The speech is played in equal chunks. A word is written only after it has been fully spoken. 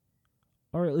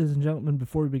All right, ladies and gentlemen,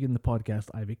 before we begin the podcast,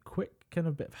 I have a quick kind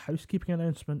of bit of housekeeping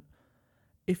announcement.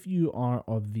 If you are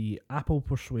of the Apple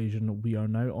persuasion, we are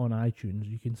now on iTunes.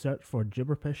 You can search for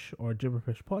Gibberpish or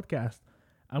Gibberpish Podcast,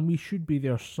 and we should be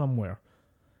there somewhere.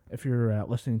 If you're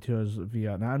listening to us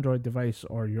via an Android device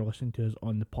or you're listening to us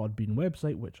on the Podbean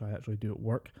website, which I actually do at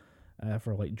work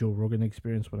for like Joe Rogan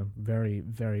experience when I'm very,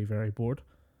 very, very bored,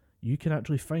 you can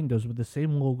actually find us with the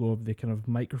same logo of the kind of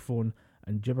microphone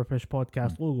and Gibberpish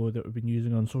Podcast logo that we've been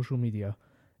using on social media.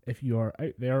 If you are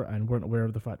out there and weren't aware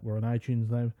of the fact we're on iTunes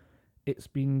now, it's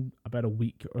been about a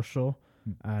week or so,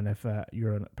 and if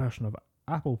you're a person of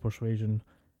Apple persuasion,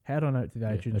 head on out to the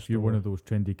iTunes store. If you're one of those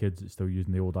trendy kids that's still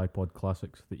using the old iPod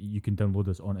classics, that you can download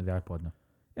us onto the iPod now.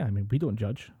 Yeah, I mean, we don't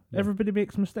judge. Yeah. Everybody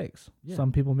makes mistakes. Yeah.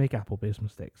 Some people make Apple-based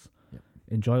mistakes. Yep.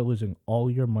 Enjoy losing all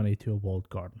your money to a walled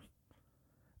garden.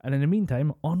 And in the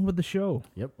meantime, on with the show.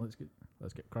 Yep, let's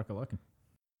get crack-a-lacking.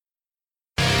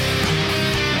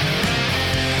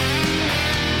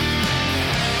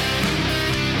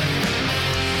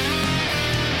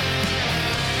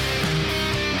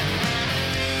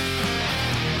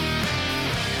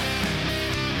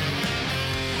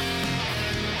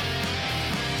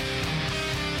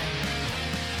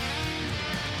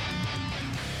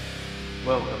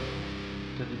 Welcome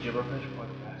to the Gibberpish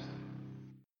Podcast.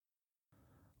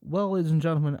 Well, ladies and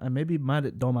gentlemen, I may be mad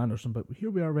at Dom Anderson, but here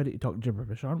we are ready to talk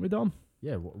Gibberpish, aren't we, Dom?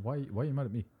 Yeah, why are you mad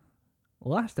at me?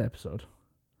 Last episode,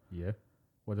 Yeah,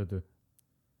 what did I do?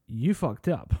 you fucked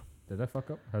up. Did I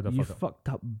fuck up? How did I You fuck up? fucked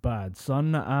up bad,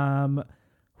 son.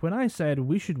 When I said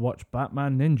we should watch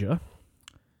Batman Ninja,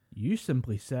 you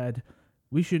simply said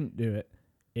we shouldn't do it.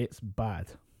 It's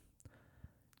bad.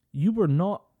 You were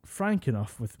not frank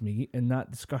enough with me in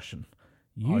that discussion.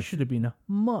 You should have been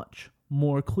much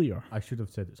more clear. I should have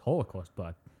said it's Holocaust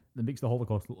bad. That makes the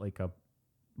Holocaust look like a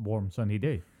warm, sunny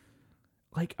day.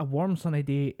 Like a warm sunny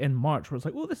day in March where it's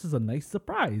like, oh, this is a nice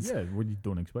surprise. Yeah, when you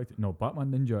don't expect it. No,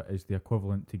 Batman Ninja is the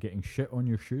equivalent to getting shit on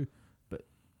your shoe, but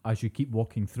as you keep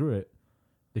walking through it,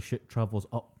 the shit travels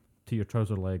up to your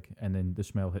trouser leg and then the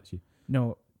smell hits you.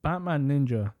 No, Batman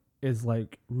Ninja is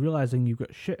like realizing you've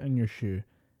got shit on your shoe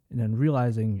and then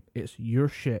realizing it's your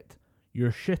shit.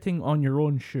 You're shitting on your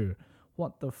own shoe.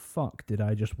 What the fuck did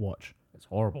I just watch? It's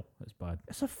horrible. It's bad.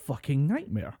 It's a fucking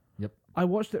nightmare. Yep. I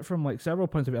watched it from like several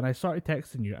points of view and I started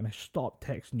texting you and I stopped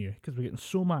texting you because we're getting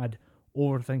so mad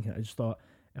overthinking. I just thought,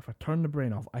 if I turn the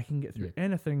brain off, I can get through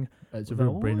anything. It's a with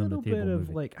real brain on the little table bit of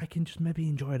movie. like, I can just maybe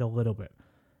enjoy it a little bit.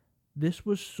 This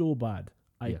was so bad,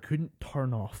 I couldn't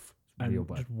turn off and real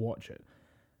bad. just watch it.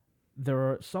 There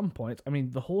are some points, I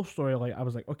mean, the whole story, like, I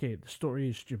was like, okay, the story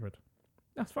is stupid.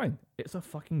 That's fine. It's a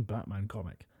fucking Batman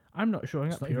comic. I'm not showing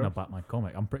It's up not here. even a Batman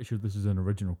comic. I'm pretty sure this is an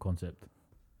original concept.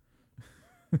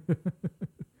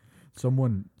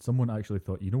 Someone actually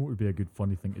thought, you know what would be a good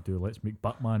funny thing to do? Let's make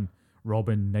Batman,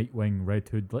 Robin, Nightwing, Red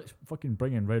Hood. Let's fucking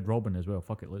bring in Red Robin as well.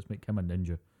 Fuck it, let's make him a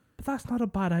ninja. But that's not a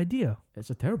bad idea. It's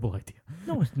a terrible idea.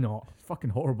 No, it's not. It's a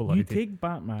fucking horrible You idea. take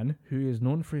Batman, who is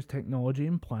known for his technology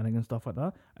and planning and stuff like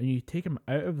that, and you take him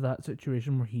out of that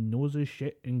situation where he knows his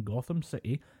shit in Gotham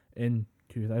City in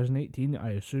 2018.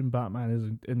 I assume Batman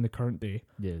is in the current day.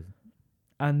 Yeah.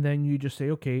 And then you just say,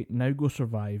 okay, now go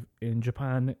survive in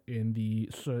Japan in the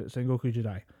Sengoku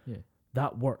Jidai. Yeah.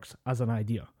 That works as an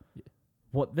idea. Yeah.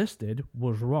 What this did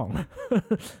was wrong.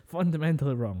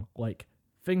 Fundamentally wrong. Like,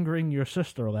 fingering your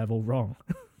sister level wrong.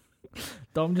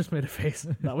 Dom just made a face.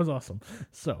 That was awesome.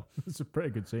 So, It's a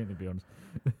pretty good saying, to be honest.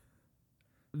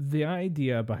 the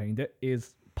idea behind it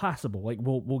is passable. Like,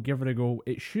 we'll give it a go.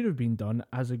 It should have been done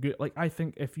as a good... Like, I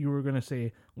think if you were going to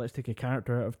say, let's take a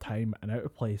character out of time and out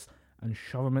of place and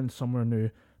shove him in somewhere new,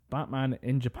 Batman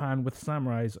in Japan with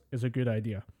samurais is a good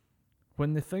idea.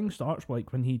 When the thing starts,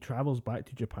 like when he travels back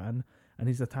to Japan and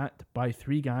he's attacked by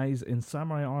 3 guys in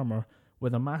samurai armor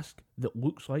with a mask that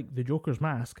looks like the Joker's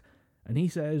mask, and he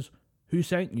says, "Who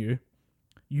sent you?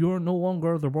 You're no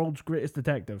longer the world's greatest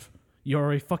detective.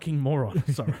 You're a fucking moron,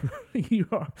 sir. You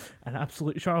are an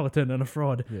absolute charlatan and a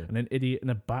fraud and an idiot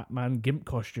in a Batman gimp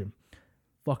costume.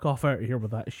 Fuck off out of here with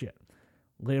that shit."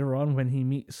 Later on, when he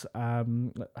meets, I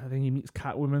think he meets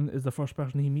Catwoman is the first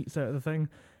person he meets out of the thing,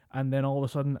 and then all of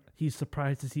a sudden he's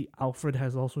surprised to see Alfred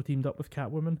has also teamed up with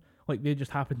Catwoman. Like, they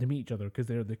just happen to meet each other because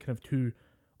they're the kind of two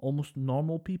almost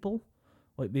normal people.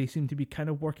 Like, they seem to be kind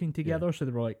of working together, so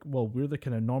they were like, well, we're the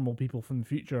kind of normal people from the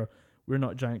future. We're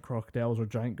not giant crocodiles or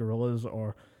giant gorillas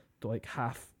or like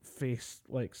half-faced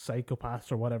like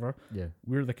psychopaths or whatever. Yeah.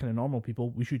 We're the kind of normal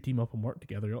people. We should team up and work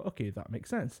together. You're like, okay, that makes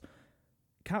sense.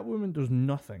 Catwoman does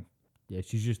nothing. Yeah,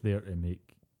 she's just there to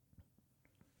make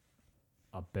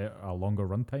a longer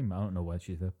runtime. I don't know why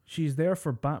she's there. She's there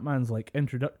for Batman's like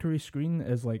introductory screen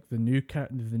as like the new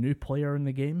player in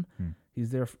the game.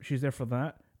 She's there for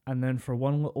that, and then for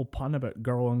one little pun about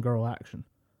girl on girl action.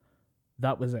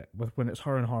 That was it. When it's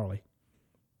her and Harley.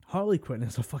 Harley Quinn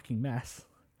is a fucking mess.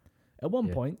 At one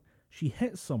point, she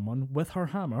hits someone with her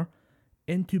hammer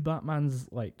into Batman's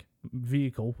like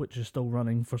vehicle, which is still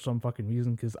running for some fucking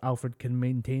reason because Alfred can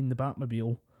maintain the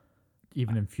Batmobile.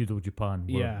 Even in feudal Japan,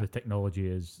 where the technology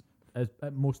is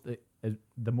at most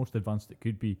the most advanced it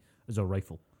could be, is a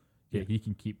rifle. Yeah, he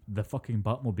can keep the fucking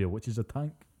Batmobile, which is a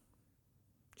tank.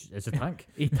 It's a tank.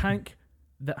 A tank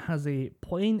that has a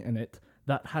plane in it,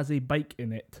 that has a bike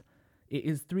in it. It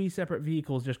is 3 separate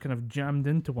vehicles just kind of jammed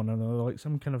into one another like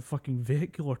some kind of fucking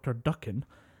vehicular turducken.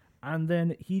 And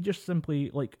then he just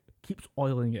simply like keeps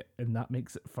oiling it, and that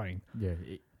makes it fine. Yeah.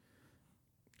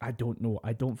 I don't know.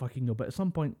 I don't fucking know. But at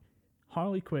some point,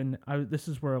 Harley Quinn, this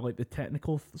is where like the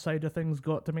technical side of things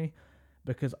got to me,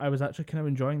 because I was actually kind of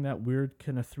enjoying that weird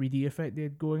kind of 3D effect they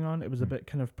had going on. It was a bit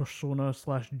kind of Persona /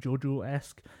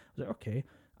 JoJo-esque. I was like, okay,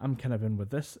 I'm kind of in with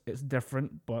this. It's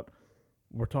different, but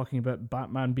we're talking about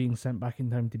Batman being sent back in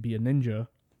time to be a ninja.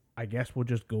 I guess we'll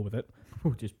just go with it.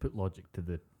 We'll just put logic to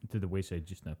the wayside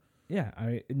just now. Yeah,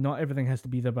 not everything has to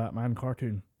be the Batman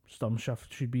cartoon. Some stuff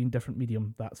should be in different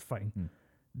medium. That's fine.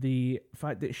 The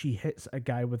fact that she hits a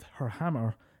guy with her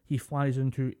hammer, he flies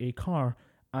into a car,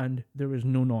 and there is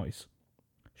no noise.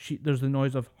 There's the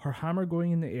noise of her hammer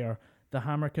going in the air, the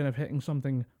hammer kind of hitting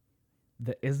something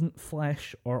that isn't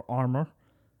flesh or armor,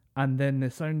 and then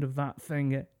the sound of that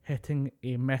thing hitting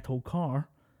a metal car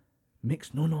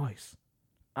makes no noise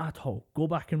at all. Go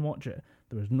back and watch it.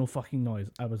 There was no fucking noise.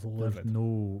 I was livid.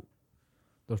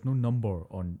 There's no number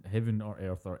on heaven or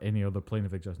earth or any other plane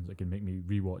of existence that can make me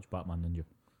rewatch Batman Ninja.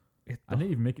 I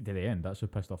didn't even make it to the end. That's how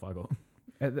pissed off I got.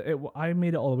 I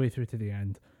made it all the way through to the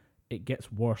end. It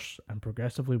gets worse and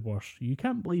progressively worse. You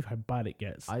can't believe how bad it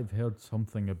gets. I've heard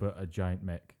something about a giant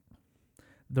mech.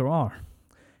 There are.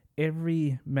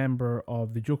 Every member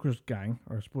of the Joker's gang,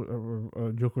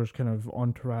 or Joker's kind of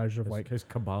entourage of his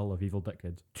cabal of evil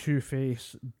dickheads.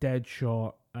 Two-Face,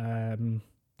 Deadshot.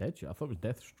 Deadshot? I thought it was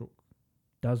Deathstroke.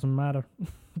 Doesn't matter.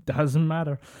 Doesn't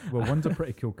matter. Well, one's a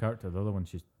pretty cool character. The other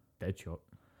one's just Deadshot.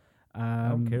 I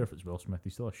don't care if it's Will Smith.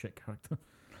 He's still a shit character.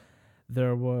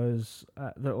 There was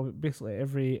basically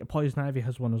every Poison Ivy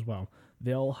has one as well.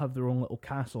 They all have their own little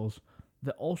castles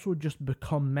that also just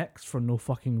become mechs for no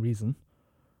fucking reason.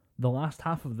 The last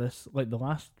half of this, like the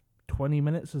last 20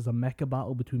 minutes, is a mecha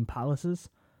battle between palaces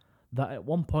that at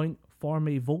one point form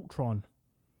a Voltron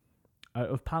out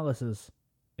of palaces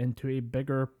into a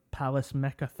bigger palace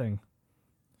mecha thing.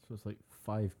 So it's like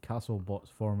 5 castle bots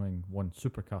forming one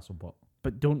super castle bot.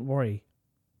 But don't worry,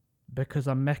 because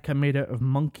a mecha made out of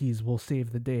monkeys will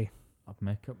save the day. A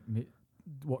mecha?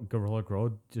 What, Gorilla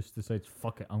Grodd just decides,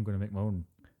 fuck it, I'm going to make my own?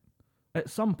 At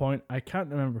some point, I can't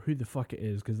remember who the fuck it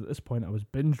is, because at this point I was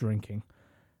binge drinking.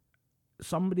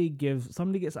 Somebody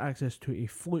gets access to a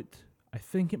flute. I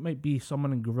think it might be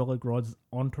someone in Gorilla Grodd's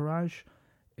entourage.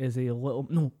 It's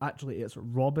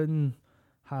Robin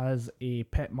has a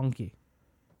pet monkey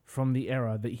from the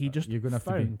era that he just you're gonna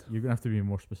found. You're going to have to be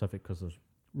more specific, because there's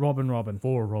Robin.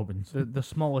 4 Robins. The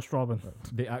smallest Robin.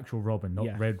 The actual Robin,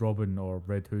 not Red Robin or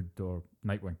Red Hood or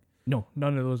Nightwing. No,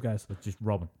 none of those guys. It's just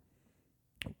Robin.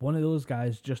 One of those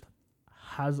guys just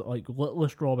has, like,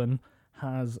 littlest Robin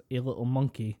has a little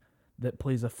monkey that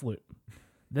plays a flute.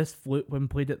 This flute, when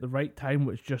played at the right time,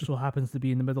 which just so happens to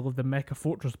be in the middle of the Mecha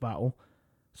Fortress battle,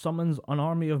 summons an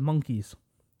army of monkeys,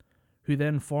 who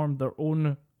then form their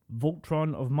own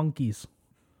Voltron of monkeys.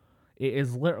 It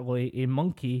is literally a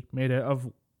monkey made out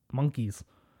of monkeys.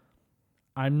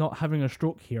 I'm not having a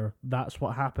stroke here. That's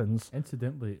what happens.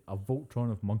 Incidentally, a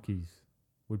Voltron of monkeys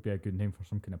would be a good name for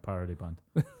some kind of parody band.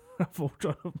 A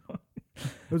Voltron of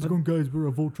monkeys. How's it going, guys? We're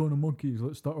a Voltron of monkeys.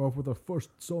 Let's start off with our first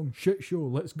song, Shit Show.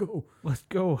 Let's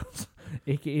go.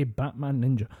 AKA Batman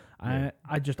Ninja. Yeah.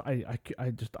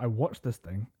 I watched this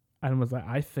thing and was like,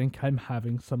 I think I'm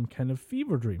having some kind of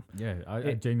fever dream. Yeah,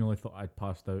 I genuinely thought I'd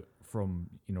passed out from,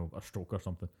 a stroke or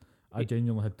something. I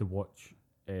genuinely had to watch.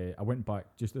 I went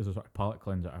back, just as a sort of palate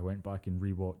cleanser, I went back and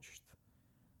rewatched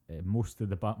most of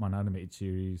the Batman animated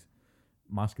series,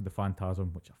 Mask of the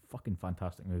Phantasm, which is a fucking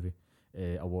fantastic movie.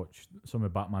 I watched some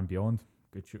of Batman Beyond,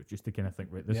 good show, just to kind of think,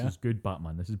 right, this is good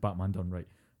Batman. This is Batman done right.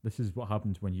 This is what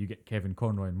happens when you get Kevin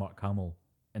Conroy and Mark Hamill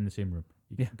in the same room.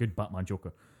 You get good Batman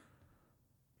Joker.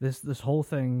 This whole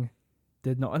thing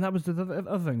did not, and that was the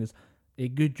other thing, is a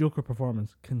good Joker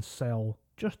performance can sell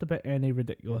just about any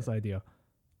ridiculous idea.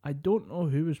 I don't know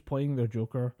who was playing their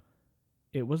Joker.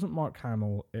 It wasn't Mark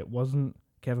Hamill. It wasn't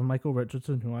Kevin Michael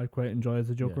Richardson, who I quite enjoy as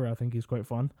the Joker. I think he's quite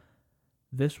fun.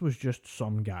 This was just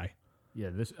some guy. Yeah,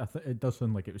 this it does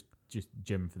sound like it was just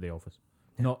Jim for The Office,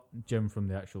 not Jim from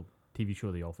the actual TV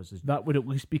show The Office. That would at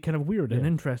least be kind of weird and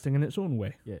interesting in its own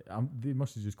way. Yeah, they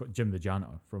must have just got Jim the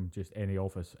janitor from just any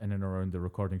office in and around the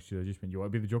recording studio. Just went, you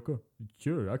want to be the Joker?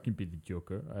 Sure, I can be the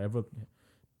Joker. I have a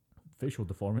facial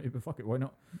deformity, but fuck it, why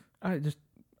not?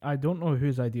 I don't know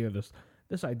whose idea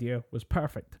this idea was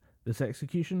perfect. This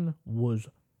execution was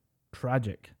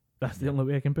tragic. That's the only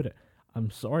way I can put it. I'm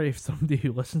sorry if somebody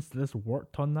who listens to this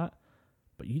worked on that,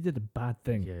 but you did a bad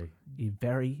thing. Yeah. A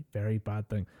very, very bad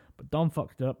thing. But Dom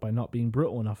fucked it up by not being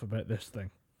brutal enough about this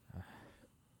thing.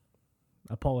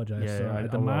 Apologise, sir. I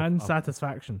demand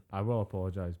satisfaction. I will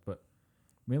apologise, but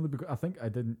mainly because I think I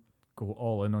didn't go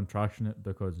all in on trashing it,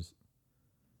 because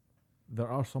there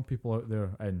are some people out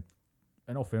there, and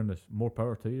in all fairness, more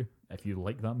power to you if you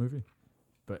like that movie.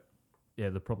 But yeah,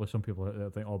 there are probably some people out there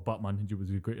that think, oh, Batman Ninja was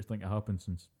the greatest thing to happen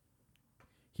since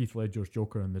Heath Ledger's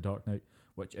Joker in The Dark Knight.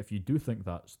 Which, if you do think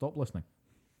that, stop listening.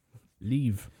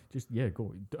 Leave. Just,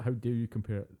 go. How dare you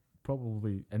compare it?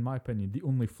 Probably, in my opinion, the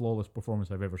only flawless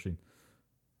performance I've ever seen.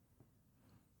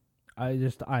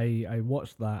 I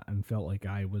watched that and felt like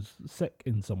I was sick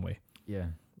in some way. Yeah.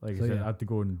 Like I said, I had to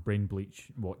go and brain bleach,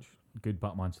 watch good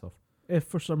Batman stuff. If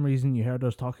for some reason you heard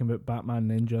us talking about Batman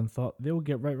Ninja and thought they'll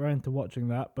get right round to watching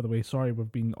that, by the way, sorry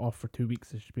we've been off for 2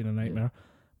 weeks, it's been a nightmare. Yeah.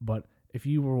 But if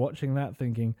you were watching that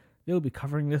thinking, they'll be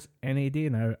covering this any day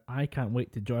now, I can't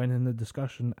wait to join in the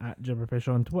discussion at Gibberpish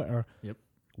on Twitter. Yep.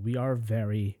 We are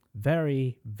very,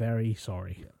 very, very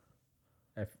sorry.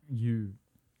 Yeah. If you,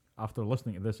 after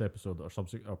listening to this episode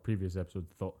or previous episode,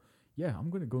 thought, yeah, I'm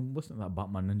going to go and listen to that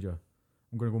Batman Ninja.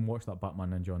 I'm going to go and watch that Batman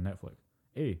Ninja on Netflix.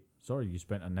 Sorry you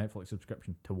spent a Netflix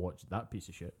subscription to watch that piece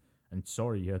of shit. And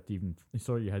sorry you had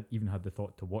even had the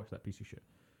thought to watch that piece of shit.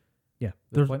 Yeah,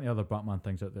 there's plenty of other Batman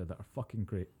things out there that are fucking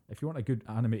great. If you want a good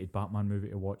animated Batman movie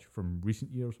to watch from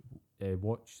recent years,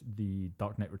 watch The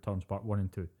Dark Knight Returns Part 1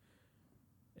 and 2.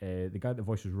 The guy that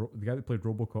played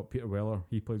RoboCop, Peter Weller,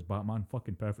 he plays Batman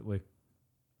fucking perfectly.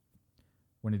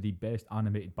 One of the best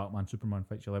animated Batman Superman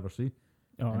fights you'll ever see.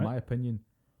 In my opinion,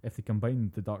 if they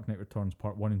combined The Dark Knight Returns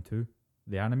Part 1 and 2,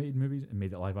 the animated movies, and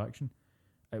made it live action,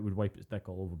 it would wipe its dick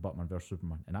all over Batman vs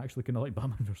Superman. And I actually kind of like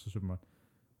Batman vs Superman.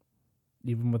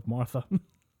 Even with Martha.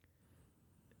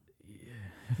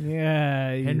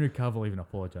 Yeah. Henry Cavill even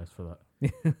apologised for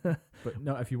that. But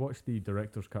no, if you watch the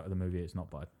director's cut of the movie, it's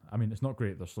not bad. I mean, it's not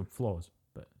great. There's some flaws,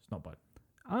 but it's not bad.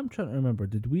 I'm trying to remember,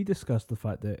 did we discuss the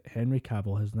fact that Henry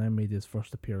Cavill has now made his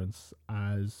first appearance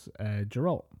as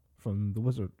Geralt from The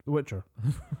Witcher? The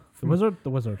Wizard?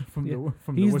 The Wizard. From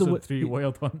the Wizard 3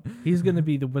 Wild Hunt. He's going to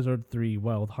be the Wizard 3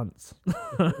 Wild Hunts.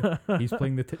 He's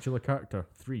playing the titular character,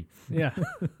 3. Yeah.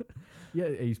 Yeah,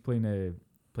 he's playing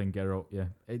Geralt, yeah.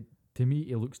 To me,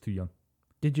 he looks too young.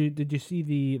 Did you see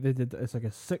it's like a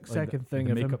 6-second thing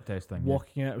the of makeup him test thing,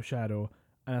 walking out of shadow,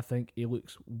 and I think he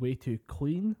looks way too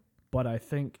clean, but I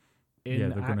think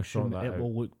in action it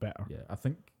will look better. Yeah,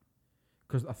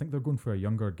 because I think they're going for a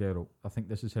younger Geralt. I think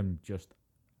this is him just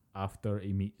after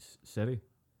he meets Ciri.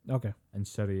 Okay. And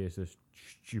Ciri is this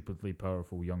stupidly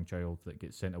powerful young child that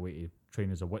gets sent away to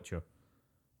train as a Witcher,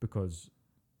 because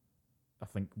I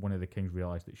think one of the kings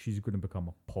realised that she's going to become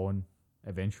a pawn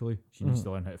eventually. She needs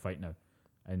to learn how to fight now.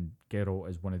 And Geralt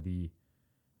is one of the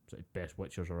sort of best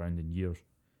Witchers around in years.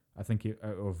 I think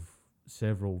out of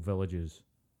several villages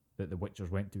that the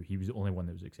Witchers went to, he was the only one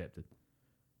that was accepted.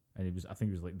 And I think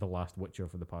he was like the last Witcher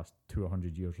for the past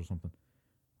 200 years or something.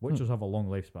 Witchers have a long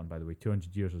lifespan, by the way.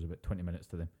 200 years is about 20 minutes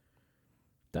to them.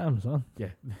 Damn, son. Yeah.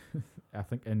 I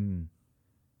think by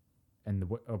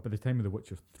the time of The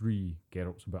Witcher 3,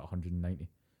 Geralt's about 190.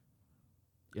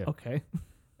 Yeah. Okay.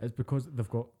 It's because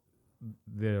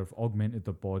they've augmented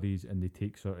their bodies, and they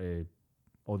take sort of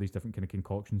all these different kind of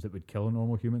concoctions that would kill a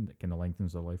normal human that kind of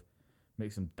lengthens their life.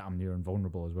 Makes them damn near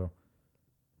invulnerable as well.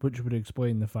 Which would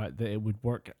explain the fact that it would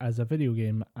work as a video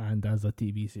game and as a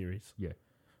TV series. Yeah.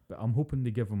 But I'm hoping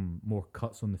they give him more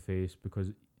cuts on the face,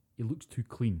 because he looks too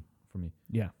clean for me.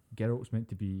 Yeah. Geralt's meant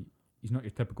to be... He's not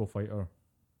your typical fighter.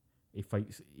 He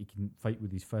can fight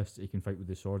with his fists, he can fight with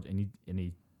his sword, and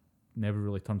he never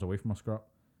really turns away from a scrap.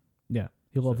 Yeah.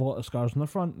 He'll have a lot of scars on the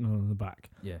front and on the back.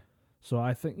 Yeah. So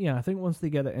I think once they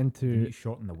get it into... He's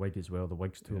shot in the wig as well. The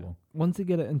wig's too long. Once they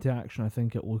get it into action, I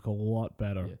think it'll look a lot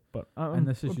better. Yeah. But I'm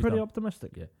pretty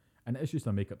optimistic. Yeah. And it's just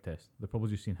a makeup test. They're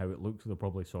probably just seeing how it looks. They'll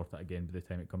probably sort it again by the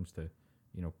time it comes to,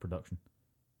 production.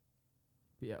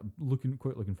 But yeah,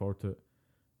 quite looking forward to it.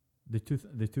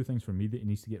 The two things for me that he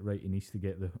needs to get right, he needs to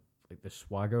get the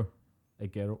swagger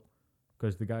at Geralt,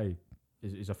 because the guy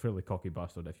is a fairly cocky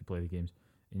bastard if you play the games.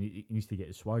 He needs to get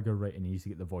his swagger right, and he needs to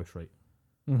get the voice right.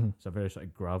 Mm-hmm. It's a very sort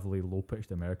of gravelly,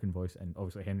 low-pitched American voice, and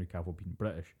obviously Henry Cavill being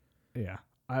British. Yeah.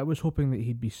 I was hoping that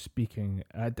he'd be speaking.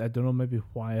 I don't know maybe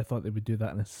why I thought they would do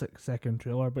that in a 6-second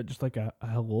trailer, but just like a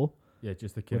hello Yeah,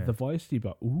 just the kind with the voice. You'd be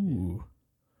like, ooh.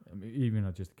 I mean, even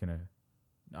just kind of,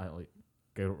 I like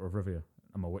Geralt of Rivia,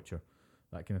 I'm a Witcher,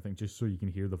 that kind of thing, just so you can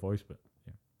hear the voice. But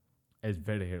yeah, it's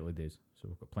very early days, so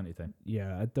we've got plenty of time.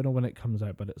 Yeah, I don't know when it comes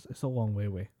out, but it's a long way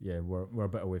away. Yeah, we're a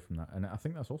bit away from that, and I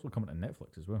think that's also coming to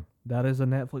Netflix as well. That is a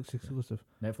Netflix exclusive.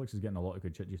 Netflix is getting a lot of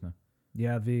good shit just now.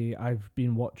 Yeah, I've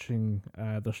been watching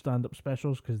their stand-up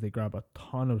specials because they grab a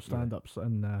ton of stand-ups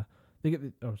and they get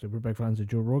obviously we're big fans of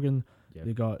Joe Rogan. Yeah.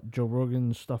 They got Joe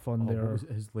Rogan stuff on What there. was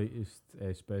his latest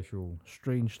special?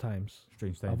 Strange Times.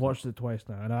 Strange Times. I've watched it twice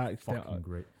now, and Fucking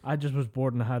great. I just was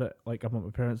bored and I had it like I'm at my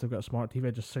parents. They've got a smart TV.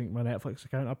 I just synced my Netflix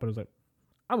account up, and I was like,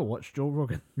 I'm gonna watch Joe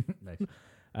Rogan. Nice.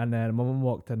 And then my mum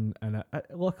walked in, and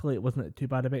luckily it wasn't too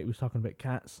bad a bit. He was talking about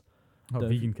cats. Oh, The-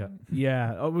 vegan cat.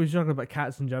 Yeah, we was talking about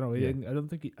cats in general. Yeah. I don't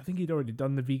think I think he'd already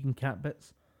done the vegan cat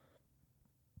bits,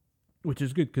 which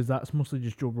is good because that's mostly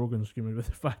just Joe Rogan screaming about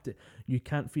the fact that you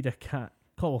can't feed a cat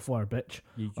cauliflower, bitch.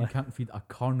 You Like- can't feed a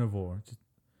carnivore.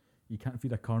 You can't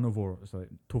feed a carnivore. It's like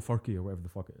tofurkey or whatever the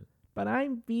fuck it is. But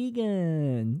I'm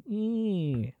vegan.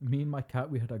 Me and my cat,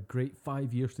 we had a great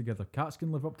 5 years together. Cats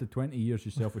can live up to 20 years,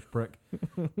 you selfish prick.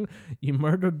 You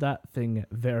murdered that thing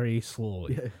very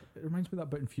slowly. Yeah, it reminds me of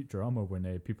that bit in Futurama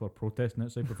when people are protesting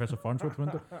outside Professor Farnsworth's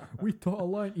window. We taught a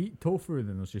lion to eat tofu, and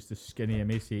then there's just this skinny,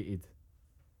 emaciated.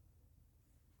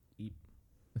 Eat.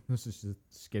 This is a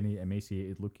skinny,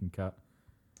 emaciated looking cat.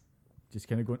 Just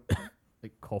kind of going,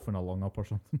 like coughing a lung up or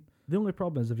something. The only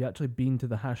problem is if you actually been to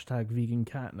the hashtag vegan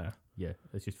cat now, Yeah,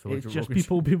 it's just full of it's Joe just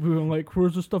Rogan people being like,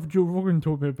 "Where's the stuff Joe Rogan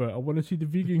told me about? I want to see the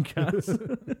vegan cats."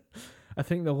 I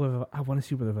think they'll have. I want to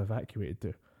see where they've evacuated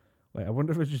to. Like, I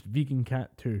wonder if it's just vegan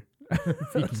cat too.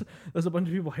 There's a bunch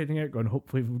of people hiding out, going,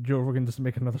 "Hopefully Joe Rogan doesn't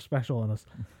make another special on us."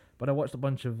 But I watched a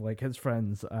bunch of like his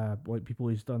friends, like people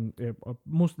he's done.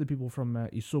 Most of the people from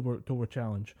his Sober October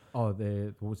challenge. Oh,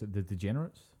 what was it? The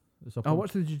Degenerates? I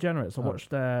watched the Degenerates. I Oh.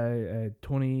 watched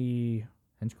Tony.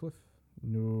 Hinchcliffe?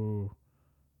 No.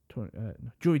 Tony, no,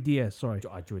 Joey Diaz. Sorry.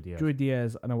 Joey Diaz. Joey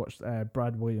Diaz, and I watched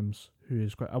Brad Williams, who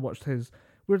is quite. I watched his.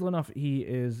 Weirdly enough,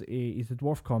 he's a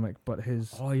dwarf comic, but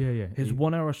his Oh, yeah. his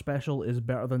 1 hour special is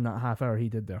better than that half hour he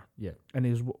did there. Yeah. And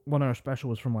his 1 hour special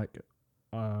was from like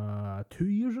 2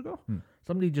 years ago.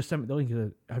 Somebody just sent me the link. He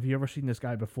said, "Have you ever seen this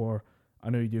guy before? I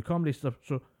know you do comedy stuff,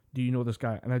 so do you know this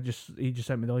guy?" And he just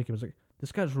sent me the link. He was like,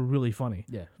 "This guy's really funny."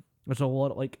 Yeah. There's a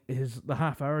lot of, like the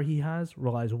half hour he has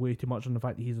relies way too much on the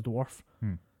fact that he's a dwarf,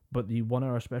 but the 1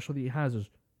 hour special that he has is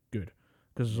good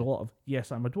because there's a lot of,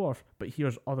 yes, I'm a dwarf, but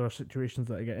here's other situations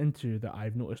that I get into that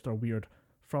I've noticed are weird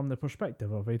from the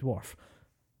perspective of a dwarf.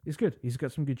 It's good. He's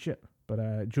got some good shit.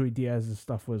 But Joey Diaz's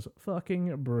stuff was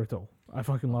fucking brutal. I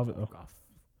fucking love it though.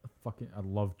 I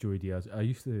love Joey Diaz. I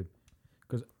used to,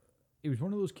 because he was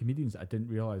one of those comedians that I didn't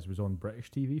realise was on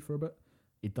British TV for a bit.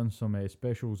 He'd done some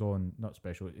specials on, not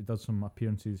special, he did some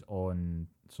appearances on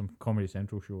some Comedy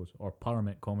Central shows, or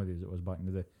Paramount Comedy as it was back in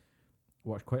the day.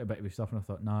 Watched quite a bit of his stuff and I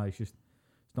thought, nah, it's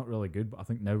not really good, but I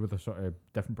think now with a sort of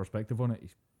different perspective on it,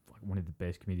 he's like one of the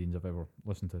best comedians I've ever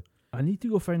listened to. I need to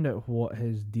go find out what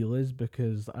his deal is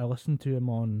because I listened to him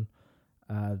on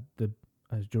as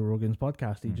Joe Rogan's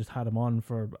podcast. He just had him on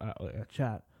for a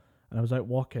chat, and I was out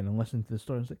walking and listening to the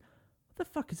story. I was like, "What the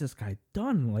fuck has this guy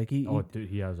done?" Like Dude,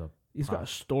 he has he's got a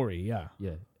story. Yeah,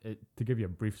 Yeah. To give you a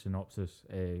brief synopsis,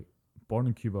 born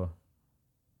in Cuba,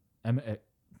 would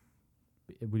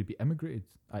he be immigrated?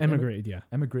 immigrated. Yeah,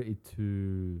 Immigrated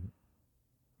to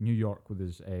New York with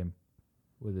his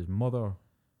mother.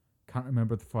 Can't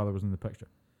remember if the father was in the picture,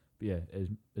 but yeah,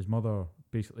 his mother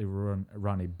basically ran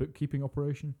a bookkeeping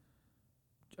operation.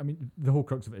 I mean, the whole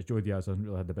crux of it is Joey Diaz hasn't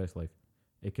really had the best life.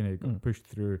 He kind of got pushed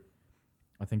through.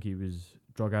 I think he was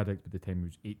drug addict by the time he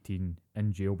was 18,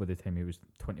 in jail by the time he was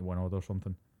 21 odd or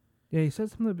something. Yeah, he said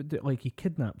something about like he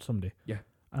kidnapped somebody. Yeah.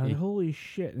 And holy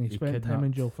shit, and he spent time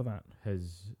in jail for that.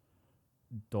 His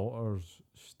daughter's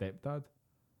stepdad,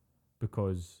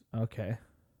 because Okay.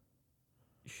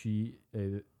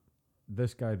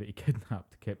 this guy that he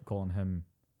kidnapped kept calling him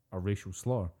a racial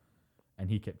slur, and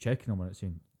he kept checking him on it,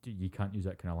 saying, "You can't use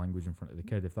that kind of language in front of the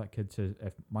kid. If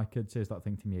my kid says that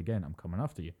thing to me again, I'm coming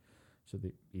after you." So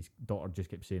his daughter just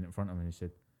kept saying it in front of him, and he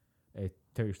said,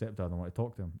 "Tell your stepdad I want to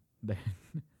talk to him." Then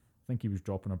I think he was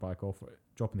dropping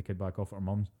the kid back off at her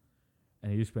mum's,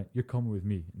 and he just went, "You're coming with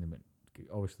me." And they went,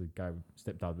 obviously,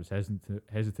 stepdad was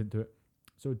hesitant to it,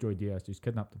 so Joey Diaz just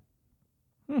kidnapped him.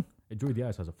 And Joey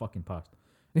Diaz has a fucking past.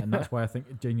 And that's why I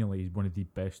think genuinely he's one of the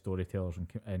best storytellers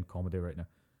in comedy right now.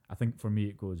 I think for me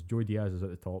it goes Joey Diaz is at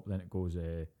the top, then it goes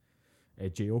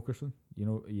Jay Oakerson.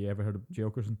 You ever heard of Jay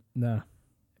Oakerson? Nah.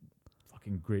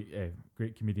 Fucking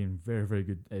great comedian, very very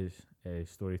good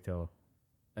storyteller.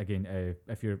 Again,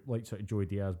 if you're like sort of Joey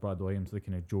Diaz, Brad Williams, the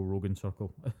kind of Joe Rogan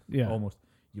circle, Yeah. almost,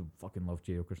 you fucking love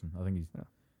Jay Oakerson. I think he's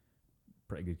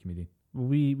pretty good comedian.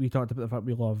 We talked about the fact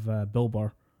we love Bill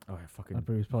Burr. Oh, yeah, fucking Our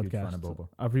previous huge fan podcast. of Bill Burr.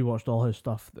 I've rewatched all his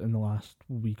stuff in the last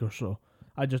week or so.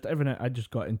 I just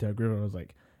got into a groove. I was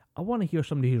like, I want to hear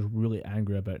somebody who's really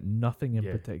angry about nothing in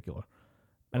particular,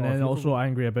 and then also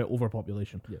angry about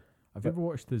overpopulation. Yeah. Have you ever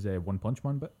watched his One Punch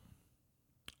Man bit?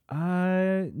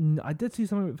 I did see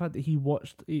something about the fact that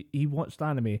he watched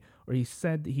anime, or he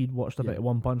said that he'd watched a bit of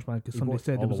One Punch Man because somebody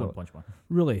said all it was One Punch Man.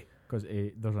 Really. Because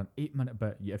there's an 8-minute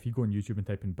bit. If you go on YouTube and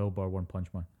type in Bill Burr One Punch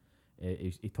Man,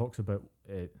 he talks about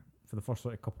for the first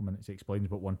sort of couple minutes. He explains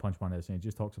what One Punch Man is, and he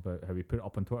just talks about how he put it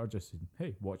up on Twitter. Just saying,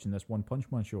 hey, watching this One Punch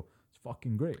Man show, it's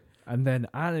fucking great. And then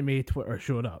anime Twitter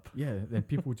showed up. Yeah, then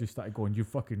people just started going, you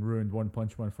fucking ruined One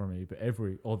Punch Man for me. But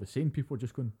all the same people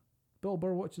just going, Bill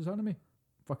Burr watches anime.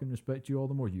 Fucking respect you all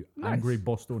the more, you angry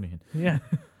Bostonian. Yeah.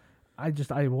 I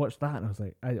watched that and I was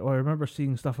like, I remember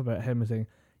seeing stuff about him and saying,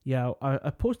 yeah,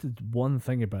 I posted one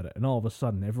thing about it, and all of a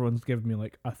sudden everyone's giving me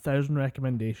like 1,000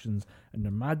 recommendations, and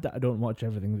they're mad that I don't watch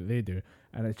everything that they do,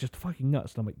 and it's just fucking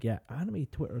nuts. And I'm like, yeah, anime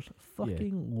Twitter's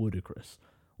fucking ludicrous.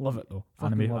 Love it though.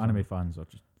 Anime fans are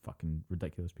just fucking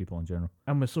ridiculous people in general.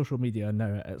 And with social media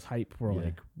now at its hype, we're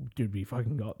like, dude, we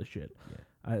fucking got the shit.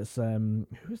 Yeah. It's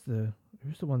who's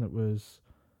the one that was.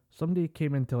 Somebody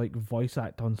came in to like voice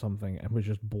act on something and was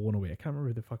just blown away. I can't remember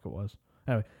who the fuck it was.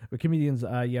 Anyway, with comedians,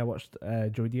 I watched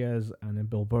Joey Diaz and then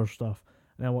Bill Burr stuff,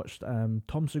 and I watched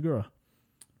Tom Segura.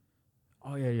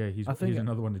 Oh yeah. He's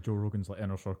another one of Joe Rogan's like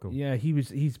inner circle. Yeah,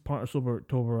 he's part of Sober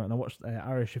October, and I watched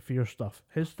Ari Shafir stuff.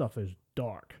 His stuff is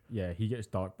dark. Yeah, he gets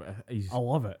dark, but I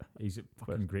love it. He's a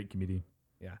fucking great comedian.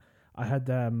 Yeah. I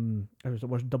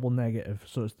watched Double Negative,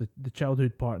 so it's the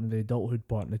childhood part and the adulthood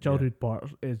part, and the childhood part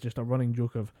is just a running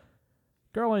joke of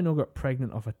girl I know got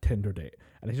pregnant off a Tinder date,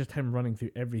 and it's just him running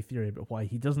through every theory about why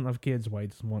he doesn't have kids, why he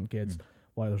doesn't want kids,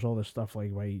 why there's all this stuff,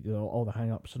 like why all the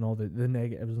hang-ups and all the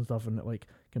negatives and stuff, and like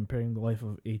comparing the life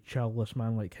of a childless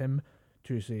man like him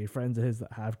to say friends of his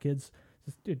that have kids.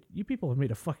 Just, dude, you people have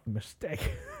made a fucking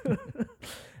mistake.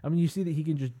 I mean, you see that he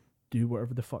can just do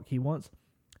whatever the fuck he wants.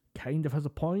 Kind of has a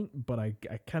point, but I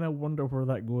kind of wonder where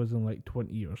that goes in like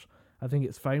 20 years. I think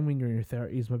it's fine when you're in your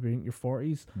 30s, maybe in your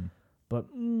 40s, but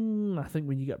I think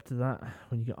when you get up to that,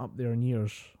 when you get up there in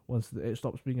years, once it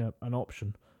stops being an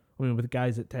option. I mean, with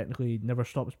guys, it technically never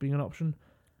stops being an option.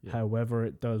 Yeah. However,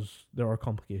 it does. There are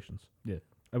complications. Yeah,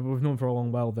 and we've known for a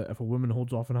long while that if a woman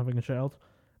holds off on having a child,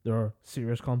 there are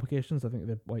serious complications. I think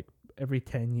that like every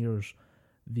 10 years.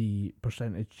 The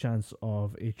percentage chance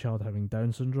of a child having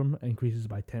Down syndrome increases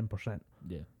by 10%.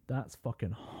 Yeah. That's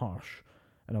fucking harsh.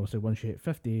 And obviously once you hit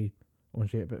 50,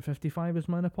 once you hit about 55 is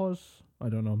menopause. I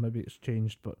don't know, maybe it's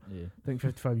changed, but I think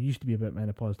 55 used to be about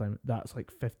menopause time. That's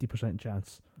like 50%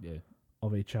 chance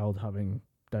of a child having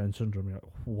Down syndrome. You're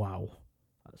like, wow,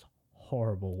 that's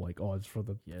horrible, like odds for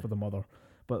the mother.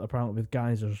 But apparently with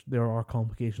guys, there are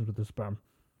complications with the sperm.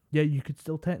 Yeah, you could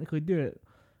still technically do it,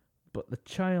 but the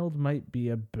child might be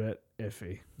a bit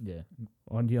iffy. Yeah.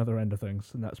 On the other end of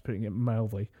things, and that's putting it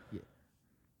mildly. Yeah.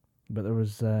 But there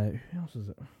was who else is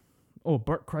it? Oh,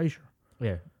 Bert Kreischer.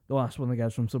 Yeah. The last one of the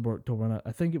guys from Sober October, and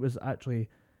I think it was actually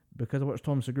because I watched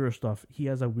Tom Segura stuff. He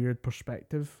has a weird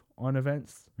perspective on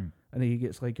events, and he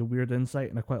gets like a weird insight,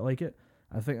 and I quite like it.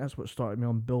 I think that's what started me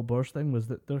on Bill Burr's thing, was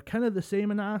that they're kind of the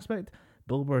same in that aspect.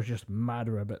 Bill Burr's just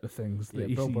madder about the things that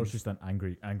he Bill sees. Burr's just an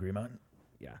angry man.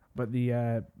 Yeah, but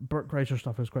the Bert Kreischer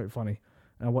stuff is quite funny.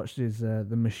 And I watched his The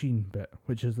Machine bit,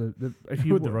 which is the if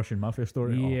you the Russian mafia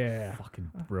story. Yeah, oh,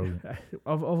 fucking brilliant.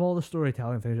 of all the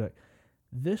storytelling things, like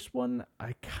this one,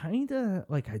 I kind of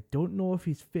like. I don't know if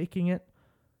he's faking it.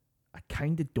 I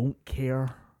kind of don't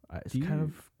care. It's kind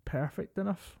of perfect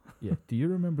enough. Yeah. Do you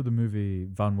remember the movie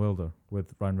Van Wilder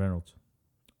with Ryan Reynolds?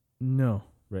 No.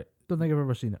 Right. Don't think I've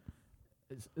ever seen it.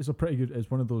 It's a pretty good. It's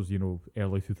one of those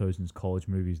early 2000s college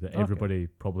movies that everybody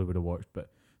probably would have watched. But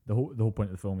the whole point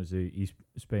of the film is he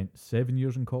spent 7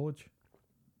 years in college,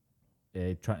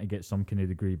 trying to get some kind of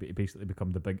degree, but he basically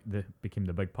became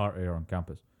the big partier on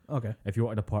campus. Okay. If you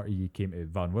wanted a party, you came to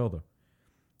Van Wilder.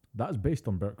 That's based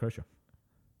on Bert Kreischer.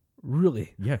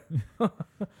 Really? Yeah.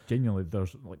 Genuinely,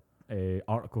 there's like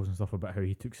articles and stuff about how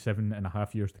he took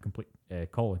 7.5 years to complete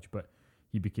college, but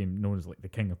he became known as like the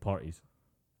king of parties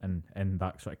in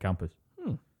that sort of campus.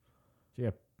 So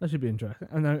yeah, That should be interesting.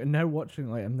 And now watching,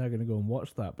 like, I'm now going to go and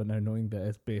watch that, but now knowing that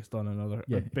it's based on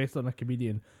based on a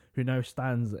comedian who now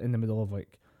stands in the middle of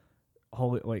like,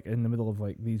 in the middle of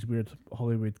like these weird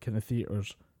Hollywood kind of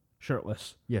theaters,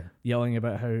 shirtless, yelling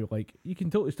about how like you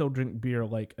can totally still drink beer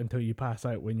like until you pass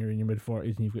out when you're in your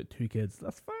mid-40s and you've got 2 kids.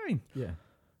 That's fine. Yeah,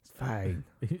 it's fine.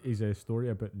 He's a story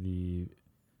about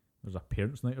there's a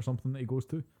parents' night or something that he goes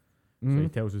to.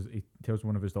 Mm-hmm. So he tells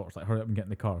one of his daughters, like, hurry up and get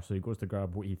in the car. So he goes to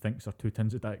grab what he thinks are 2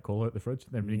 tins of Diet Cola out the fridge.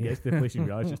 Then when he gets to the place, he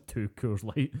realizes it's 2 Coors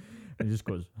Light. And he just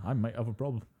goes, I might have a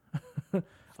problem.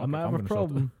 I might have a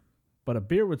problem, but a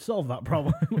beer would solve that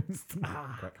problem.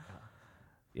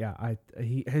 Yeah,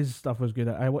 his stuff was good.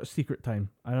 I watched Secret Time.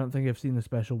 I don't think I've seen the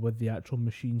special with the actual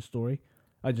Machine story.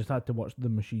 I just had to watch the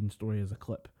Machine story as a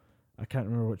clip. I can't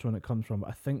remember which one it comes from, but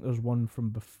I think there's one from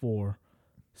before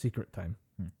Secret Time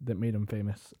that made him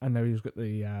famous, and now he's got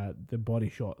the Body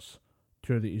Shots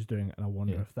tour that he's doing, and I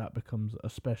wonder if that becomes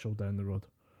a special down the road.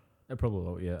 It probably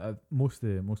will. Yeah, most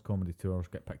comedy tours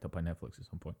get picked up by Netflix at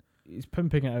some point. He's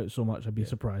pimping it out so much, I'd be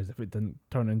surprised if it didn't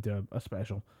turn into a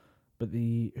special. But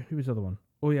who was the other one?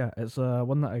 Oh yeah, it's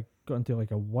one that I got into like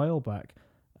a while back.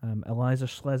 Eliza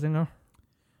Schlesinger.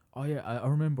 Oh yeah, I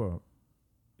remember.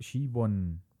 She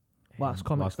won Last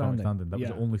Comic Standing. That was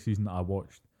the only season that I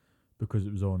watched because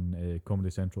it was on Comedy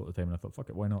Central at the time, and I thought, fuck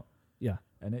it, why not? Yeah.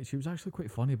 And she was actually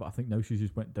quite funny, but I think now she's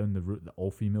just went down the route that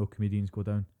all female comedians go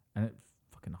down, and it's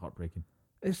fucking heartbreaking.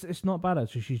 It's not bad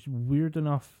actually. She's weird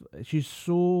enough. She's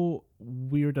so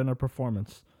weird in her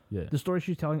performance. Yeah. The stories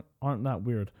she's telling aren't that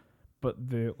weird, but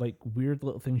the like weird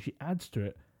little things she adds to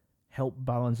it help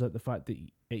balance out the fact that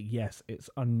it's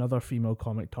another female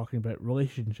comic talking about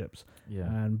relationships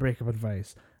and breakup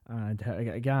advice and how to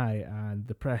get a guy and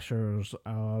the pressures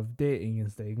of dating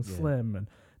and staying slim and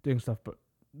doing stuff. But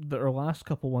her last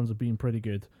couple ones have been pretty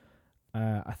good.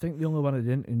 I think the only one I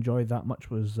didn't enjoy that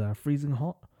much was Freezing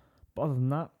Hot. But other than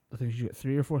that, I think she's got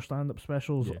 3 or 4 stand-up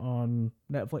specials on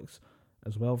Netflix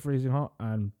as well, Freezing Hot,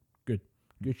 and good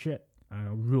shit. I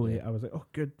was like, oh,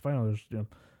 good, finally, there's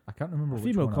I can't remember a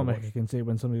which female one comic I can say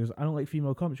when somebody goes, I don't like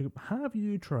female comics. You go, have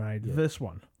you tried this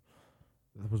one?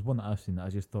 There was one that I've seen that I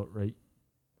just thought, right,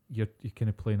 you're kind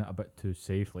of playing it a bit too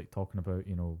safe, like talking about,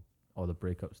 all the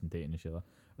breakups and dating and shit like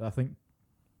that. I think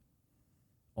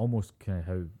almost kind of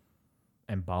how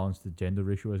imbalanced the gender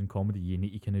ratio is in comedy, you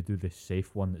need to kind of do the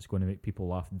safe one that's going to make people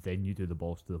laugh, then you do the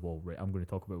balls to the wall, right, I'm going to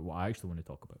talk about what I actually want to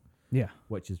talk about. Yeah.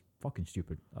 Which is fucking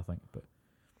stupid, I think, but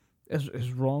it's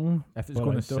wrong. If it's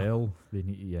going to sell, they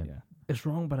need to, yeah. It's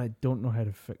wrong, but I don't know how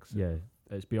to fix it. Yeah,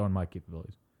 it's beyond my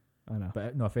capabilities. I know.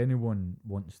 But no, if anyone's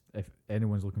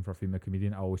looking for a female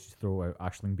comedian, I always just throw out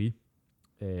Aisling Bea,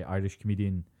 Irish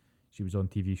comedian. She was on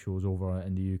TV shows over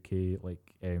in the UK,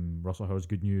 like Russell Howard's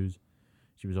Good News.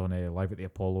 She was on Live at the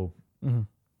Apollo.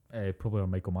 Mm-hmm. Probably on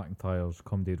Michael McIntyre's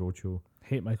Comedy Roadshow.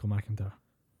 Hate Michael McIntyre.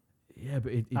 Yeah,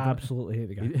 but he absolutely hate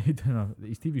the guy.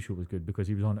 His TV show was good because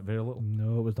he was on it very little.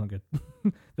 No, it was not good.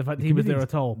 The fact that he was there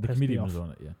at all, the comedian was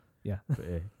on it. Yeah. But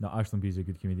no, Aisling Bea is a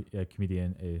good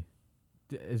comedian.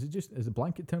 Is it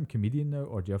blanket term comedian now,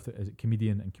 or do you have to? Is it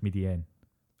comedian and comedienne?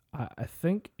 I I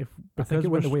think think it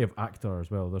went the way of actor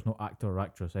as well. There's no actor or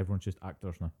actress. Everyone's just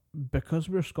actors now. Because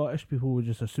we're Scottish, people would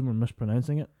just assume we're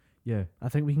mispronouncing it. Yeah. I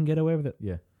think we can get away with it.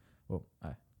 Yeah. Well,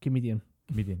 comedian.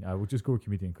 I will just go with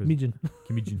comedian. Comedian.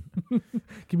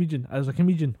 Comedian. I was a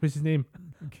comedian. What's his name?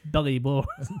 Billy Boy.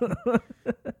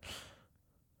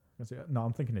 No,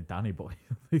 I'm thinking of Danny Boy.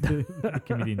 The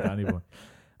comedian Danny Boy.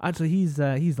 Actually, he's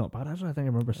not bad. Actually, I think I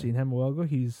remember seeing him a while ago.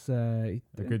 He's a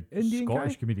good Indian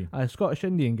Scottish comedian. A Scottish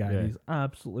Indian guy. Yeah. He's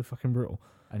absolutely fucking brutal.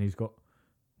 And he's got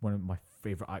one of my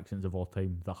favourite accents of all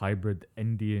time, the hybrid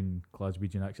Indian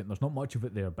Glaswegian accent. There's not much of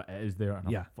it there, but it is there.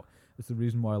 And it's the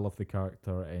reason why I love the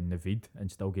character Naveed in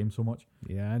Still Game so much.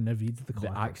 Yeah, Naveed's the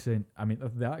classic. The accent, I mean,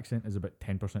 the accent is about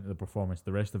 10% of the performance.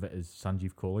 The rest of it is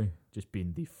Sanjeev Kohli just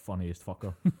being the funniest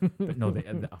fucker. But no,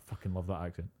 I fucking love that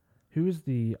accent. Who is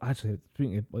actually,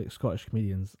 speaking of like Scottish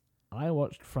comedians, I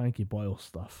watched Frankie Boyle's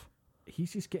stuff.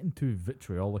 He's just getting too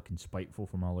vitriolic and spiteful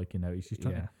for my liking now. He's just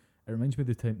trying to, it reminds me of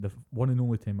the one and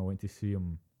only time I went to see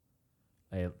him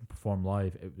perform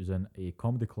live. It was in a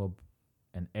comedy club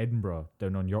in Edinburgh,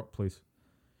 down on York Place.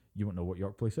 You won't know what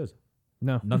York Place is.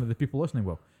 No. None of the people listening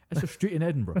will. It's a street in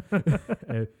Edinburgh.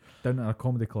 Down at a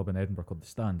comedy club in Edinburgh called The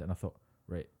Stand. And I thought,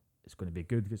 right, it's going to be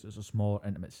good because it's a smaller,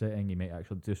 intimate setting. You might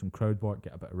actually do some crowd work,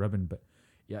 get a bit of ribbon, but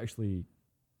you actually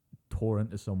tore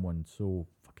into someone so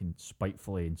fucking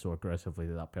spitefully and so aggressively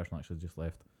that person actually just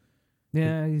left.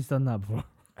 Yeah, he's done that before.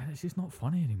 And it's just not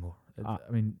funny anymore. I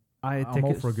mean, I'm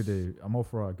all for a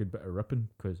good bit of ripping,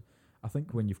 because I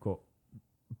think when you've got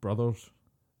brothers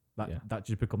That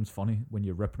just becomes funny when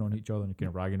you're ripping on each other and kind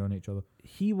of ragging on each other.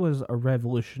 He was a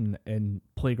revolution in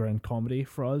playground comedy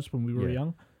for us when we were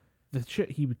young. The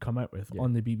shit he would come out with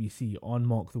on the BBC on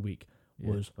Mock the Week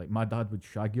was like, my dad would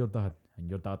shag your dad and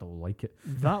your dad will like it.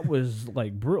 That was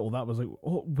like brutal. That was like,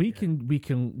 oh, we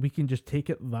can just take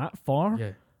it that far.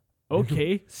 Yeah.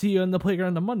 Okay, see you on the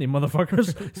playground on Monday,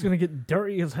 motherfuckers. It's gonna get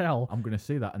dirty as hell. I'm gonna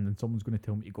say that, and then someone's gonna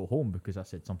tell me to go home because I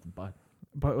said something bad.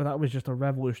 But that was just a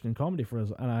revolution in comedy for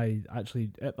us, and I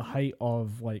actually, at the height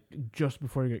of like just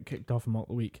before he got kicked off in Mock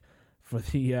the Week for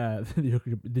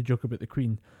the joke about the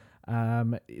Queen,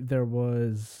 there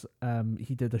was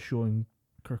he did a show in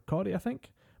Kirkcaldy, I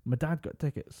think. My dad got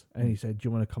tickets, and he said, "Do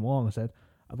you want to come along?" I said,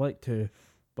 "I'd like to,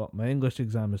 but my English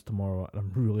exam is tomorrow, and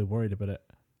I'm really worried about it.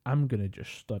 I'm gonna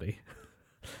just study."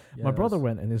 My brother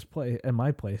went in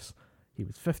my place. He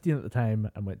was 15 at the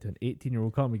time and went to an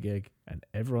 18-year-old comedy gig, and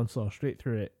everyone saw straight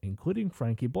through it, including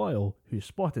Frankie Boyle, who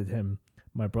spotted him.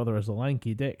 My brother is a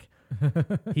lanky dick.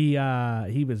 He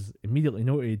was immediately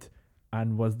noted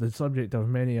and was the subject of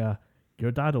many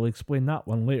your dad will explain that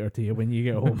one later to you when you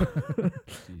get home.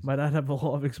 My dad had a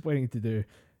lot of explaining to do.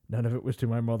 None of it was to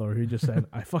my mother, who just said,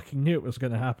 I fucking knew it was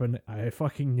going to happen. I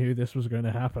fucking knew this was going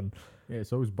to happen. Yeah,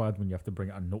 it's always bad when you have to bring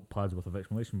it on notepads with an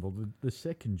explanation. Well, the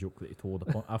second joke that he told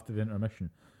after the intermission,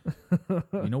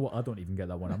 you know what? I don't even get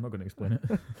that one. I'm not going to explain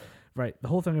it. Right, the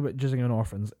whole thing about jizzing on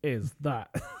orphans is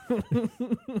that.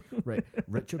 Right,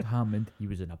 Richard Hammond, he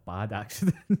was in a bad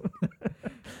accident.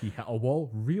 He hit a wall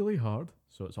really hard,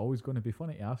 so it's always going to be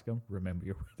funny to ask him, remember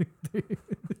your wedding day.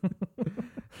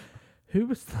 Who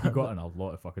was that? He got in a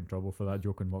lot of fucking trouble for that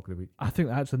joke in Mock the Week. I think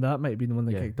that might be the one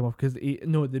that kicked him off, because the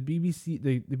BBC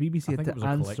the BBC had to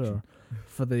answer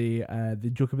for the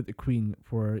joke about the Queen,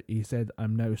 where he said,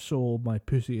 "I'm now so old, my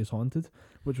pussy is haunted,"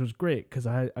 which was great because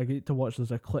I get to watch.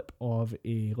 There's a clip of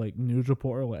a like news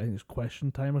reporter, like I think it's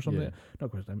Question Time or something,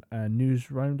 not Question Time, News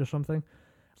Round or something.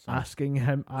 Asking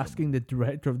the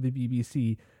director of the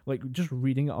BBC, like just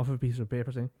reading it off a piece of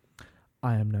paper, saying,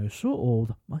 "I am now so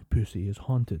old, my pussy is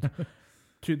haunted."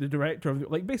 To the director of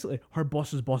like basically her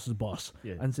boss's boss's boss,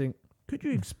 and saying, "Could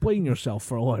you explain yourself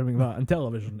for allowing that on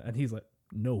television?" And he's like,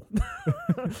 "No,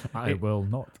 I will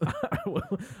not.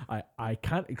 I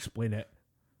can't explain it.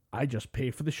 I just pay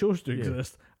for the shows to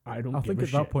exist. I don't. I think at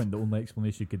that point the only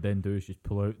explanation you could then do is just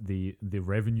pull out the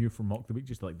revenue from Mock the Week,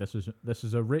 just like this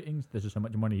is our ratings. This is how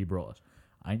much money he brought us.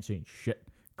 I ain't saying shit."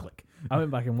 Click. I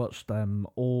went back and watched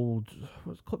old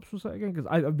what clips was that again? Because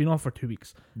I've been off for 2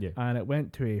 weeks, and it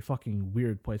went to a fucking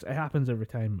weird place. It happens every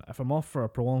time. If I'm off for a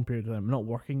prolonged period of time, I'm not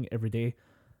working every day,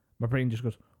 my brain just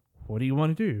goes, "What do you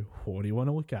want to do? What do you want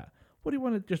to look at? What do you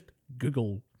want to just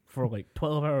Google for like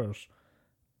 12 hours?"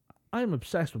 I'm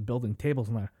obsessed with building tables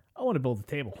now. I want to build a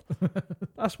table.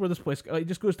 That's where this place it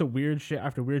just goes to weird shit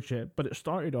after weird shit. But it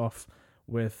started off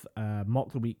with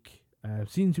Mock the Week,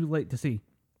 scenes you'd like to see.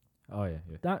 Oh yeah.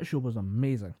 That show was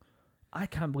amazing. I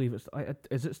can't believe it's.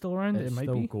 Is it still around? It's it might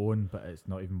still be going, but it's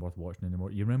not even worth watching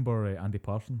anymore. You remember Andy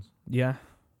Parsons? Yeah.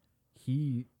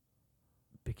 He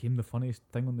became the funniest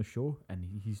thing on the show, and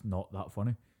he's not that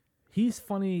funny. He's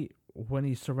funny when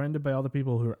he's surrounded by other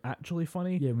people who are actually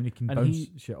funny. Yeah, when he can bounce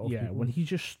shit off people. When he's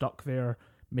just stuck there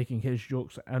making his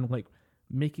jokes and like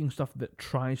making stuff that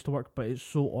tries to work, but it's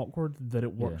so awkward that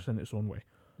it works in its own way.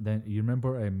 Then you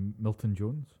remember Milton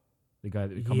Jones? The guy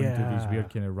that would come into these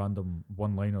weird kind of random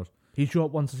one-liners. He'd show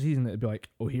up once a season, it'd be like,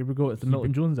 "Oh, here we go, it's the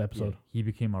Milton Jones episode." Yeah, he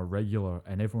became a regular,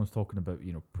 and everyone's talking about,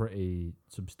 pretty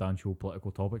substantial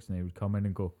political topics, and he would come in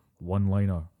and go,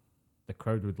 one-liner. The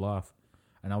crowd would laugh,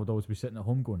 and I would always be sitting at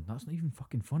home going, "That's not even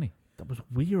fucking funny." That was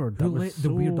weird. Who let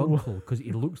the weird uncle, because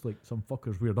he looks like some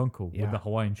fucker's weird uncle with the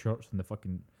Hawaiian shirts and the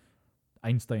fucking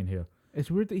Einstein hair. It's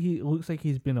weird that he looks like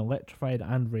he's been electrified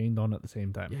and rained on at the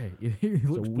same time. Yeah, he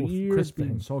looks both crispy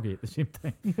and soggy at the same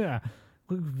time. Yeah,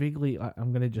 look vaguely.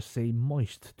 I'm gonna just say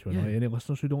moist to annoy any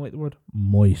listeners who don't like the word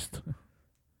moist.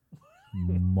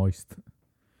 Moist.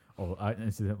 Oh,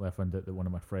 incidentally, I found out that one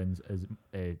of my friends is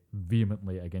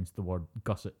vehemently against the word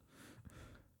gusset.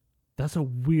 That's a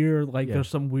weird, there's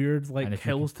some weird,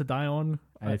 hills to die on.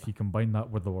 And if you combine that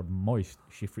with the word moist,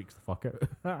 she freaks the fuck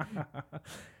out.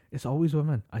 It's always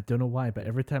women. I don't know why, but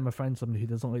every time I find somebody who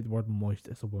doesn't like the word moist,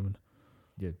 it's a woman.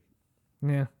 Yeah.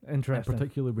 Yeah, interesting. And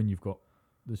particularly when you've got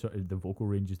the sort of the vocal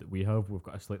ranges that we have, we've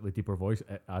got a slightly deeper voice,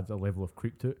 it adds a level of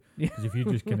creep to it. Because if you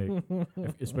just kind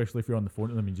of, especially if you're on the phone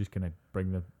to them, you just kind of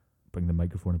bring the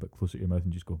microphone a bit closer to your mouth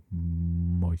and just go,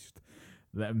 moist.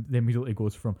 that immediately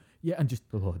goes from, yeah, and just,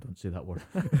 oh, don't say that word.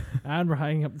 And we're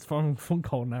hanging up this phone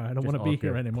call now. I don't want to be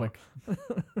here anymore.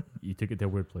 You took it to a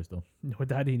weird place, though. No,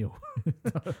 daddy, no.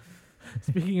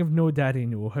 Speaking of no daddy,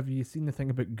 no, have you seen the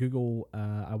thing about Google?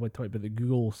 I would talk about the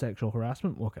Google sexual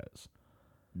harassment walkouts.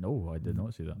 No, I did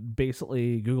not see that.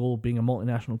 Basically, Google being a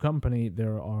multinational company,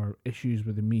 there are issues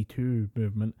with the Me Too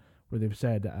movement where they've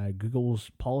said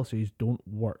Google's policies don't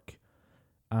work,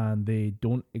 and they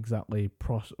don't exactly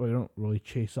or they don't really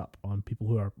chase up on people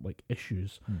who are like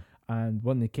issues. And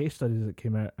one of the case studies that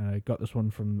came out, and I got this one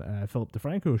from Philip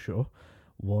DeFranco's show,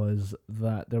 was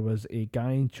that there was a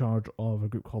guy in charge of a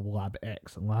group called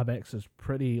LabX, and LabX is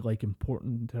pretty like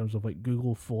important in terms of like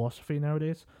Google philosophy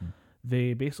nowadays.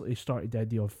 They basically started the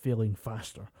idea of failing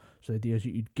faster. So the idea is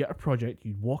you'd get a project,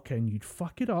 you'd walk in, you'd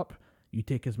fuck it up, you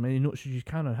take as many notes as you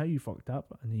can on how you fucked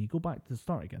up, and then you go back to the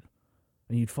start again.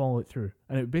 And you'd follow it through.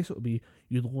 And it would basically be,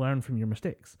 you'd learn from your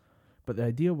mistakes. But the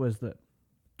idea was that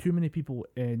too many people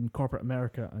in corporate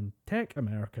America, and tech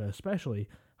America especially,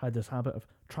 had this habit of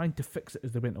trying to fix it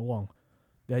as they went along.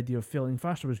 The idea of failing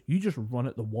faster was, you just run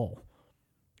at the wall.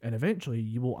 And eventually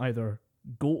you will either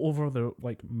go over the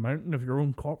like mountain of your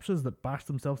own corpses that bash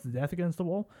themselves to death against the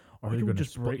wall, or you'll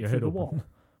just break through the wall.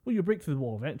 Well, you'll break through the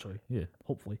wall eventually. Yeah.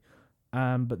 Hopefully.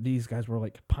 But these guys were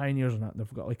like pioneers in that.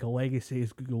 They've got like a legacy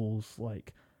as Google's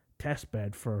like test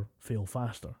bed for fail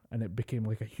faster, and it became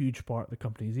like a huge part of the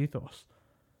company's ethos.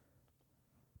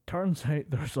 Turns out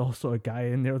there's also a guy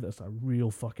in there that's a real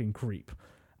fucking creep.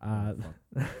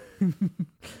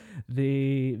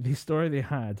 The story they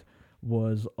had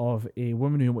was of a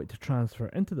woman who wanted to transfer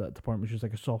into that department. She was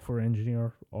like a software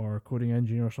engineer or coding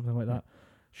engineer or something like that.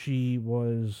 She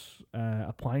was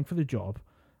applying for the job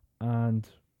and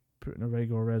put in a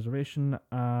regular reservation,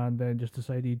 and then just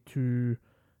decided to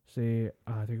say,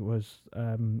 I think it was,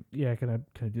 yeah, can I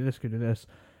do this? Can I do this?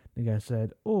 The guy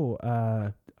said,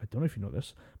 I don't know if you know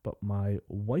this, but my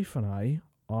wife and I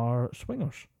are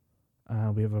swingers.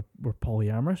 We're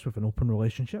polyamorous with an open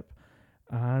relationship,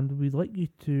 and we'd like you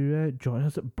to join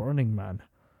us at Burning Man.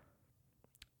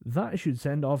 That should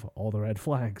send off all the red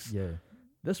flags. Yeah.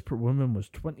 This poor woman was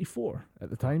 24 at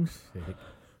the time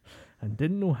and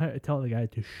didn't know how to tell the guy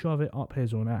to shove it up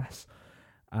his own ass.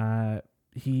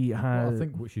 He had... Well, I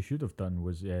think what she should have done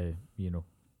was,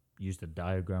 used a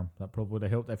diagram. That probably would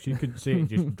have helped. If she couldn't say it,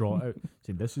 just draw it out.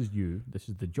 Say, this is you, this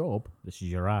is the job, this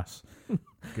is your ass.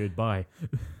 Goodbye.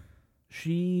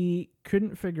 She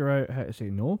couldn't figure out how to say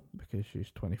no because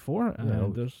she's 24,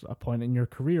 and there's a point in your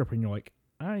career when you're like,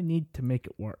 I need to make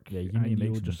it work. Yeah, you need to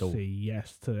make just say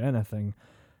yes to anything.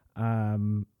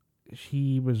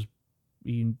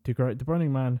 He took her out to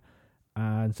Burning Man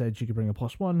and said she could bring a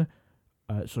 +1,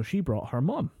 so she brought her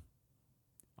mum.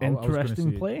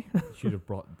 Interesting play. Should have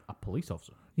brought a police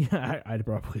officer. Yeah, I'd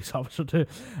brought a police officer too.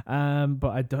 But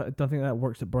I don't think that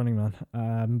works at Burning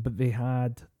Man. But they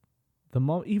had the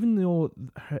mum, even though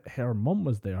her mum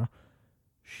was there,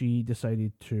 she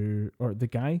decided to, or the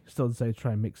guy still decided to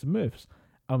try and make some moves.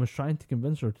 I was trying to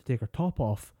convince her to take her top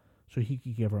off so he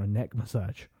could give her a neck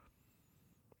massage.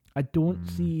 I don't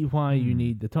see why you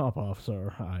need the top off,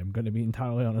 sir. I'm going to be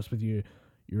entirely honest with you.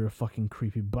 You're a fucking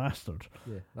creepy bastard.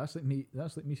 Yeah, that's like me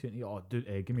saying, "Oh, dude,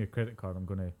 give me your credit card. I'm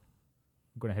gonna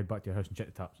head back to your house and check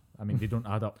the taps." I mean, they don't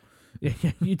add up. Yeah,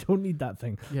 you don't need that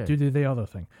thing. Yeah. Do the other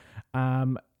thing.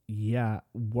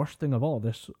 Worst thing of all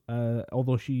this,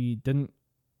 although she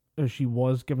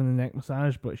was given the neck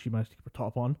massage, but she managed to keep her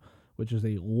top on, which is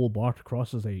a low bar to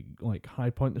cross as a high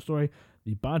point in the story.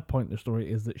 The bad point in the story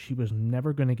is that she was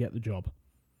never going to get the job.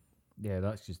 Yeah,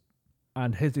 that's just...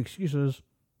 And his excuse is,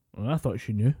 well, I thought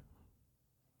she knew.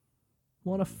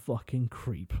 What a fucking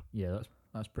creep. Yeah,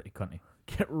 that's pretty cunty.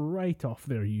 Get right off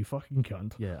there, you fucking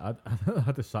cunt. Yeah, I'd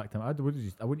have sacked him. I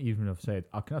wouldn't even have said,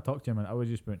 can I talk to him? And I would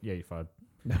just went, yeah, you're fired.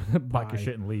 Pack your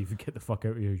shit and leave. Get the fuck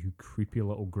out of here, you creepy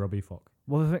little grubby fuck.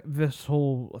 Well, I think this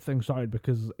whole thing started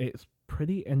because it's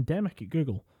pretty endemic at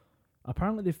Google.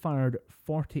 Apparently they fired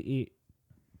 48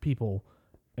 people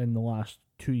in the last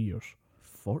 2 years.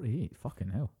 48? Fucking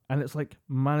hell. And it's like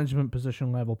management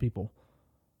position level people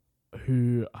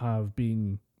who have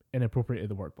been inappropriate at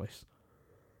the workplace.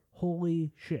 Holy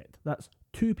shit. That's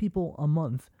 2 people a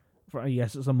month.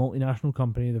 Yes, it's a multinational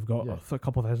company. They've got a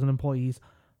couple thousand employees.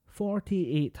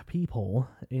 48 people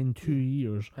in 2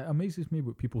 years. It amazes me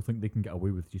what people think they can get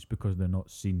away with just because they're not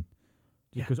seen.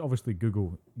 Yeah. Because obviously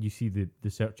Google, you see the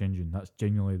search engine, that's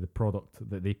genuinely the product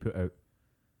that they put out.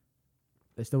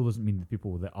 It still doesn't mean the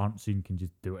people that aren't seen can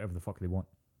just do whatever the fuck they want.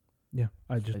 Yeah,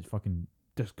 it's fucking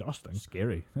disgusting,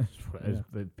 scary. That's what it is.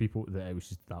 The people that it was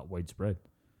just that widespread.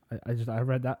 I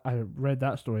read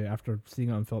that story after seeing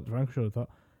it on Philip DeFranco show. I thought,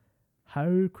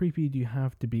 how creepy do you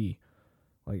have to be?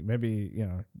 Like, maybe,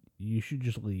 you should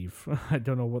just leave. I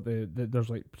don't know what there's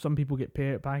like, some people get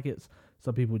payout packets,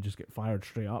 some people just get fired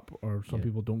straight up, or some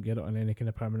people don't get it on any kind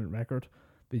of permanent record.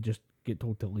 They just get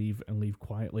told to leave and leave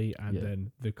quietly, and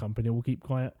then the company will keep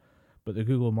quiet. But the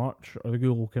Google March, or the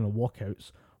Google kind of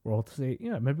walkouts, were all to say,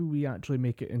 maybe we actually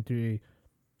make it into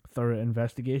a thorough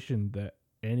investigation that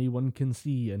anyone can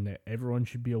see and that everyone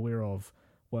should be aware of,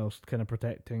 whilst kind of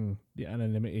protecting the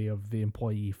anonymity of the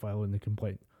employee filing the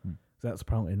complaint. That's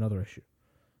apparently another issue.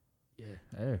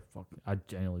 Yeah, fuck. I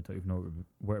genuinely don't even know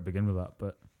where to begin with that,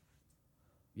 but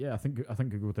yeah, I think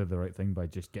Google did the right thing by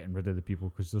just getting rid of the people,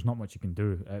 because there's not much you can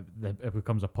do. It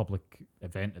becomes a public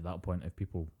event at that point if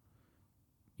people,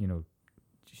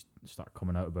 just start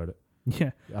coming out about it.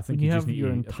 Yeah, I think when you have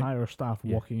your entire staff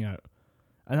walking out.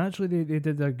 And actually, they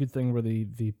did a good thing where they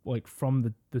like,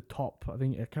 from the top, I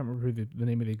think, I can't remember who the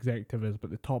name of the executive is,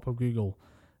 but the top of Google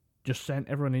just sent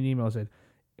everyone an email and said,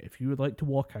 if you would like to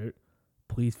walk out,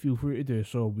 please feel free to do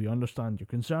so. We understand your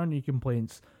concern, your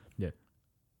complaints. Yeah.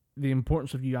 The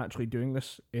importance of you actually doing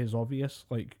this is obvious.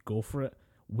 Like, go for it.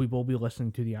 We will be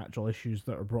listening to the actual issues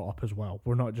that are brought up as well.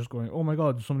 We're not just going, oh my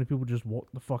god, so many people just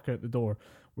walked the fuck out the door.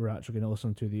 We're actually going to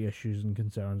listen to the issues and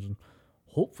concerns, and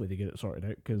hopefully they get it sorted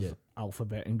out, because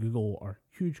Alphabet and Google are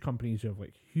huge companies who have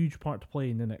like huge part to play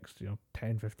in the next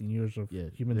 10, 15 years of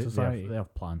human society. They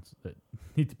have plans that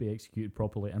need to be executed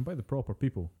properly and by the proper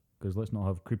people, because let's not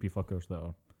have creepy fuckers that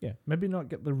are... Yeah, maybe not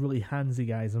get the really handsy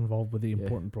guys involved with the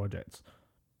important projects.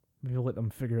 Maybe let them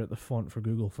figure out the font for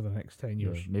Google for the next 10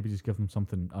 years. Yeah, maybe just give them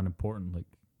something unimportant, like,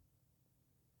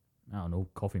 I don't know,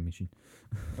 coffee machine.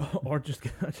 Or just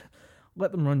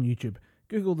let them run YouTube.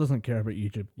 Google doesn't care about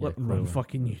YouTube. Let them run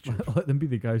fucking YouTube. Let them be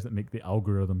the guys that make the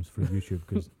algorithms for YouTube,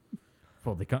 because,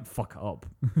 well, they can't fuck it up.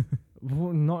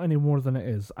 Well, not any more than it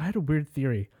is. I had a weird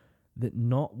theory that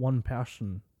not one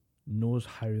person knows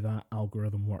how that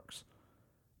algorithm works.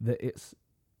 That it's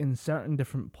in certain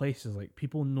different places. Like,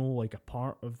 people know like a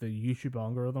part of the YouTube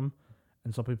algorithm,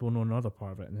 and some people know another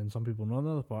part of it, and then some people know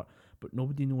another part, but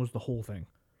nobody knows the whole thing.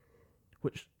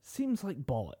 Which seems like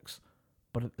bollocks,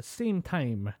 but at the same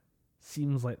time,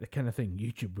 seems like the kind of thing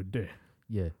YouTube would do.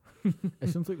 Yeah. It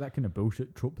sounds like that kind of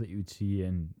bullshit trope that you would see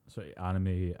in sort of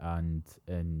anime and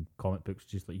in comic books,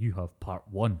 just like, you have part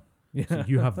one. Yeah. So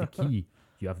you have the key,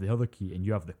 you have the other key, and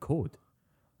you have the code.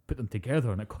 Put them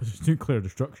together and it causes nuclear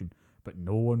destruction, but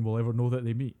no one will ever know that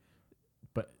they meet.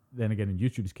 But then again, in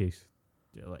YouTube's case,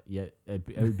 it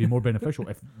would be more beneficial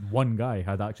if one guy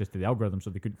had access to the algorithm so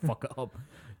they couldn't fuck it up.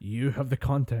 You have the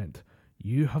content,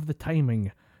 you have the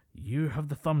timing, you have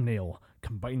the thumbnail.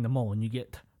 Combine them all and you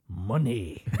get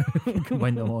money.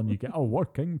 Combine them all and you get a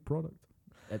working product.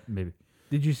 Maybe.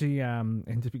 Did you see,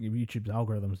 and speaking of YouTube's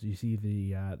algorithms, did you see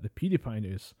the PewDiePie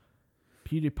news?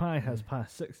 PewDiePie has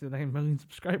passed 69 million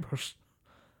subscribers.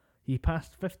 He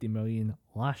passed 50 million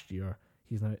last year.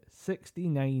 He's now at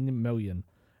 69 million.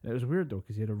 And it was weird though,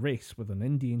 because he had a race with an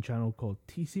Indian channel called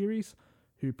T-Series,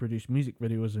 who produce music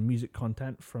videos and music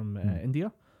content from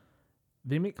India.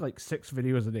 They make like 6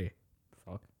 videos a day.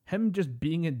 Fuck. Him just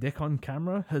being a dick on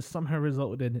camera has somehow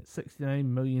resulted in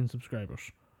 69 million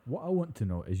subscribers. What I want to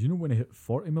know is, when he hit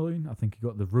 40 million, I think he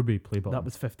got the Ruby play button. That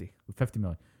was 50. 50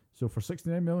 million. So for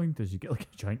 69 million, does he get like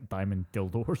a giant diamond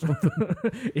dildo or something?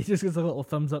 He just gets a little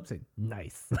thumbs up saying,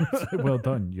 nice. Well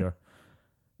done. You're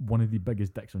one of the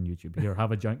biggest dicks on YouTube. Here,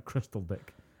 have a giant crystal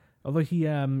dick. Although he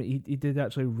did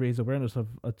actually raise awareness of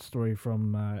a story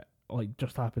from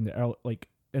just happened like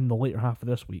in the later half of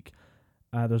this week.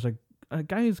 There's a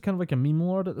guy who's kind of like a meme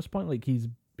lord at this point. Like, he's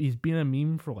been a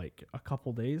meme for like a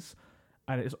couple days,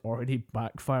 and it's already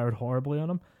backfired horribly on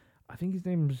him. I think his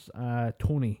name's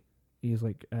Tony. He's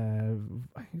like I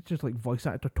think it's just like voice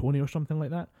actor Tony or something like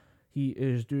that. He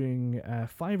is doing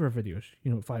Fiverr videos.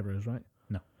 You know what Fiverr is, right?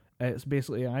 No. It's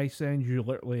basically, I send you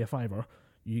literally a Fiverr.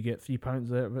 You get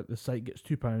 £3 out of it. The site gets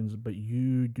 £2, but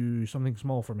you do something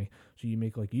small for me. So you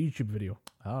make like a YouTube video.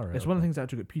 All right. It's one of the things that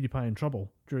actually got PewDiePie in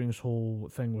trouble during this whole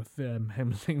thing with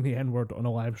him saying the N-word on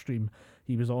a live stream.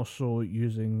 He was also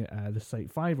using the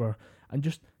site Fiverr and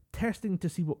just testing to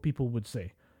see what people would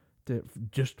say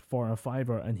just for a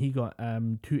Fiverr. And he got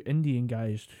 2 Indian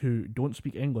guys who don't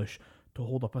speak English to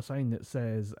hold up a sign that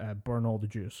says burn all the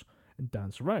Jews and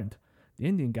dance around. The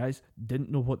Indian guys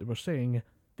didn't know what they were saying.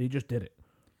 They just did it.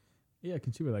 Yeah, I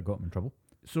can see where that got him in trouble.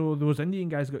 So those Indian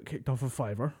guys got kicked off of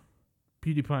Fiverr.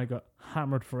 PewDiePie got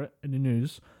hammered for it in the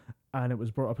news, and it was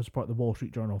brought up as part of the Wall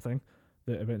Street Journal thing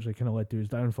that eventually kind of led to his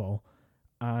downfall.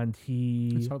 And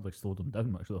It's hardly slowed him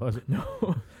down much though, has it? No.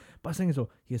 But the thing is though,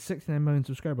 he has 69 million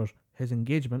subscribers. His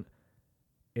engagement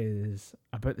is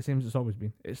about the same as it's always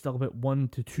been. It's still about 1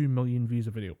 to 2 million views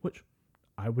a video, which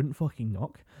I wouldn't fucking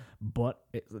knock. But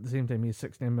it's at the same time, he has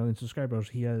 69 million subscribers.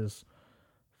 He has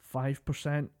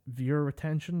 5% viewer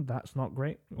retention. That's not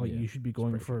great. Like, you should be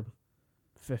going for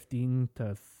 15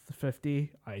 to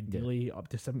 50, ideally up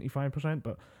to 75%,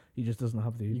 but he just doesn't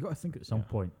have the... You got to think at some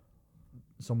point,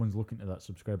 someone's looking at that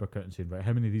subscriber count and saying, right,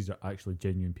 how many of these are actually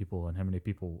genuine people and how many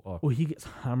people are... Oh, he gets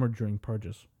hammered during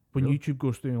purges. When YouTube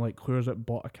goes through and like clears out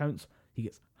bot accounts, he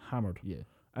gets hammered. Yeah.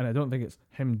 And I don't think it's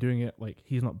him doing it, like,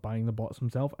 he's not buying the bots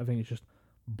himself. I think it's just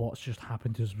bots just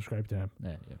happen to subscribe to him.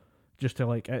 Yeah. Just to,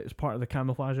 like, it's part of the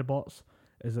camouflage of bots,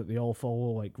 is that they all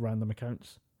follow, like, random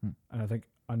accounts. And I think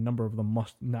a number of them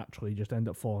must naturally just end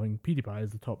up following PewDiePie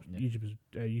as the top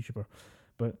YouTuber.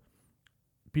 But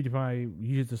PewDiePie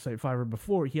used the site Fiverr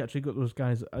before. He actually got those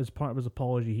guys, as part of his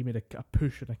apology, he made a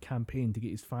push and a campaign to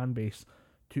get his fan base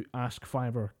to ask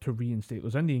Fiverr to reinstate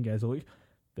those Indian guys. Like,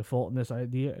 the fault in this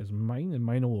idea is mine and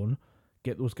mine alone.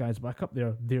 Get those guys back up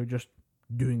there. They're just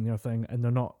doing their thing and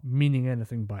they're not meaning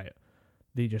anything by it.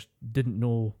 They just didn't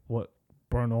know what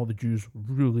burn all the Jews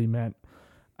really meant.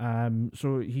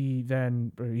 So he's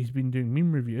been doing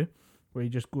meme review, where he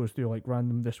just goes through like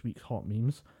random this week's hot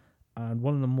memes, and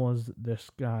one of them was this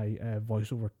guy,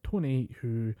 voiceover Tony,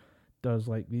 who does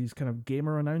like these kind of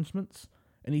gamer announcements,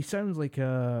 and he sounds like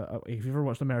if you've ever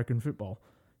watched American football,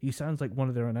 he sounds like one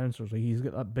of their announcers. Like, he's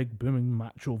got that big booming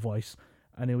macho voice,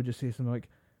 and he would just say something like,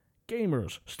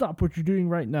 "Gamers, stop what you're doing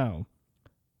right now.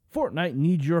 Fortnite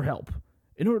needs your help.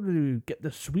 In order to get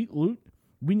the sweet loot,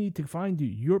 we need to find you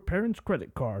your parents'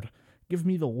 credit card. Give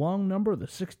me the long number, the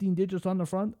 16 digits on the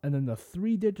front, and then the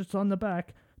 3 digits on the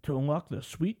back to unlock the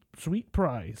sweet, sweet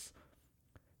prize."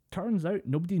 Turns out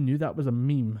nobody knew that was a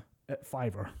meme at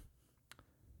Fiverr.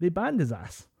 They banned his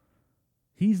ass.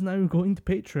 He's now going to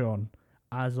Patreon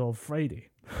as of Friday.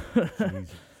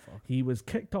 He was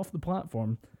kicked off the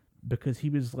platform because he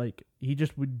was like, he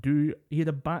had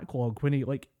a backlog when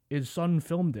his son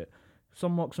filmed it.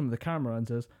 Son walks him to the camera and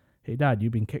says, "Hey Dad,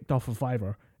 you've been kicked off of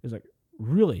Fiverr." He's like,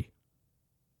 "Really?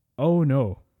 Oh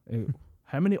no.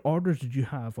 How many orders did you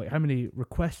have? Like, how many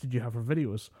requests did you have for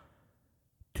videos?"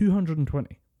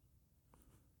 220.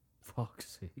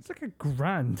 Fuck's sake. It's like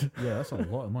 $1,000. Yeah, that's a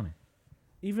lot of money.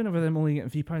 Even if I'm only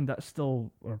getting £3, that's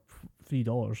still, or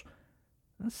 $3.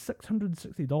 That's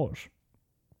 $660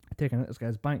 taken out this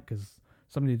guy's bank because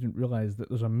somebody didn't realize that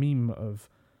there's a meme of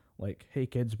like, "Hey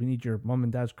kids, we need your mum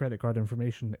and dad's credit card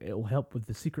information. It'll help with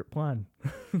the secret plan."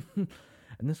 And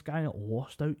this guy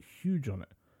lost out huge on it.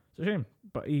 It's a shame,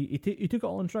 but he took it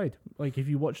all in stride. Like, if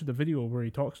you watch the video where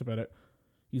he talks about it,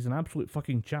 he's an absolute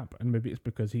fucking chap. And maybe it's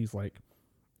because he's like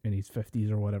in his 50s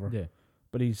or whatever. Yeah.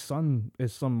 But his son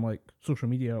is some like social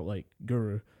media like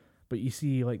guru. But you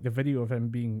see like the video of him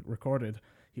being recorded,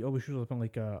 he always shows up in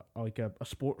like a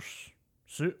sports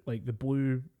suit, like the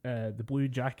blue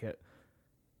jacket,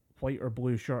 white or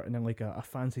blue shirt, and then like a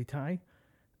fancy tie.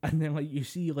 And then like you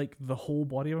see like the whole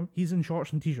body of him. He's in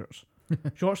shorts and t-shirts.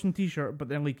 Shorts and t-shirt, but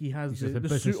then like he has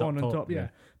the suit on top. Yeah.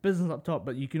 Business up top,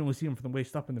 but you can only see him from the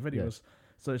waist up in the videos.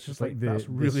 So it's just like that's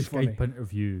really funny. Skype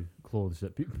interview clothes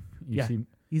that people see.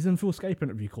 He's in full Skype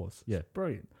interview clothes. Yeah. It's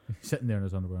brilliant. He's sitting there in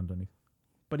his underwear underneath.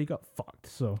 But he got fucked,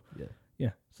 so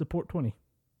yeah. Support 20.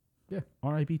 Yeah.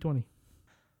 RIP 20.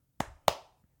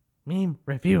 Meme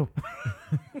review.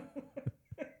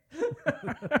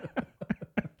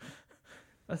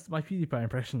 That's my PewDiePie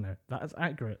impression now. That is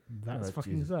accurate. That's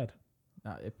fucking sad.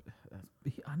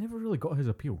 I never really got his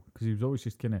appeal because he was always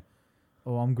just kind of,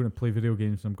 I'm going to play video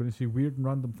games and I'm going to see weird and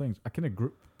random things. I kind of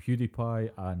grouped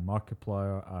PewDiePie and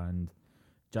Markiplier and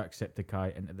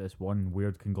Jacksepticeye into this one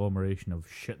weird conglomeration of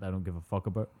shit that I don't give a fuck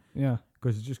about. Yeah.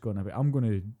 Because it's just going to be, I'm going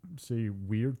to say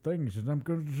weird things and I'm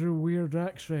going to do weird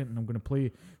accent and I'm going to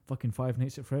play fucking Five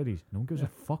Nights at Freddy's. No one gives a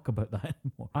fuck about that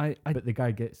anymore. But the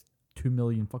guy gets 2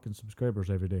 million fucking subscribers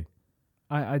every day.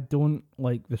 I don't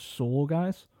like the solo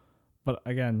guys, but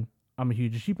again, I'm a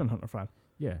huge Achievement Hunter fan.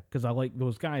 Yeah. Because I like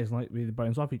those guys and like the way they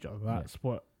bounce off each other. That's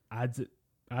what adds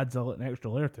an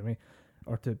extra layer to me,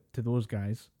 or to those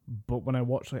guys. But when I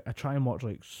watch, I try and watch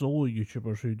like solo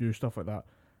YouTubers who do stuff like that.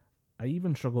 I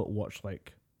even struggle to watch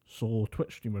like solo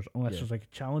Twitch streamers unless there's like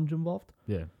a challenge involved.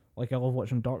 Yeah. Like I love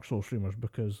watching Dark Souls streamers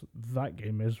because that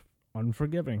game is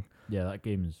unforgiving. Yeah, that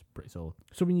game is pretty solid.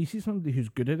 So when you see somebody who's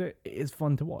good at it, it is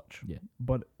fun to watch. Yeah.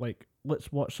 But like,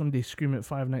 let's watch somebody scream at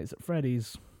Five Nights at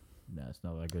Freddy's. Nah, it's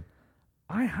not that good.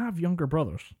 I have younger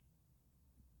brothers.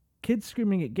 Kids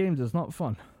screaming at games is not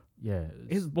fun. Yeah.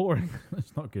 It's boring.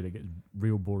 It's not good. It gets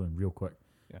real boring real quick.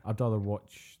 Yeah. I'd rather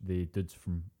watch the dudes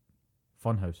from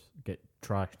Funhouse get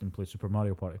trashed and play Super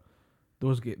Mario Party.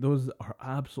 Those are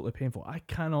absolutely painful. I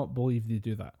cannot believe they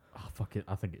do that. Oh, fuck it.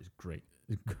 I think it's great.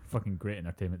 It's fucking great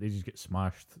entertainment. They just get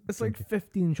smashed. It's like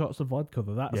 15 shots of vodka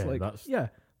though. That's let's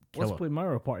killer. play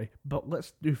Mario Party, but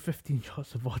let's do 15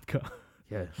 shots of vodka.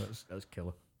 Yeah, that's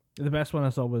killer. The best one I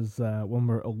saw was one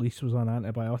where Elise was on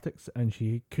antibiotics and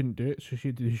she couldn't do it, so she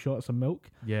had to do shots of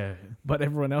milk. Yeah. But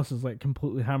everyone else is like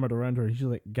completely hammered around her. And she's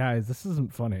like, guys, this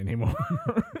isn't funny anymore.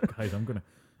 Guys, I'm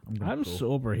I'm go.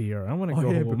 sober here. I want to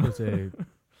go home. Because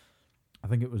I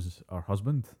think it was our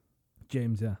husband,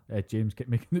 James, yeah. James kept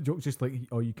making the jokes just like,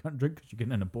 oh, you can't drink because you're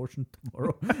getting an abortion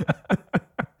tomorrow.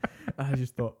 I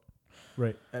just thought,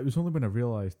 right. It was only when I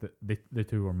realised that the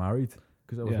two were married,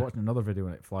 because I was watching another video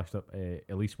and it flashed up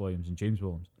Elise Williams and James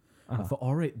Williams. I thought,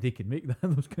 all right, they could make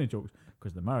those kind of jokes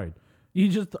because they're married.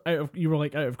 You were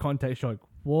like out of context. You're like,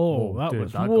 whoa,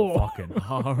 that got fucking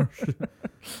harsh.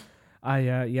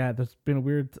 There's been a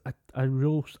weird. I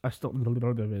stopped.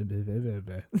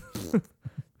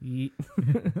 Yeet.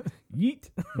 Yeet.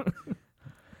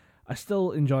 I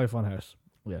still enjoy Funhouse.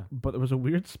 Yeah. But there was a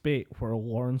weird spate where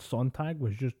Lawrence Sontag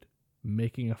was just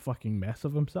making a fucking mess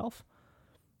of himself.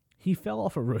 He fell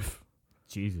off a roof.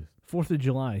 Jesus. 4th of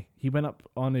July. He went up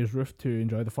on his roof to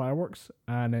enjoy the fireworks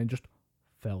and then just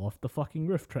fell off the fucking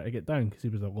roof trying to get down because he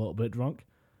was a little bit drunk.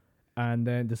 And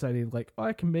then decided like, oh,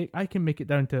 I can make it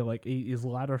down to like his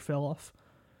ladder fell off.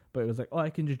 But it was like, oh,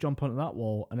 I can just jump onto that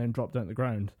wall and then drop down to the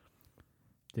ground.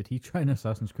 Did he try and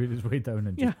Assassin's Creed his way down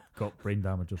and just got brain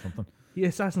damage or something? He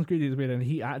Assassin's Creed his way down.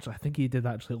 I think he did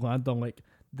actually land on like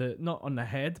not on the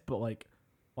head, but like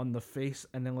on the face,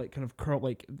 and then like kind of curl,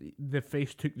 like the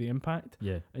face took the impact.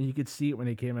 Yeah. And you could see it when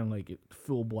he came in, like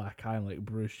full black eye, like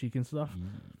bruised cheek and stuff.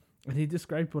 And he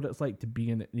described what it's like to be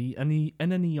in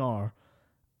an ER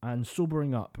and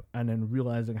sobering up and then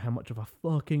realizing how much of a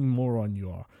fucking moron you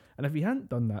are. And if he hadn't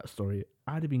done that story,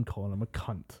 I'd have been calling him a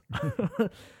cunt.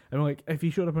 And like, if he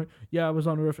showed up, I was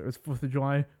on the roof, it was 4th of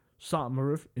July, sat on my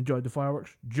roof, enjoyed the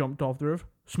fireworks, jumped off the roof,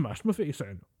 smashed my face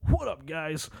in. What up,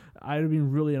 guys? I'd have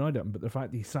been really annoyed at him, but the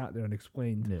fact that he sat there and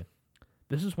explained,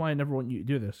 this is why I never want you to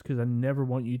do this, because I never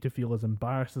want you to feel as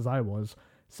embarrassed as I was,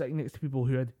 sitting next to people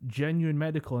who had genuine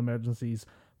medical emergencies,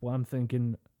 while I'm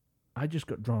thinking, I just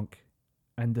got drunk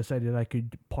and decided I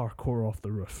could parkour off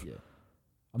the roof. Yeah.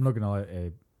 I'm not going to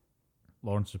lie,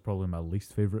 Lawrence is probably my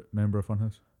least favourite member of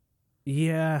Funhouse.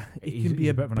 Yeah, it can be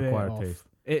a bit of an acquired taste.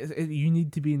 You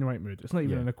need to be in the right mood. It's not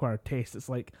even an acquired taste. It's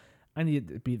like, I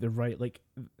need it to be the right, like,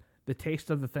 the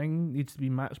taste of the thing needs to be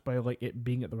matched by, like, it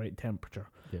being at the right temperature.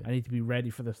 Yeah. I need to be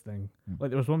ready for this thing. Like,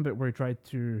 there was one bit where he tried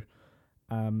to,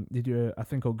 they do a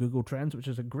thing called Google Trends, which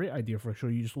is a great idea for a show.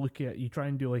 You just you try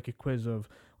and do, like, a quiz of,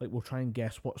 like, we'll try and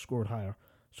guess what scored higher.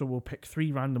 So we'll pick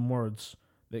 3 random words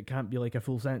that can't be, like, a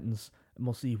full sentence, and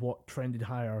we'll see what trended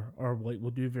higher, or like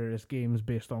we'll do various games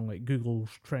based on like Google's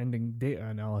trending data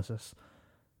analysis.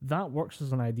 That works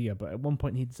as an idea, but at one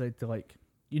point he decided to like,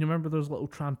 you remember those little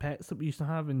trampettes that we used to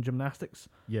have in gymnastics?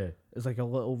 Yeah. It's like a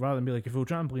little, rather than be like a full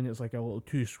trampoline, it's like a little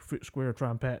 2-foot square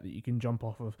trampette that you can jump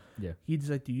off of. Yeah. He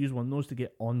decided to use one of those to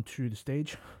get onto the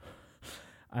stage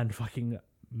and fucking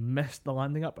missed the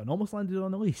landing up and almost landed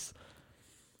on Elise.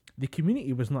 The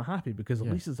community was not happy because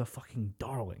Elise is a fucking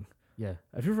darling. Yeah.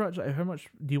 Have you ever actually, how much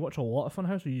do you watch a lot of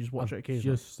Funhouse, or you just watch it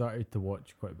occasionally? Just started to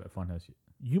watch quite a bit of Funhouse.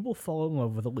 You will fall in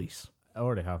love with Elise. I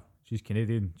already have. She's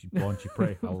Canadian. She's blonde. She's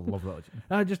pretty. I love that.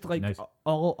 I just like nice.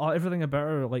 all everything about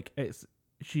her. Like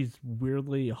she's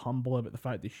weirdly humble about the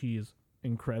fact that she is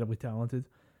incredibly talented,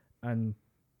 and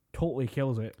totally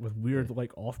kills it with weird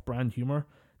like off-brand humor.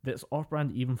 That's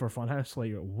off-brand even for Funhouse.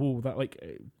 Like whoa, that like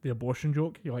the abortion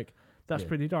joke. You're like, that's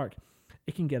pretty dark.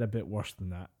 It can get a bit worse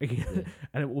than that.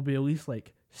 And it will be at least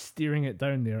like steering it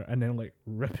down there and then like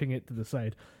ripping it to the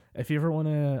side. If you ever want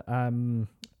to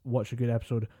watch a good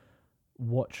episode,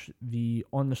 watch the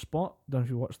On the Spot. Don't know if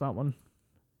you watched that one.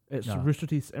 It's Rooster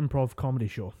Teeth's improv comedy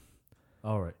show.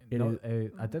 All right.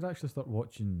 I did actually start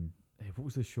watching, what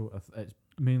was the show? It's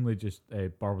mainly just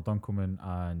Barbara Dunkelman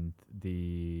and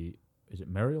is it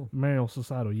Mariel? Mariel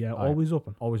Cesaro, yeah. Always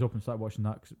Open. Always Open. Started watching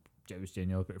that because it was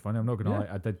genuinely pretty funny. I'm not going to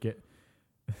lie. I did get...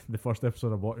 The first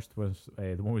episode I watched was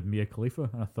the one with Mia Khalifa,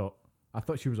 and I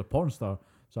thought she was a porn star,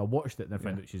 so I watched it and I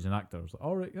found out she's an actor. I was like,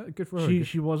 all right, good for her.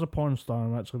 She was a porn star,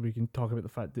 and actually we can talk about the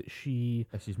fact that she's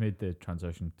made the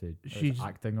transition to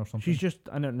acting or something. She's just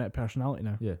an internet personality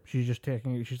now. Yeah, she's just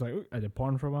taking it. She's like, I did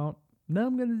porn for a while. Now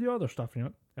I'm going to do other stuff. You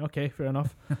know, okay, fair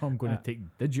enough. I'm going to take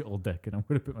digital dick, and I'm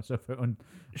going to put myself out on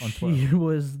she Twitter.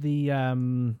 Was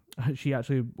the she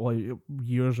actually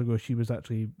years ago she was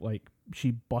actually like.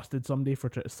 She busted somebody for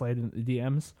trying to slide into the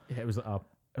DMs. Yeah, it was like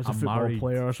as a A football married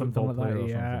player or something football like that. player or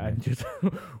Yeah, something, and just,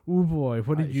 oh boy,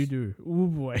 what did you do? Oh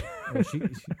boy.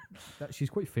 Yeah, she's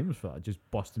quite famous for that, just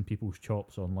busting people's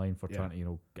chops online for Yeah. trying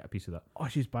to get a piece of that. Oh,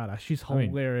 she's badass. She's I mean,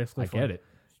 hilariously I funny. get it.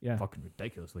 Yeah. Fucking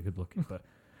ridiculously good looking, but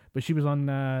But she was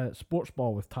on Sports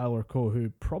Ball with Tyler Coe, who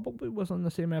probably was on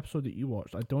the same episode that you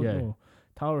watched. I don't Yeah. know.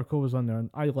 Tyler Coe was on there, and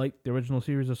I liked the original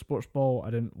series of Sports Ball.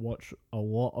 I didn't watch a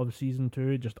lot of season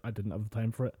 2, just I didn't have the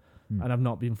time for it. And I've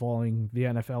not been following the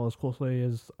NFL as closely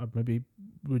as I maybe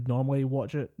would normally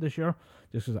watch it this year,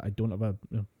 just because I don't have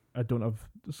I don't have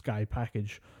the Sky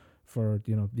package for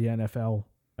the NFL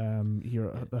here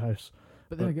at the house.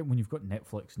 But then again, when you've got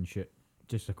Netflix and shit,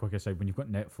 just a quick aside, when you've got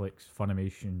Netflix,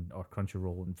 Funimation, or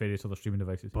Crunchyroll, and various other streaming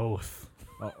devices, Both.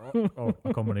 or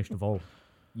a combination of all,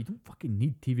 you don't fucking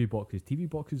need TV boxes. TV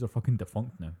boxes are fucking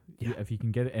defunct now. Yeah. If you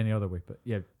can get it any other way. But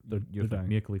yeah, you're they're dying.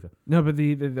 Mia Khalifa. No, but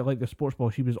the like the Sports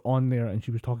Ball, she was on there and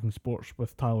she was talking sports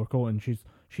with Tyler Coe, and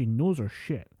she knows her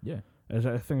shit. Yeah. Is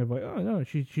that a thing of like, oh no,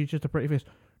 she's just a pretty face?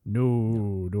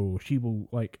 No, she will,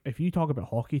 like, if you talk about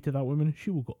hockey to that woman, she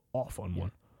will go off on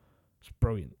one. It's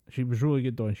brilliant. She was really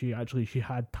good though, and she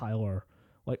had Tyler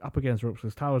like up against the ropes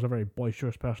because Tyler's a very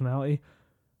boisterous personality.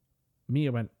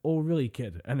 Mia went, "Oh really,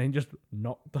 kid?" and then just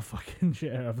knocked the fucking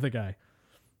shit out of the guy.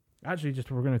 Actually, just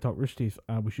if we're going to talk Rooster Teeth,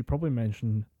 we should probably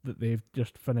mention that they've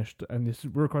just finished, and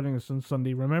we're recording this on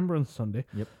Sunday, Remembrance Sunday,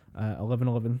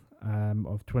 11/11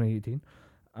 of 2018,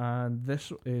 and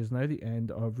this is now the end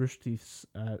of Rooster Teeth's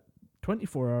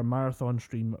 24-hour marathon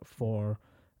stream for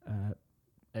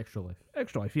Extra Life.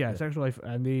 Extra Life, yeah, it's Extra Life,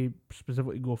 and they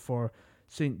specifically go for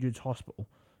St. Jude's Hospital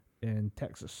in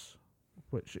Texas,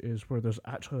 which is where there's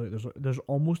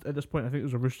almost at this point, I think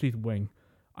there's a Rooster Teeth wing.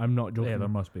 I'm not joking. Yeah, there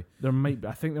must be.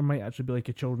 I think there might actually be like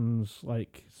a children's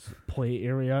play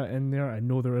area in there. I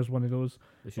know there is one of those.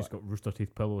 It's just got Rooster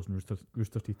Teeth pillows and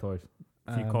Rooster Teeth toys.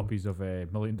 A few copies of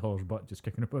 $1 Million Butt just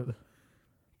kicking about there.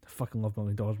 I fucking love $1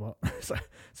 Million Butt.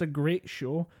 It's a great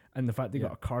show, and the fact they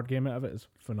got a card game out of it is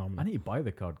phenomenal. I need to buy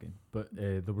the card game, but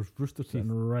there was Rooster Teeth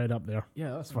right up there.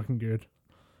 Yeah, that's fucking good.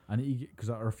 I need to get, because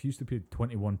I refuse to pay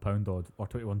 £21 odd or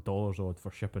 $21 odd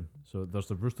for shipping. So there's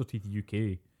the Rooster Teeth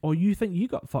UK. Oh, you think you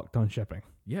got fucked on shipping?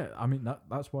 Yeah, I mean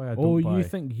that's why I don't buy. You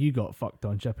think you got fucked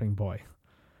on shipping, boy?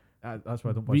 That's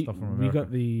why I don't buy stuff from America. We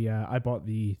got the I bought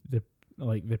the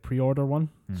pre-order one,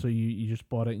 so you just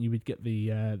bought it and you would get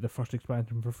the first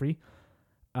expansion for free.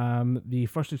 The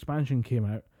first expansion came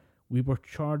out. We were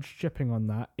charged shipping on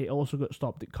that. It also got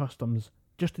stopped at customs.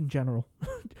 Just in general,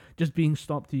 just being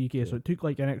stopped to UK. So it took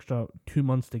like an extra 2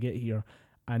 months to get here,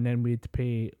 and then we had to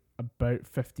pay about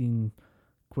 15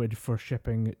 quid for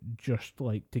shipping just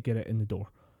to get it in the door.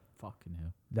 Fucking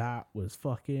hell. That was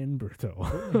fucking brutal.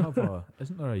 Don't they have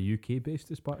isn't there a UK based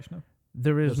dispatch now?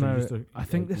 There is now. I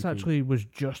think this UK. actually was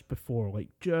just before they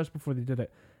did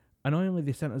it. Annoyingly,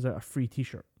 they sent us out a free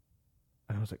T-shirt,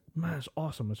 and I was like, man, it's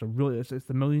awesome. It's the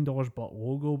 $1 Million Butt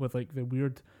logo with like the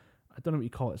weird, I don't know what you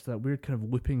call it. It's that weird kind of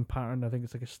looping pattern. I think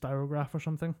it's like a styrograph or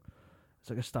something. It's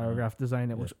like a styrograph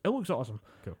design. It looks awesome.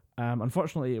 Cool.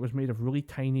 Unfortunately, it was made of really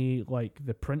tiny. Like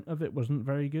the print of it wasn't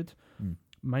very good.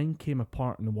 Mine came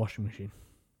apart in the washing machine,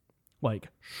 like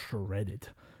shredded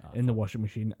in the washing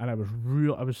machine, and I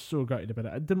was so gutted about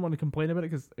it. I didn't want to complain about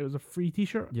it because it was a free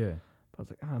T-shirt. Yeah. But I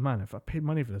was like, man, if I paid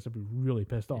money for this, I'd be really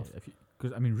pissed off.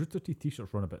 Because I mean, Rooster Teeth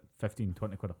T-shirts run about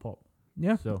 15-20 quid a pop.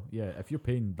 Yeah. So yeah, if you're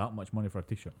paying that much money for a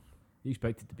T-shirt, you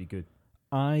expect it to be good.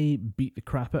 I beat the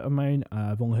crap out of mine.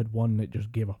 I've only had one that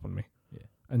just gave up on me. Yeah.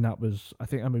 And that was, I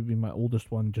think that might be my oldest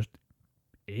one, just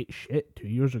ate shit 2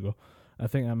 years ago. I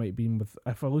think that might be with,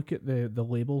 if I look at the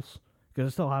labels,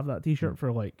 because I still have that T-shirt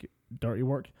for dirty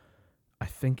work, I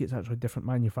think it's actually a different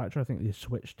manufacturer. I think they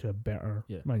switched to a better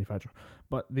manufacturer.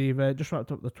 But they've just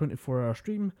wrapped up the 24-hour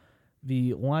stream.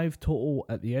 The live total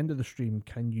at the end of the stream,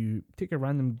 can you take a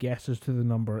random guess as to the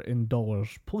number in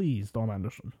dollars, please, Dom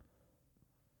Anderson?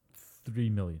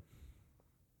 3 million.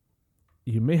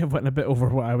 You may have went a bit over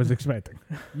what I was expecting.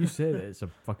 You said it's a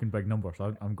fucking big number,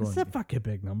 so I'm going. It's a fucking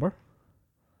big number.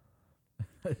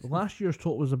 Last year's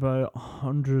total was about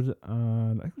 100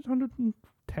 and I think it was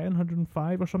 110,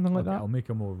 105 or something like that. I'll make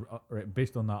a more right,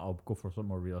 based on that. I'll go for something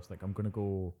more realistic. I'm gonna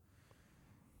go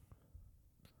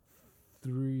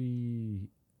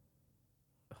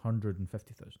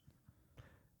 350,000.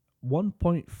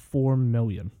 1.4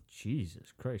 million.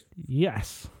 Jesus Christ!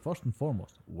 Yes. First and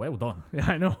foremost, well done.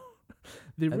 Yeah, I know.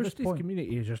 The At Rooster Teeth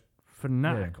community is just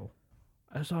fanatical.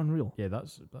 Yeah. It's unreal. Yeah,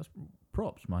 that's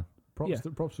props, man. Props to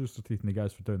Rooster Teeth and the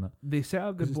guys for doing that. They set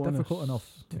up the bonus. It's difficult enough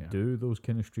to do those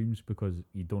kind of streams because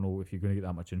you don't know if you're going to get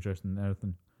that much interest in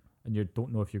anything, and you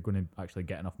don't know if you're going to actually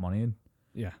get enough money in.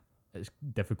 Yeah. it's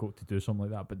difficult to do something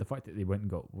like that. But the fact that they went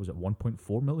and got, was it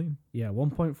 1.4 million? Yeah,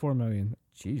 1.4 million.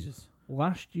 Jesus.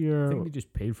 Last I year, think they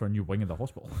just paid for a new wing of the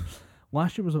hospital.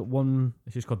 last year was at one.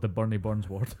 It's just called the Bernie Burns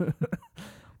ward.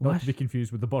 Not to be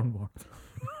confused with the Burn ward.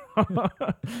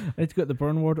 It's got the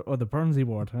Burn ward or the Burnsy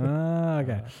ward. Ah,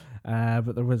 okay.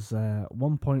 But there was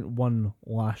 1.1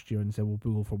 last year, and said we'll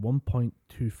go for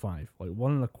 1.25, like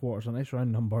 1.25 is a nice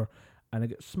round number, and it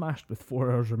gets smashed with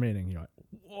 4 hours remaining. You're like,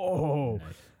 whoa!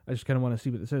 Nice. I just kind of want to see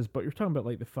what this is. But you're talking about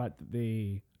like the fact that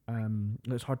they,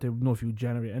 it's hard to know if you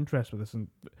generate interest with this, and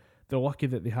they're lucky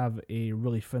that they have a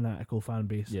really fanatical fan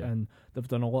base, and they've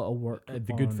done a lot of work.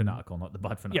 The good fanatical, not the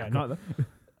bad fanatical. Yeah, not the.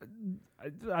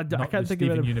 I not can't the think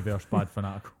Steven of it. Universe bad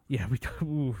fanatical. Yeah, we don't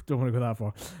want to go that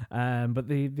far. But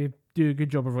they do a good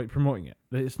job of like promoting it.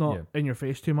 It's not in your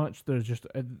face too much. There's just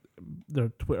their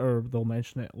Twitter, they'll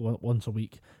mention it once a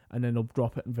week, and then they'll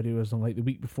drop it in videos. And like the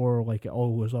week before, like it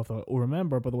all goes off. They're like, oh,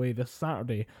 remember, by the way, this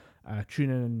Saturday, tune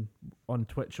in on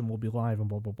Twitch and we'll be live and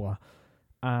blah blah blah.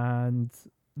 And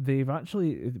they've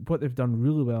actually, what they've done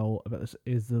really well about this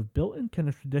is they've built in kind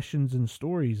of traditions and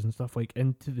stories and stuff like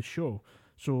into the show.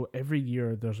 So every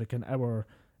year there's like an hour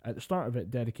at the start of it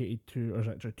dedicated to, or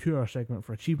actually a 2-hour segment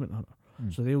for Achievement Hunter.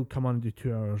 So they'll come on and do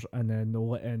 2 hours, and then they'll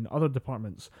let in other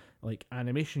departments, like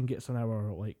animation gets an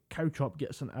hour, like Cow Chop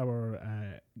gets an hour,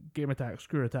 Game Attack,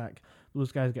 Screw Attack,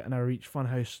 those guys get an hour each.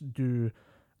 Funhouse do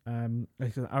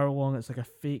like an hour long. It's like a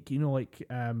fake, like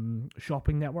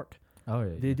Shopping Network. Oh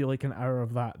yeah. They do like an hour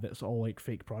of that's all like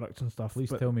fake products and stuff.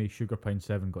 Please tell me Sugar Pine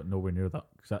 7 got nowhere near that,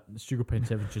 because that Sugar Pine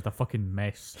 7 is just a fucking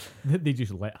mess that they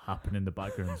just let happen in the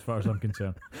background, as far as I'm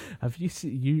concerned. Have you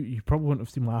seen? You probably wouldn't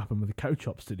have seen what happened with the Cow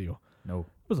Chop studio. No,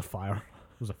 it was a fire.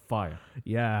 It was a fire.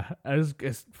 Yeah,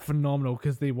 it's phenomenal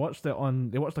because they watched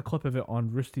a clip of it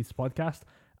on Roosty's podcast,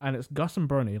 and it's Gus and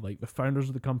Bernie, like the founders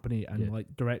of the company and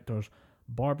like directors.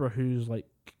 Barbara, who's like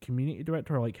community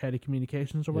director or like head of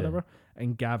communications or whatever,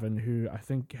 and Gavin, who I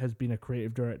think has been a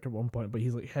creative director at one point, but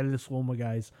he's like head of the Slow-Mo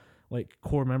guys, like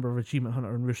core member of Achievement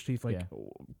Hunter and Rooster Teeth, like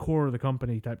core of the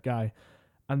company type guy.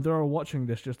 And they're watching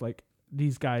this, just like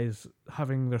these guys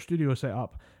having their studio set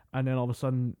up, and then all of a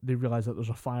sudden they realize that there's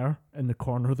a fire in the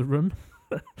corner of the room.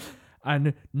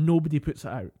 And nobody puts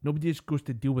it out. Nobody just goes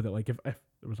to deal with it. Like if there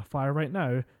was a fire right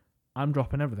now, I'm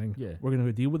dropping everything. Yeah. We're going to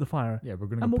go deal with the fire. Yeah, we're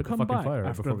going to put the fucking fire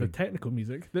out after before the technical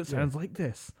music that sounds like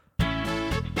this.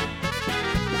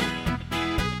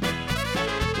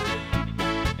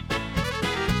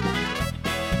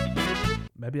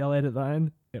 Maybe I'll edit that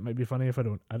in. It might be funny if I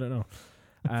don't. I don't know.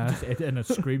 Just edit in a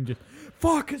scream, just,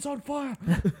 fuck, it's on fire!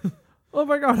 Oh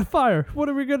my god, a fire! What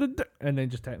are we going to do? And then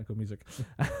just technical music.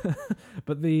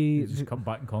 But you just come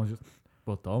back and call just,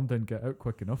 well, Dom didn't get out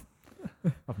quick enough.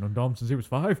 I've known Dom since he was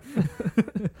 5.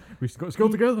 We got to school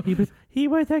together. He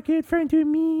was a good friend to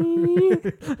me.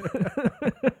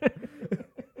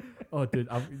 Oh, dude,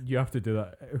 you have to do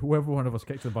that. Whoever one of us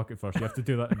kicks the bucket first, you have to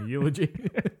do that in the eulogy.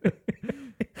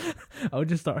 I'll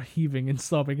just start heaving and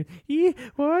sobbing. He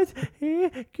was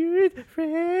a good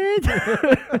friend.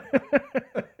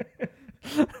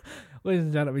 Ladies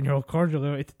and gentlemen, you're all cordially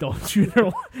invited to Dom's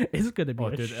funeral. It's going to be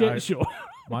a shit show.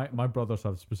 My brothers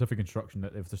have specific instruction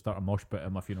that they have to start a mosh pit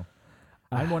at my funeral.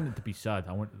 I want it to be sad.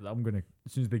 I'm gonna,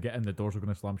 as soon as they get in, the doors are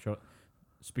gonna slam shut,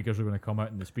 speakers are gonna come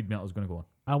out, and the speed metal is gonna go on.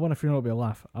 I want a funeral to be a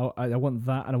laugh. I want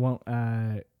that, and I want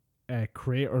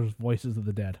creators' voices of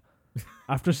the dead.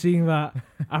 After seeing that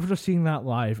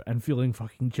live and feeling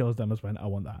fucking chills down my spine, I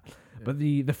want that. Yeah. But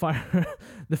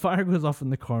the fire goes off in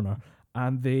the corner,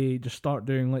 and they just start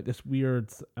doing like this weird,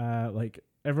 like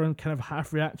everyone kind of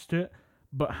half reacts to it,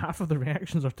 but half of the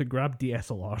reactions are to grab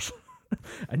DSLRs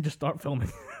and just start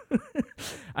filming.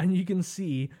 And you can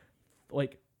see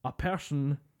like a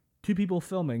person, 2 people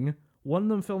filming, one of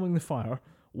them filming the fire,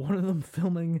 one of them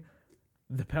filming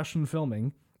the person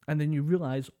filming, and then you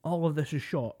realize all of this is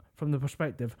shot from the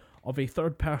perspective of a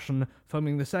third person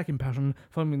filming the second person,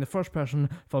 filming the first person,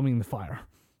 filming the fire.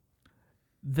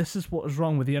 This is what is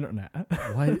wrong with the internet.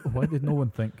 Why did no one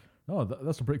think, oh,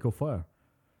 that's a pretty cool fire?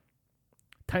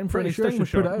 Time for an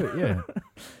extinguisher. Put it out, yeah.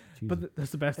 But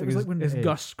that's the best thing is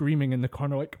Gus screaming in the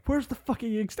corner like, where's the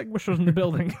fucking extinguishers in the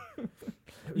building?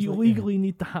 You legally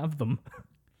need to have them.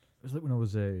 It was like when I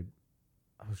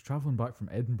was travelling back from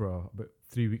Edinburgh about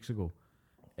 3 weeks ago.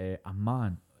 A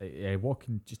man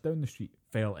walking just down the street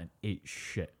fell and ate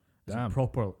shit. Damn. A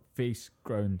proper face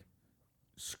ground,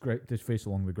 scraped his face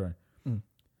along the ground.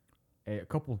 A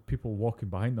couple of people walking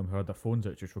behind them who had their phones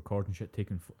out just recording shit,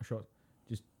 taking shots,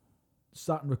 just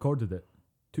sat and recorded it,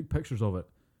 took pictures of it.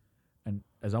 And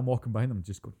as I'm walking behind them,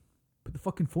 just go, put the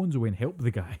fucking phones away and help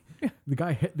the guy. The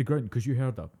guy hit the ground because you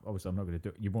heard that. Obviously, I'm not going to do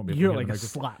it. You won't be able You're to hear like a the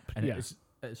slap. and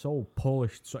it's all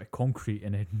polished sort of concrete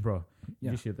in Edinburgh. You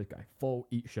Yeah. just hear this guy fall,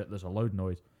 eat shit. There's a loud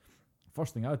noise.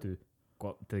 First thing I do, go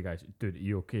up to the guy, say, dude, are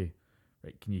you okay?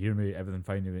 Right, can you hear me? Everything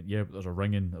fine? He went, yeah, but there's a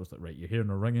ringing. I was like, right, you're hearing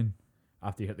a ringing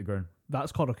after you hit the ground.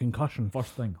 That's called a concussion.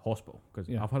 First thing, hospital, because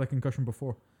Yeah. I've had a concussion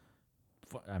before.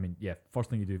 First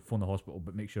thing you do, phone the hospital,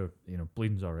 but make sure,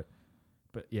 bleeding's alright.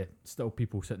 But yeah, still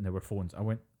people sitting there with phones. I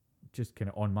went, just kind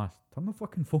of en masse, turn the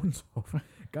fucking phones off.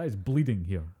 Guy's bleeding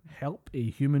here. Help a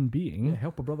human being. Yeah,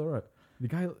 help a brother out. The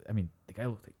guy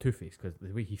looked like Two-Face because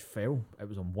the way he fell, it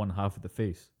was on one half of the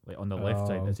face, like on the left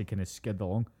side as he kind of skid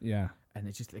along. Yeah. And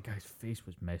it's just the guy's face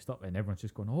was messed up, and everyone's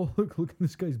just going, "Oh, look,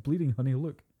 this guy's bleeding, honey,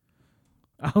 look."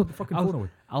 I'll, The fucking phone away.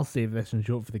 I'll save this and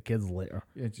show it for the kids later.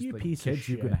 Yeah, just You like, piece of kids,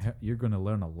 shit. you're gonna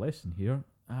learn a lesson here.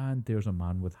 And there's a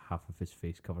man with half of his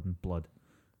face covered in blood.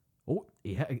 Oh,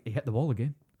 he hit the wall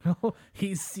again.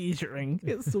 He's seizuring.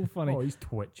 It's so funny. Oh, he's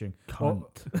twitching.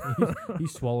 Cunt. Oh,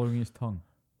 he's swallowing his tongue.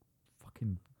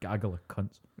 Fucking gaggle of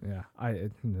cunts. Yeah,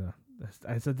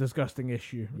 it's a disgusting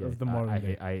issue of the modern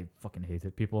day. I fucking hate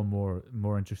it. People are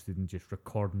more interested in just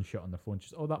recording shit on their phone.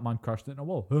 Just, that man crashed it in a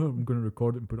wall. I'm going to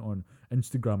record it and put it on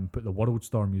Instagram and put the world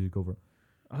star music over it.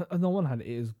 On the one hand,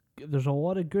 there's a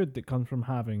lot of good that comes from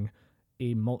having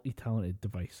a multi-talented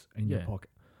device in your pocket.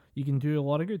 You can do a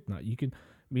lot of good in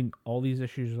that. All these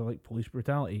issues are like police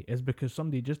brutality is because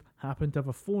somebody just happened to have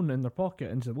a phone in their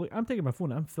pocket and said, look, I'm taking my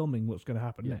phone, I'm filming what's going to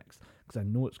happen next because I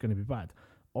know it's going to be bad.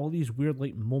 All these weird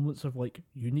like moments of like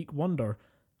unique wonder,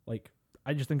 like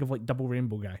I just think of like Double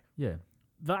Rainbow Guy. Yeah.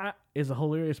 That is a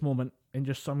hilarious moment in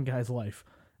just some guy's life,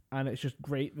 and it's just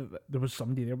great that there was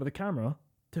somebody there with a camera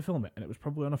to film it, and it was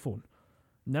probably on a phone.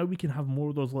 Now we can have more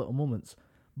of those little moments.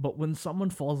 But when someone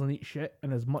falls and eats shit,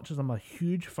 and as much as I'm a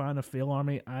huge fan of Fail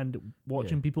Army and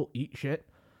watching people eat shit,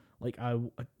 like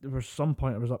there was some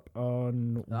point I was up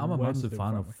on I'm a Wednesday massive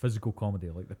fan of physical comedy,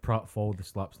 like the pratfall, the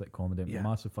slapstick comedy. I'm a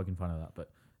massive fucking fan of that, but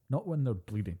not when they're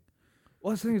bleeding.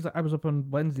 Well, the thing is that I was up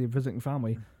on Wednesday visiting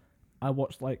family. I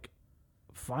watched like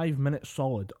 5 minutes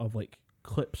solid of like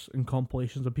clips and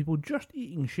compilations of people just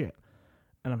eating shit,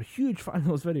 and I'm a huge fan of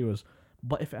those videos.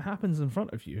 But if it happens in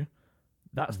front of you,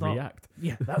 that's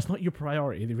not your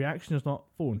priority. The reaction is not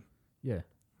phone. Yeah,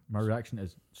 my reaction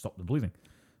is stop the bleeding.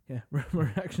 Yeah, my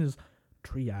reaction is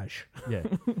triage. Yeah,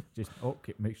 just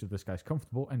okay, make sure this guy's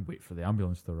comfortable and wait for the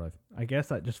ambulance to arrive. I guess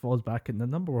that just falls back in the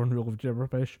number one rule of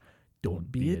Gibberpish: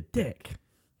 don't be a dick.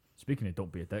 Speaking of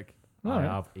don't be a dick, All I right.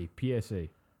 have a PSA. Okay.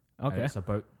 And it's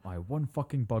about my one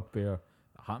fucking bugbear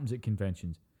that happens at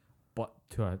conventions, but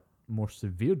to a more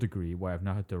severe degree where I've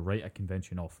now had to write a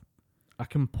convention off. A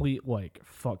complete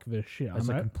fuck this shit. It's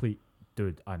I'm a out. complete,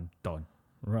 dude, I'm done.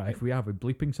 Right. If we have a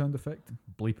bleeping sound effect,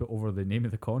 bleep it over the name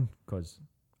of the con, because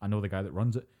I know the guy that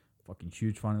runs it. Fucking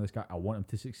huge fan of this guy. I want him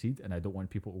to succeed, and I don't want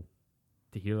people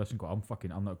to hear this and go,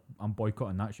 I'm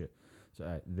boycotting that shit.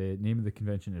 So the name of the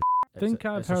convention is. I've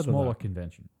heard a of smaller that.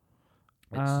 convention.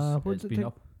 Where does It's it been take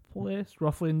up. place?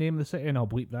 Roughly name of the city, and I'll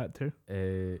bleep that too.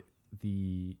 It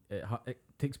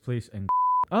takes place in.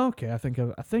 Oh, okay, I think I've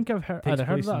heard. I'd Takes heard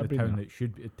place that. in I've the been town there. that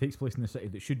should. It takes place in the city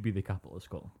that should be the capital of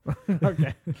Scotland.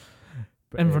 Okay.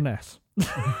 But, Inverness.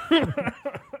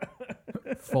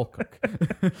 Falkirk.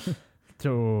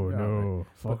 Oh Yeah, no,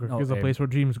 But Falkirk no, is a place where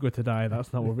dreams go to die.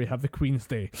 That's not where we have the Queen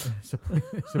stay. It's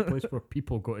a place where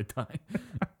people go to die.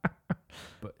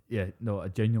 But yeah, no, I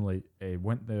genuinely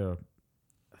went there.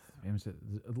 When was it?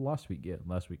 Last week, yeah,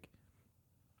 last week.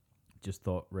 Just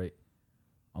thought, right,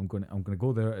 I'm gonna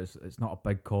go there. It's not a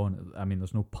big con. I mean,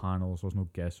 there's no panels, there's no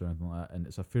guests or anything like that, and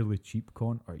it's a fairly cheap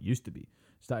con, or it used to be.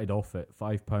 Started off at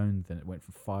 £5, then it went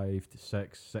from 5 to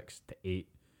 6, 6 to 8,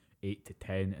 8 to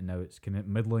 10, and now it's kind of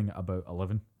middling at about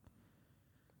 11.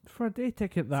 For a day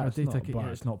ticket, that's For a day not ticket, bad.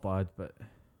 yeah, it's not bad, but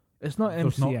It's not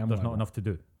there's MCM. not level. enough to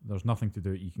do. There's nothing to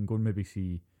do. You can go and maybe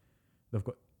see. They've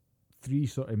got 3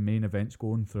 sort of main events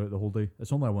going throughout the whole day.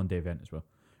 It's only a 1 day event as well.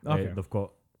 Okay. They've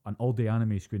got an all-day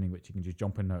anime screening which you can just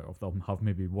jump in and out of. They'll have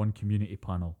maybe one community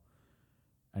panel,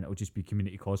 and it'll just be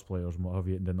community cosplayers and what have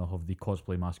you. And then they'll have the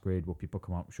cosplay masquerade where people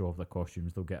come up, show off their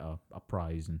costumes. They'll get a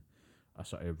prize and a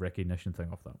sort of recognition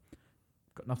thing off that.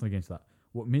 Got nothing against that.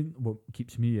 What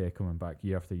keeps me coming back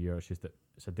year after year is just that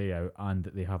it's a day out and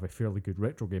they have a fairly good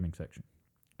retro gaming section,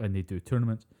 and they do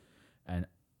tournaments. And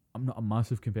I'm not a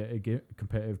massive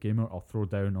competitive gamer. I'll throw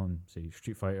down on, say,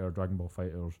 Street Fighter, Dragon Ball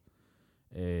Fighters,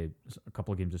 a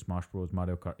couple of games of Smash Bros,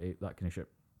 Mario Kart 8, that kind of shit.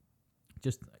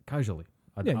 Just casually.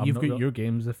 Yeah, you've got your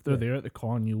games. If they're there at the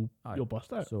con, you'll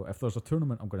bust out. So if there's a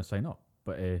tournament, I'm going to sign up.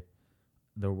 But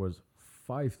there was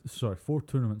 4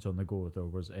 tournaments on the go. There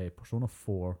was Persona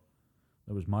 4,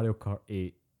 There was Mario Kart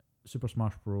 8, Super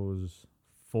Smash Bros.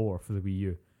 4 for the Wii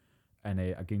U, and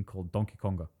a game called Donkey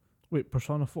Konga. Wait,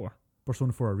 Persona 4?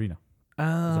 Persona 4 Arena.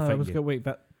 I was going to wait,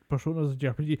 that Persona's a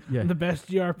JRPG. Yeah. The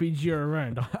best JRPG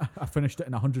around. I finished it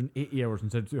in 180 hours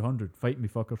instead of 200. Fight me,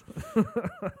 fuckers.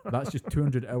 That's just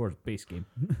 200 hours base game.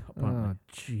 Apparently. Oh,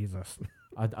 Jesus.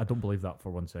 I don't believe that for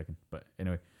 1 second. But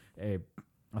anyway,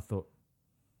 I thought,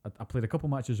 I played a couple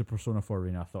matches of Persona 4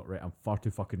 Arena. I thought, right, I'm far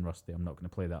too fucking rusty. I'm not going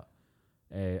to play that.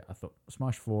 I thought,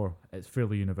 Smash 4, it's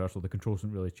fairly universal. The controls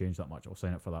didn't really change that much. I'll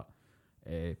sign up for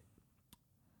that.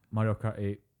 Mario Kart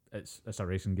 8, it's a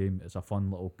racing game. It's a fun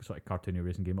little sort of cartoony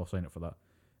racing game. I'll sign up for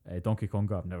that. Donkey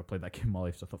Konga, I've never played that game in my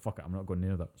life, so I thought, fuck it, I'm not going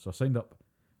near that. So I signed up,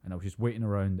 and I was just waiting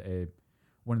around.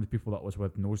 One of the people that I was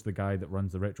with knows the guy that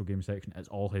runs the retro game section. It's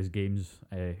all his games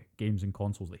and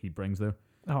consoles that he brings there.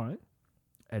 All right.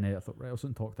 And I thought, right, I'll sit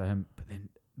and talk to him. But then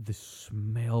the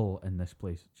smell in this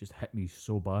place just hit me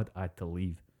so bad, I had to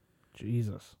leave.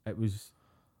 Jesus. It was,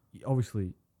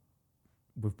 obviously,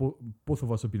 we've both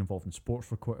of us have been involved in sports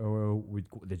for quite a while. We'd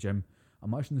go to the gym.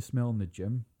 Imagine the smell in the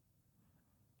gym,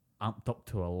 amped up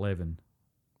to 11.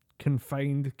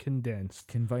 Confined,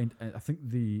 condensed. And I think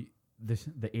the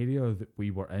area that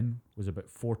we were in was about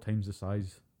 4 times the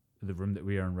size of the room that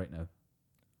we are in right now.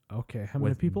 Okay, how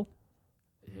many people?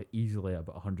 Easily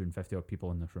about 150 odd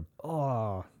people in this room.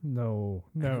 Oh, no.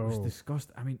 And it was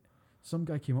disgusting. I mean, some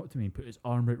guy came up to me and put his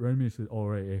arm right around me and said, all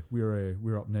right,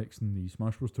 we're up next in the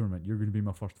Smash Bros tournament. You're going to be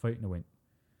my first fight. And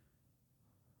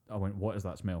I went, what is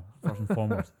that smell? First and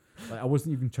foremost. Like, I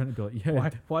wasn't even trying to be like, yeah.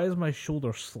 Why is my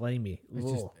shoulder slimy?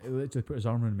 It's just, it literally put his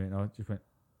arm around me and I just went,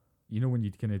 you know when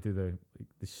you kind of do the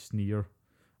sneer?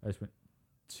 I just went,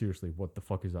 seriously, what the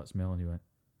fuck is that smell? And he went,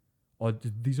 oh,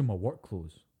 these are my work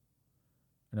clothes.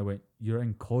 And I went, you're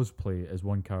in cosplay as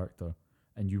one character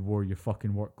and you wore your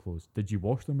fucking work clothes. Did you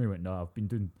wash them? He went, no, I've been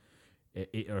doing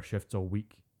 8-hour shifts all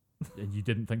week. And you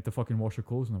didn't think to fucking wash your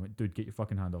clothes? And I went, dude, get your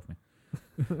fucking hand off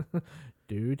me.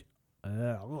 Dude.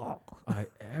 I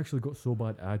actually got so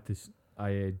bad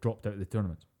I dropped out of the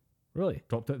tournaments. Really?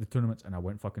 Dropped out of the tournaments and I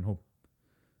went fucking home.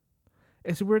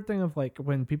 It's a weird thing of like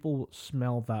when people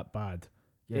smell that bad,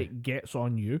 Yeah. it gets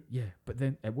on you. Yeah, but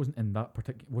then it wasn't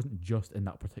it wasn't just in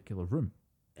that particular room.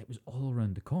 It was all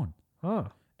around the con. Huh.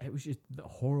 It was just the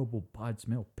horrible bad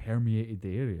smell permeated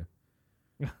the area.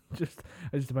 I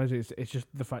just imagine it's just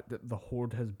the fact that the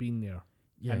horde has been there.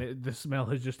 Yeah. And the smell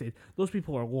has just stayed. Those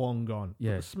people are long gone.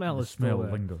 Yeah. The smell is smell still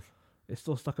there. lingers. It's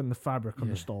still stuck in the fabric on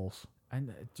Yeah. the stalls.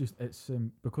 And it's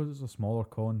because it's a smaller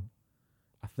con,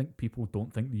 I think people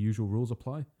don't think the usual rules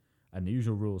apply. And the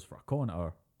usual rules for a con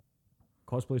are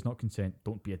cosplay is not consent,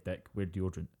 don't be a dick, wear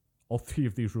deodorant. All 3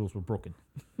 of these rules were broken.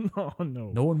 Oh,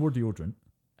 no. No one wore deodorant,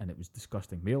 and it was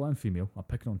disgusting. Male and female. I'm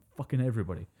picking on fucking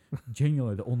everybody.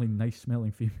 Genuinely, the only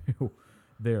nice-smelling female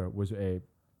there was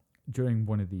during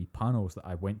one of the panels that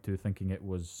I went to thinking it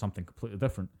was something completely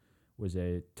different, was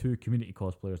 2 community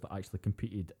cosplayers that actually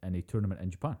competed in a tournament in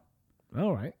Japan.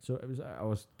 All right. So I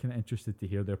was kind of interested to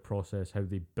hear their process, how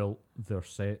they built their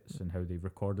sets and how they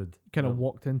recorded. Kind of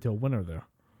walked into a winner there.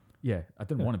 Yeah, I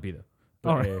didn't want to be there.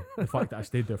 But the fact that I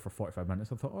stayed there for 45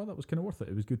 minutes, I thought, oh, that was kind of worth it.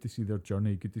 It was good to see their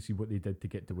journey, good to see what they did to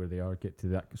get to where they are, get to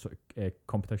that sort of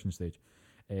competition stage.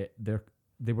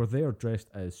 They were there dressed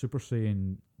as Super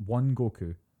Saiyan 1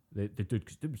 Goku. The dude,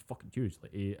 because dude was fucking huge.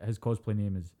 Like, his cosplay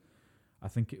name is, I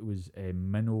think it was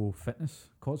Minnow Fitness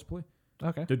cosplay.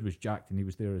 Okay. Dude was jacked and he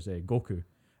was there as Goku.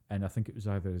 And I think it was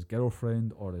either his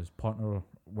girlfriend or his partner or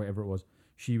whatever it was.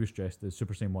 She was dressed as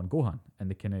Super Saiyan 1 Gohan. And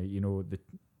the kind of,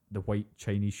 the white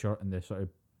Chinese shirt and the sort of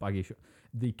baggy shirt.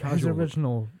 The casual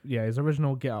his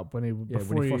original get up when he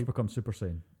first becomes Super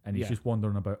Saiyan, and he's just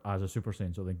wandering about as a Super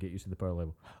Saiyan, so then get used to the power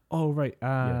level. Oh right,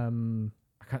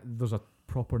 there's a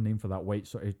proper name for that white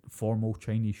sort of formal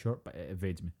Chinese shirt, but it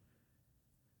evades me.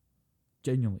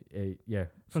 Genuinely, yeah.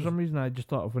 For some reason, I just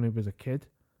thought of when he was a kid,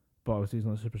 but obviously he's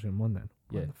not Super Saiyan 1 then.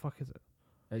 What the fuck is it?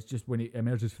 It's just when he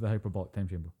emerges from the hyperbolic time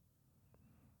chamber.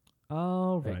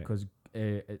 Oh right, because.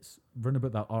 It's run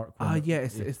about that arc.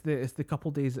 It's the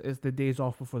couple days. It's the days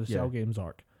off before the Cell Games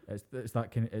arc. It's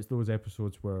that kind of. It's those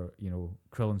episodes where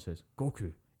Krillin says,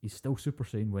 "Goku, he's still Super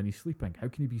Saiyan when he's sleeping. How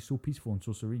can he be so peaceful and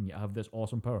so serene yet have this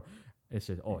awesome power?" It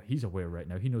says, "Oh, he's aware right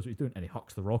now. He knows what he's doing," and he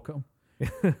hucks the rock at him.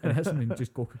 And it hits him, and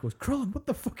just Goku goes, "Krillin, what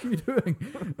the fuck are you doing?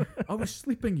 I was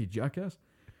sleeping, you jackass."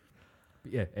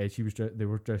 But yeah, they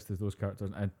were dressed as those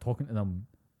characters, and talking to them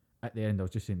at the end, I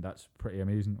was just saying that's pretty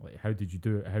amazing. Like, how did you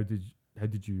do it? How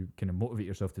did you kind of motivate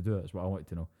yourself to do it? That's what I wanted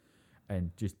to know.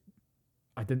 And just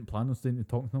I didn't plan on staying and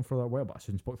talking to them for that while, but I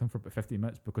soon spoke to them for about 15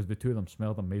 minutes because the two of them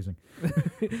smelled amazing.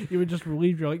 You were just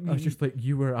relieved. You're like, I was just like,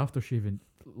 you were aftershaving,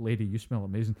 lady. You smell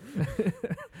amazing.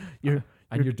 you're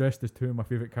you're dressed as two of my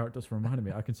favourite characters from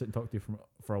anime. I can sit and talk to you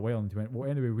for a while. And he went, well,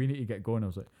 anyway, we need to get going. I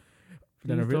was like,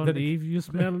 Please don't leave. You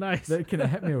smell nice. Then it kind of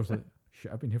hit me. I was like,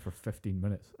 shit, I've been here for 15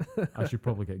 minutes. I should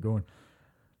probably get going.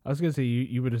 I was going to say,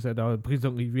 you would have said, oh, please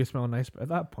don't leave. You smell nice. But at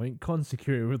that point,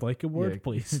 consecurity would like a word,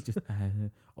 please. Just,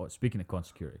 speaking of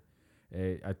consecurity,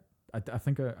 I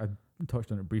think I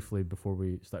touched on it briefly before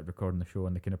we started recording the show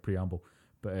in the kind of preamble.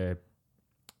 But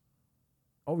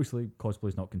obviously, cosplay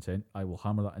is not consent. I will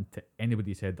hammer that into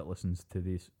anybody's head that listens to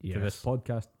this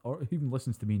podcast or even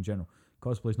listens to me in general.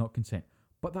 Cosplay is not consent.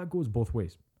 But that goes both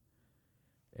ways.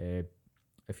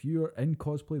 If you're in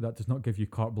cosplay, that does not give you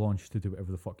carte blanche to do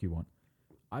whatever the fuck you want.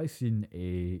 I seen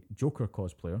a Joker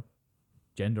cosplayer,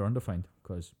 gender undefined,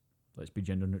 because let's be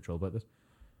gender neutral about this,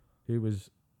 who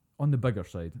was on the bigger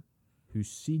side, who's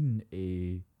seen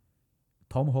a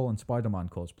Tom Holland Spider-Man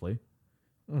cosplay,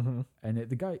 and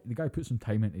the guy put some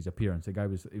time into his appearance. The guy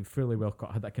was fairly well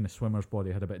cut, had that kind of swimmer's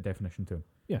body, had a bit of definition to him.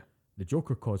 Yeah. The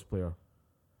Joker cosplayer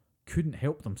couldn't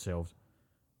help themselves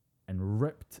and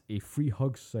ripped a free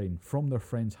hugs sign from their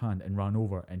friend's hand and ran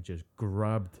over and just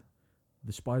grabbed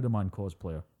the Spider-Man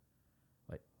cosplayer,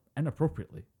 like,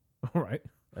 inappropriately. All right.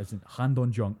 As in, hand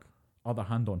on junk, other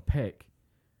hand on peck,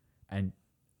 and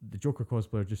the Joker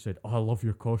cosplayer just said, oh, I love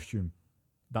your costume.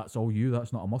 That's all you,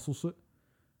 that's not a muscle suit.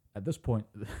 At this point,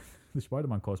 the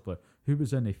Spider-Man cosplayer, who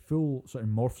was in a full sort of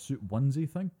morph suit onesie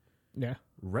thing,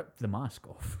 ripped the mask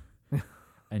off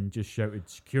and just shouted,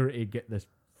 security, get this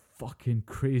fucking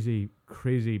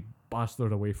crazy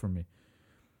bastard away from me.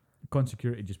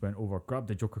 Security just went over, grabbed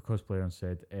the Joker cosplayer and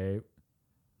said,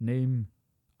 name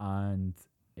and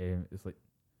it's like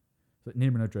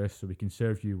name and address so we can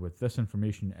serve you with this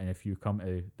information, and if you come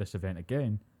to this event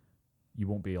again, you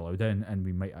won't be allowed in and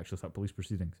we might actually start police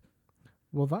proceedings.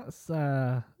 Well, that's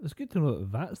it's good to know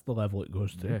that that's the level it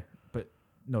goes to. Yeah, but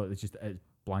no, it's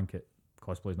blanket.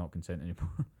 Cosplay is not consent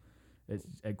anymore.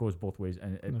 It goes both ways,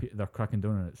 and they're cracking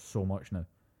down on it so much now.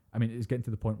 I mean, it's getting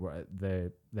to the point where at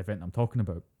the event I'm talking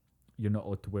about, you're not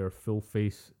allowed to wear full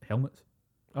face helmets.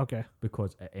 Okay.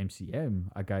 Because at MCM,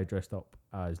 a guy dressed up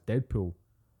as Deadpool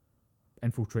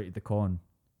infiltrated the con,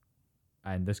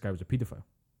 and this guy was a paedophile.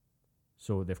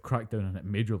 So they've cracked down on it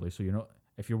majorly. So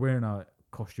if you're wearing a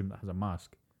costume that has a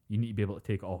mask, you need to be able to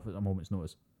take it off at a moment's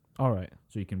notice. All right.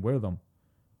 So you can wear them,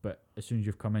 but as soon as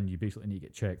you've come in, you basically need to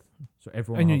get checked. So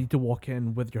everyone. And you need to walk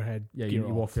in with your head. Yeah, you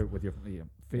walk out with your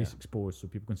face exposed, so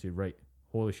people can say, right,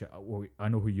 holy shit, well, I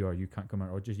know who you are. You can't come in,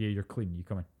 or just you're clean. You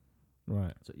come in.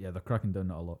 Right. So they're cracking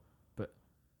down on it a lot. But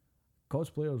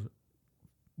cosplayers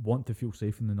want to feel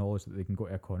safe in the knowledge that they can go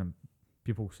to a con and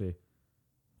people say,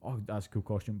 oh, that's a cool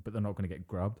costume, but they're not going to get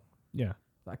grabbed. Yeah.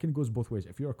 That kind of goes both ways.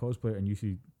 If you're a cosplayer and you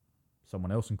see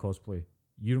someone else in cosplay,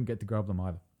 you don't get to grab them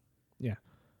either. Yeah.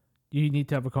 You need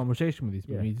to have a conversation with these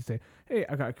people. You need to say, hey,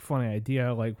 I got a funny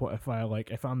idea. Like, what if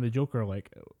if I'm the Joker,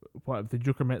 what if the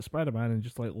Joker met Spider-Man and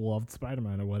just, loved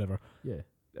Spider-Man or whatever? Yeah.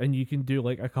 And you can do,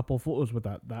 a couple photos with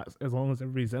that. That's, as long as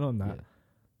everybody's in on that,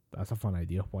 that's a fun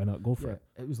idea. Why not go for it?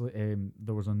 It was like,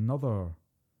 there was another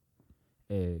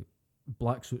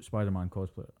black suit Spider-Man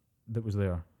cosplayer that was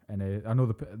there. And I know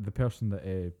the person that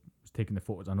was taking the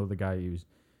photos, I know the guy who was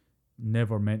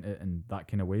never meant it in that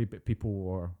kind of way, but people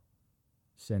were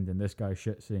sending this guy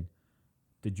shit saying,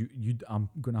 did you I'm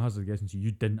going to hazard a guess and say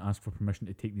you didn't ask for permission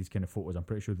to take these kind of photos. I'm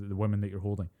pretty sure that the women that you're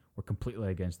holding were completely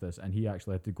against this. And he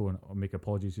actually had to go and make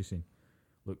apologies. He's saying,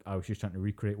 look, I was just trying to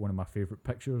recreate one of my favourite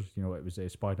pictures. It was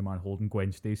Spider-Man holding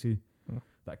Gwen Stacy.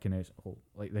 That kind of,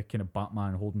 the kind of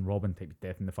Batman holding Robin type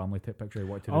Death in the Family type picture. I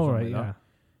wanted to do something like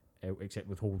that. Except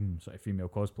with holding sort of female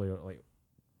cosplayer,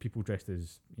 people dressed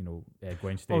as,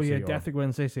 Gwen Stacy. Oh, yeah, Death of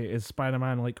Gwen Stacy is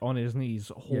Spider-Man, on his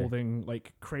knees, holding,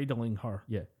 cradling her.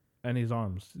 Yeah. In his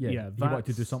arms. Yeah, he wanted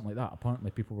to do something like that. Apparently,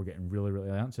 people were getting really, really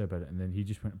antsy about it, and then he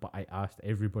just went, but I asked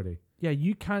everybody. Yeah,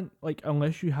 you can't,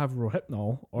 unless you have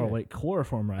Rohypnol or,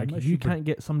 chloroform rag, you can't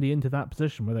get somebody into that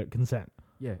position without consent.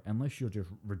 Yeah, unless you're just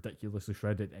ridiculously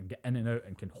shredded and get in and out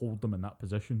and can hold them in that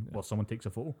position while someone takes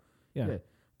a photo. Yeah.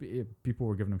 But people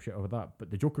were giving him shit over that. But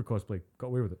the Joker cosplay got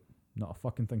away with it. Not a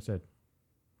fucking thing said.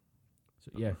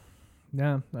 So, yeah.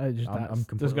 Yeah, I'm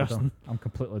completely disgusting. Done. I'm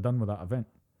completely done with that event.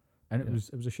 And it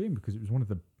was a shame because it was one of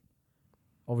the,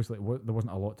 obviously there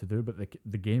wasn't a lot to do, but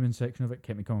the gaming section of it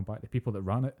kept me coming back. The people that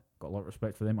ran it, got a lot of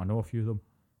respect for them. I know a few of them.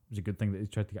 It was a good thing that they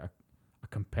tried to get a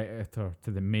competitor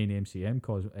to the main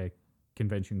MCM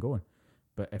convention going.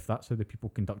 But if that's how the people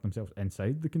conduct themselves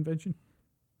inside the convention,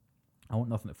 I want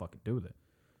nothing to fucking do with it.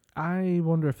 I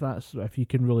wonder if you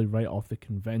can really write off the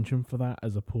convention for that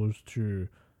as opposed to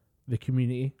the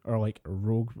community or like a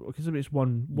rogue, because if it's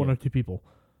one or two people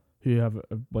who have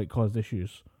like caused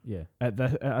issues. Yeah. At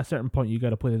a certain point, you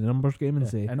got to play the numbers game and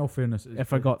say, in all fairness,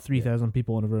 if I got 3,000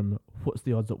 people in a room, what's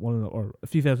the odds that one of them, or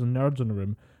 3,000 nerds in a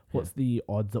room, what's the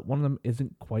odds that one of them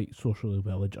isn't quite socially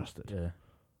well adjusted? Yeah.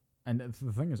 And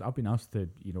the thing is, I've been asked to,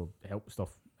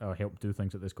 help do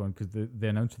things at this con, because the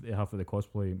announcement they have for the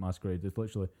cosplay masquerade is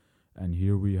literally, and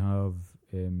here we have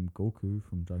Goku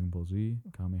from Dragon Ball Z,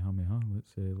 Kamehameha.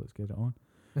 Let's get it on.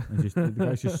 And just the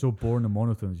guy's just so boring and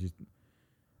monotone. It's just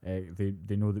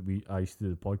they know that I used to do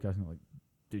the podcast, and like,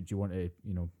 do you want to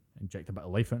inject a bit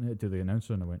of life into it? Do the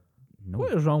announcer? And I went, no.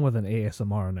 What is wrong with an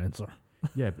ASMR announcer?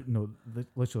 Yeah, but no,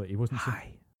 literally, he wasn't.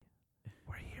 Hi,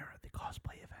 we're here at the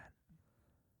cosplay event.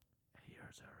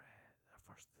 Here's our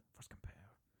first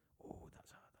competitor. Oh,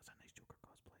 that's a nice Joker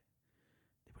cosplay.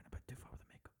 They went a bit too far with the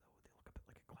makeup though. They look a bit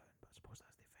like a clown, but I suppose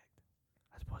that's the effect.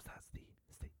 I suppose that's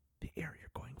the air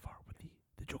you're going for with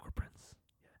the Joker Prince.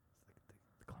 Yeah, it's like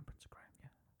the clown prince of crime. Yeah.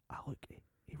 Ah, look,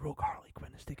 a rogue Harley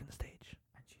Quinn is taking the stage,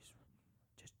 And she's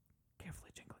just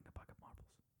carefully jingling a bag of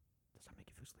marbles. Does that make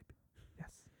you feel sleepy?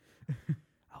 Yes,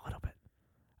 a little bit.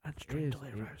 And strangely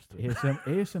aroused.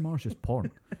 ASMR is just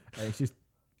porn. It's just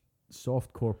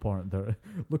soft core porn. They're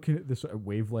looking at the sort of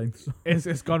wavelengths.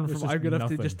 It's gone It's from just I'm gonna have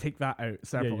to nothing. just take that out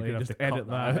separately, gonna have just to cut edit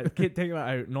that that, out. take that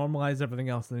out, normalize everything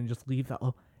else, and then just leave that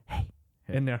little hey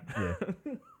in there.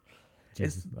 Yeah.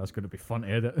 Jesus, that's going to be fun to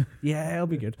edit. Yeah, it'll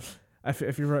be good.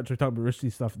 If you were actually talking about Rooster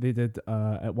stuff, they did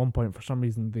at one point for some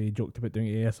reason they joked about doing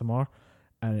ASMR,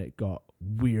 and it got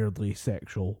weirdly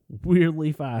sexual,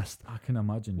 weirdly fast I can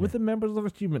imagine. with the members of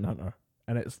Achievement Hunter,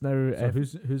 and it's now So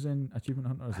who's in Achievement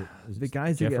Hunter? Is the it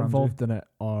guys who Jeff get Ramsey? involved in it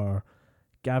are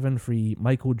Gavin Free,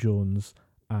 Michael Jones,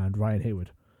 and Ryan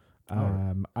Haywood.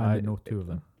 I And know two of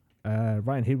them.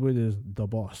 Ryan Haywood is the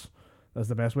boss. That's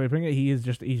the best way to bring it. He is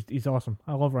just he's awesome.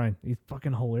 I love Ryan. He's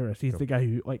fucking hilarious. He's Cool. the guy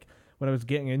who, like, when I was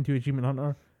getting into Achievement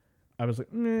Hunter, I was like,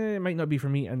 it might not be for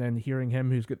me. And then hearing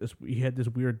him, he had this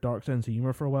weird dark sense of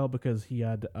humor for a while because he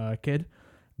had a kid,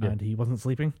 and he wasn't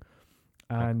sleeping,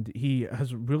 and he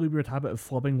has a really weird habit of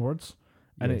flubbing words.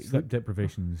 And it sleep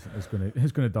deprivation is going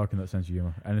to darken that sense of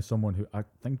humor. And as someone who I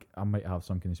think I might have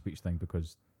some kind of speech thing,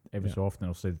 because every so often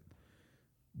I'll say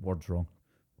words wrong.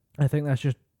 I think that's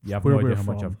just You have where no idea we're how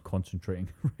much from. I'm concentrating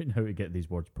right now to get these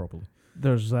words properly.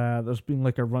 There's been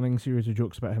like a running series of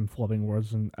jokes about him flubbing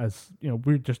words, and as you know,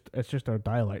 it's just our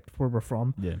dialect where we're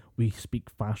from. Yeah. We speak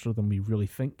faster than we really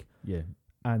think, Yeah.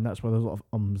 and that's why there's a lot of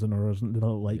ums and ers and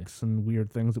little likes and weird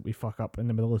things that we fuck up in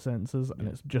the middle of sentences, and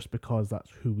it's just because that's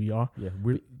who we are. Yeah.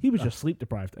 He was just sleep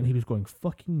deprived, and he was going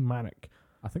fucking manic.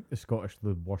 I think the Scottish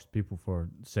are the worst people for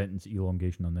sentence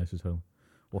elongation on this as well.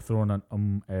 We'll throw in an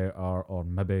or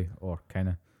maybe, or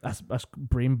kinda. That's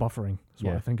brain buffering. That's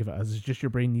what Yeah. I think of it as. It's just your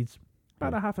brain needs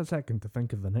about a half a second to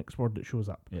think of the next word that shows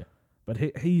up. Yeah. But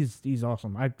he's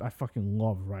awesome. I fucking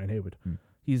love Ryan Haywood.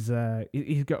 He's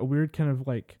got a weird kind of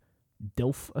like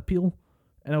DILF appeal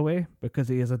in a way, because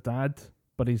he is a dad,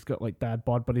 but he's got like dad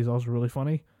bod, but he's also really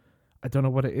funny. I don't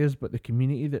know what it is, but the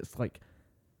community that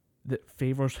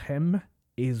favors him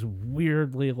is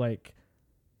weirdly like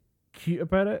cute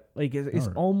about it. Like it's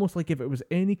almost like if it was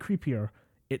any creepier,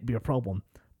 it'd be a problem.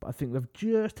 But I think they've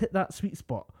just hit that sweet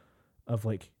spot of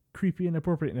like creepy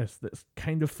inappropriateness that's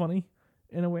kind of funny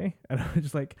in a way. And I'm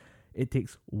just like, it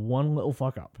takes one little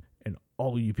fuck up and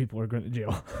all you people are going to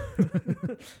jail.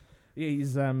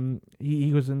 He's he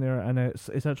goes in there, and it's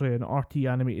actually an RT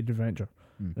animated adventure.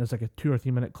 And it's like a 2 or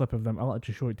 3 minute clip of them. I'll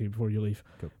actually show it to you before you leave.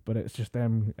 Cool. But it's just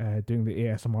them doing the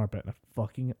ASMR bit, and I'm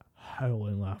fucking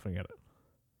howling laughing at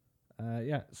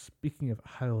it. Speaking of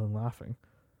howling laughing,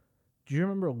 do you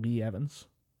remember Lee Evans?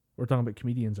 We were talking about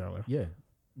comedians earlier. Yeah.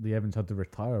 Lee Evans had to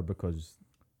retire because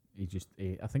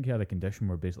I think he had a condition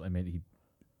where basically meant he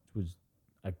was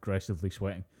aggressively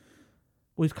sweating.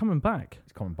 Well, he's coming back.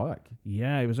 He's coming back.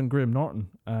 Yeah, he was in Graham Norton.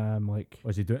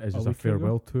 Was he doing? Is this a week ago?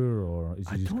 farewell tour, or is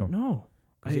he I just don't know.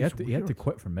 'Cause he had It's to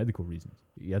quit for medical reasons.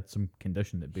 He had some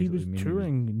condition that he basically was meant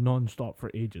touring non-stop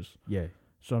for ages. Yeah.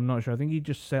 So I'm not sure. I think he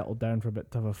just settled down for a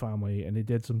bit to have a family, and he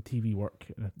did some TV work.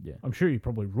 Yeah. I'm sure he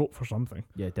probably wrote for something.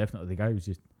 Yeah, definitely. The guy was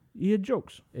just. He had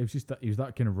jokes. It was just that he was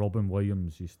that kind of Robin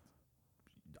Williams, just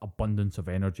abundance of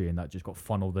energy, and that just got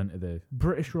funneled into the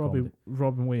British Robin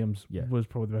Williams was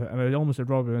probably the best. And I almost said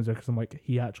Robbie Williams because I'm like,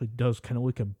 he actually does kind of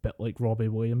look a bit like Robbie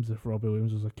Williams if Robbie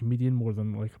Williams was a comedian more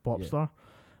than like a pop star.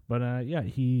 But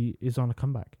he is on a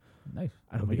comeback. Nice.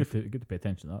 And It'll be good to pay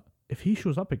attention to that. If he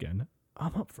shows up again,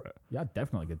 I'm up for it. Yeah, I'd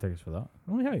definitely get tickets for that.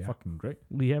 Oh yeah, yeah. Fucking great.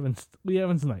 Lee Evans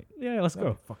night. Yeah, let's That'd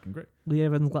go. be fucking great. Lee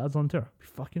Evans lads on tour. Be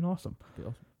fucking awesome. Be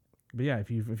awesome. But yeah,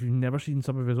 if you've never seen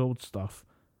some of his old stuff,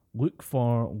 look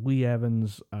for Lee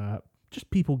Evans. Just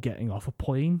people getting off a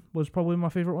plane was probably my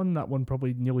favorite one. That one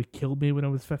probably nearly killed me when I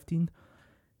was 15.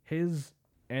 His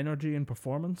energy and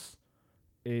performance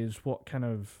is what kind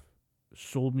of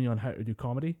sold me on how to do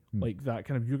comedy. Like that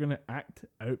kind of, you're going to act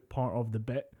out part of the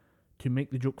bit to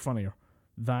make the joke funnier.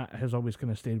 That has always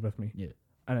kind of stayed with me. Yeah.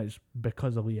 And it's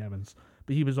because of Lee Evans.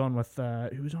 But he was on with,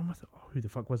 who the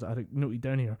fuck was it? I had it noted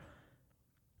down here.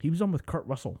 He was on with Kurt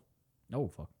Russell. Oh,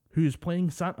 fuck. Who's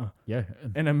playing Santa. Yeah.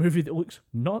 In a movie that looks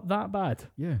not that bad.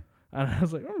 Yeah. And I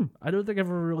was like, I don't think I've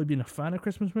ever really been a fan of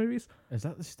Christmas movies. Is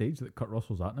that the stage that Kurt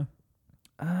Russell's at now?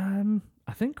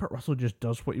 I think Kurt Russell just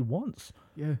does what he wants.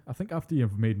 Yeah. I think after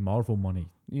you've made Marvel money,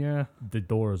 Yeah. the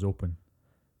door is open.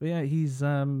 But yeah, he's,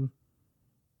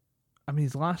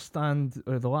 his last stand,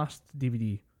 or the last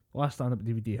stand-up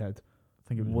DVD he had, I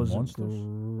think it was wasn't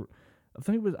Monsters. I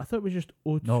thought it was just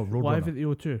O2, No, Roadrunner. Live at the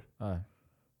O2. Aye.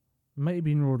 Might have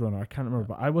been Roadrunner, I can't remember,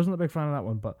 but I wasn't a big fan of that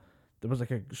one, but there was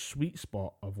like a sweet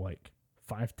spot of like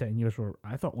 5-10 years where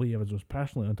I thought Lee Evans was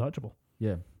personally untouchable.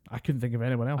 Yeah. I couldn't think of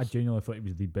anyone else. I genuinely thought he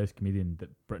was the best comedian that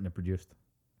Britain had produced.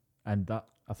 And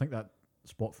I think that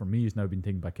spot for me has now been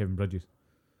taken by Kevin Bridges.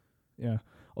 Yeah.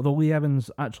 Although Lee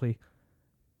Evans, actually,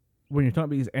 when you're talking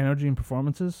about his energy and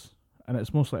performances, and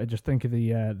it's mostly, I just think of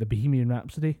the Bohemian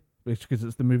Rhapsody, because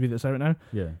it's the movie that's out now.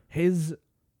 Yeah. His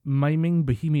miming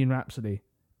Bohemian Rhapsody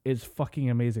is fucking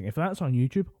amazing. If that's on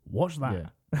YouTube, watch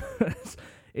that. Yeah.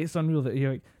 it's unreal that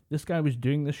you're like, this guy was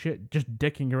doing this shit, just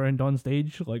dicking around on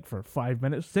stage like for 5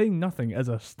 minutes, saying nothing as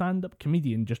a stand-up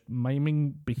comedian, just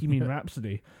miming Bohemian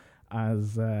Rhapsody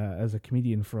as a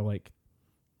comedian for like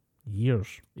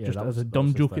years. Yeah, just as a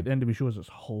dumb joke at the end of his shows. It's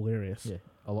hilarious. Yeah,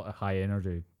 a lot of high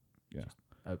energy. Yeah.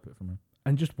 Output from him.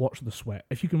 And just watch the sweat.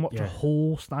 If you can watch a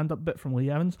whole stand-up bit from Lee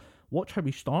Evans, watch how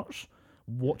he starts,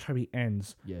 watch how he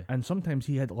ends. Yeah. And sometimes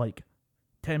he had like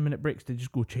 10-minute breaks to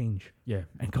just go change. Yeah.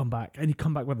 And come back. And he'd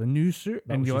come back with a new suit.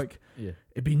 And you're like, yeah,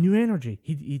 it'd be new energy.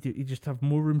 He'd just have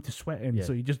more room to sweat in. Yeah.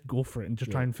 So you just go for it and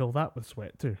just try and fill that with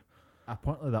sweat too.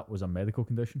 Apparently that was a medical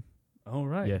condition. Oh,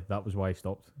 right. Yeah, that was why he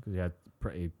stopped, because he had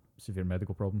pretty severe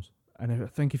medical problems. And I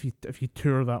think if you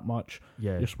tour that much,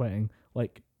 you're sweating.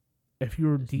 Like, if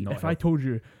you're if I told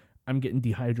you I'm getting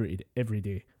dehydrated every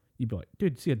day, you'd be like,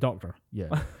 dude, see a doctor.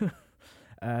 Yeah.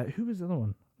 Who was the other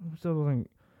one? What was the other thing?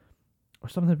 Or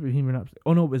something about Bohemian Rhapsody.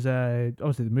 Oh no, it was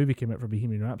obviously the movie came out for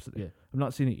Bohemian Rhapsody. Yeah. I've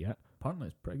not seen it yet. Apparently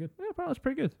it's pretty good. Yeah, apparently it's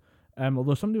pretty good.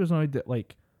 Although somebody was annoyed that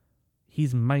like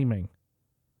he's miming.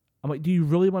 I'm like, do you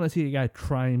really want to see a guy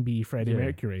try and be Freddie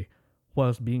Mercury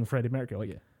whilst being Freddie Mercury?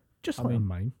 Like, just let him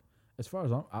mime. As far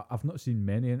as I've not seen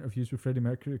many interviews with Freddie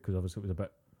Mercury, because obviously it was a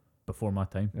bit before my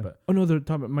time. Yeah. But oh no, they're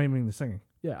talking about miming the singing.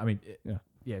 Yeah, I mean,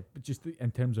 but just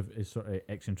in terms of his sort of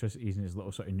eccentricities and his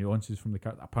little sort of nuances from the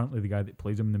character, apparently the guy that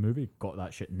plays him in the movie got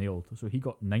that shit nailed. So he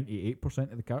got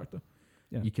 98% of the character.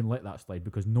 Yeah. You can let that slide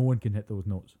because no one can hit those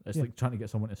notes. It's like trying to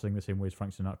get someone to sing the same way as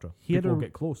Frank Sinatra. People will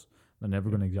get close. They're never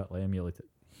going to exactly emulate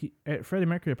it. Freddie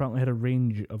Mercury apparently had a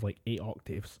range of like 8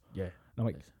 octaves. Yeah. And I'm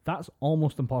like, that's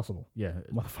almost impossible. Yeah.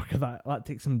 Motherfucker, that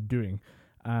takes some doing.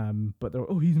 But they're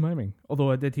he's miming.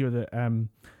 Although I did hear that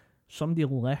somebody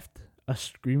left a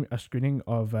screening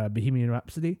of Bohemian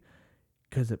Rhapsody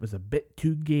because it was a bit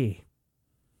too gay.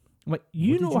 I'm like,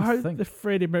 you know how the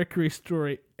Freddie Mercury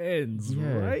story ends,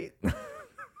 right?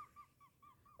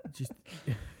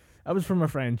 That was from a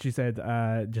friend. She said,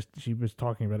 she was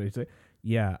talking about it. She said,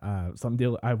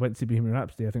 someday I went to see Bohemian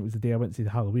Rhapsody. I think it was the day I went to see the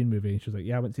Halloween movie. And she was like,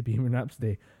 I went to see Bohemian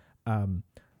Rhapsody.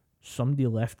 Somebody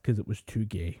left because it was too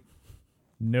gay.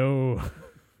 No.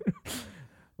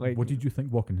 Like, what did you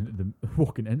think walking into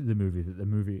the movie, that the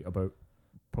movie about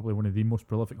probably one of the most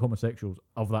prolific homosexuals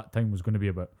of that time was going to be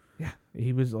about? Yeah,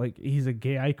 he was like, he's a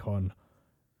gay icon,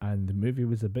 and the movie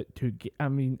was a bit too gay. I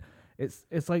mean, it's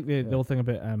like the whole thing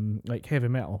about like heavy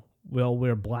metal. We all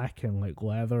wear black and like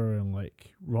leather and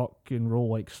like rock and roll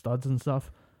like studs and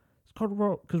stuff. It's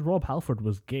called because Rob Halford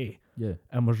was gay. Yeah.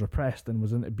 And was repressed and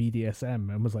was into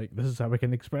BDSM and was like, this is how I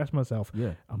can express myself.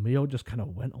 Yeah. And we all just kind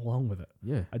of went along with it.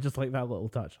 Yeah. I just like that little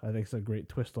touch. I think it's a great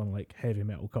twist on like heavy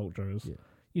metal culture.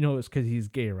 You know, it's because he's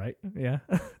gay, right? Yeah.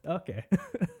 Okay.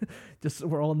 Just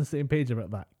we're all on the same page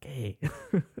about that. Gay.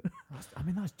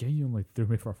 That's genuinely threw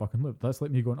me for a fucking loop. That's like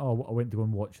me going, I went to go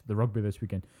and watch the rugby this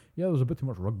weekend. Yeah, there was a bit too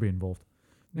much rugby involved.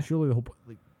 Yeah.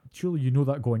 Surely you know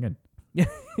that going in.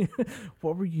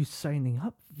 What were you signing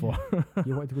up for?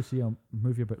 You wanted to go see a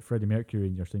movie about Freddie Mercury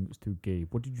and you're saying it was too gay.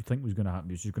 What did you think was going to happen?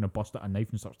 He was just going to bust out a knife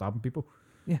and start stabbing people?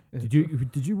 Yeah. Did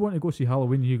you want to go see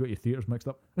Halloween and you got your theatres mixed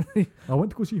up? I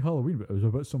went to go see Halloween, but it was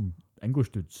about some English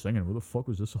dude singing. What the fuck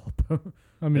was this all about?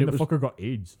 I mean, and the fucker got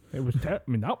AIDS. It was. I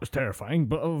mean, that was terrifying.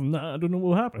 But other than that, I don't know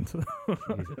what happened.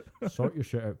 Sort your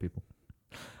shit out, people.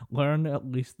 Learn at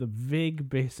least the vague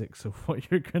basics of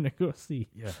what you're gonna go see.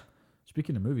 Yeah.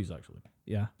 Speaking of movies, actually,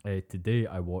 Yeah. today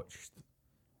I watched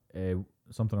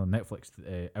something on Netflix,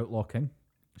 Outlaw King,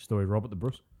 story Robert the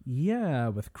Bruce. Yeah,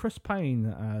 with Chris Pine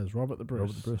as Robert the Bruce.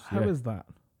 Robert the Bruce, How yeah. is that?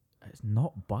 It's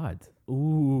not bad.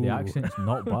 Ooh. The accent's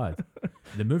not bad.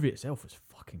 The movie itself is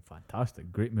fucking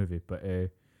fantastic. Great movie. But do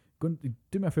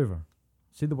me a favour.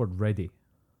 Say the word ready.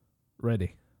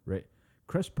 Ready. Right.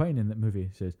 Chris Pine in that movie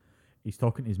says he's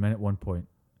talking to his men at one point,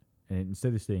 and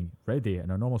instead of saying ready in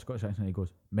a normal Scottish accent, he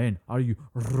goes, "Men, are you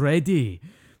ready?"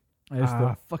 I just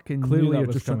thought, fucking clearly knew that you're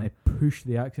was just coming. trying to push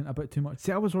the accent a bit too much.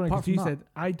 See, I was wondering Apart because you from that- said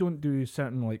I don't do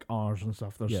certain like R's and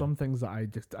stuff. There's Yeah. some things that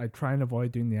I try and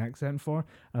avoid doing the accent for.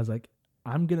 I was like,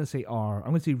 I'm gonna say R.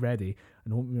 I'm gonna say ready,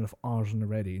 and I won't be enough R's in the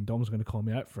ready, and Dom's gonna call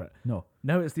me out for it. No.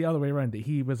 Now it's the other way around. That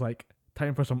he was like,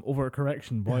 time for some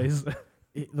overcorrection, boys.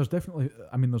 There's definitely,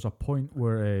 I mean, there's a point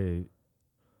where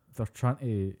they're trying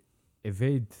to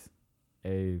evade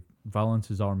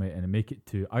Valence's army and make it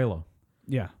to Isla.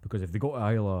 Yeah. Because if they go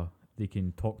to Isla, they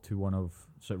can talk to one of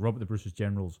Robert the Bruce's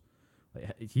generals.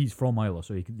 Like, he's from Isla,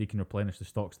 so they can replenish the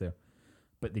stocks there.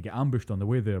 But they get ambushed on the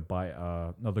way there by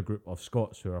another group of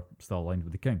Scots who are still aligned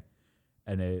with the king.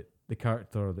 And the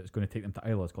character that's going to take them to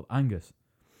Isla is called Angus.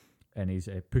 And he's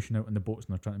pushing out in the boats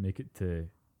and they're trying to make it to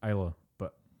Isla.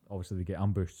 But obviously they get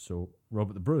ambushed, so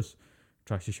Robert the Bruce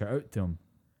tries to shout out to him.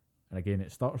 And again,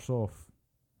 it starts off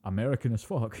American as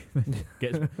fuck.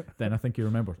 Then I think he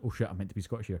remembers, oh shit, I meant to be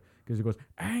Scottish here. Because he goes,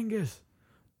 Angus,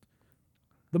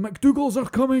 the McDougalls are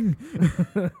coming.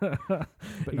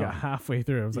 But got halfway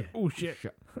through. I was like, oh shit.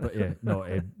 But yeah, no,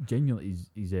 genuinely,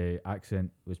 his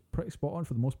accent was pretty spot on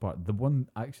for the most part. The one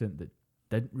accent that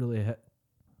didn't really hit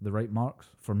the right marks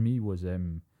for me was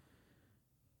Aaron.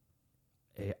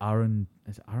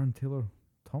 Is it Aaron Taylor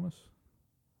Thomas?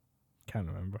 Can't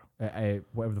remember.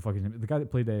 Whatever the fuck his name is. The guy that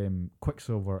played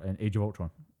Quicksilver in Age of Ultron,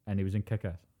 and he was in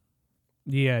Kick-Ass.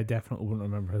 Yeah, I definitely wouldn't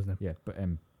remember his name. Yeah, but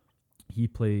he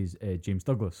plays James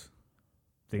Douglas,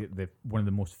 the one of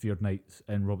the most feared knights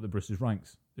in Robert the Bruce's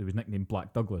ranks. He was nicknamed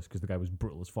Black Douglas because the guy was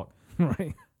brutal as fuck.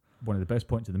 Right. One of the best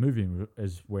points of the movie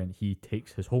is when he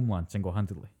takes his homeland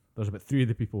single-handedly. There's about 3 of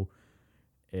the people.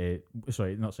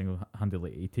 Sorry, not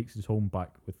single-handedly. He takes his home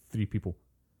back with 3 people.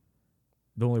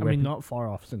 The only not far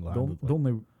off single-handedly. The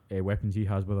only weapons he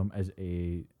has with him is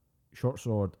a short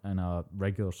sword and a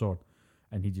regular sword,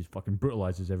 and he just fucking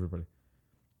brutalizes everybody.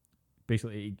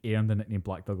 Basically, he earned the nickname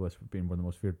Black Douglas for being one of the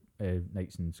most feared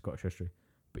knights in Scottish history.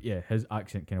 But yeah, his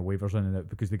accent kind of wavers in and out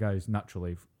because the guy is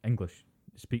naturally English,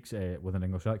 speaks with an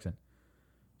English accent.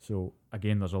 So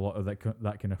again, there's a lot of that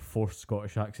kind of forced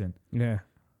Scottish accent. Yeah.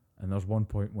 And there's one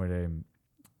point where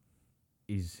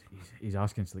he's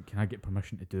asking, like, can I get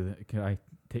permission to do that? Can I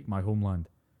take my homeland?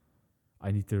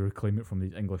 I need to reclaim it from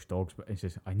these English dogs. But he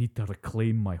says, I need to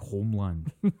reclaim my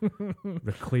homeland.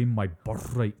 Reclaim my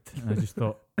birthright. And I just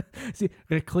thought... See,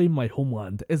 reclaim my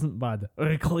homeland isn't bad.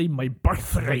 Reclaim my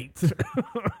birthright.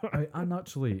 And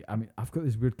actually, I mean, I've got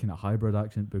this weird kind of hybrid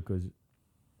accent because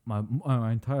my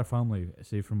entire family,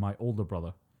 say from my older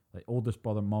brother, like oldest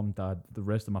brother, mum, dad, the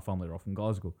rest of my family are all from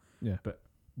Glasgow. Yeah. But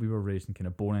we were raised in kind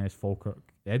of Bowness,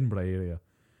 Falkirk, Edinburgh area.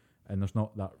 And there's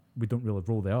not that, we don't really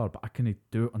roll the R, but I kind of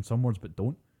do it on some words but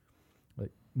don't. Like,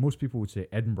 most people would say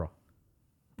Edinburgh.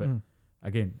 But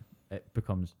again, it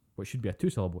becomes, what should be a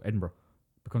 2-syllable, Edinburgh,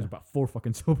 becomes about 4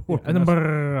 fucking syllables.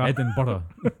 Edinburgh. Edinburgh.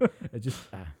 It just,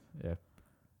 yeah.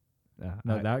 Yeah,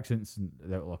 No, the accents in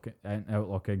the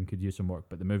Outlaw King could use some work,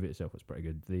 but the movie itself was pretty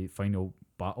good. The final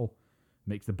battle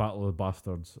makes the Battle of the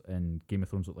Bastards in Game of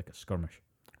Thrones look like a skirmish.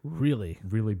 Really?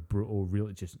 Really brutal,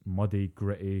 really just muddy,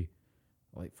 gritty,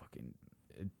 like fucking...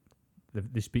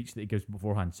 The speech that he gives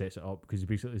beforehand sets it up because he's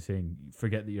basically saying,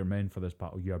 forget that you're men for this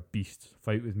battle, you are beasts.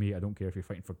 Fight with me, I don't care if you're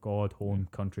fighting for God, home,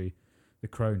 country, the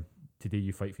crown. Today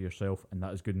you fight for yourself, and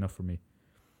that is good enough for me.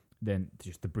 Then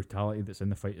just the brutality that's in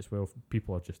the fight as well.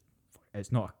 People are just...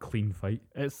 It's not a clean fight.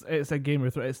 It's a Game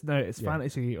of Thrones. It's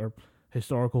fantasy or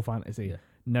historical fantasy. Yeah.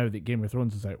 Now that Game of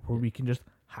Thrones is out, where we can just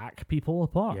hack people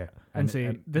apart and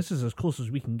say this is as close as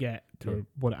we can get to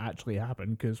what actually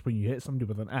happened. Because when you hit somebody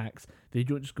with an axe, they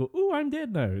don't just go, "Oh, I'm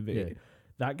dead now."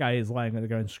 That guy is lying on the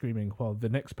ground screaming while the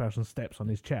next person steps on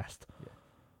his chest. Yeah.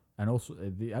 And also,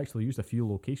 they actually used a few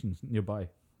locations nearby.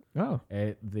 Oh,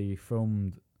 They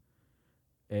filmed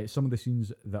some of the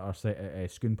scenes that are set at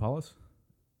Scone Palace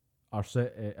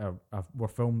were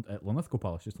filmed at Linlithgow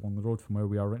Palace, just along the road from where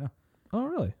we are right now. oh,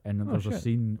 really? And then Oh, there's a shit.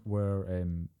 scene where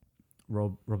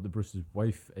Rob the Bruce's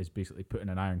wife is basically put in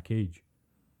an iron cage,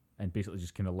 and basically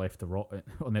just kind of left to rot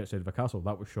on the outside of a castle.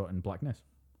 That was shot in Blackness.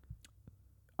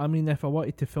 I mean, if I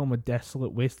wanted to film a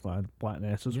desolate wasteland,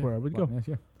 Blackness is where I would go. Blackness,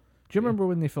 yeah. Do you remember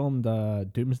when they filmed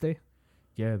Doomsday?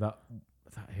 Yeah, that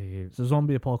It's a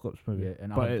zombie apocalypse movie, yeah,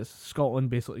 and but it's Scotland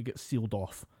basically gets sealed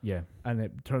off, yeah. and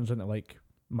it turns into like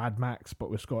Mad Max,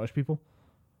 but with Scottish people.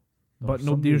 There But was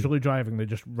nobody somebody- usually driving; they're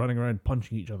just running around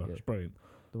punching each other. Yeah. It's brilliant.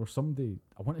 There was somebody.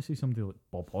 I want to say somebody like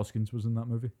Bob Hoskins was in that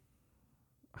movie.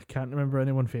 I can't remember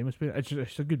anyone famous, but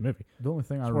it's a good movie. The only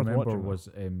thing I It's worth remember watching, though. was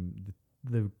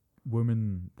the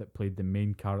woman that played the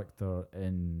main character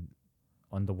in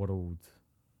Underworld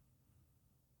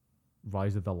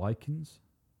Rise of the Lycans.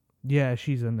 Yeah,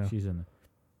 she's in there. She's in it.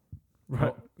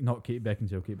 Right. Not Kate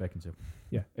Beckinsale. Kate Beckinsale.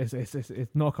 Yeah, it's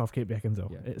knockoff Kate Beckinsale.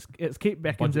 Yeah. It's Kate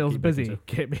Budget Beckinsale's Kate busy. Beckinsale.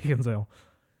 Kate Beckinsale.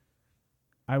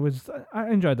 I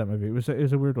enjoyed that movie. It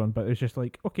was a weird one, but it was just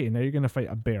like, okay, now you're gonna fight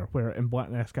a bear. Where in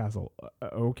Blackness Castle?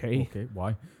 Okay, Okay,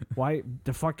 why? why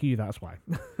the fuck you? That's why.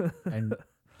 And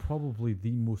probably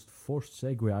the most forced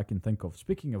segue I can think of.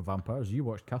 Speaking of vampires, you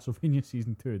watched Castlevania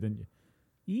season 2, didn't you?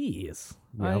 Yes,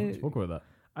 We haven't spoken about that.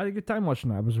 I had a good time watching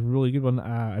that. It was a really good one.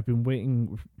 I've been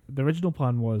waiting. The original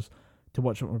plan was to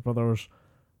watch it with my brothers.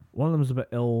 One of them was a bit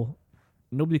ill.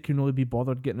 Nobody can really be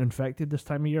bothered getting infected this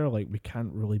time of year. Like, we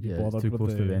can't really be Yeah, bothered it's too with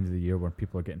close to the end of the year when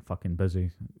people are getting fucking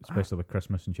busy, especially with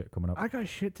Christmas and shit coming up. I got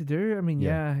shit to do. I mean,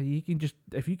 Yeah. you can just,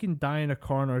 if you can die in a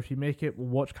corner, if you make it, we'll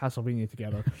watch Castlevania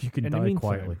together. You can In the die meantime,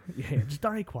 quietly. Yeah, just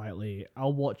die quietly.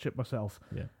 I'll watch it myself.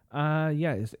 Yeah.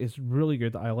 Yeah, it's really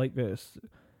good. I like this.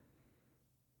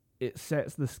 It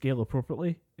sets the scale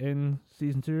appropriately in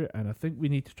season 2, and I think we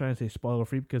need to try and say spoiler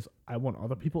free because I want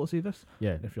other people to see this.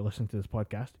 Yeah. And if you're listening to this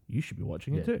podcast, you should be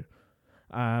watching it Yeah. too.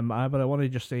 But I want to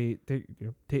just say, take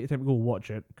the time to go watch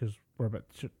it because we're about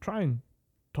to try and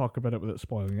talk about it without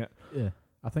spoiling it. Yeah.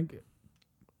 I think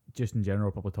just in general,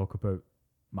 I'll probably talk about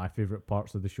my favourite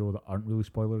parts of the show that aren't really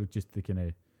spoiler, just the kind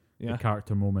of Yeah, the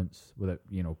character moments without,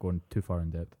 going too far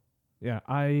in depth. yeah.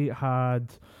 I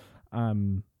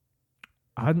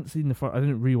hadn't seen the first. I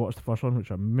didn't rewatch the first one,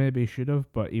 which I maybe should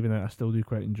have. But even then, I still do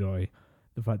quite enjoy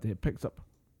the fact that it picks up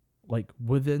like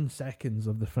within seconds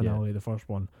of the finale. The first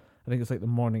one, I think it's like the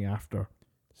morning after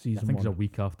season I think one. it's a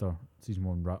week after season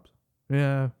 1 wraps.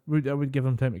 Yeah, I would give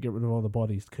them time to get rid of all the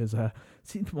bodies because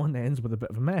season 1 ends with a bit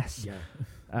of a mess. Yeah.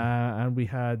 And we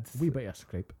had A wee bit of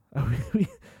scrape.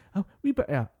 a wee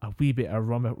bit of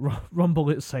rumble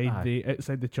outside Aye.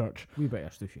 the church. Wee bit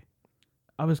of sushi.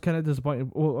 I was kind of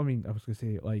disappointed. Well, I mean, I was gonna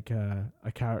say like a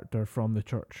character from the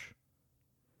church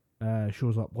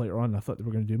shows up later on. I thought they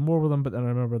were going to do more with him, but then I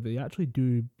remember they actually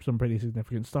do some pretty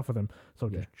significant stuff with him. So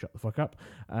I'll just shut the fuck up.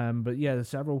 But yeah,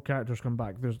 several characters come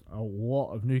back. There's a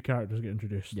lot of new characters get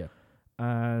introduced. Yeah.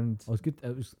 And Well, it's good.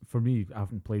 It was for me. I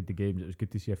haven't played the games. It was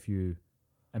good to see a few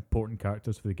important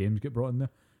characters for the games get brought in there,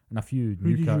 and a few who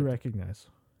new did you characters. recognise?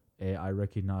 I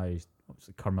recognised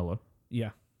obviously Carmilla. Yeah.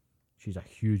 She's a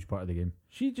huge part of the game.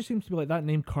 She just seems to be like that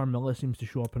name. Carmilla seems to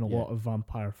show up in a Yeah. lot of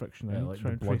vampire fiction. I Yeah, need like to try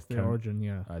the and Blood trace the Count. origin.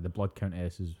 Yeah, The Blood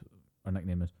Countess is her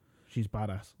nickname is. she's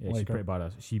badass. Yeah, like she's her. pretty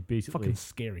badass. She basically, Fucking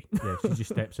scary. yeah, she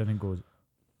just steps in and goes,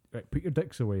 "Right, put your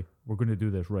dicks away. We're going to do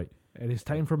this right." It is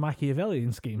time for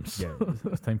Machiavellian schemes. Yeah,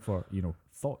 it's time for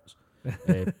thoughts.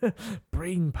 Uh,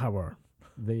 Brain power.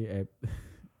 they,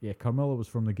 Carmilla was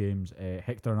from the games.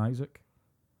 Hector and Isaac,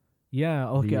 Yeah,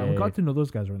 okay. I'm The, glad to know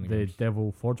those guys are in the, the games.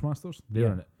 Devil Forge Masters. They're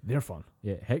Yeah. in it. They're fun.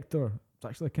 Yeah, Hector is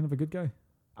actually kind of a good guy.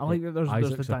 I like that there's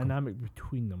Isaac's the a com- dynamic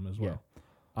between them as well.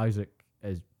 Isaac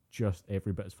is just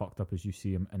every bit as fucked up as you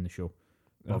see him in the show.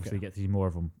 Obviously, you get to see more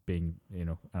of him being,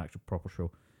 an actual proper show.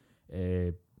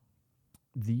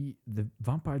 The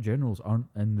vampire generals aren't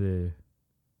in the.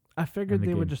 I figured in the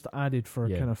they were game. just added for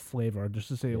Yeah. kind of flavour, just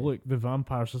to say, Yeah. look, the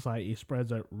vampire society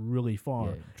spreads out really far.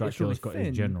 Yeah, It's Dracula's really got thin.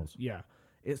 his generals. Yeah,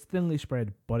 it's thinly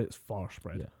spread, but it's far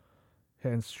spread. Yeah.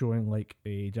 Hence showing like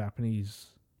a Japanese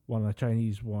one, a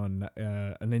Chinese one,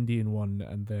 an Indian one,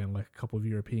 and then like a couple of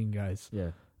European guys,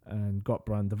 Yeah, and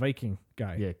Gottbrand, the Viking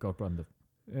guy. yeah, Godbrand.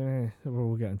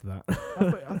 We'll get into that.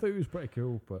 I thought it was pretty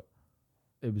cool, but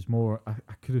it was more. I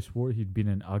could have swore he'd been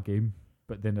in a game,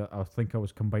 but then I think I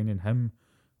was combining him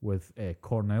with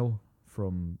Cornell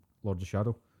from Lords of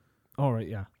Shadow, All right,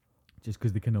 yeah. just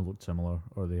because they kind of looked similar,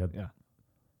 or they had. Yeah.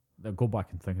 I'll go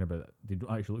back and thinking about it. They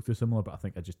don't actually look too similar, but I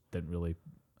think I just didn't really.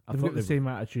 I They've thought got the they same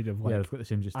attitude of were, like, they've got the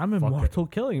same. Just I'm fuck it. immortal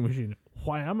killing machine.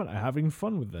 Why am I having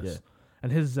fun with this?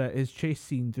 And his chase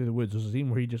scene through the woods is a scene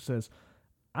where he just says,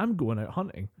 "I'm going out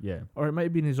hunting." Yeah. Or it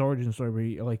might be in his origin story where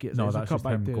he, like, it's No, a that's just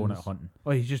cutback him to going his- out hunting.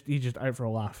 Oh, he's just out for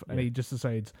a laugh, and Yeah. he just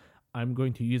decides, "I'm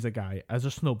going to use a guy as a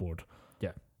snowboard."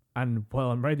 Yeah. And while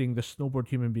I'm riding this snowboard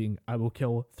human being, I will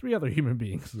kill 3 other human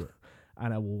beings, Yeah.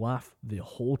 and I will laugh the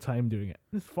whole time doing it.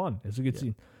 It's fun. It's a good Yeah.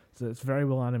 scene. So it's very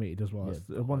well animated as well. Yeah, It's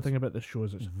the one thing about this show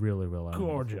is it's Really well animated.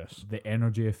 gorgeous. The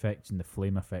energy effects and the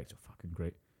flame effects are fucking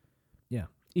great.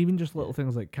 Even just little Yeah.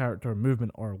 things like character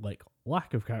movement or like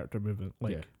lack of character movement,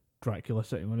 like Yeah. Dracula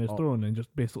sitting on his Oh. throne and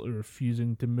just basically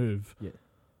refusing to move, Yeah.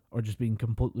 or just being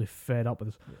completely fed up with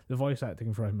this. Yeah. The voice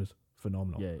acting for him is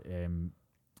phenomenal. Yeah.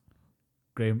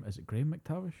 Graham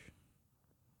McTavish?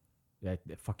 Yeah,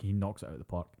 he knocks it out of the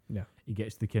park. Yeah. He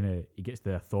gets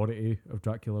the authority of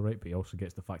Dracula right, but he also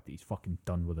gets the fact that he's fucking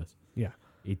done with this. Yeah.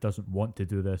 He doesn't want to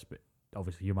do this, but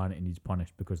obviously humanity needs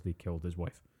punished because they killed his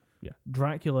wife. Yeah.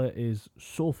 Dracula is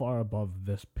so far above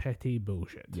this petty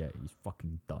bullshit. Yeah, he's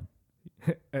fucking done.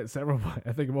 At several points,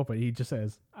 I think at one point he just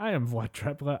says, "I am Vlad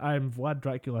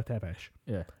Dracula Tepesh,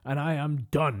 Yeah. and I am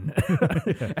done."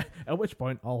 At which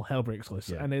point, all hell breaks loose,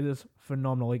 Yeah. and it is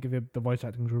phenomenal. Like the voice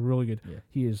acting is really good. Yeah.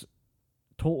 He is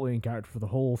totally in character for the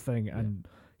whole thing, and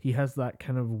he has that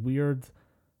kind of weird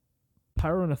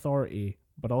power and authority,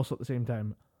 but also at the same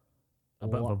time, A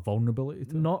bit of a vulnerability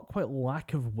to it. not quite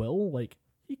lack of will. Like,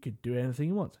 he could do anything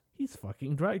he wants. He's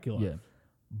fucking Dracula. Yeah.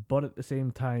 But at the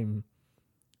same time,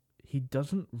 he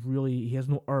has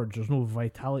no urge, there's no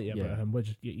vitality about Yeah. him,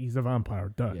 which he's a vampire,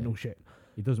 duh, Yeah. no shit.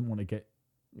 He doesn't want to get.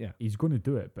 Yeah. He's going to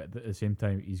do it, but at the same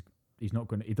time, he's not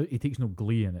going to. He takes no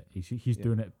glee in it. He's Yeah.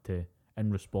 doing it in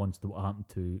response to what happened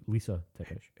to Lisa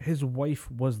Tepesh. His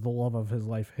wife was the love of his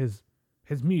life, his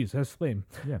muse, his flame,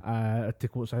 Yeah. to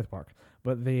quote South Park.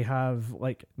 But they have,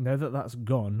 like, now that that's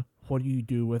gone, what do you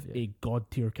do with Yeah. a god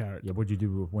tier character? Yeah, what do you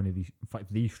do with one of these? In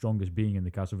fact, the strongest being in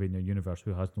the Castlevania universe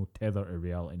who has no tether to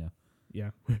reality now.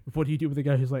 Yeah. What do you do with a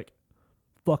guy who's like,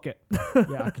 fuck it?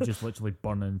 Yeah, I could just literally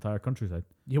burn an entire countryside.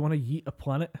 You want to yeet a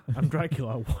planet? I'm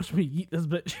Dracula. Watch me yeet this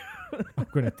bitch. I'm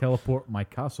going to teleport my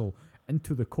castle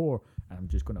into the core, and I'm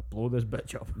just going to blow this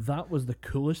bitch up. That was the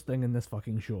coolest thing in this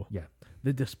fucking show. Yeah.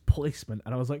 The displacement.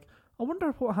 And I was like, I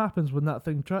wonder what happens when that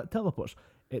thing teleports.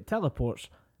 It teleports,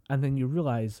 and then you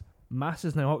realize mass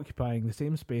is now occupying the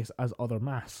same space as other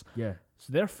mass. Yeah.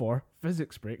 So therefore,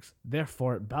 physics breaks.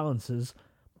 Therefore, it balances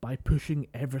by pushing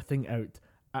everything out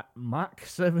at Mach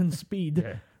 7 speed,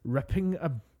 Yeah. ripping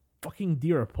a fucking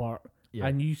deer apart, Yeah.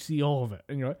 and you see all of it.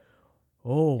 And you're like,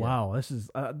 oh, Yeah. wow, this is...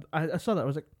 I saw that. I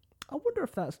was like, I wonder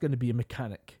if that's going to be a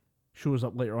mechanic. Shows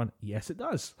up later on. Yes, it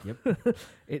does. Yep.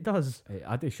 It does.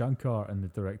 Adi Shankar and the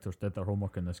directors did their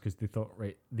homework on this because they thought,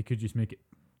 right, they could just make it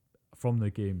from the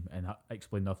game and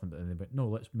explain nothing. And they went, no,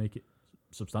 let's make it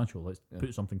substantial. Let's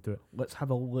put something to it. Let's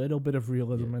have a little bit of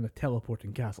realism Yeah. in a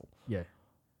teleporting castle. Yeah.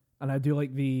 And I do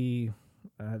like the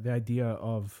idea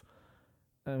of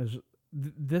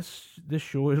this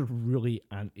show is really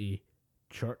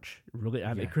anti-church, really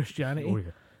anti-Christianity. Oh,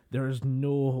 yeah. There is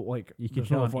no, like, You can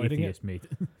there's no tell an avoiding it. atheist made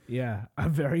it. Yeah, a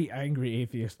very angry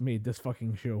atheist made this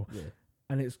fucking show. Yeah.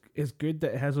 And it's good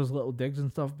that it has those little digs and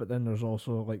stuff, but then there's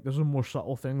also, like, there's some more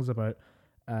subtle things about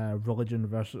religion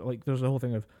versus, like, there's a whole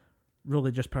thing of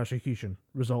religious persecution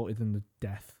resulted in the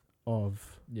death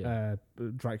of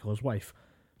Dracula's wife.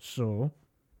 So,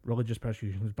 religious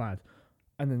persecution is bad.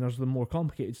 And then there's the more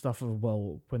complicated stuff of,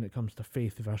 well, when it comes to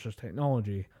faith versus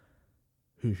technology,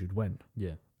 who should win?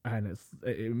 Yeah. And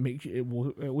it makes it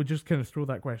will just kind of throw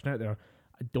that question out there.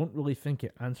 I don't really think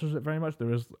it answers it very much.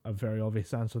 There is a very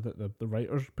obvious answer that the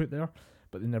writers put there,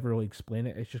 but they never really explain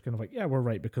it. It's just kind of like, yeah, we're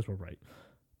right because we're right,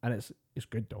 and it's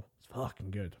good though. It's fucking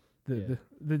good.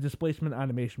 The displacement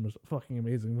animation was fucking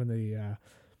amazing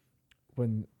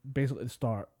when basically at the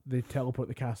start they teleport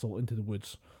the castle into the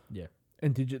woods. Yeah. We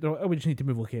just need to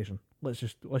move location. Let's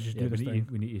just do this thing.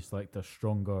 We need to select a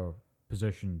stronger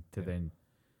position to then.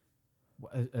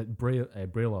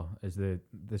 Brela is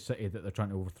the city that they're trying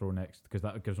to overthrow next because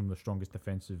that gives them the strongest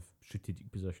defensive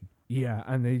strategic position. Yeah,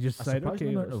 and they just A decide, surprising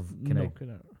okay, amount let's of kinda knock it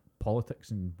out. Politics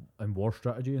and war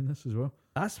strategy in this as well.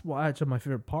 That's what actually my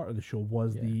favorite part of the show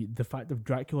was Yeah. the fact of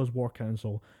Dracula's war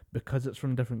council, because it's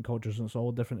from different cultures and it's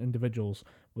all different individuals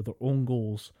with their own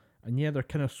goals. And yeah, they're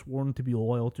kind of sworn to be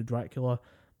loyal to Dracula,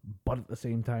 but at the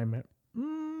same time,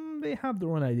 they have their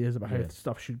own ideas about how Yeah.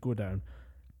 stuff should go down.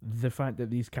 The fact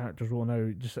that these characters will now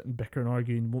just sit and bicker and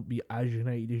argue and won't be as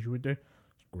united as you would do,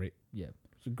 it's great. Yeah.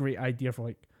 It's a great idea for,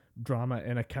 like, drama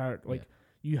in a character. Like,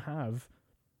 you have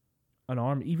an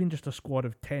army, even just a squad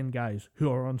of 10 guys who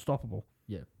are unstoppable.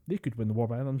 Yeah. They could win the war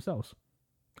by themselves.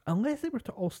 Unless they were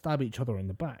to all stab each other in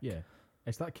the back. Yeah.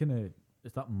 It's that kind of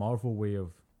it's that Marvel way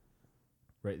of,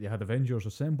 right, they had Avengers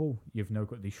assemble, you've now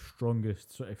got the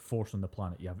strongest sort of force on the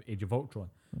planet. You have Age of Ultron,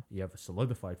 you have a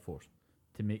solidified force.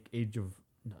 To make Age of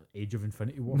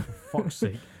Infinity War, for fuck's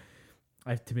sake,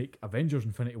 to make Avengers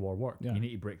Infinity War work, you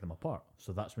need to break them apart.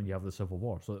 So that's when you have the Civil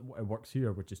War. So it works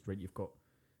here, which is, right, you've got,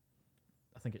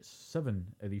 I think it's 7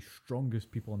 of the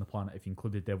strongest people on the planet if you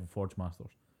include the Devil Forge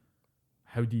Masters.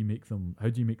 How do you make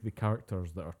the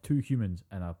characters that are 2 humans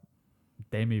and a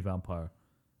demi-vampire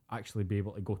actually be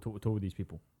able to go toe-to-toe with these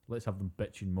people? Let's have them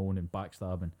bitch and moan and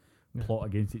backstab and plot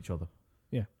against each other.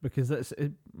 Yeah, because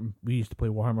we used to play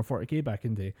Warhammer 40k back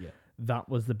in the day. Yeah. That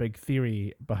was the big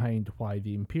theory behind why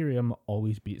the Imperium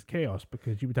always beats Chaos,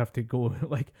 because you would have to go,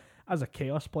 like, as a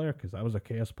Chaos player, because I was a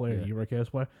Chaos player, you were a Chaos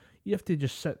player, you have to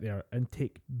just sit there and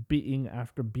take beating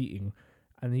after beating,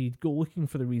 and then you'd go looking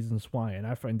for the reasons why. And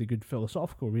I found a good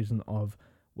philosophical reason of,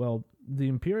 well, the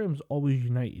Imperium's always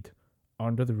united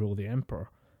under the rule of the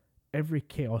Emperor. Every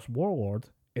Chaos warlord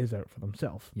is out for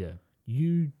themselves. Yeah.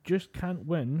 You just can't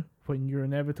win when you're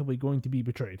inevitably going to be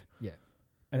betrayed. Yeah.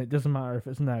 And it doesn't matter if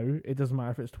it's now, it doesn't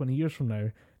matter if it's 20 years from now.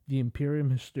 The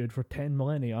Imperium has stood for 10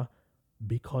 millennia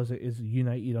because it is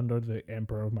united under the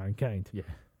Emperor of Mankind. Yeah.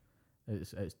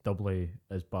 It's doubly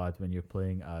as bad when you're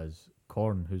playing as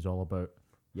Khorne, who's all about,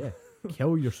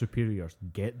 kill your superiors,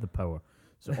 get the power.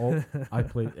 So I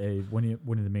played one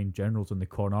of the main generals in the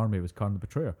Khorne army was Kharn the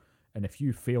Betrayer. And if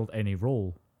you failed any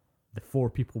role, the 4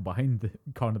 people behind the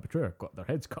Kharn the Betrayer got their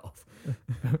heads cut off.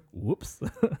 Whoops.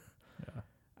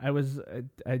 I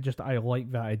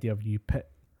like that idea of you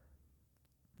pit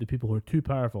the people who are too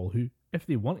powerful, who, if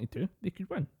they wanted to, they could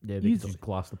win. Yeah, they could just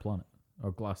glass the planet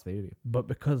or glass the area. But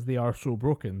because they are so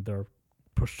broken, their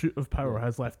pursuit of power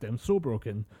has left them so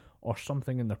broken, or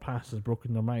something in their past has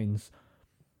broken their minds,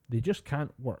 they just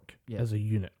can't work as a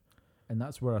unit. And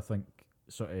that's where I think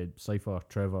sort of Cypher,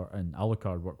 Trevor, and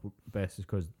Alucard work best, is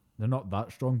because they're not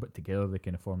that strong, but together they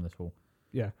kind of form this whole...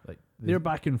 Yeah, like their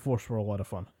back and forth were a lot of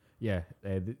fun. Yeah,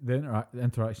 the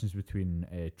interactions between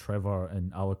Trevor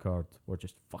and Alucard were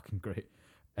just fucking great.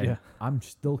 And I'm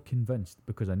still convinced,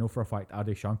 because I know for a fact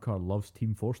Adi Shankar loves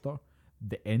Team 4-Star,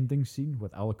 the ending scene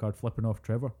with Alucard flipping off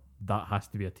Trevor, that has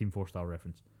to be a Team 4-Star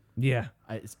reference. Yeah.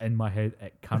 It's in my head.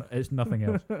 It's nothing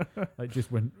else. Like,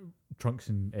 just when Trunks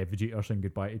and Vegeta are saying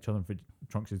goodbye to each other, and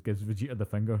Trunks gives Vegeta the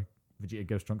finger, Vegeta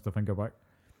gives Trunks the finger back.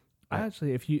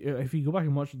 Actually, if you go back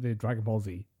and watch the Dragon Ball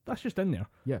Z, that's just in there.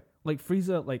 Yeah. Like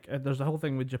Frieza, there's a whole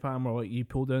thing with Japan where, like, you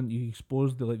pull down, you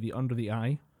expose the under the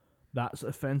eye, that's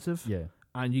offensive. Yeah.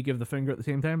 And you give the finger at the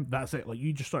same time, that's it. Like,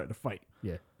 you just started to fight.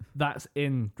 Yeah. That's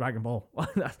in Dragon Ball.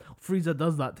 Frieza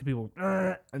does that to people,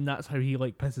 and that's how he,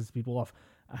 like, pisses people off.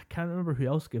 I can't remember who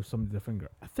else gives somebody the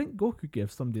finger. I think Goku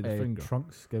gives somebody the finger.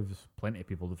 Trunks gives plenty of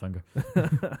people the finger.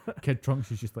 Kid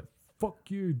Trunks is just like, fuck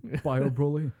you, Bio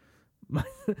Broly.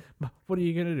 What are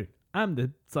you going to do? I'm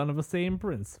the son of a Saiyan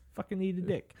prince. Fucking eat a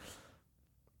dick.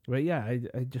 But yeah,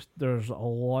 I just, there's a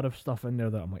lot of stuff in there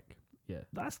that I'm like, yeah,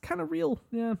 that's kind of real.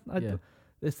 Yeah.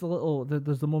 It's the little,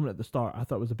 there's the moment at the start I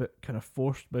thought was a bit kind of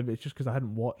forced. Maybe it's just because I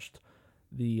hadn't watched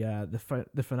the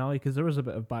finale, because there was a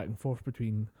bit of back and forth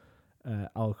between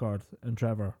Alucard and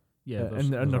Trevor. Yeah,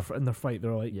 in their fight,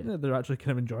 they're like, they're actually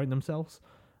kind of enjoying themselves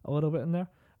a little bit in there.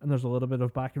 And there's a little bit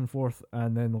of back and forth,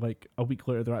 and then like a week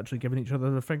later, they're actually giving each other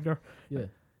the finger. Yeah,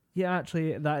 yeah.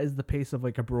 Actually, that is the pace of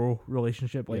like a bro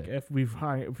relationship. Like if we've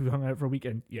hung out for a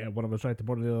weekend, one of us tried to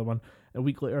border the other one. A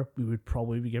week later, we would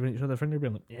probably be giving each other the finger,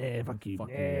 being like, "Yeah, fuck you,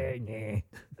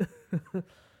 nah."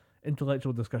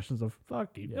 Intellectual discussions of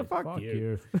fuck you, fuck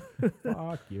you,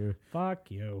 fuck you, fuck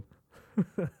you.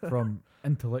 From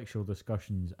intellectual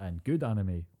discussions and good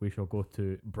anime, we shall go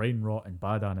to brain rot and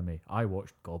bad anime. I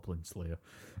watched Goblin Slayer.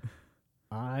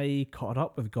 I caught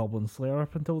up with Goblin Slayer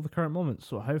up until the current moment.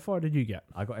 So how far did you get?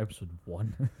 I got episode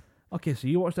 1. Okay, so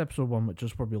you watched episode 1, which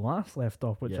is where we last left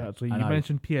off, which actually you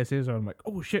mentioned PSAs, and I'm like,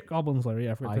 oh shit, Goblin Slayer.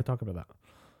 Yeah, I forgot to talk about that.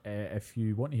 If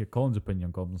you want to hear Colin's opinion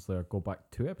on Goblin Slayer, go back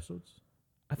 2 episodes.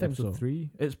 I think episode so.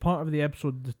 3. It's part of the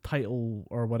episode, the title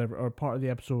or whatever, or part of the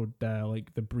episode,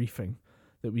 like the briefing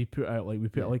that we put out. Like we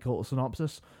put out like a little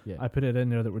synopsis. Yeah. I put it in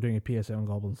there that we're doing a PSA on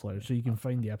Goblin Slayer, so you can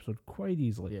find the episode quite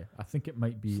easily. Yeah, I think it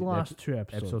might be the last 2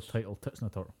 episodes. Episode title Tits in a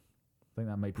Turtle. I think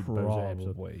that might be probably the Bowser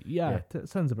episode. Yeah,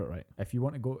 sounds about right. If you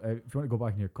want to go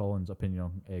back and hear Colin's opinion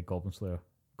on Goblin Slayer,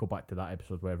 go back to that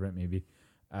episode, wherever it may be,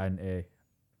 and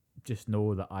just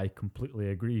know that I completely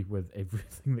agree with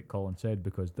everything that Colin said,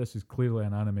 because this is clearly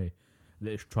an anime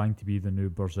that is trying to be the new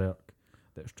Berserk,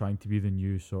 that is trying to be the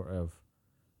new sort of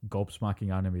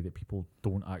gobsmacking anime that people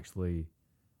don't actually,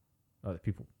 that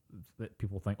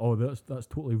people think, oh, that's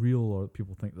totally real, or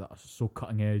people think that's so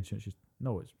cutting edge. It's just,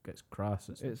 No, it's crass.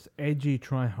 It's edgy,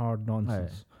 try hard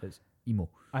nonsense. It's emo.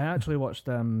 I actually watched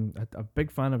a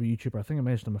big fan of a YouTuber. I think I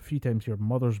mentioned him a few times here,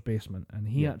 Mother's Basement, and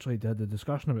he actually did a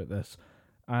discussion about this.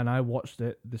 And I watched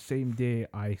it the same day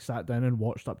I sat down and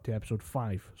watched up to episode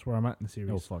 5. That's where I'm at in the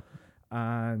series. Oh fuck!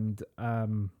 And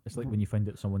it's like when you find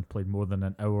out someone played more than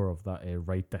an hour of that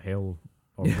Ride to Hell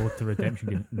or Road to Redemption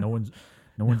game. No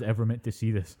one's ever meant to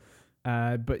see this.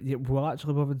 But we'll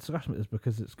actually have a discussion with this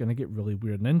because it's going to get really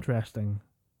weird and interesting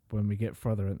when we get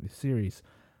further into the series.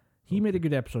 He made a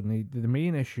good episode, and the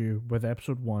main issue with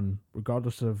episode 1,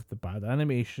 regardless of the bad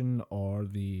animation or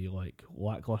the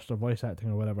lackluster voice acting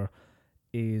or whatever,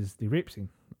 is the rape scene.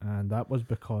 And that was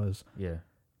because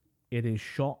it is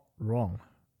shot wrong.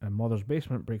 And Mother's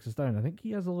Basement breaks this down. I think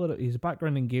he has his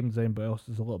background in game design, but also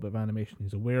does a little bit of animation.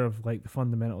 He's aware of the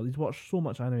fundamental. He's watched so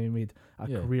much anime and made a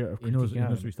career of critiquing he knows anime.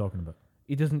 what he's talking about.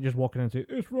 He doesn't just walk in and say,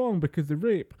 it's wrong because the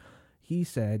rape. He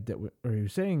said that, or he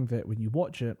was saying that when you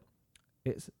watch it,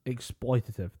 it's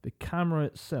exploitative. The camera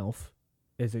itself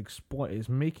is it's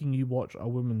making you watch a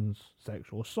woman's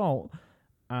sexual assault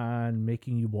and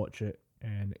making you watch it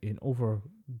in an over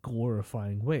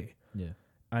glorifying way. Yeah.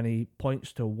 And he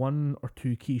points to 1 or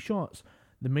 2 key shots.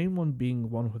 The main one being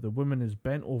one where the woman is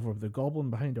bent over with the goblin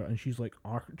behind her and she's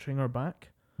arching her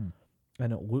back.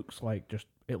 And it looks like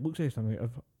something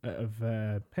out of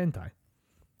hentai.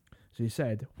 So he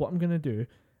said, what I'm going to do,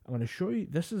 I'm going to show you,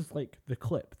 this is the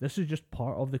clip. This is just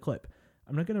part of the clip.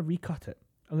 I'm not going to recut it.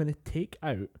 I'm going to take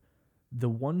out the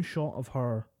one shot of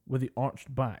her with the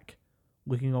arched back,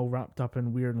 looking all wrapped up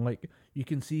and weird. And you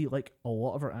can see a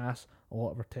lot of her ass, a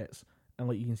lot of her tits,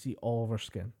 and you can see all of her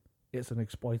skin. It's an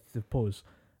exploitative pose.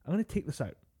 I'm going to take this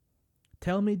out.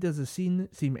 Tell me, does the scene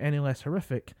seem any less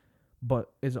horrific,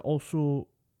 but is it also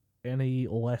any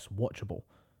less watchable?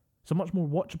 It's a much more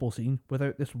watchable scene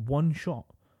without this one shot.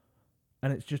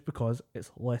 And it's just because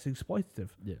it's less exploitative.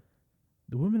 Yeah.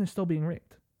 The woman is still being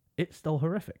raped. It's still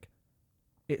horrific.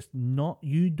 It's not,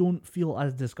 you don't feel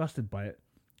as disgusted by it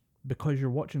because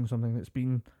you're watching something that's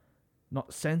been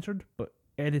not censored, but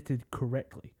edited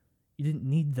correctly. You didn't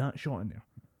need that shot in there.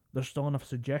 There's still enough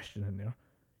suggestion in there.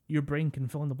 Your brain can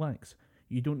fill in the blanks.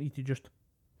 You don't need to just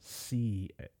see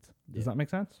it. Does that make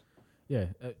sense? Yeah.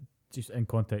 Just in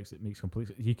context, it makes complete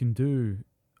sense. You can do,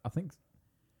 I think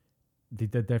they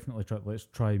did definitely try, let's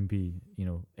try and be,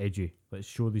 edgy. Let's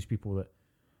show these people that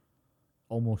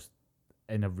almost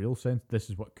in a real sense, this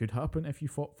is what could happen if you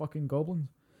fought fucking goblins.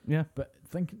 Yeah. But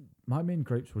my main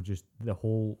gripes were just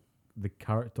the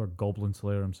character Goblin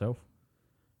Slayer himself.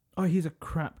 Oh, he's a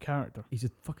crap character. He's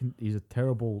a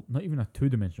terrible, not even a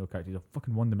 2-dimensional character, he's a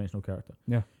fucking 1-dimensional character.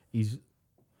 Yeah.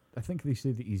 I think they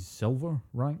say that he's silver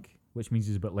rank, which means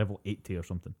he's about level 80 or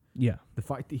something. Yeah. The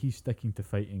fact that he's sticking to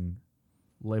fighting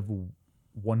level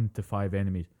 1 to 5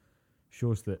 enemies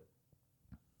shows that,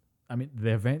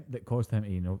 the event that caused him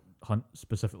to, hunt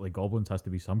specifically goblins has to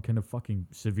be some kind of fucking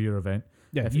severe event.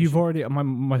 Yeah, you've already,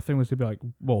 my thing was to be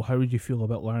well, how would you feel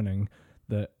about learning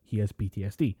that he has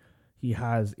PTSD? He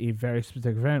has a very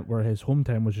specific event where his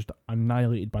hometown was just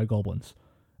annihilated by goblins.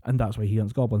 And that's why he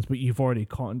hunts goblins. But you've already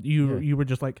caught, you were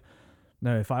just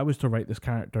now if I was to write this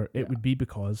character, it would be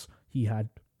because he had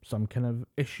some kind of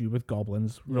issue with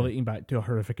goblins relating back to a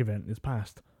horrific event in his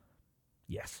past.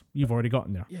 Yes, you've already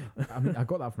gotten there. Yeah, I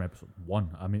got that from episode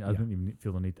 1. I didn't even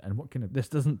feel the need. And what kind of... This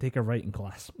doesn't take a writing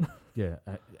class. Yeah,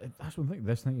 that's one thing.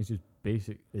 This thing is just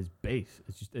basic. Is base.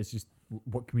 It's just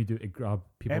what can we do to grab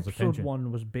people's attention? Episode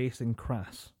 1 was base and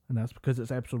crass, and that's because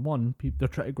it's episode 1. They're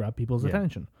trying to grab people's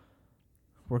attention.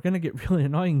 We're going to get really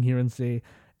annoying here and say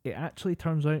it actually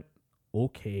turns out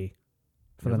okay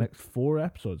for the next 4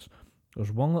 episodes.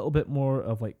 There's one little bit more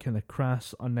of kind of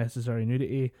crass, unnecessary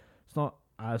nudity. It's not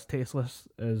as tasteless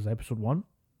as episode 1.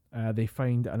 They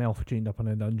find an elf chained up in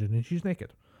a dungeon and she's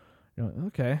naked. You're like,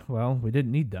 okay, well, we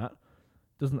didn't need that.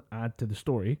 Doesn't add to the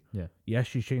story. Yeah. Yes,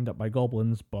 she's chained up by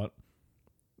goblins, but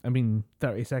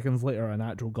 30 seconds later, an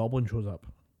actual goblin shows up.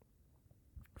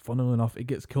 Funnily enough, it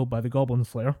gets killed by the Goblin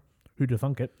Slayer. Who'd have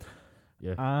thunk it?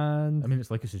 Yeah. And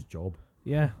it's like it's his job.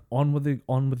 Yeah, on with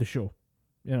the show.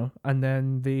 And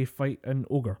then they fight an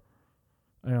ogre.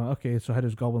 Okay, so how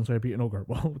does Goblin Slayer beat an ogre?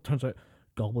 Well, it turns out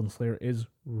Goblin Slayer is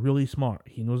really smart.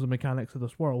 He knows the mechanics of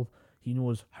this world. He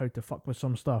knows how to fuck with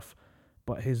some stuff.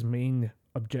 But his main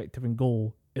objective and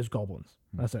goal is goblins.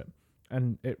 That's it.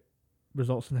 And it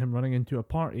results in him running into a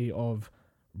party of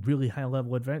really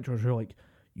high-level adventurers who are like,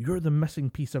 you're the missing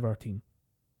piece of our team.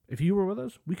 If you were with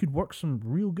us, we could work some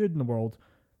real good in the world.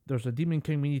 There's a demon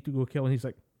king we need to go kill. And he's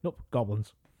like, nope,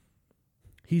 goblins.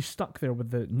 He's stuck there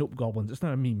with the nope goblins. It's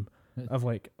not a meme of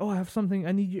I have something,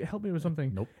 I need you to help me with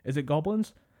something. Nope. Is it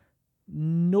goblins?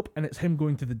 Nope, and it's him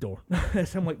going to the door.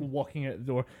 It's him like walking out the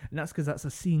door, and that's because that's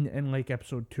a scene in like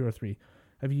episode 2 or 3.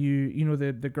 Have you know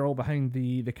the girl behind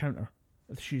the counter?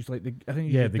 She's like I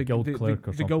think she's the guild clerk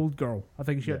or the something. guild girl. I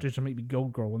think she Yeah. actually just might be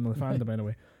guild girl in the fandom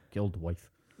anyway. Guild wife.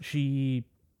 She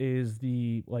is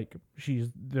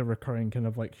she's the recurring kind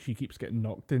of like, she keeps getting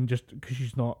knocked in just because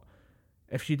she's not.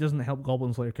 If she doesn't help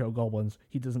Goblin Slayer kill goblins,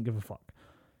 he doesn't give a fuck.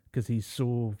 Because he's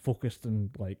so focused and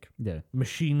like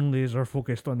machine laser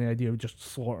focused on the idea of just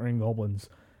slaughtering goblins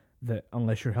that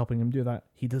unless you're helping him do that,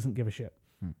 he doesn't give a shit.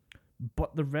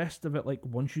 But the rest of it, like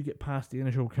once you get past the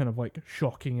initial kind of like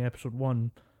shocking episode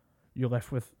 1, you're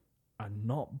left with a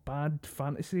not bad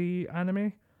fantasy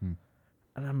anime.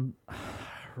 And I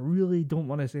really don't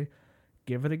want to say,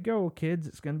 give it a go, kids,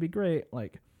 it's going to be great.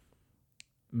 Like,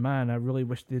 man, I really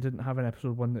wish they didn't have an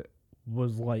episode 1 that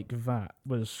was like that,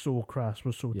 was so crass,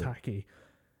 was so tacky.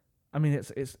 I mean,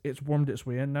 it's wormed its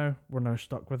way in now. We're now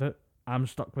stuck with it. I'm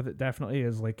stuck with it definitely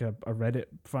as like a Reddit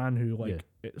fan who like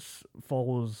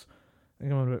follows, I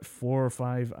think I'm on about 4 or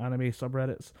 5 anime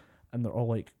subreddits, and they're all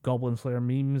like Goblin Slayer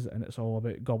memes, and it's all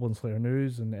about Goblin Slayer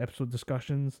news and episode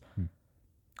discussions.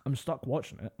 I'm stuck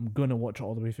watching it. I'm gonna watch it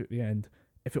all the way through the end.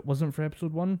 If it wasn't for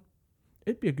episode 1,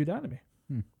 it'd be a good anime.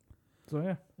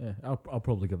 So yeah, I'll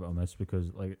probably give it a miss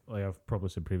because like I've probably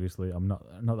said previously, I'm not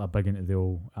that big into the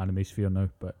old anime sphere now.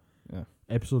 But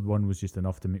episode 1 was just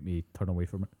enough to make me turn away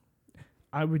from it.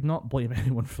 I would not blame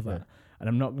anyone for that, and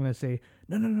I'm not gonna say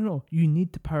no. You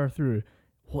need to power through.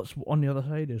 What's on the other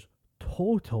side is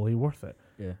totally worth it.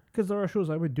 Yeah, because there are shows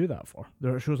I would do that for.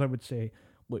 There are shows I would say,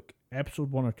 look,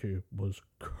 episode 1 or 2 was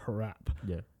crap.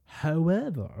 Yeah.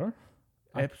 However,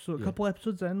 a couple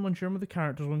episodes in, once you're in with the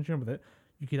characters, once you're in with it,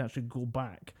 you can actually go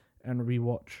back and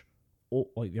rewatch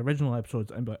like the original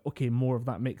episodes and be like, okay, more of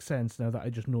that makes sense now that I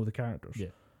just know the characters. Yeah.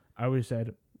 I always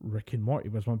said Rick and Morty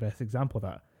was my best example of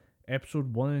that.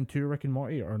 Episode 1 and 2 Rick and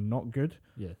Morty are not good.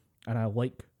 Yeah. And I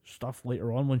like stuff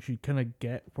later on once you kind of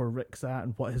get where Rick's at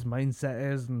and what his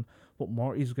mindset is and what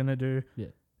Morty's going to do. Yeah.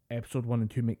 Episode 1 and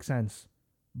 2 make sense,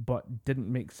 but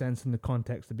didn't make sense in the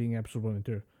context of being episode 1 and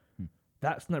 2.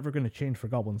 That's never going to change for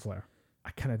Goblin Slayer.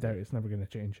 I kind of doubt it's never going to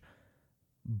change.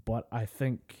 But I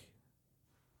think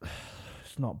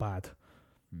it's not bad.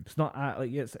 It's not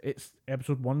like it's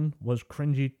episode 1 was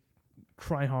cringy,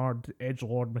 try hard,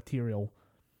 edgelord material,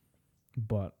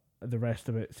 but the rest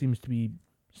of it seems to be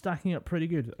stacking up pretty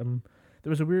good. There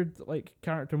was a weird like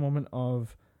character moment and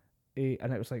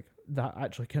it was like that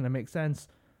actually kind of makes sense.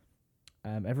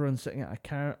 Everyone's sitting at a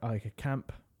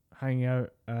camp, hanging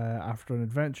out after an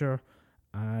adventure,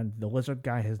 and the lizard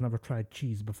guy has never tried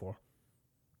cheese before.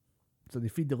 So they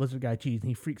feed the lizard guy cheese, and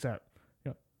he freaks out.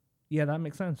 Yeah, that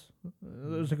makes sense.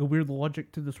 There's like a weird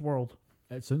logic to this world.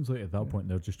 It sounds like at that point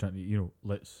they're just trying to,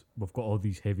 we've got all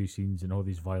these heavy scenes and all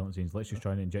these violent scenes. Let's just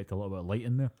try and inject a little bit of light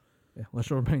in there. Yeah,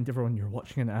 let's remind everyone you're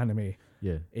watching an anime.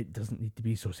 Yeah, it doesn't need to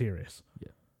be so serious.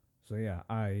 Yeah. So yeah,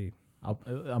 I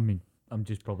mean, I'm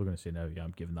just probably going to say no. Yeah,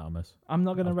 I'm giving that a miss. I'm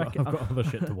not going to recommend. I've got other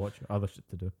shit to watch, other shit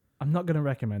to do. I'm not going to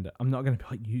recommend it. I'm not going to be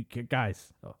like, you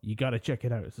guys, you got to check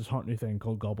it out. It's this hot new thing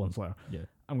called Goblin Slayer. Yeah.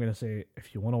 I'm going to say,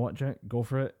 if you want to watch it, go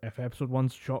for it. If episode 1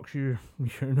 shocks you,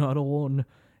 you're not alone.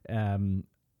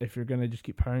 If you're going to just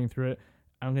keep powering through it,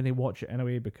 I'm going to watch it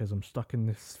anyway because I'm stuck in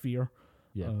this sphere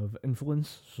of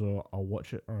influence. So I'll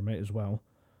watch it, or I might as well.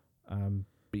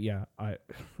 But yeah,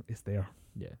 it's there.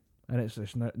 Yeah. And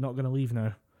it's not going to leave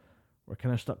now. We're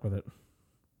kind of stuck with it.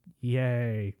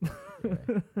 Yay.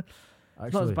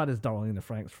 It's not as bad as Darling in the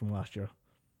Franxx from last year.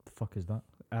 The fuck is that?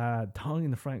 Darling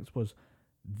in the Franxx was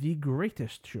the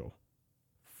greatest show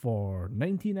for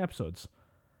 19 episodes.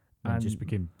 And just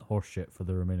became horse shit for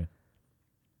the remaining.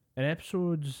 In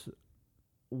episodes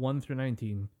 1 through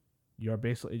 19, you're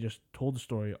basically just told the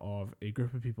story of a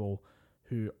group of people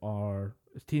who are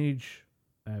teenage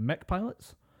mech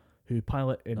pilots who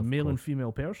pilot in male and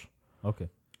female pairs. Okay.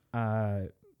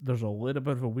 There's a little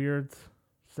bit of a weird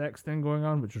sex thing going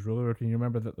on, which is really weird when you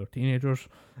remember that they're teenagers.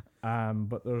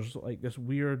 But there's like this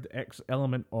weird X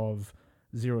element of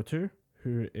 02,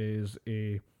 who is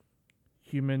a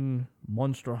human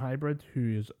monster hybrid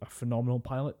who is a phenomenal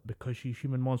pilot because she's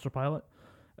human monster pilot,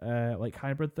 like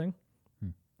hybrid thing.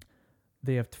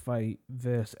 They have to fight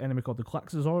this enemy called the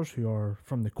Klaxazors, who are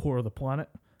from the core of the planet,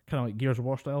 kind of like Gears of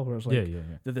War style, where it's like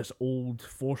they're this old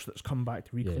force that's come back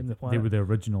to reclaim the planet. They were the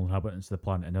original inhabitants of the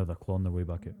planet, and now they're clawing their way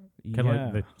back out. Kind of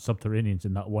like the Subterraneans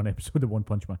in that one episode of One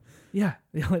Punch Man. Yeah,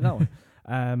 like that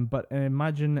one. But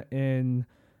imagine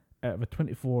out of a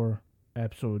 24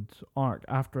 episode arc,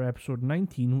 after episode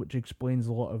 19, which explains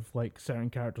a lot of like certain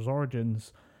characters'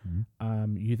 origins,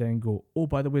 you then go, oh,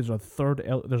 by the way,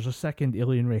 there's a second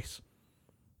alien race.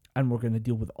 and we're going to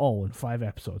deal with it all in 5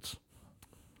 episodes.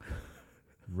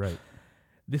 Right.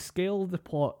 The scale of the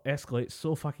plot escalates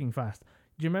so fucking fast.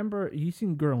 Do you remember, you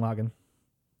seen Gurren Lagann?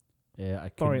 Yeah,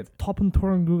 Sorry, Toppen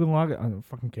Torn Gurren Lagann. I don't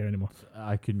fucking care anymore.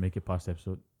 I couldn't make it past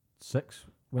episode 6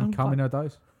 when I'm Kamina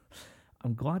dies.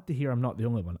 I'm glad to hear I'm not the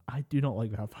only one. I do not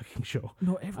like that fucking show.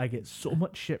 No, I get so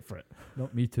much shit for it.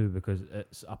 Not me too, because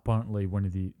it's apparently one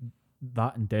of the...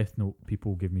 That and Death Note,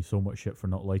 people give me so much shit for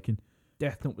not liking.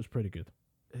 Death Note was pretty good.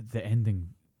 The ending,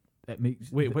 it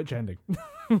makes... Wait, which ending?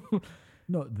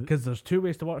 No, because there's 2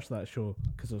 ways to watch that show.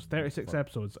 Because there's 36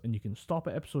 episodes, and you can stop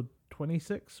at episode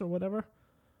 26 or whatever,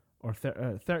 or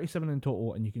 37 in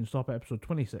total, and you can stop at episode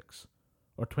 26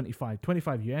 or 25.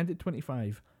 25, you end at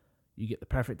 25, you get the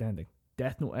perfect ending.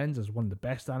 Death Note ends as one of the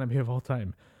best anime of all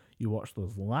time. You watch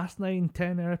those last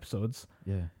 9-10 episodes,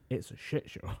 yeah, it's a shit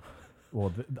show.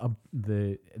 Well,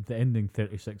 the ending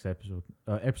 36 episode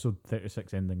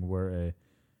 36 ending where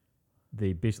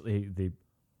they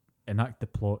enact the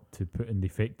plot to put in the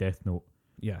fake Death Note.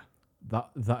 Yeah,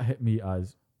 that hit me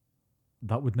as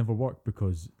that would never work,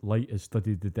 because Light has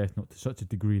studied the Death Note to such a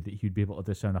degree that he'd be able to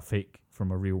discern a fake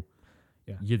from a real.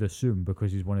 Yeah, you'd assume,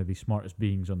 because he's one of the smartest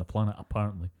beings on the planet,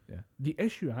 apparently. Yeah. The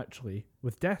issue actually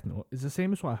with Death Note is the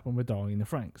same as what happened with Darling in the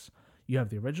Franxx. You have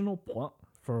the original plot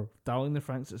for Darling in the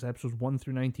Franxx, it's episodes 1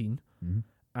 through 19.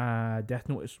 Mm-hmm. Death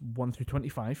Note is 1 through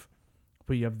 25.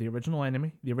 Where you have the original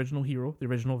enemy, the original hero, the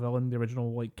original villain, the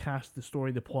original like cast, the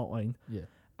story, the plot line. Yeah.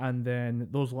 And then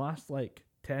those last like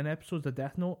 10 episodes of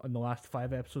Death Note and the last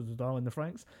 5 episodes of Darling in the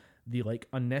Franxx, the like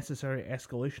unnecessary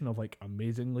escalation of like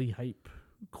amazingly hype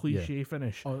cliche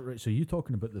finish. Oh, right. So you're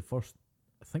talking about the first,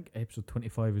 I think episode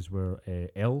 25 is where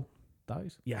L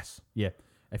dies? Yes. Yeah.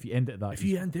 If you end it at that... If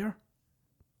you end there,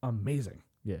 amazing.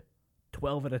 Yeah.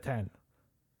 12 out of 10.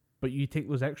 But you take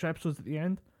those extra episodes at the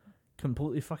end,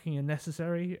 completely fucking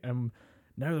unnecessary. Now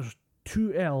there's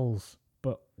 2 L's,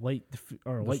 but Light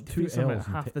defeats them at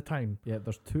half the time. Yeah,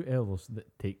 there's 2 L's that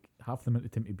take half the amount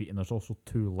of time to beat, and there's also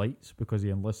 2 Lights, because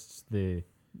he enlists the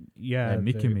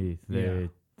Mikami,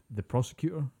 the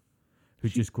prosecutor, who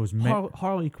just goes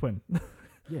Harley Quinn.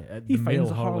 Yeah, he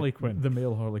finds Harley Quinn, the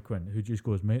male Harley Quinn, who just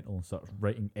goes mental and starts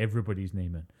writing everybody's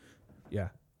name in. Yeah,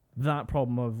 that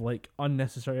problem of like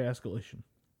unnecessary escalation.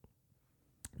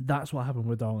 That's what happened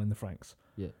with Darling in the Franxx.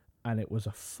 Yeah, and it was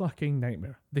a fucking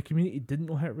nightmare. The community didn't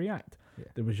know how to react. Yeah.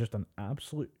 There was just an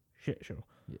absolute shit show.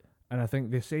 Yeah. And I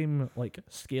think the same like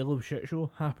scale of shit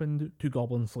show happened to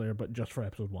Goblin Slayer, but just for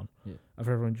episode 1. Yeah. Of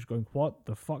everyone just going, "What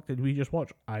the fuck did we just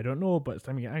watch?" I don't know, but it's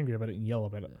time to get angry about it and yell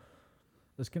about it.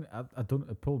 It's kind of, I don't.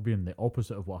 It'd probably be in the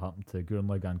opposite of what happened to Gurren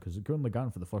Lagann, because Gurren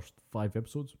Lagann for the first 5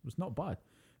 episodes was not bad.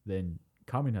 Then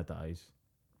Kamina dies.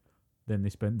 Then they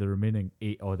spent the remaining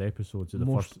 8 odd episodes of the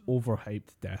most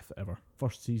overhyped death ever.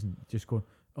 First season just going,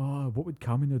 oh, what would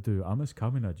Kamina do? I miss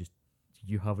Kamina. Just,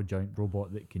 you have a giant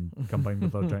robot that can combine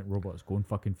with other giant robots. Go and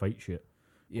fucking fight shit.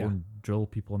 Yeah. Go and drill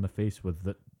people in the face with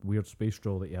that weird space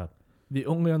drill that you had. The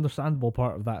only understandable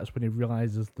part of that is when he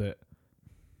realizes that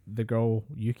the girl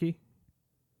Yuki,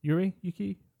 I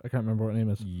can't remember what her name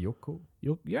is. Yoko?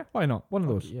 Yeah, why not? One of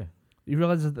those. Yeah. He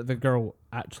realizes that the girl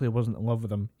actually wasn't in love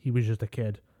with him. He was just a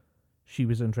kid. She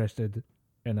was interested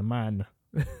in a man.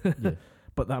 Yeah.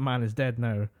 But that man is dead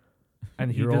now.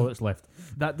 And you're all that's left.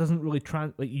 That doesn't really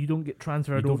you don't get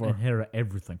transferred over. You don't inherit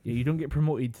everything. Yeah, you don't get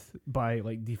promoted by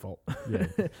like default. Yeah.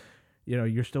 You know,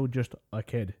 you're still just a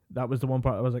kid. That was the one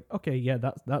part I was like, okay, yeah,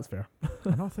 that's fair.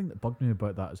 Another thing that bugged me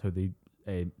about that is how they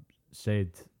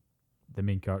said the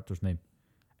main character's name.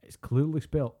 It's clearly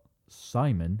spelled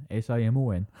Simon,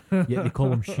 Simon, yet they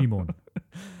call him Shimon.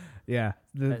 Yeah,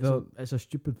 it's a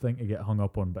stupid thing to get hung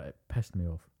up on, but it pissed me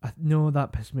off. No,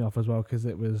 that pissed me off as well, because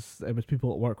it was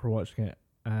people at work were watching it,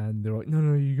 and they were like,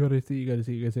 no, you gotta see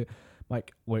it.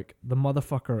 Like, look, the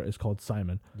motherfucker is called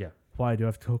Simon. Yeah. Why do I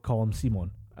have to call him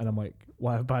Simon? And I'm like,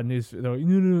 well, I have bad news. They're like,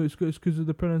 no, it's because of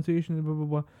the pronunciation, blah, blah,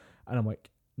 blah. And I'm like,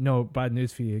 no, bad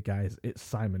news for you guys. It's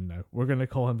Simon now. We're going to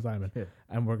call him Simon. Yeah.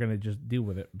 And we're going to just deal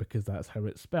with it, because that's how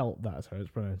it's spelt. That's how it's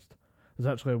pronounced.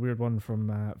 There's actually a weird one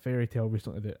from Fairy Tail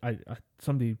recently that I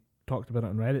somebody talked about it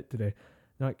on Reddit today.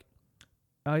 They're like,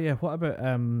 oh yeah, what about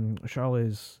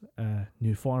Charlie's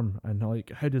new form? And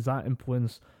like, how does that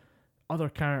influence other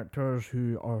characters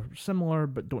who are similar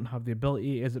but don't have the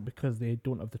ability? Is it because they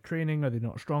don't have the training? Are they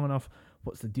not strong enough?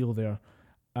 What's the deal there?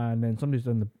 And then somebody's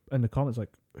in the comments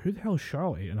like, who the hell is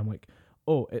Charlie? And I'm like,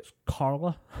 oh, it's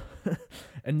Carla.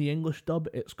 In the English dub,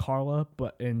 it's Carla,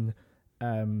 but in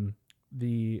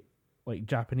the like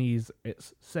Japanese,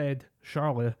 it's said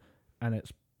Charlie, and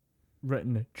it's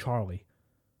written Charlie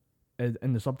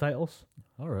in the subtitles.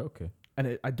 All right, okay.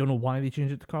 And I don't know why they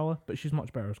changed it to Carla, but she's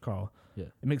much better as Carla. Yeah.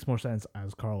 It makes more sense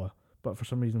as Carla, but for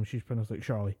some reason she's pronounced like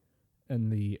Charlie in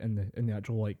the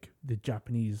actual like the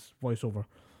Japanese voiceover.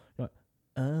 You're like,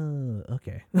 oh,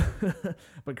 okay.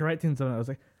 But correcting something, I was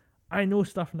like, I know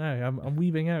stuff now. I'm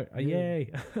weaving out.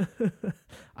 Yay!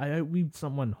 I outweaved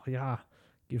someone. Yeah,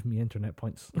 give me internet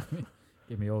points.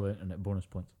 Give me all the internet bonus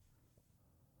points.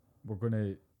 We're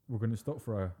gonna stop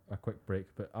for a quick break,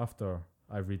 but after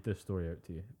I read this story out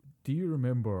to you, do you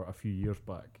remember a few years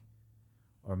back,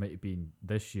 or it might have been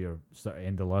this year, start of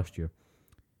end of last year,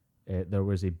 there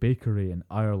was a bakery in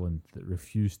Ireland that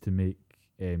refused to make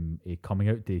a coming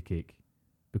out day cake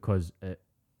because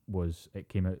it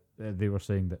came out. They were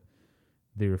saying that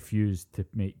they refused to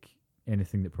make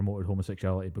anything that promoted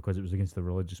homosexuality because it was against their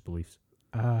religious beliefs.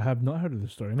 I have not heard of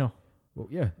this story. No. Well,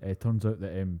 yeah, it turns out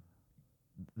that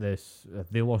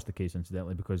they lost the case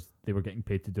incidentally because they were getting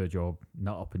paid to do a job,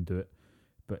 not up and do it.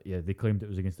 But yeah, they claimed it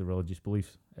was against their religious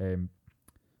beliefs.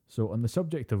 So on the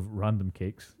subject of random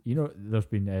cakes, there's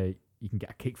been you can get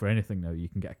a cake for anything now. You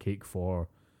can get a cake for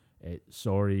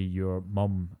sorry your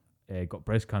mum got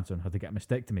breast cancer and had to get a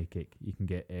mastectomy cake. You can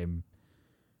get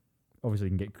obviously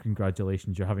you can get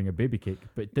congratulations you're having a baby cake.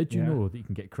 But did you know that you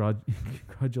can get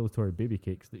congratulatory baby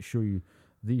cakes that show you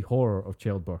the horror of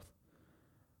childbirth?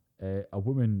 A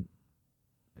woman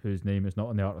whose name is not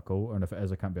in the article, and if it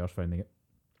is, I can't be arsed finding it,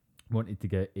 wanted to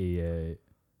get a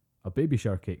baby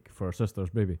shower cake for her sister's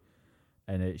baby,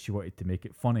 and she wanted to make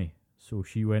it funny, so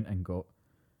she went and got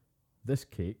this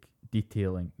cake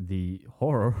detailing the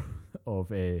horror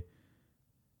of a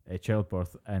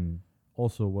childbirth, and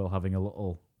also while having a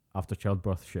little after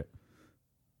childbirth shit.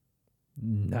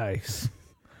 Nice.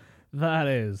 That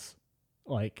is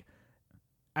like,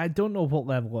 I don't know what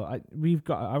level. I've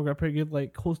got a pretty good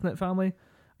like close knit family.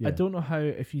 Yeah. I don't know how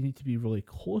if you need to be really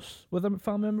close with a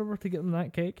family member to get them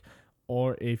that cake,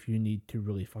 or if you need to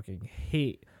really fucking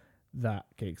hate that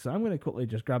cake. So I'm going to quickly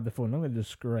just grab the phone. I'm going to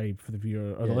describe for the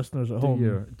viewer or the listeners at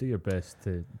home. Do your best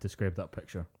to describe that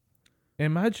picture.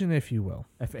 Imagine, if you will,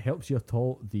 if it helps you at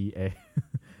all, the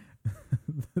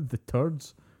the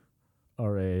turds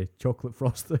are chocolate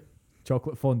frosting,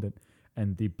 chocolate fondant,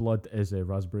 and the blood is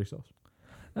raspberry sauce.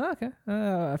 Oh, okay.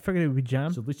 I figured it would be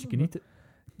jam. So at least you can eat it.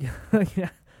 Yeah.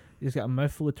 You just got a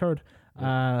mouthful of turd.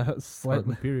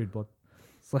 Slightly. Period blood.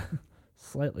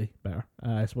 Slightly better,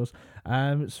 I suppose.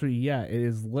 So yeah, it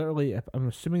is literally. I'm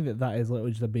assuming that is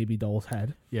literally just a baby doll's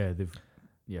head. Yeah,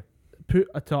 put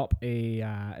atop a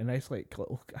nice like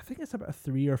little. I think it's about a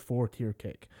 3 or 4 tier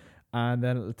cake, and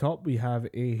then at the top we have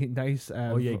a nice.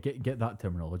 Get that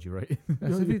terminology right.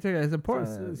 It's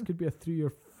important. This could be a 3 or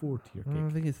 4 tier cake. I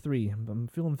think it's 3. I'm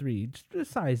feeling 3. Just the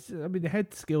size. I mean, the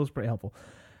head scale is pretty helpful.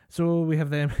 So we have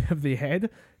the head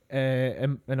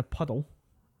in a puddle.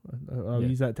 I'll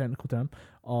use that technical term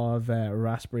of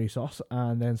raspberry sauce,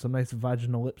 and then some nice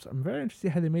vaginal lips. I'm very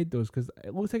interested how they made those because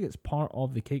it looks like it's part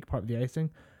of the cake, part of the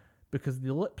icing, because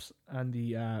the lips and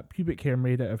the pubic hair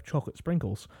made out of chocolate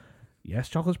sprinkles. Yes,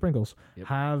 chocolate sprinkles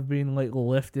have been like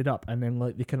lifted up, and then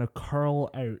like they kind of curl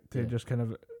out to just kind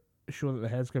of show that the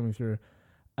head's coming through.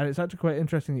 And it's actually quite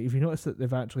interesting that if you notice that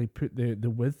they've actually put the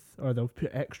width, or they'll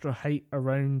put extra height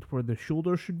around where the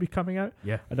shoulders should be coming out.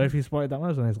 Yeah. I don't know if you spotted that one.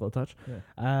 That was a nice little touch. Yeah.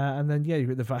 And then, you've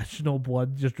got the vaginal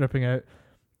blood just dripping out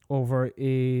over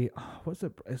what's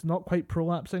it? It's not quite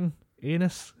prolapsing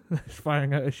anus. It's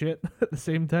firing out of shit at the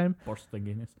same time. Bursting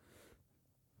anus.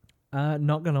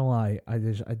 Not gonna lie, I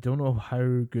don't know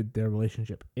how good their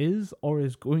relationship is or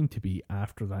is going to be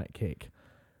after that cake.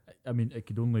 I mean, it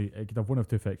could have one of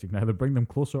two effects. It can either bring them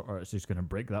closer, or it's just going to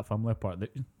break that family apart.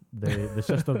 The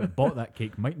sister that bought that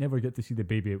cake might never get to see the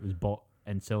baby it was bought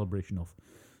in celebration of.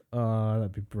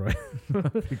 That'd be brilliant.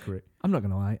 That'd be great. I'm not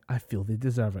gonna lie, I feel they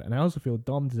deserve it, and I also feel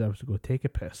Dom deserves to go take a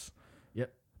piss.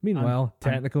 Yep. Meanwhile,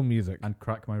 technical music and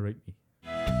crack my right knee.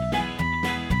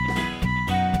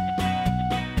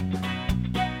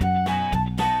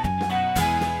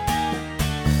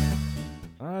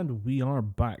 And we are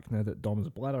back now that Dom's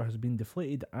bladder has been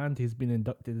deflated and he's been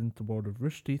inducted into the world of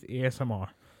Rooster Teeth ASMR.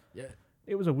 Yeah.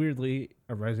 It was a weirdly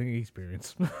arousing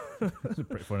experience. It's a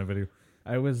pretty funny video.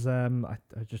 I was, I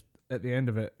just, at the end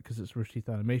of it, because it's Rooster Teeth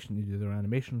Animation, they do their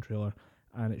animation trailer,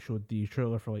 and it showed the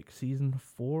trailer for like season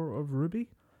 4 of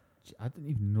Ruby. I didn't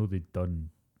even know they'd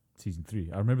done season 3.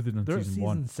 I remember they'd done season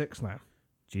 1. They're at season 6 now.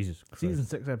 Jesus Christ. Season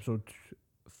 6, episode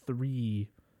 3.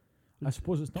 I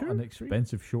suppose it's not an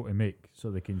expensive show to make,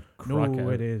 so they can crack it out. No,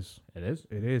 it is. It is?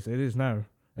 It is now.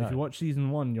 If you watch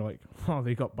season 1, you're like, oh,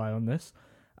 they got by on this.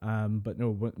 But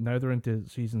no, now they're into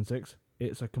season 6.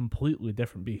 It's a completely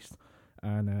different beast.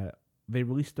 And they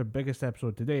released their biggest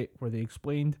episode to date, where they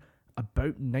explained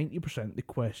about 90% the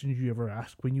questions you ever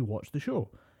ask when you watch the show.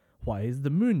 Why is the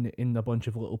moon in a bunch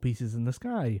of little pieces in the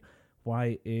sky?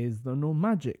 Why is there no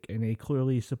magic in a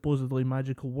clearly supposedly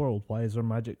magical world? Why is there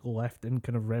magic left in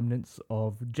kind of remnants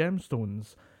of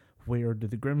gemstones? Where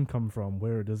did the Grimm come from?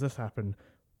 Where does this happen?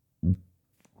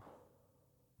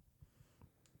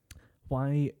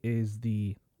 Why is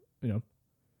the,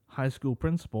 high school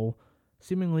principal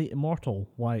seemingly immortal?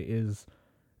 Why is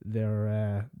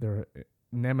their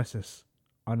nemesis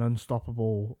an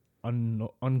unstoppable,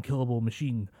 unkillable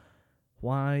machine?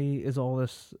 Why is all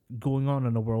this going on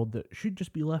in a world that should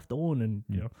just be left alone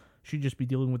and should just be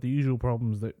dealing with the usual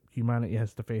problems that humanity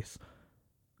has to face?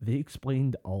 They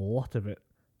explained a lot of it,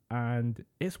 and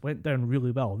it's went down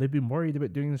really well. They've been worried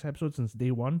about doing this episode since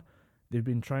day one. They've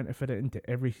been trying to fit it into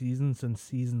every season since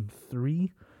season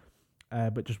 3,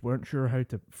 but just weren't sure how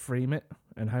to frame it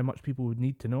and how much people would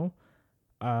need to know.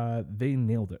 They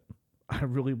nailed it. I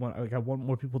really want, I want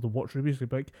more people to watch reviews.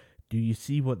 Like, do you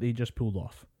see what they just pulled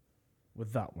off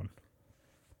with that one?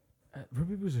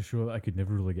 Ruby was a show that I could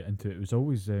never really get into. It was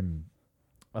always,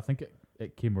 I think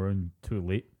it came around too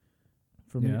late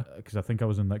for me, because I think I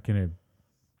was in that kind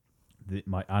of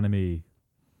my anime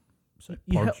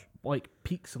You purge. hit, like,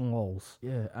 peaks and lulls.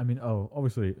 Yeah, I mean,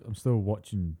 obviously I'm still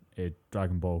watching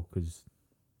Dragon Ball because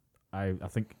I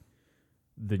think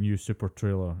the new Super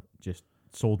trailer just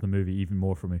sold the movie even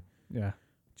more for me. Yeah.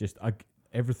 Just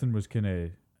everything was kind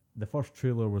of, the first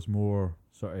trailer was more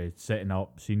sort of setting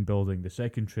up, scene building. The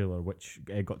second trailer, which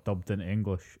got dubbed into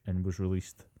English and was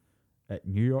released at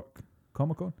New York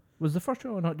Comic Con. Was the first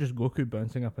trailer not just Goku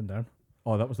bouncing up and down?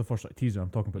 Oh, that was the first teaser. I'm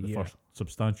talking about the first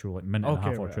substantial minute and a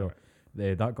half hour trailer.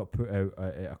 Right. That got put out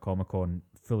at a Comic Con,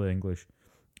 fully English,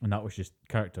 and that was just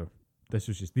character. This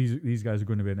was just these guys are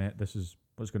going to be in it. This is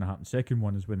what's going to happen. Second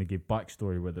one is when they gave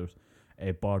backstory where there's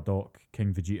Bardock,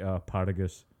 King Vegeta,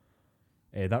 Paragus.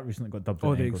 That recently got dubbed.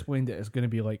 Oh, they explained it. It's going to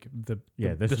be like the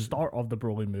start of the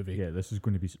Broly movie. Yeah, this is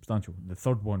going to be substantial. The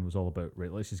third one was all about,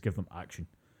 right, let's just give them action.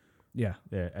 Yeah.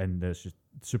 Yeah, and there's just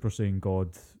Super Saiyan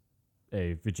God,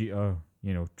 Vegeta,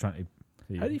 trying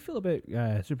to... How do you feel about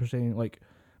Super Saiyan? Like,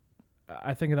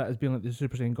 I think of that as being like the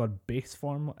Super Saiyan God base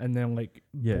form, and then like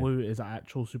Blue is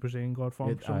actual Super Saiyan God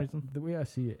form for some reason. The way I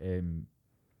see it,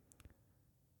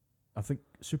 I think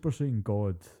Super Saiyan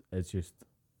God is just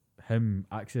him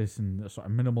accessing a sort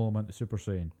of minimal amount of Super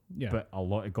Saiyan, but a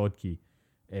lot of God Ki.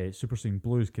 Super Saiyan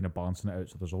Blue is kind of balancing it out,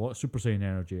 so there's a lot of Super Saiyan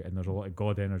energy and there's a lot of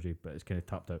God energy, but it's kind of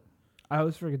tapped out. I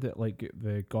always figured that like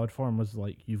the God form was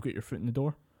like you've got your foot in the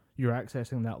door, you're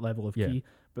accessing that level of Ki,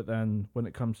 but then when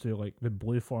it comes to like the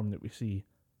Blue form that we see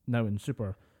now in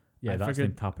Super, that's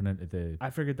them tapping into the... I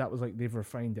figured that was like they've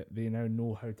refined it. They now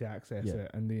know how to access it,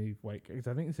 and they like, cause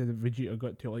I think they said that Vegeta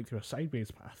got to like through a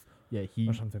sideways path,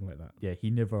 or something like that. Yeah, he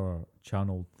never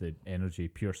channeled the energy,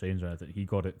 pure Saiyans or anything. He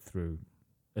got it through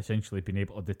essentially being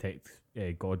able to detect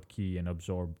God Ki and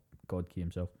absorb God Ki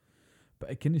himself. But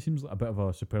it kind of seems like a bit of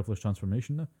a superfluous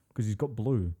transformation now, because he's got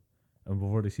Blue, and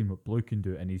we've already seen what Blue can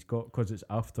do, and he's got, because it's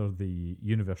after the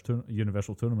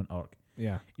Universal Tournament arc,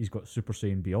 he's got Super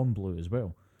Saiyan Beyond Blue as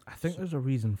well. I think there's a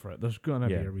reason for it. There's going to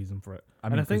be a reason for it. I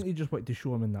think they just wanted to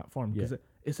show him in that form, because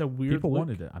it's a weird People look.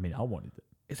 wanted it. I mean, I wanted it.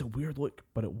 It's a weird look,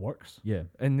 but it works. Yeah.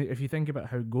 And if you think about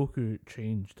how Goku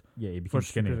changed he became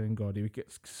skinny. Super Saiyan God, he would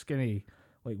get skinny,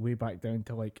 like way back down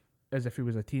to like, as if he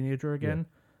was a teenager again.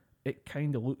 Yeah. It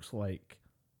kind of looks like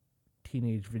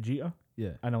teenage Vegeta.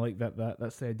 Yeah. And I like that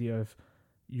that's the idea of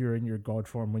you're in your God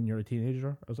form when you're a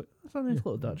teenager. I was like, that's a nice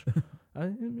little touch.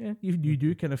 You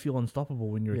do kind of feel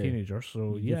unstoppable when you're a teenager,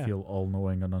 so you feel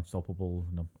all-knowing and unstoppable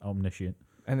and omniscient.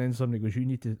 And then somebody goes, you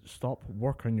need to stop,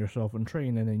 work on yourself and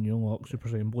train, and then you unlock Super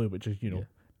Saiyan Blue, which is,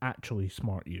 actually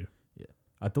smart you. Yeah.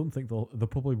 I don't think they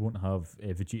probably won't have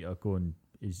Vegeta going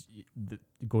his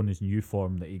new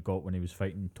form that he got when he was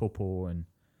fighting Toppo and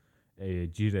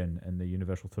Jiren in the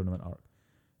Universal Tournament arc.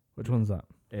 Which one's that?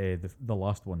 The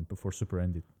last one before Super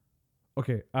ended.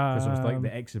 Okay. Because it was like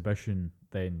the exhibition,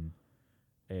 then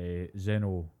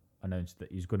Zeno announced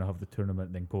that he's going to have the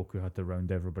tournament, then Goku had to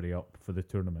round everybody up for the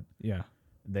tournament. Yeah.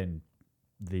 Then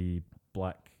the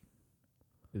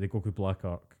Goku Black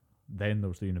arc, then there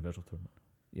was the Universal Tournament.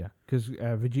 Yeah, because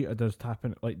Vegeta does tap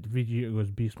in, like Vegeta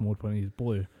goes beast mode when he's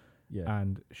blue,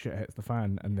 and shit hits the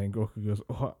fan, and then Goku goes,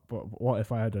 oh, but what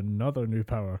if I had another new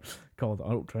power called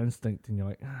Ultra Instinct? And you're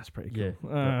like, that's pretty cool.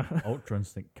 Yeah, Ultra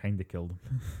Instinct kind of killed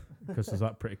him, because there's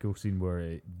that pretty cool scene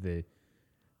where they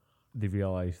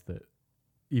realise that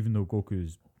even though Goku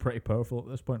is pretty powerful at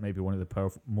this point, maybe one of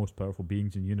the most powerful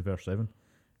beings in Universe 7,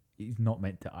 he's not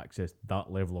meant to access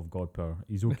that level of God power.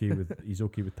 He's okay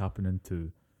with tapping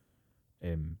into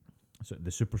so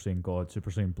the Super Saiyan God,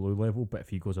 Super Saiyan Blue level, but if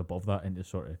he goes above that into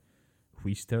sort of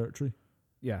Whis territory,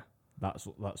 Yeah. that's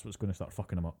what's going to start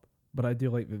fucking him up. But I do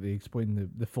like that they explain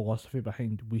the philosophy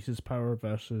behind Whis' power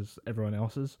versus everyone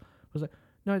else's. I was like,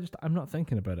 no, I'm not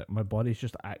thinking about it. My body's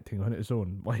just acting on its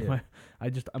own. Like Yeah.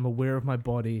 I'm aware of my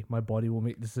body. My body will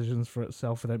make decisions for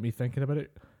itself without me thinking about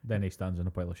it. Then he stands in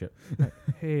a pile of shit.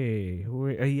 Hey,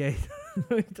 wait, yeah,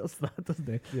 he does that, doesn't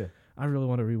he? Yeah. I really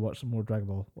want to rewatch some more Dragon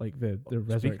Ball, like the Speaking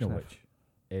Resurrection of F.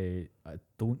 which, I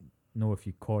don't know if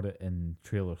you caught it in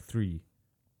trailer 3,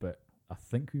 but I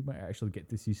think we might actually get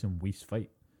to see some Whis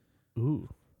fight. Ooh.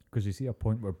 Because you see a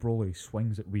point where Broly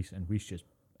swings at Whis and Whis just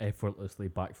effortlessly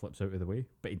backflips out of the way,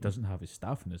 but he doesn't have his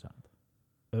staff in his hand.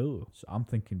 Oh. So I'm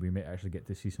thinking we might actually get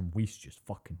to see some Whis just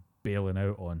fucking bailing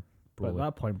out on But at Broly.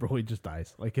 that point, Broly just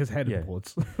dies. Like, his head Yeah.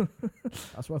 implodes.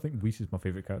 That's why I think Whis is my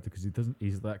favourite character, because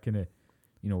he's that kind of,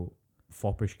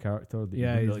 foppish character that Yeah,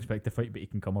 you don't he's- really expect to fight, but he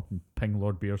can come up and ping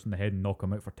Lord Beerus in the head and knock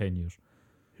him out for 10 years.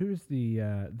 Who's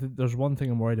there's one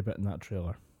thing I'm worried about in that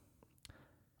trailer.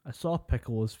 I saw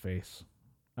Piccolo's face,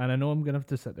 and I know I'm going to have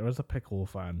to sit there as a Piccolo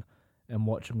fan and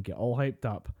watch him get all hyped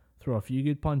up, throw a few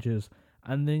good punches,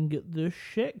 and then get the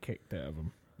shit kicked out of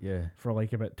him Yeah. for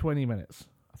like about 20 minutes.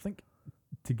 I think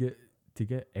to get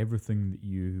everything that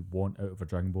you want out of a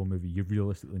Dragon Ball movie, you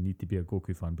realistically need to be a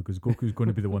Goku fan, because Goku's going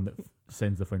to be the one that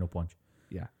sends the final punch.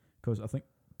 Yeah. Because I think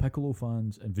Piccolo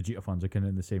fans and Vegeta fans are kind of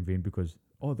in the same vein, because,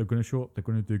 they're going to show up, they're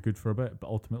going to do good for a bit, but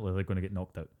ultimately they're going to get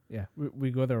knocked out. Yeah,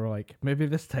 we go there, we're like, maybe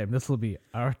this time, this will be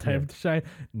our time Yeah. to shine.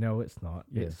 No, it's not.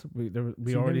 Yeah. We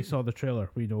See, already now- saw the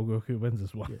trailer. We know Goku wins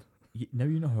this one. Yeah. Now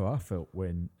you know how I felt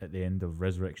when, at the end of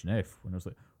Resurrection F, when I was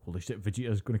like, holy shit,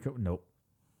 Vegeta's going to kill... Nope.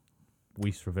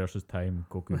 Whis reverses time,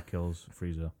 Goku kills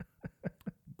Frieza.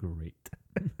 Great.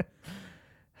 Thanks,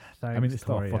 I mean, it's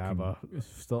Toriyama.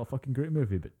 still a fucking great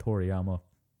movie, but Toriyama,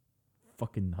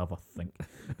 fucking have a think.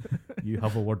 You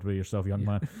have a word with yourself, young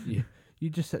man. You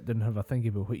just sit down and have a think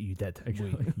about what you did.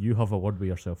 Exactly. You have a word with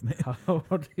yourself, mate.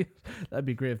 That'd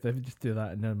be great if they would just do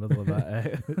that in the middle of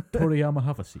that. Toriyama,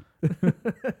 have a seat.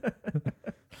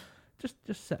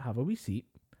 Just sit, have a wee seat,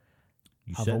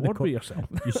 You have sit a in the word with yourself,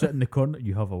 You sit in the corner,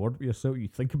 you have a word with yourself, you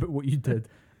think about what you did.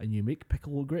 and you make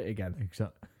Piccolo great again.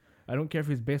 Exactly. I don't care if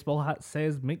his baseball hat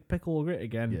says "Make Piccolo great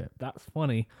again." Yeah. That's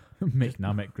funny. Make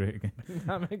Namek great again.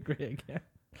 Namek great again.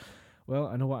 Well,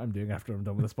 I know what I'm doing after I'm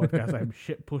done with this podcast. I'm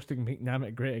shit posting "Make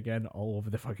Namek great again" all over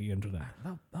the fucking internet.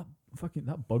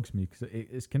 That bugs me, because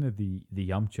it's kind of the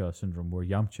Yamcha syndrome, where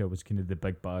Yamcha was kind of the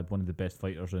big bad, one of the best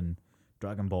fighters in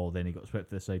Dragon Ball. Then he got swept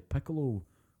to the side. Piccolo,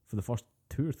 for the first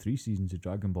 2 or 3 seasons of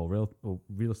Dragon Ball,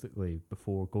 realistically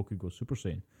before Goku goes Super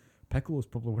Saiyan, Piccolo is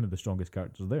probably one of the strongest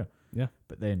characters there. Yeah.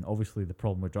 But then obviously the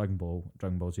problem with Dragon Ball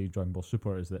Z, Dragon Ball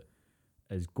Super is that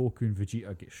as Goku and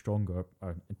Vegeta get stronger,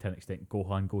 or to an extent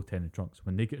Gohan, Goten and Trunks,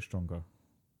 when they get stronger,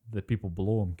 the people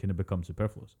below them kind of become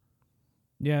superfluous.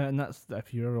 Yeah, and that's,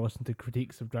 if you ever listen to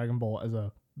critiques of Dragon Ball as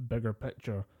a bigger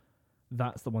picture,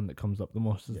 that's the one that comes up the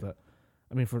most. Is that,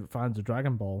 I mean, for fans of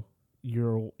Dragon Ball,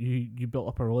 you built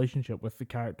up a relationship with the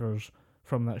characters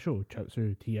from that show: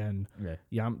 Chaozu, Tien,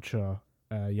 Yamcha,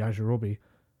 Yajirobe.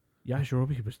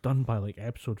 Yajirobe was done by like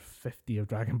episode 50 of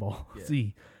Dragon Ball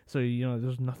Z, so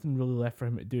there's nothing really left for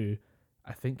him to do.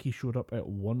 I think he showed up at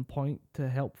one point to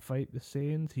help fight the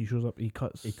Saiyans. He shows up, he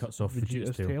cuts off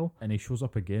Vegeta's tail, and he shows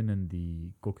up again in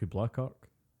the Goku Black arc.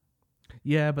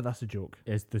 Yeah, but that's a joke.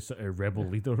 As the sort of rebel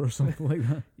leader or something like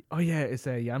that. Oh yeah, it's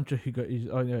Yamcha who got his.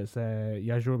 Oh no, it's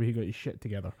Yajirobe who got his shit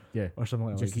together. Yeah, or something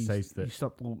like that. just decides that he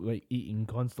stopped like eating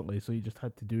constantly, so he just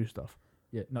had to do stuff.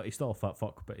 Yeah, no, he's still a fat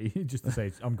fuck, but he just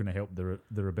decides I'm going to help the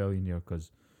rebellion here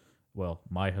because, well,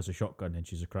 Mai has a shotgun and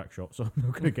she's a crack shot, so I'm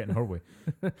not going to get in her way.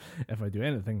 If I do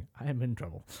anything, I am in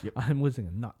trouble. Yep. I'm losing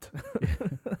a nut.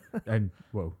 And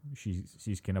well,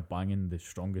 she's kind of banging the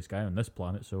strongest guy on this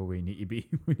planet, so we need to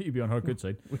be on her good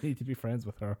side. We need to be friends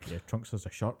with her. Yeah, Trunks has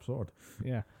a sharp sword.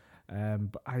 Yeah,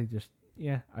 but I'm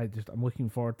looking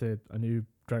forward to a new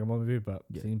Dragon Ball movie, but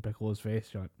seeing Piccolo's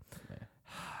face, you're like,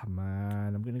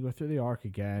 man, I'm gonna go through the arc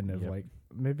again of like,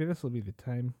 maybe this will be the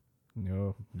time.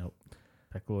 No, nope.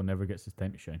 Piccolo never gets his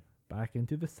time to shine. Back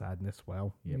into the sadness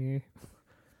well. Yep. Yeah.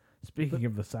 Speaking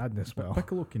of the sadness well,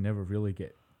 Piccolo can never really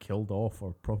get killed off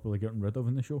or properly gotten rid of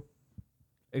in the show,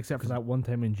 except for that one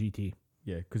time in GT.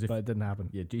 Yeah, because but it didn't happen.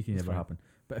 Yeah, GT never happened.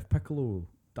 But if Piccolo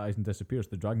dies and disappears,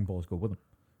 the Dragon Balls go with him.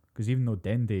 Because even though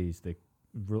Dende is the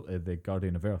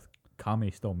Guardian of Earth, Kame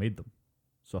still made them.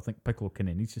 So I think Piccolo kind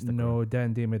of needs to stick around.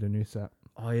 Dende made a new set.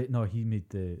 Oh, yeah, no, he made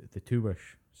the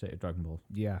 2-wish set of Dragon Balls.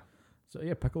 Yeah. So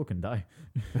yeah, Piccolo can die.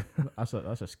 That's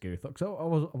a scary thought. Because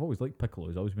I've always liked Piccolo.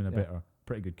 He's always been a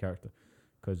pretty good character.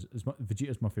 Because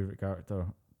Vegeta's my favourite character.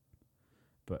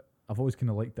 I've always kind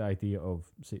of liked the idea of,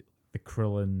 say, the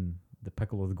Krillin, the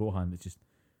Piccolo, the Gohan. It's just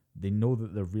they know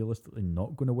that they're realistically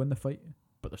not going to win the fight,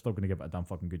 but they're still going to give it a damn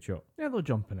fucking good shot. Yeah, they'll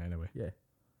jump in anyway. Yeah.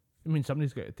 I mean,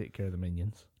 somebody's got to take care of the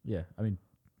minions. Yeah, I mean,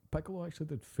 Piccolo actually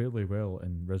did fairly well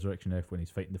in Resurrection F when he's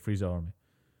fighting the Frieza army.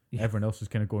 Yeah. Everyone else is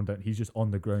kind of going down. He's just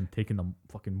on the ground taking them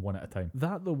fucking one at a time.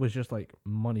 That, though, was just like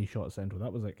money shot central.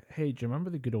 That was like, hey, do you remember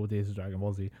the good old days of Dragon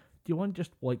Ball Z? Do you want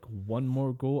just like one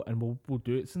more go and we'll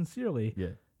do it sincerely? Yeah.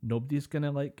 Nobody's going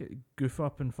to like goof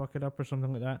up and fuck it up or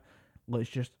something like that. Let's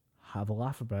just have a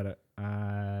laugh about it.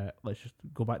 Let's just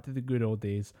go back to the good old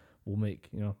days. We'll make,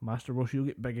 Master Roshi will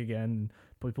get big again.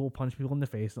 People will punch people in the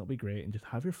face and it'll be great. And just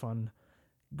have your fun.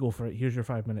 Go for it. Here's your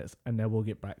 5 minutes. And then we'll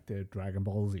get back to Dragon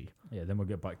Ball Z. Yeah, then we'll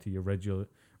get back to your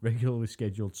regularly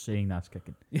scheduled saying ass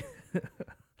kicking.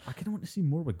 I kind of want to see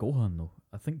more with Gohan, though.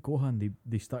 I think Gohan,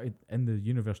 they started in the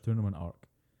Universe Tournament arc.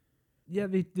 Yeah,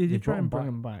 they did try brought and bring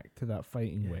him back to that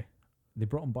fighting way. They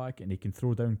brought him back and he can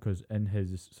throw down because in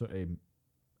his sort of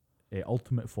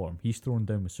ultimate form, he's thrown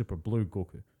down with Super Blue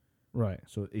Goku. Right.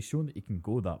 So it's shown that he can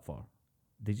go that far.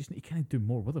 They just need to kind of do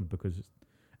more with him because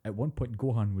at one point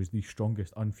Gohan was the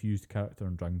strongest unfused character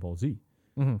in Dragon Ball Z.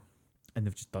 Mm-hmm. And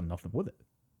they've just done nothing with it.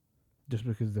 Just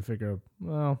because they figure,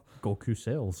 well, Goku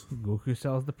sells. Goku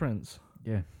sells the prince.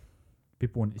 Yeah.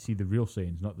 People want to see the real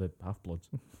Saiyans, not the half-bloods.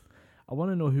 I want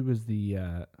to know who was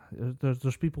the...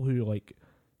 there's people who like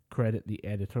credit the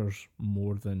editors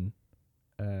more than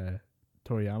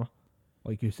Toriyama.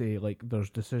 Like you say, like there's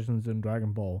decisions in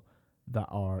Dragon Ball that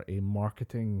are a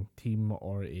marketing team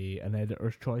or an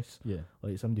editor's choice. Yeah.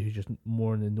 Like somebody who's just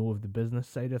more in the know of the business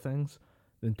side of things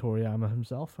than Toriyama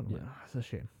himself. And I'm like, it's a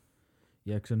shame.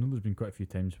 Yeah, because I know there's been quite a few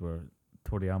times where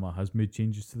Toriyama has made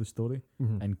changes to the story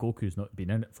and Goku's not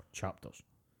been in it for chapters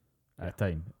at a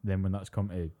time. Then when that's come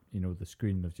to the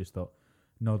screen, they've just thought,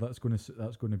 no, that's going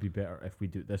to be better if we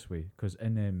do it this way. Because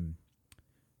in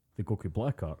the Goku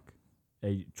Black arc,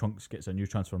 Trunks gets a new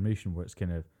transformation where it's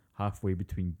kind of halfway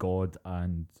between God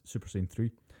and Super Saiyan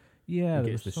 3. Yeah, he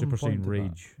gets the Super Saiyan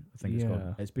Rage, I think it's Yeah.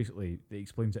 called. It's basically, it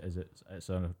explains it as it's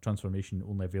a transformation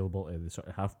only available to the sort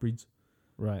of half-breeds.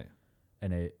 Right.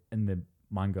 And in the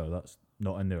manga, that's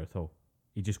not in there at all.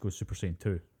 He just goes Super Saiyan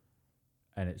 2.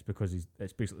 And it's because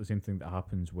it's basically the same thing that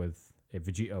happens with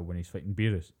Vegeta when he's fighting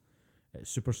Beerus. It's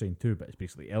Super Saiyan 2, but it's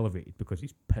basically elevated because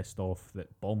he's pissed off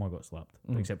that Bulma got slapped.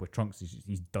 Except with Trunks,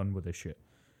 he's done with this shit.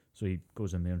 So he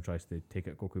goes in there and tries to take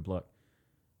out Goku Black.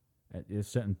 There's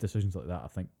certain decisions like that I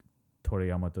think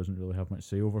Toriyama doesn't really have much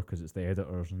say over because it's the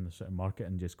editors and the sort of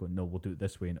marketing just going, no, we'll do it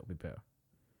this way and it'll be better.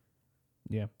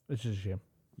 Yeah, it's just a shame.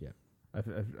 Yeah.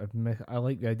 I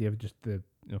like the idea of just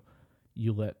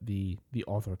you let the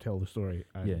author tell the story.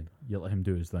 And, yeah, you let him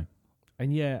do his thing.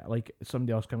 And yeah, like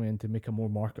somebody else coming in to make a more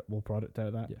marketable product out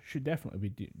of that should definitely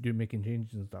be do making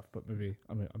changes and stuff. But maybe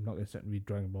I'm not going to sit and read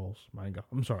Dragon Ball's manga.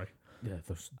 I'm sorry. Yeah,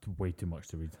 there's way too much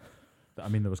to read. I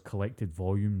mean, there was collected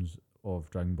volumes of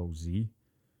Dragon Ball Z,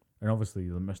 and obviously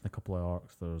they're missing a couple of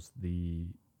arcs. There's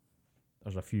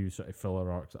a few sort of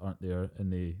filler arcs that aren't there in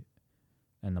the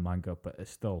manga, but it's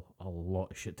still a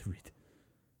lot of shit to read.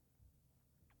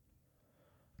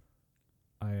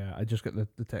 I just got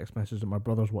the text message that my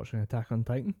brother's watching Attack on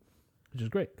Titan, which is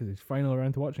great because he's finally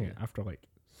around to watching it after like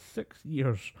 6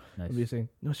 years. Nice. Of me saying,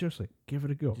 no, seriously, give it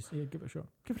a go. Just give it a shot.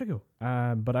 Give it a go.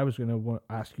 But I was going to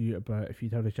ask you about if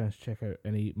you'd had a chance to check out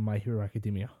any My Hero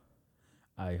Academia.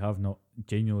 I have not.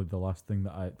 Genuinely, the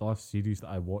last series that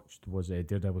I watched was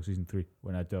Daredevil season 3.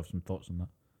 When I do have some thoughts on that.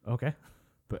 Okay.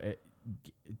 But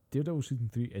Daredevil season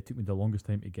 3, it took me the longest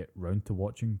time to get round to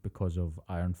watching because of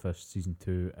Iron Fist season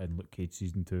 2 and Luke Cage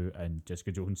season 2 and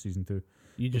Jessica Jones season 2.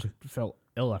 You just felt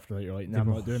ill after that. You're like, no, I'm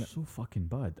not doing it. So fucking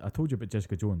bad. I told you about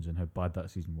Jessica Jones and how bad that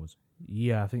season was.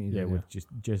 Yeah, I think you did. With just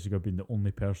Jessica being the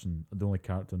only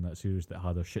character in that series that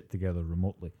had her shit together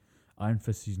remotely. Iron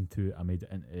Fist season 2, I made it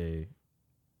into,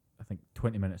 I think,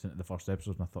 20 minutes into the first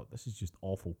episode, and I thought, this is just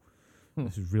awful.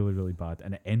 This is really, really bad.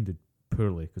 And it ended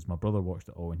poorly because my brother watched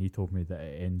it all and he told me that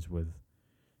it ends with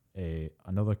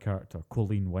another character,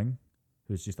 Colleen Wing,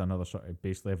 who's just another sort of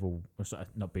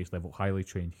not base level, highly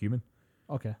trained human.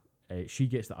 Okay. She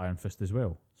gets the Iron Fist as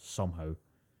well, somehow.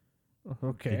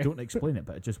 Okay. They don't explain it,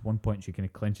 but at just one point she kind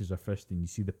of clenches her fist and you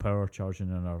see the power charging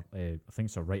in her, I think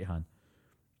it's her right hand.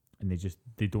 And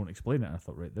they don't explain it. And I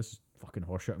thought, right, this is fucking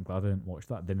horseshit. I'm glad I didn't watch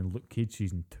that. Then in Luke Cage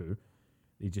season 2,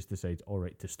 they just decide, all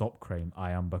right, to stop crime,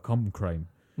 I am become crime.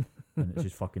 And it's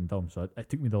just fucking dumb. So it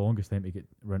took me the longest time to get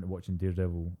around to watching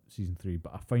Daredevil season 3,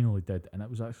 but I finally did, and it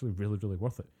was actually really, really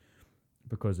worth it.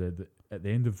 Because at the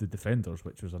end of The Defenders,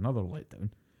 which was another letdown,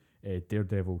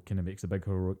 Daredevil kind of makes the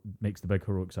big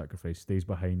heroic sacrifice, stays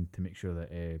behind to make sure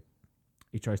that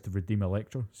he tries to redeem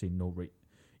Elektra, saying, no, right,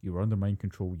 you were under mind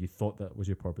control, you thought that was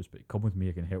your purpose, but come with me,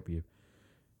 I can help you.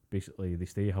 Basically, they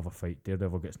stay, have a fight,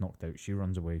 Daredevil gets knocked out, she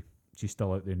runs away, she's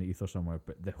still out there in the ether somewhere,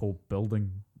 but the whole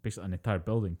building, basically an entire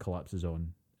building, collapses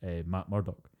on Matt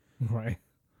Murdock. Right.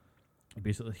 He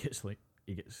basically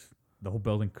gets the whole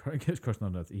building gets crushed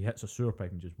underneath. He hits a sewer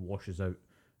pipe and just washes out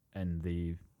in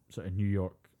the sort of New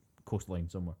York coastline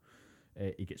somewhere.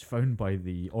 He gets found by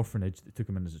the orphanage that took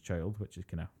him in as a child, which is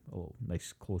kind of a little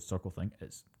nice closed circle thing.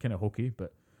 It's kind of hokey,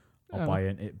 but I'll buy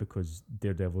into it because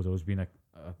Daredevil's always been a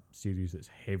series that's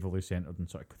heavily centered in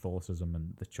sort of Catholicism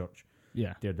and the church.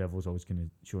 Yeah. Daredevil's always kind of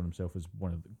shown himself as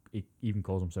he even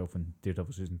calls himself in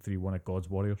Daredevil Season 3 one of God's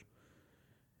warriors.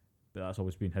 But that's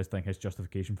always been his thing, his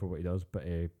justification for what he does. But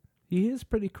he is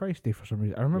pretty Christy for some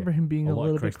reason. I remember him being a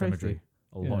little bit Christy.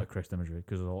 A lot of Christ imagery,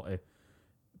 because a lot of,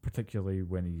 particularly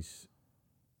when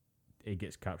he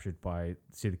gets captured by,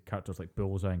 say, the characters like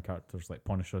Bullseye and characters like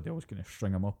Punisher, they always kind of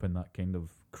string him up in that kind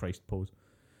of Christ pose.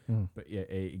 But yeah,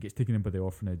 he gets taken in by the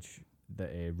orphanage that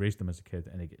raised him as a kid,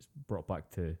 and he gets brought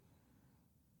back to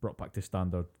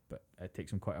standard. But it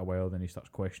takes him quite a while. Then he starts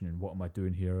questioning, "What am I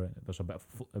doing here?" And there's a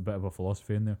bit of a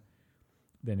philosophy in there.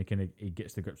 Then he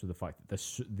gets to grips with the fact that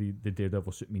the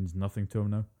Daredevil suit means nothing to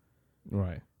him now.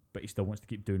 Right. But he still wants to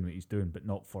keep doing what he's doing, but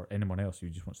not for anyone else. He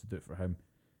just wants to do it for him.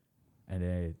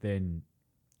 And then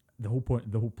the whole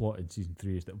plot in season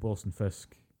 3 is that Wilson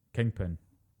Fisk, Kingpin,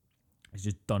 is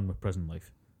just done with prison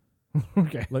life.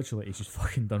 Okay. Literally, he's just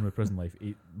fucking done with prison life.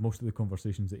 Most of the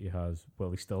conversations that he has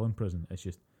while he's still in prison, it's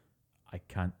just, I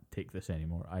can't take this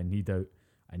anymore. I need out.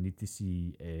 I need to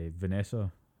see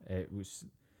Vanessa,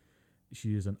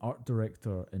 she is an art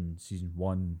director in season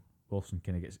 1. Wilson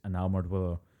kind of gets enamoured with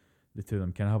her. The two of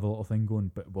them kind of have a little thing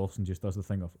going, but Wilson just does the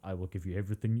thing of, I will give you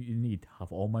everything you need,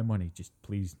 have all my money, just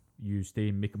please, you stay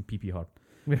and make him pee-pee hard.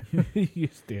 You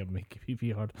stay and make him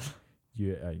pee-pee hard.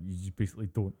 You just basically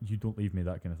don't leave me,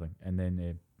 that kind of thing. And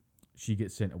then she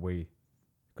gets sent away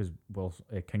because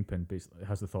Kingpin basically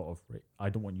has the thought of, right, I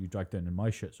don't want you dragged down in my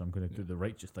shit, so I'm going to do the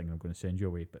righteous thing, I'm going to send you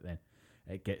away. But then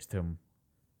it gets to him,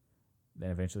 then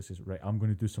eventually says, right, I'm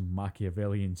going to do some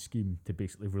Machiavellian scheme to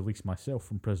basically release myself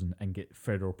from prison and get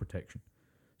federal protection.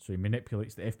 So he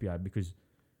manipulates the FBI because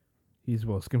he's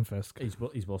Wilson Fisk. He's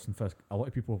Wilson Fisk. A lot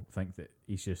of people think that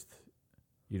he's just,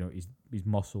 he's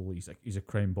muscle. He's a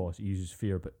crime boss. He uses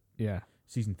fear. But yeah,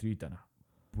 season 3 done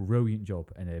a brilliant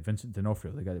job, and Vincent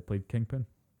D'Onofrio, the guy that played Kingpin,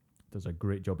 does a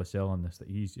great job of selling this. That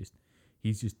he's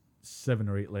just 7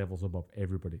 or 8 levels above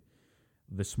everybody.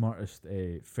 The smartest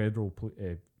federal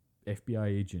FBI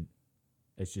agent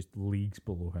is just leagues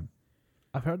below him.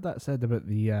 I've heard that said about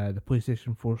the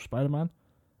PlayStation 4 Spider-Man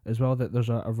as well, that there's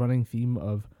a running theme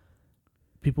of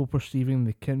people perceiving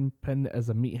the Kingpin as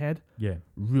a meathead. Yeah.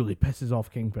 Really pisses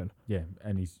off Kingpin. Yeah,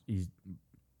 and he's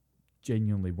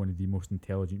genuinely one of the most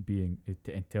intelligent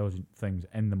things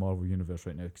in the Marvel Universe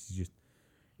right now, because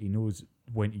he knows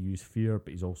when to use fear,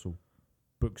 but he's also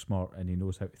book smart, and he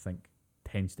knows how to think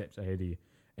 10 steps ahead of you.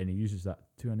 And he uses that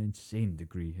to an insane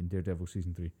degree in Daredevil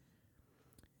Season 3.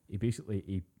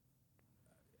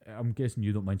 I'm guessing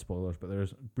you don't mind spoilers, but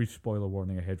there's a brief spoiler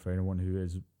warning ahead for anyone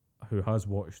who has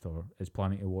watched or is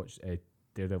planning to watch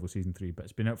Daredevil Season 3, but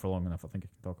it's been out for long enough, I think I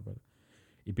can talk about it.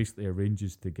 He basically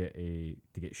arranges to get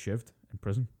shivved in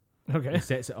prison. Okay. He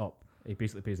sets it up. He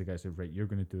basically pays the guy, says, right, you're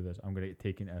going to do this. I'm going to get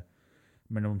taken to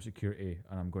minimum security,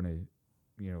 and I'm going to,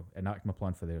 enact my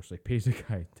plan for there. So he pays the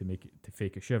guy to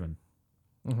fake a shivving.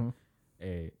 Mm-hmm.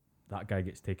 That guy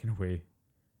gets taken away.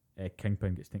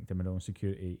 Kingpin gets taken to minimum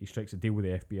security. He strikes a deal with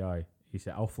the FBI. He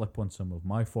said, I'll flip on some of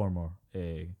my former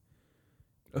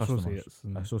associates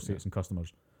and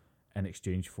customers in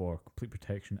exchange for complete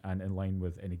protection, and in line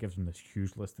with, and he gives them this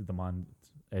huge list of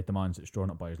demands that's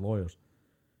drawn up by his lawyers.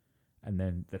 And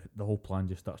then the whole plan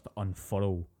just starts to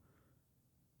unfurl.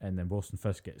 And then Wilson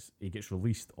Fisk gets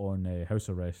released on house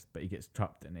arrest, but he gets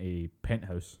trapped in a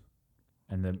penthouse.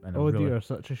 Dear,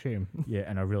 such a shame.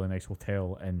 Yeah, in a really nice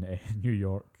hotel in New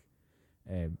York.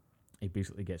 He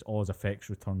basically gets all his effects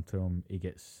returned to him. He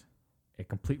gets a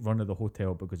complete run of the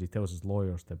hotel because he tells his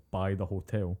lawyers to buy the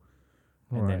hotel.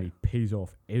 And then he pays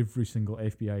off every single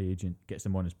FBI agent, gets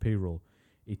them on his payroll.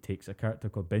 He takes a character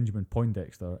called Benjamin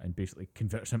Poindexter and basically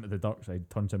converts him to the dark side,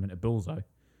 turns him into Bullseye.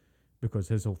 Because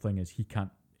his whole thing is he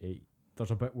can't...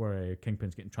 there's a bit where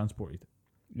Kingpin's getting transported.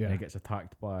 Yeah. And he gets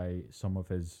attacked by some of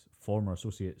his former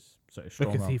associates, sort of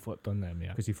strong. Because he flipped on them, yeah.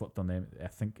 Because he flipped on them. I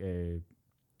think, is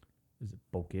it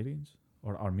Bulgarians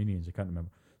or Armenians? I can't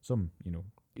remember. Some,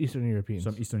 Eastern Europeans.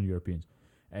 Some Eastern Europeans.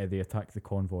 They attack the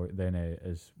convoy. Then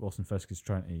as Wilson Fisk is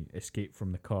trying to escape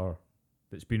from the car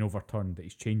that's been overturned that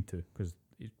he's chained to because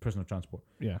he's prisoner transport.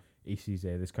 Yeah. he sees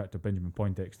this character Benjamin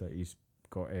Poindexter. He's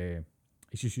got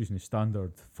he's just using his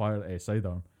standard fire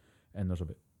sidearm, and there's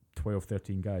about 12,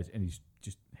 13 guys, and he's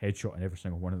just headshotting every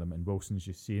single one of them. And Wilson's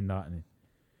just seeing that, and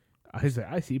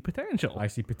I see potential. I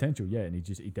see potential, yeah. And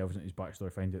he delves into his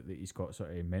backstory, find out that he's got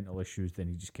sort of mental issues. Then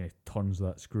he just kind of turns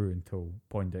that screw until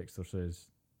Poindexter says,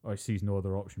 or he sees no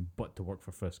other option but to work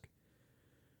for Fisk.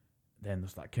 Then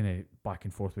there's that kind of back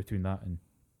and forth between that, and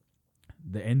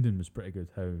the ending was pretty good.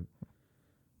 How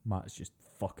Matt's just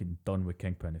fucking done with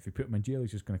Kingpin. If you put him in jail,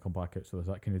 he's just going to come back out. So there's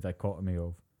that kind of dichotomy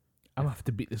of, I'm going to have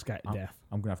to beat this guy to death.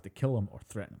 I'm going to have to kill him or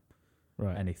threaten him.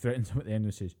 Right. And he threatens him at the end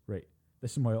and says, right,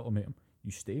 this is my ultimatum.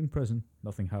 You stay in prison,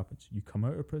 nothing happens. You come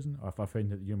out of prison, or if I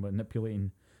find that you're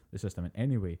manipulating the system in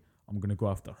any way, I'm going to go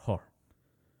after her.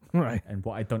 Right. And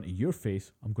what I done to your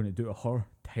face, I'm going to do to her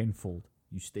tenfold.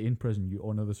 You stay in prison, you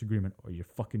honour this agreement, or your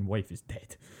fucking wife is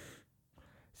dead.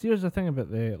 See, here's the thing about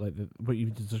what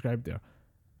you just described there.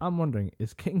 I'm wondering,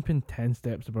 is Kingpin 10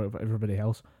 steps above everybody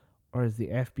else, or is the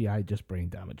FBI just brain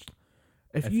damaged?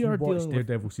 If you watch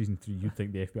Daredevil season 3, you'd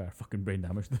think the FBI are fucking brain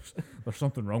damaged. There's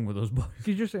something wrong with those boys.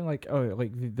 Because you're saying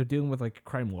they're dealing with like a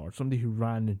crime lord, somebody who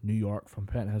ran New York from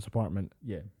penthouse apartment,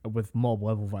 with mob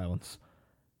level violence.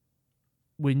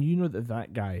 When you know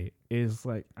that guy is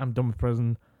like, I'm done with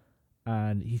prison,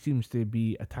 and he seems to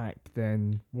be attacked,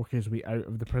 then work his way out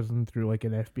of the prison through like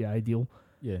an FBI deal.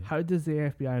 Yeah. How does the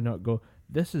FBI not go,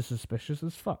 this is suspicious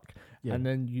as fuck? Yeah. And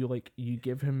then you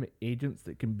give him agents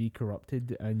that can be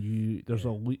corrupted, and there's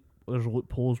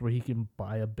loopholes where he can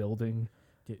buy a building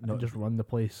and just run the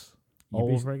place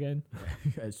all over again.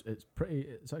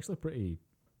 It's actually pretty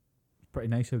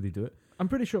nice how they do it. I'm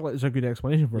pretty sure there's a good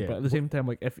explanation for it, but at the same time,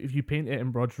 like if you paint it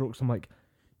in broad strokes, I'm like,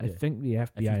 I think the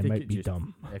FBI might be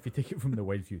dumb. If you take it from the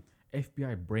wide view,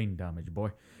 FBI brain damage,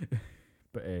 boy.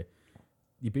 But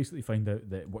you basically find out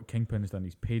that what Kingpin has done,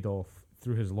 he's paid off,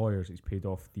 through his lawyers, he's paid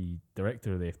off the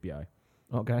director of the FBI.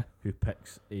 Okay. Who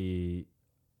picks an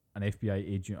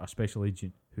FBI agent, a special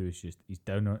agent, who is just, he's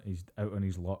out on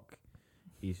his luck.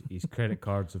 His credit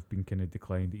cards have been kind of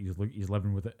declined. He's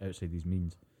living with it outside his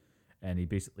means. And he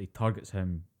basically targets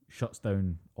him, shuts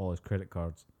down all his credit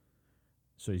cards.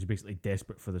 So he's basically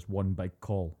desperate for this one big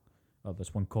call, or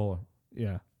this one caller.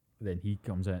 Yeah. Then he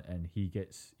comes in and he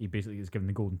basically gets given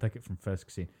the golden ticket from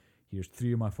Fisk, saying, here's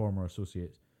 3 of my former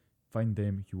associates. Find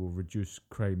them, you will reduce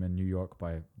crime in New York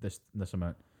by this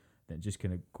amount. Then it just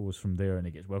kind of goes from there, and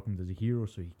he gets welcomed as a hero,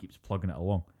 so he keeps plugging it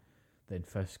along. Then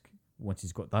Fisk, once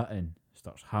he's got that in,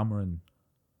 starts hammering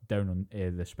down on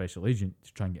the special agent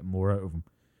to try and get more out of him.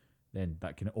 Then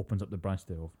that kind of opens up the branch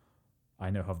of, I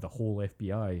now have the whole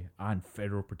FBI and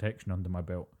federal protection under my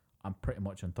belt. I'm pretty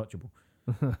much untouchable.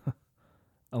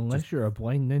 Unless you're a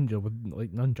blind ninja with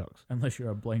like nunchucks. Unless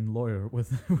you're a blind lawyer with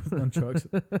nunchucks.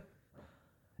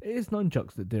 It is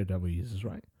nunchucks that Daredevil uses,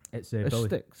 right? It's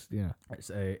sticks, yeah. It's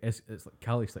like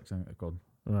Cali sticks, I think they're called.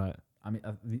 Right. I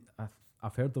mean,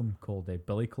 I've heard them called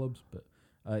Billy clubs,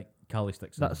 but Cali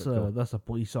sticks. That's a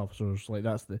police officer's, like,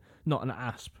 that's not an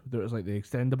asp. There's like the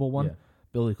extendable one. Yeah.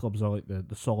 Billy clubs are like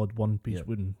the solid one piece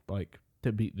wooden, like,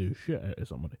 to beat the shit out of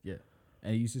somebody. Yeah.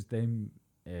 And he uses them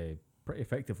pretty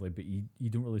effectively, but you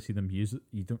don't really see them use it.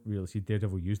 You don't really see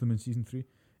Daredevil use them in season 3.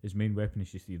 His main weapon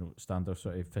is just, standard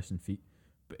sort of fists and feet.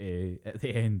 But at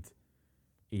the end,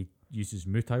 he uses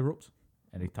Muay ropes,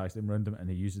 and he ties them around him, and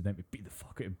he uses them to beat the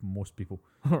fuck out of most people.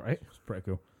 All right. It's pretty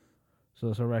cool. So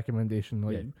that's a recommendation.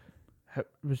 Like,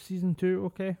 was season 2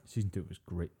 okay? Season 2 was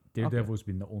great. Daredevil's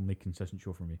been the only consistent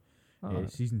show for me.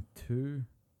 Season 2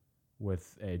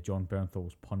 with John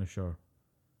Bernthal's Punisher.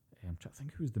 I'm trying to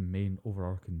think who was the main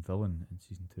overarching villain in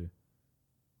season 2. I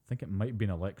think it might have been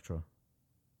Elektra,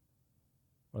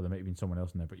 or there might have been someone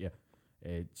else in there. But yeah,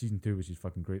 season 2 was just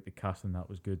fucking great. The casting that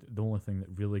was good. The only thing that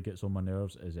really gets on my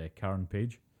nerves is Karen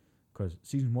Page, because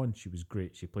season 1 she was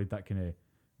great. She played that kind of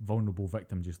vulnerable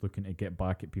victim just looking to get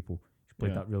back at people. She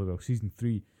played that really well. Season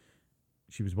 3,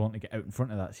 she was wanting to get out in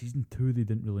front of that. Season 2, they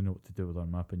didn't really know what to do with her, in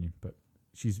my opinion. But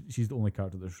she's the only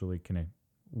character that's really kind of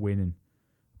waning.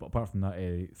 But apart from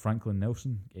that, Franklin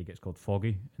Nelson, he gets called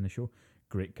Foggy in the show.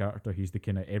 Great character. He's the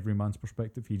kind of everyman's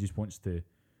perspective. He just wants to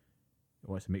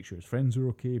make sure his friends are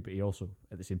okay, but he also,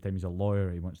 at the same time, he's a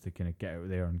lawyer. He wants to kind of get out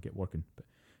there and get working. But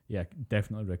yeah,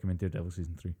 definitely recommend Daredevil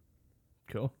season 3.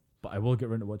 Cool. But I will get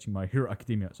around to watching My Hero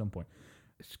Academia at some point.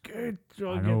 It's good.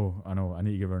 I know. I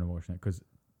need to get around to watching it because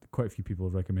quite a few people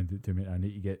have recommended it to me. I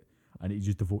need to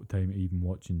just devote time to even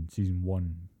watching season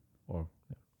 1 or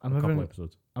a couple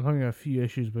episodes. I'm having a few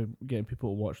issues with getting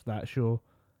people to watch that show,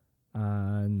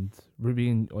 and Ruby,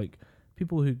 and like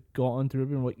people who got onto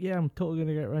Ruby and were like, yeah, I'm totally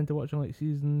gonna get around to watching like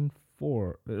season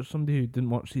 4. There's somebody who didn't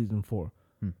watch season 4.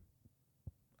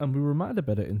 And we were mad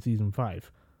about it in season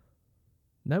 5.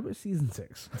 Now it's season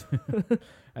 6.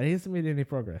 And he hasn't made any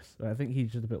progress. I think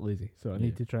he's just a bit lazy. So I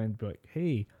need to try and be like,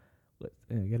 hey, let's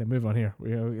get a move on here.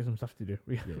 We got some stuff to do.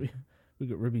 We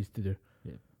got rubies to do.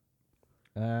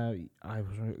 Yeah. I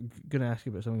was going to ask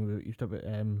you about something about, you talked about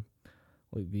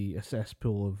like the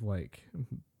cesspool of like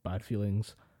bad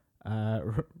feelings.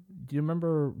 Do you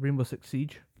remember Rainbow Six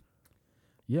Siege?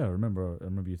 Yeah, I remember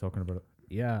you talking about it.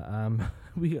 Yeah,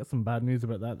 we got some bad news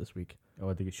about that this week. Oh,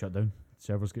 did they get shut down?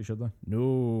 Servers get shut down?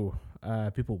 No,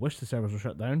 people wish the servers were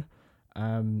shut down.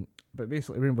 But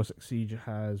basically, Rainbow Six Siege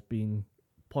has been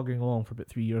plugging along for about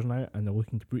 3 years now, and they're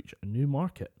looking to breach a new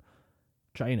market,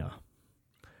 China.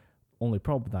 Only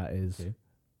problem with that is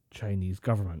Chinese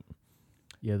government.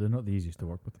 Yeah, they're not the easiest to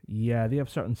work with. Yeah, they have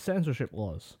certain censorship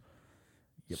laws.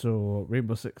 Yep. So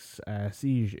Rainbow Six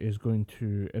Siege is going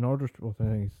to, in order to, well, the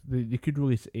thing is, they could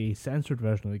release a censored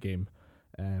version of the game.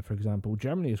 For example,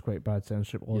 Germany has quite bad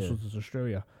censorship laws, so does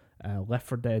Australia. Left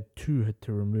 4 Dead 2 had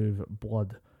to remove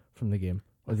blood from the game.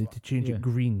 Or they had to change it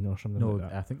green or something like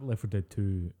that. No, I think Left 4 Dead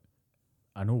 2,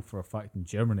 I know for a fact in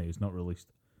Germany it's not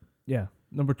released. Yeah,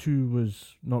 number 2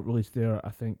 was not released there. I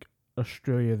think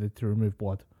Australia they had to remove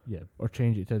blood. Yeah. Or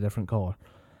change it to a different colour.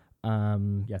 I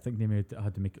think they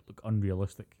had to make it look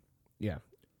unrealistic. Yeah.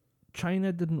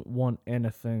 China didn't want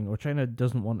anything, or China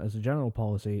doesn't want as a general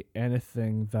policy,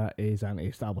 anything that is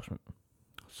anti-establishment.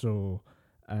 So,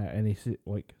 any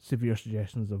severe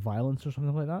suggestions of violence or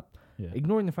something like that. Yeah.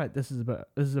 Ignoring the fact this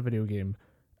is a video game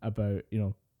about,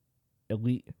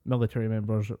 elite military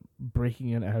members breaking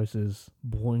into houses,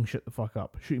 blowing shit the fuck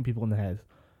up, shooting people in the head.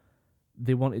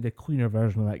 They wanted a cleaner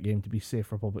version of that game to be safe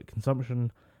for public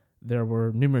consumption. There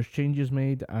were numerous changes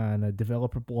made, and a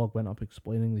developer blog went up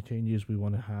explaining the changes. We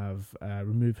want to have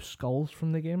remove skulls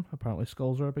from the game. Apparently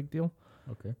skulls are a big deal.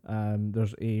 Okay.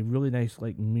 There's a really nice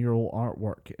mural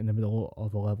artwork in the middle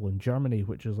of a level in Germany,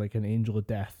 which is like an angel of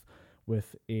death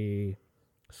with a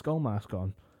skull mask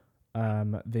on.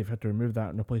 They've had to remove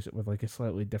that and replace it with a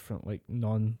slightly different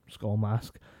non-skull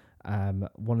mask.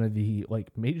 One of the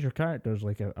major characters,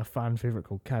 a fan favorite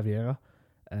called Caviera,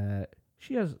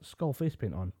 she has skull face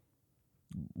paint on.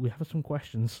 We have some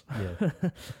questions. Yeah.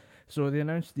 So they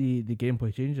announced the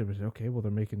gameplay change. They said, okay, well they're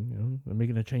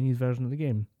making a Chinese version of the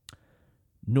game.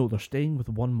 No, they're staying with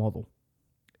one model.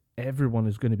 Everyone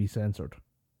is going to be censored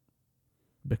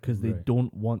because they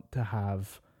don't want to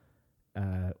have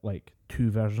 2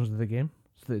 versions of the game,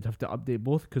 so they'd have to update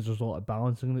both because there's a lot of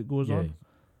balancing that goes on.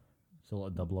 It's a lot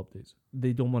of double updates.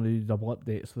 They don't want to do double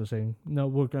updates, so they're saying, no,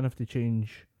 we're going to have to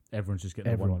change. Everyone's just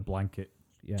getting one blanket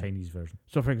Chinese version.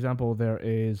 So, for example, there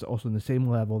is also in the same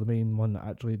level, the main one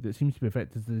that seems to be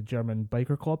affected is the German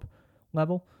biker club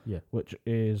level, which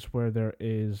is where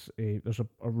there's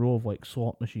a row of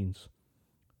slot machines.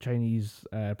 Chinese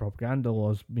propaganda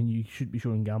laws mean you should be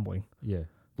showing gambling. Yeah.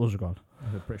 Those are gone.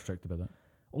 They're pretty strict about that.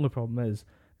 Only problem is,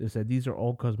 they said these are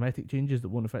all cosmetic changes that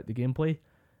won't affect the gameplay.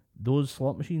 Those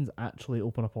slot machines actually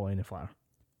open up a line of fire.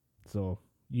 So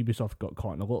Ubisoft got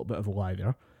caught in a little bit of a lie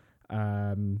there.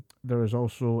 There is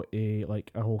also a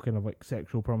whole kind of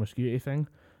sexual promiscuity thing.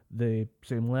 The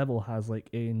same level has a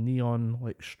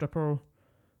neon stripper,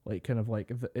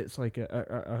 it's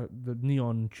the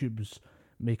neon tubes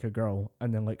make a girl,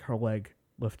 and then her leg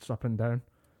lifts up and down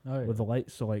with the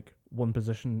lights. So one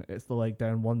position it's the leg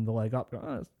down, one the leg up.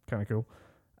 Oh, that's kind of cool.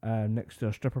 Next to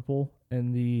a stripper pole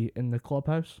in the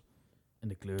clubhouse. In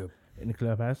the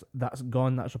clubhouse. That's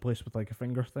gone. That's replaced with a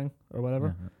finger thing or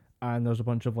whatever. Yeah. And there's a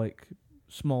bunch of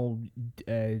small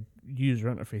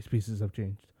user interface pieces have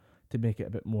changed to make it a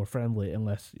bit more friendly and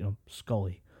less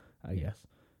scully, I guess.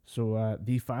 So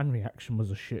the fan reaction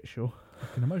was a shit show.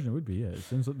 I can imagine it would be. Yeah, it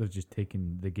sounds like they've just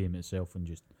taken the game itself and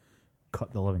just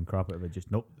cut the living crap out of it.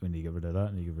 Just nope, we need to get rid of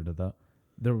that. And get rid of that.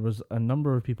 There was a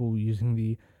number of people using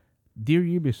the "Dear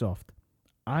Ubisoft,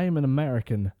 I am an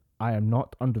American. I am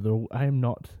not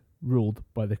ruled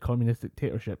by the communist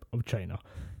dictatorship of China.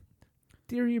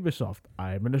 Dear Ubisoft,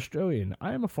 I am an Australian.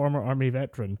 I am a former army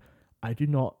veteran. I do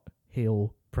not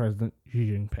hail President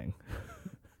Xi Jinping."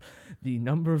 The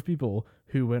number of people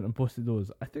who went and posted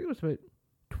those, I think it was about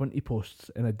 20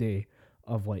 posts in a day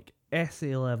of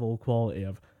essay level quality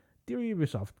of "Dear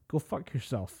Ubisoft, go fuck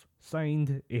yourself.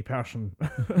 Signed, a person."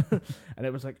 And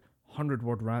it was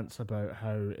 100-word rants about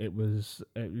how it was,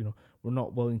 we're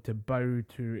not willing to bow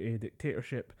to a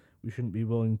dictatorship. We shouldn't be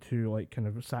willing to kind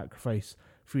of sacrifice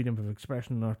freedom of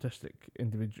expression and artistic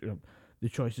individual, the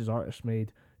choices artists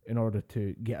made in order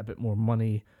to get a bit more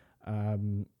money.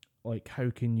 How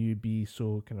can you be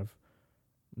so kind of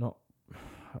not,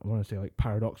 I want to say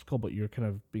paradoxical, but you're kind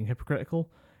of being hypocritical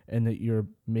in that you're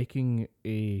making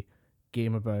a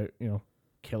game about,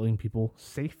 killing people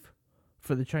safe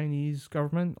for the Chinese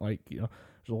government. Like, there's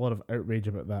a lot of outrage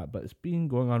about that, but it's been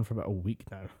going on for about a week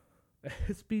now.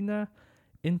 It's been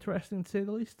interesting to say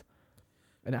the least.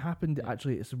 And it happened,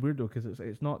 actually, it's weird though, because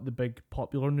it's not the big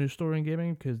popular news story in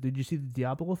gaming, because did you see the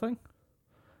Diablo thing?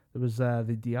 There was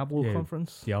the Diablo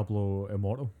conference. Diablo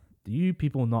Immortal. Do you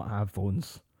people not have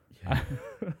phones? Yeah.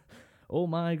 Oh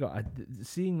my god,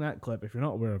 seeing that clip, if you're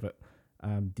not aware of it,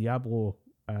 Diablo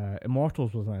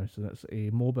Immortals was announced, and it's a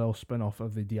mobile spin-off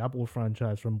of the Diablo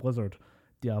franchise from Blizzard.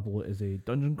 Diablo is a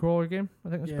dungeon crawler game, I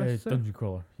think it's best to say. Dungeon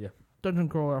crawler, yeah. Dungeon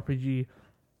crawler RPG,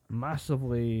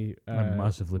 massively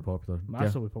popular.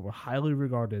 Massively popular, highly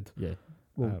regarded. Yeah.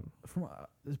 Well,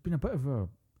 there's been a bit of a...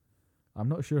 I'm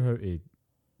not sure how to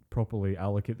properly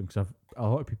allocate them, because a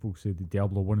lot of people say the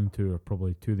Diablo 1 and 2 are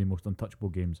probably two of the most untouchable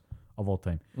games of all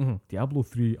time. Mm-hmm. Diablo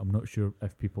 3, I'm not sure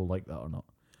if people like that or not.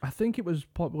 I think it was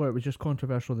popular. It was just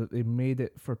controversial that they made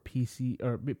it for PC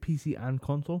and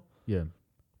console. Yeah.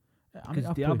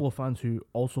 Because Diablo fans who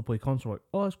also play console are like,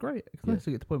 oh, it's great. It's nice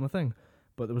to get to play my thing.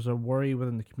 But there was a worry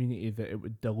within the community that it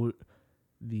would dilute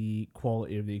the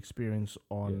quality of the experience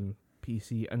on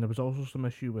PC. And there was also some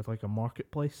issue with like a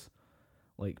marketplace,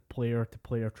 like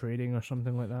player-to-player trading or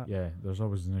something like that. Yeah, there's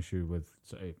always an issue with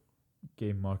sort of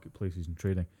game marketplaces and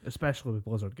trading. Especially with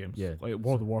Blizzard games. Yeah. Like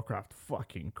World of Warcraft,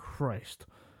 fucking Christ.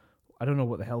 I don't know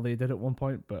what the hell they did at one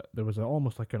point, but there was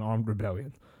almost like an armed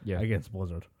rebellion against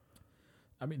Blizzard.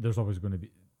 I mean, there's always going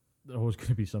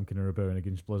to be some kind of rebellion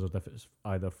against Blizzard if it's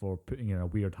either for putting in a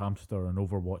weird hamster on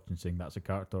Overwatch and saying that's a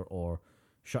character, or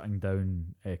shutting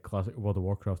down classic World of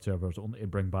Warcraft servers only to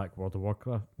bring back World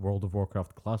of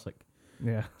Warcraft Classic.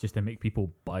 Yeah. Just to make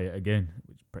people buy it again,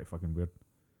 which is pretty fucking weird.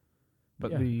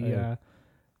 But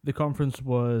the conference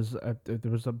was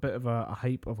there was a bit of a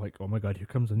hype of like, oh my god, here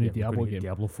comes a new Diablo game.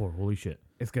 Diablo 4, holy shit.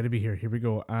 It's gonna be here we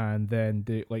go. And then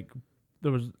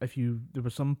there was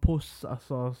some posts, I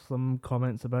saw some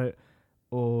comments about,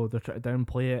 oh, they're trying to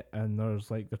downplay it, and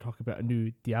they're talking about a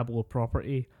new Diablo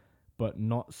property, but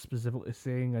not specifically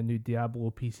saying a new Diablo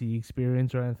PC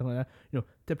experience or anything like that.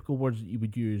 Typical words that you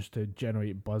would use to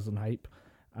generate buzz and hype.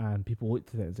 And people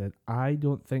looked at it and said, I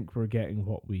don't think we're getting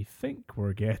what we think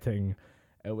we're getting.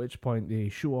 At which point they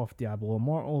show off Diablo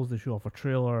Immortals, they show off a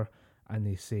trailer, and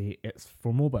they say it's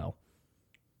for mobile.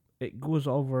 It goes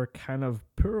over kind of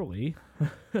poorly.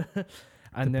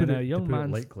 And then a young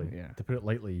man... To put it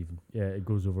lightly even. Yeah, it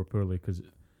goes over poorly because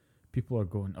people are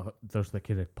going, oh, there's the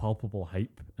kind of palpable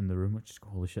hype in the room, which is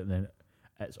holy shit, and then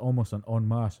it's almost an en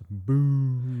masse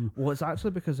boo. Well, it's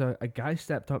actually because a guy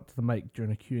stepped up to the mic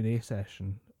during a Q&A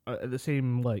session at the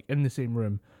same, in the same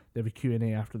room. They have a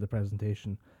Q&A after the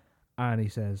presentation, and he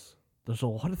says, there's a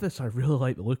lot of this I really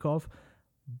like the look of,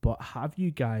 but have you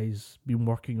guys been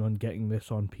working on getting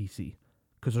this on PC?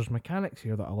 Because there's mechanics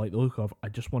here that I like the look of. I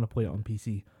just want to play it on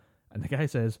PC. And the guy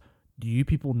says, do you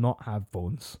people not have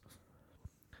phones?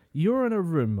 You're in a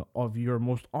room of your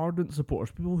most ardent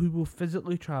supporters, people who will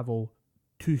physically travel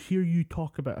to hear you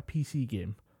talk about a PC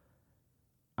game,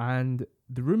 and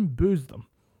the room boos them.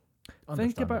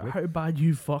 Think about how bad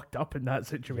you fucked up in that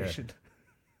situation.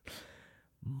 Yeah.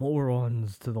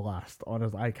 Morons to the last.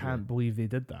 Honestly, I can't believe they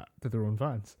did that to their own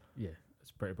fans. Yeah, it's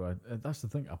pretty bad. That's the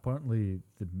thing. Apparently,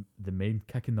 the main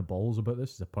kick in the balls about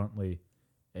this is apparently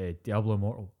Diablo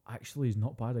Immortal actually is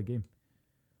not bad a game.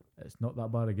 It's not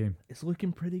that bad a game. It's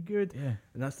looking pretty good. Yeah.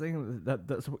 And that's the thing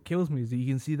that's what kills me, is that you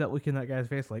can see that look in that guy's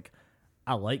face, like,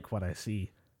 I like what I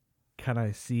see. Can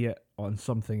I see it on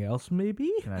something else?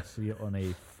 Maybe. Can I see it on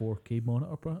a 4K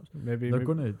monitor? Perhaps. Maybe they're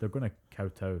gonna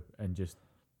kowtow and just.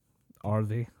 Are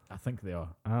they? I think they are.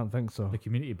 I don't think so. The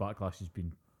community backlash has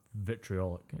been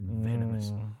vitriolic and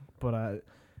venomous. But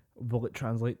will it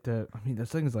translate to? I mean, the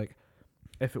thing is, like,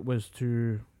 if it was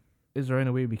to, is there any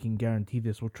way we can guarantee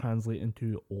this will translate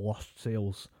into lost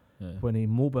sales when a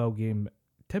mobile game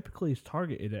typically is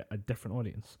targeted at a different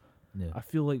audience? Yeah. I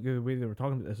feel like the way they were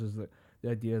talking about this is that the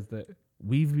idea is that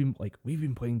we've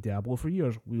been playing Diablo for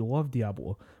years. We love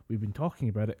Diablo. We've been talking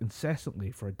about it incessantly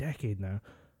for a decade now.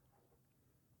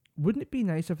 Wouldn't it be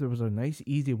nice if there was a nice,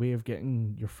 easy way of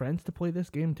getting your friends to play this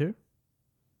game too?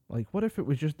 Like, what if it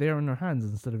was just there in their hands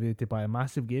instead of they had to buy a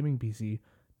massive gaming PC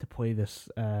to play this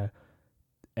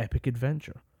epic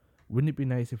adventure? Wouldn't it be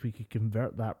nice if we could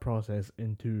convert that process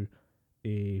into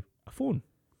a phone?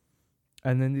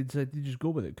 And then they decided to just go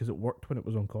with it because it worked when it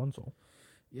was on console.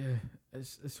 Yeah,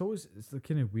 it's the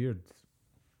kind of weird,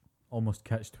 almost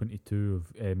catch-22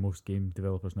 of most game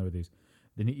developers nowadays.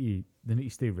 They need to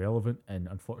stay relevant, and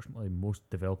unfortunately, most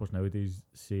developers nowadays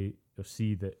see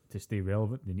that to stay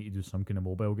relevant, they need to do some kind of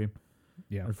mobile game.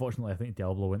 Yeah. Unfortunately, I think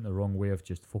Diablo went the wrong way of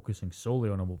just focusing solely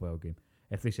on a mobile game.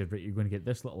 If they said, right, you're going to get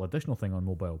this little additional thing on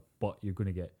mobile, but you're going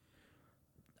to get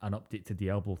an update to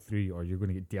Diablo 3, or you're going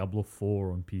to get Diablo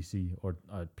 4 on PC, or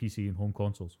PC and home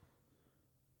consoles.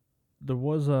 There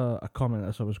was a comment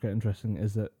I thought was quite interesting,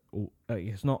 is that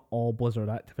it's not all Blizzard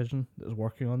Activision that's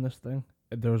working on this thing.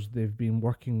 They've been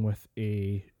working with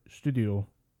a studio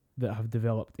that have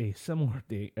developed a similar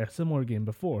game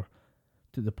before,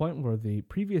 to the point where the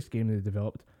previous game they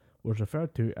developed was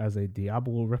referred to as a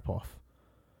Diablo ripoff.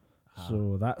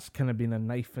 So that's kind of been a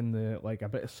knife in the, like a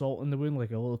bit of salt in the wound,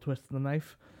 like a little twist in the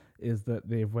knife, is that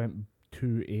they've went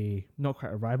to a, not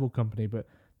quite a rival company, but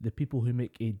the people who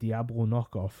make a Diablo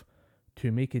knockoff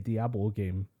to make a Diablo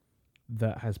game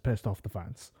that has pissed off the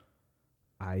fans.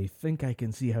 I think I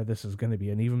can see how this is going to be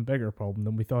an even bigger problem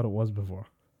than we thought it was before.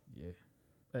 Yeah.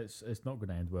 It's not going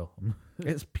to end well.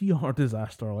 It's PR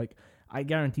disaster. Like, I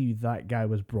guarantee you that guy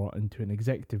was brought into an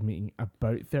executive meeting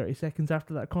about 30 seconds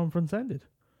after that conference ended.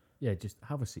 Yeah, just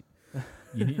have a seat.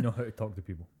 You need to know how to talk to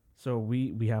people. So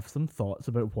we have some thoughts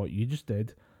about what you just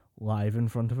did live in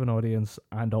front of an audience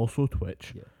and also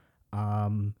Twitch. Yeah.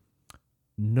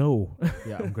 No.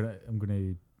 Yeah, I'm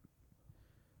gonna.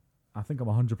 I think I'm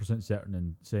 100% certain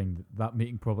in saying that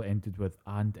meeting probably ended with,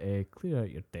 and clear out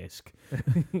your desk.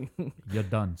 You're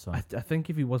done, son. I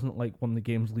think if he wasn't like one of the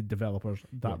game's lead developers,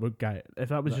 if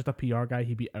that was just a PR guy,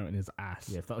 he'd be out in his ass.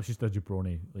 Yeah, if that was just a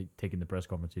jabroni like taking the press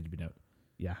conference, he'd been out.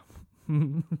 Yeah.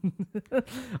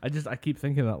 I keep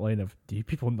thinking that line of, do you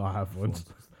people not have phones?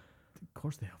 Of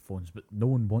course they have phones, but no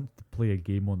one wants to play a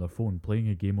game on their phone. Playing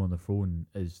a game on their phone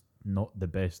is not the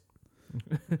best.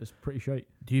 It's pretty shite.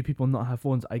 Do you people not have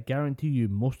phones? I guarantee you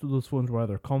most of those phones were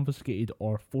either confiscated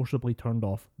or forcibly turned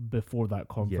off before that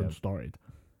conference started,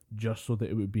 just so that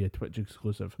it would be a Twitch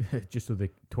exclusive. Just so the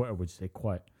Twitter would stay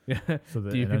quiet. Yeah. So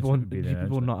Do you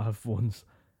people not have phones?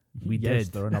 We yes,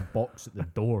 did. They're in a box at the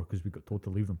door because we got told to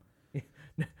leave them.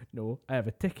 No, I have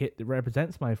a ticket that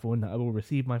represents my phone that I will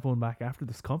receive my phone back after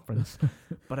this conference,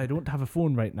 but I don't have a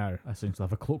phone right now. I essentially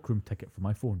have a cloakroom ticket for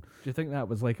my phone. Do you think that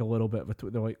was like a little bit of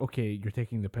a they're like, okay, you're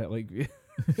taking the pit, like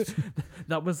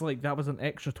that was an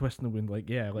extra twist in the wind, like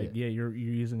you're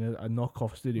using a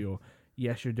knockoff studio.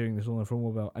 Yes, you're doing this on a phone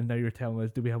mobile, and now you're telling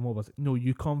us, do we have mobiles? No,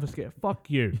 you confiscate. Fuck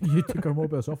you. You took our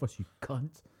mobiles off us, you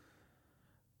cunt.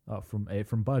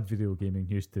 From bad video gaming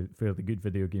news to fairly good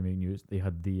video gaming news, they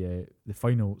had the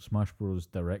final Smash Bros.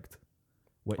 Direct,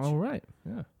 which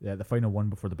the final one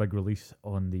before the big release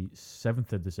on the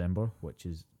 7th of December, which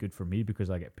is good for me because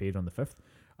I get paid on the 5th.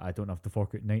 I don't have to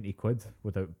fork out 90 quid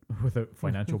without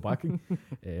financial backing.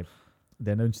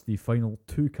 They announced the final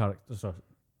 2 characters.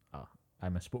 I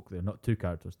misspoke there, not 2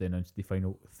 characters. They announced the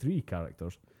final 3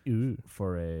 characters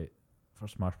for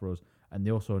Smash Bros. And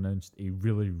they also announced a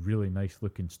really, really nice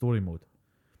looking story mode,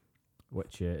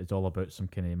 which is all about some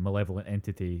kind of malevolent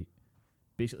entity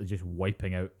basically just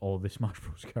wiping out all the Smash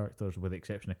Bros. Characters with the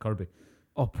exception of Kirby.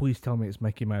 Oh, please tell me it's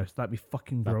Mickey Mouse. That'd be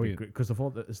fucking brilliant. Because I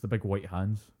thought that it's the big white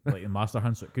hands, like the master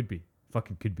hands, so it could be.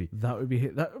 Fucking could be. That would be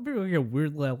like a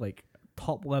weird level, like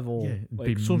top level,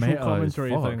 like social meta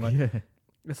commentary thing. Like, yeah.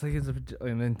 It's like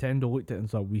Nintendo looked at it and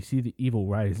said, we see the evil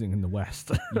rising in the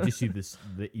West. You just see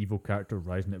the evil character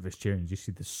rising out of his chair, and you just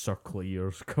see the circle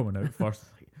ears coming out first.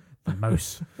 Like, the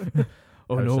mouse.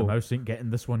 Oh no. The mouse ain't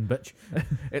getting this one, bitch.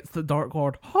 It's the Dark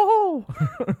Lord. Ho!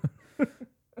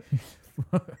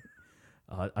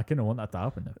 I kind of want that to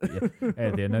happen now.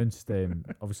 Yeah. They announced,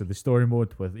 obviously, the story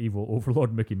mode with evil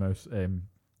Overlord Mickey Mouse.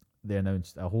 They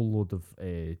announced a whole load of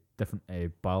different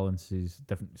balances,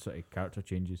 different sort of character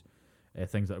changes.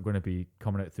 Things that are going to be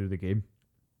coming out through the game,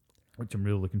 which I'm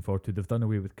really looking forward to. They've done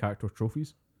away with character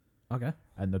trophies, okay,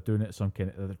 and they're doing it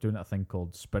a thing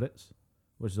called spirits,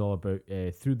 which is all about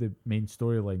through the main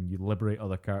storyline you liberate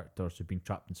other characters who've been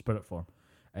trapped in spirit form,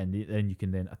 and then you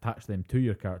can then attach them to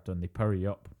your character and they power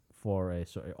you up for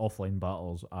sort of offline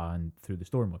battles and through the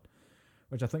story mode,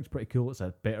 which I think is pretty cool. It's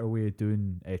a better way of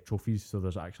doing trophies, so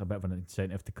there's actually a bit of an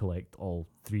incentive to collect all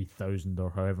 3,000 or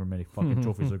however many fucking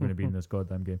trophies are going to be in this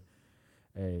goddamn game.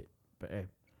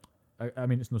 I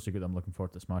mean, it's no secret that I'm looking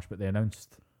forward to Smash, but they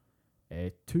announced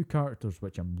 2 characters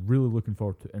which I'm really looking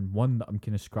forward to, and one that I'm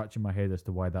kind of scratching my head as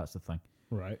to why that's the thing.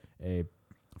 Right.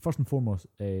 First and foremost,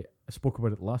 I spoke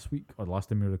about it last week, or last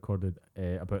time we recorded,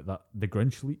 about the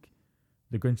Grinch leak.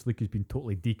 The Grinch leak has been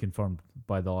totally deconfirmed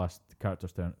by the last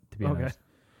characters to be announced.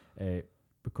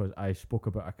 Because I spoke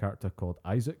about a character called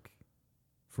Isaac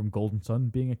from Golden Sun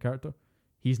being a character.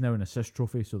 He's now an assist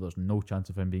trophy, so there's no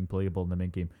chance of him being playable in the main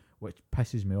game, which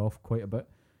pisses me off quite a bit.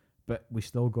 But we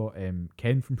still got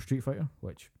Ken from Street Fighter,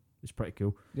 which is pretty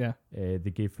cool. Yeah.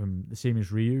 They gave him the same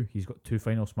as Ryu. He's got 2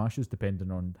 final smashes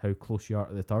depending on how close you are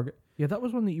to the target. Yeah, that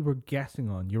was one that you were guessing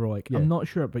on. You were like, Yeah. I'm not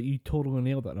sure, but you totally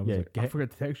nailed it. And I was Yeah, like, I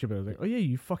forgot to text you, but I was like, oh yeah,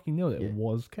 you fucking nailed it. Yeah. It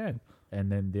was Ken.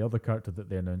 And then the other character that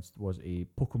they announced was a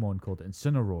Pokemon called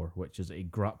Incineroar, which is a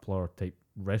grappler type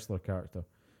wrestler character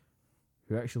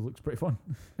who actually looks pretty fun.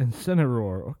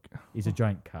 Incineroar. Okay. He's a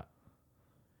giant cat.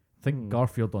 Think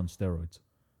Garfield on steroids.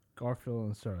 Garfield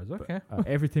and steroids. But, Okay.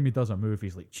 every time he does a move,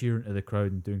 he's like cheering to the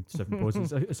crowd and doing different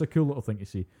poses. It's a cool little thing to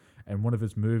see. And one of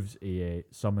his moves, he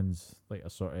summons like a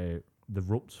sort of the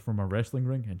ropes from a wrestling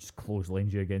ring and just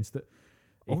clotheslines you against it.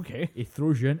 He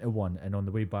throws you into one, and on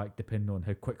the way back, depending on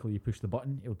how quickly you push the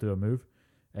button, he'll do a move.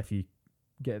 If you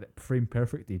get it framed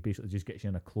perfect, he basically just gets you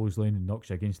in a clothesline and knocks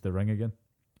you against the ring again.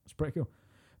 It's pretty cool.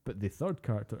 But the third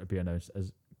character to be announced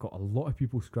has got a lot of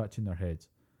people scratching their heads,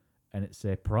 and it's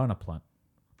Piranha Plant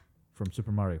from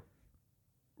Super Mario.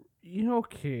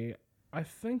 Okay. I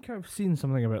think I've seen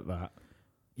something about that.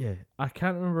 Yeah. I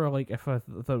can't remember if I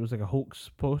thought it was like a hoax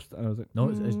post, and I was like, No,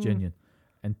 it's genuine.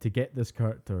 And to get this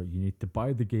character, you need to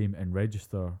buy the game and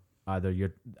register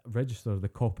register the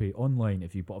copy online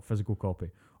if you bought a physical copy,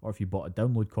 or if you bought a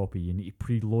download copy, you need to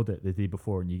preload it the day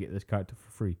before, and you get this character for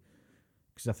free.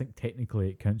 Because I think technically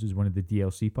it counts as one of the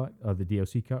DLC the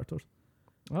DLC characters.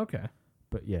 Okay.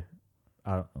 But yeah,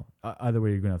 I don't know. Either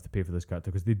way, you're going to have to pay for this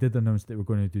character, because they did announce that they were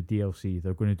going to do DLC.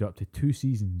 They're going to do up to 2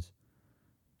 seasons.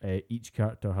 Each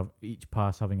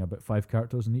pass having about 5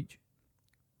 characters in each.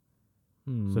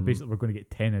 So basically, we're going to get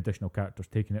 10 additional characters,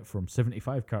 taking it from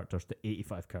 75 characters to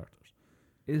 85 characters.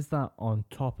 Is that on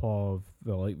top of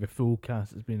the full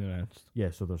cast that's been announced?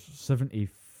 Yeah, so there's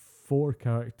 74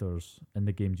 characters in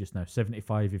the game just now.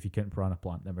 75 if you count Piranha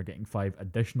Plant. Then we're getting 5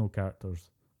 additional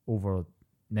characters over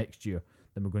next year.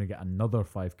 Then we're going to get another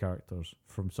 5 characters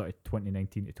from sort of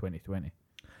 2019 to 2020.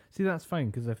 See, that's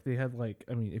fine, because if they had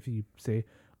if you say,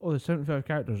 oh, there's 75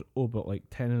 characters,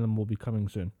 but 10 of them will be coming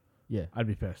soon. Yeah, I'd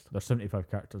be pissed. There's 75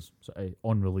 characters sort of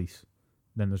on release.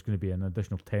 Then there's going to be an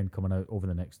additional 10 coming out over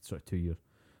the next sort of 2 years,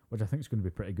 which I think is going to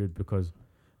be pretty good, because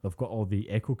they've got all the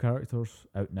Echo characters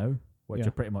out now, which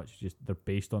are pretty much just, they're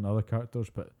based on other characters,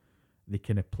 but they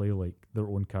kind of play like their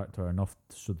own character enough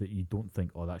so that you don't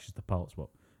think, oh, that's just a palette swap.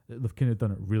 They've kind of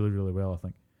done it really, really well, I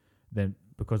think. Then,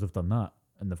 because they've done that,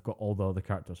 and they've got all the other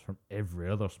characters from every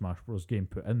other Smash Bros. Game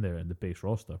put in there in the base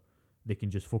roster, they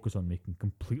can just focus on making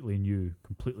completely new,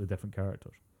 completely different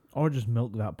characters. Or just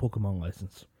milk that Pokemon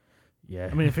license. Yeah.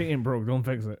 I mean, if it ain't broke, don't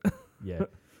fix it. Yeah.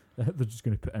 They're just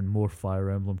going to put in more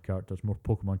Fire Emblem characters, more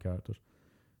Pokemon characters.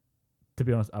 To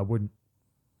be honest, I wouldn't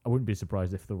be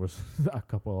surprised if there was a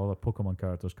couple of other Pokemon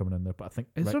characters coming in there, but I think...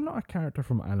 Is there not a character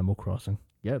from Animal Crossing?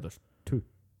 Yeah, there's 2.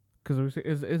 Because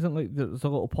isn't there's a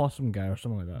little possum guy or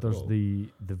something like that? There's the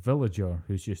villager,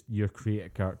 who's just your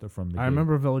created character from the game. I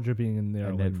remember Villager being in there.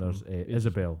 And then there's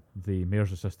Isabel, the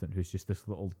mayor's assistant, who's just this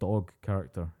little dog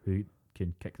character who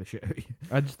can kick the shit out of you.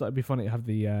 I just thought it'd be funny to have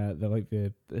the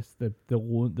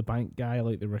bank guy,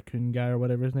 like the raccoon guy or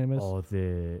whatever his name is. Oh,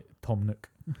 the Tom Nook.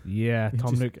 Yeah,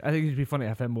 Tom Nook. I think it'd be funny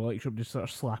if him will just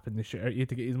start slapping the shit out of you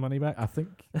to get his money back. I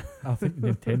think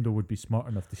Nintendo would be smart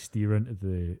enough to steer into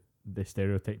the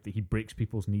stereotype that he breaks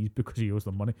people's knees because he owes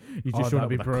them money. He's just showing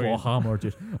up with a claw hammer,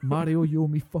 just, Mario, you owe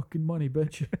me fucking money,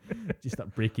 bitch. Just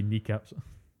start breaking kneecaps.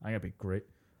 I think that'd be great.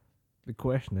 The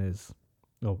question is,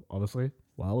 obviously,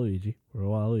 Waluigi. We're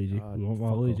Waluigi. We want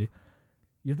Waluigi.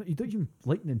 You don't even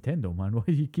like Nintendo, man. Why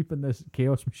are you keeping this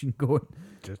chaos machine going?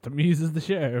 Just amuses the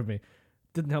shit out of me.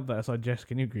 Didn't help that I saw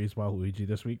Jessica Newgree's Waluigi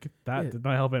this week. That did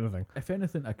not help anything. If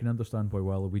anything, I can understand why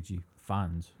Waluigi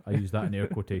fans, I use that in air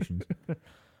quotations,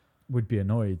 would be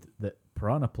annoyed that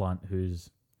Piranha Plant, who's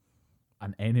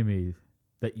an enemy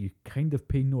that you kind of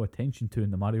pay no attention to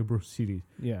in the Mario Bros. Series,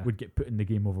 would get put in the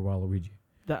game over Waluigi.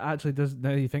 That actually does,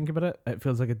 now you think about it, it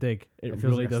feels like a dig. It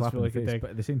really does feel like a dig.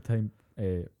 But at the same time,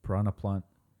 Piranha Plant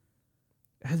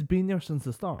has been there since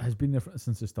the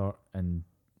start. And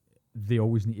they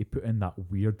always need to put in that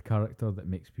weird character that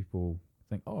makes people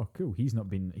think, oh, cool, he's not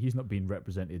been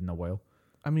represented in a while.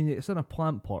 I mean, it's in a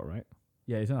plant pot, right?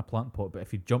 Yeah, he's in a plant pot, but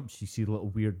if he jumps, you see little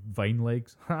weird vine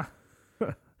legs. I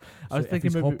was thinking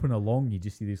if he's hopping along, you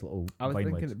just see these little I was vine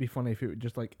thinking legs. It'd be funny if it would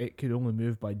just it could only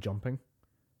move by jumping.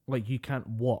 Like, you can't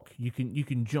walk. You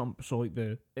can jump, so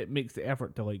it makes the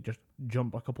effort to just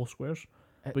jump a couple squares,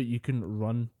 but you can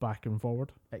run back and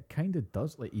forward. It kind of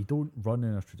does. Like, you don't run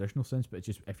in a traditional sense, but it's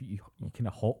just if you kind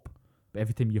of hop. But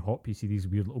every time you hop, you see these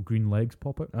weird little green legs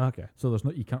pop out. Okay. So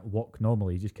you can't walk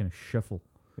normally. You just kind of shuffle.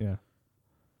 Yeah.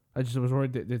 I was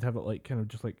worried that they'd have it kind of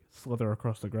just slither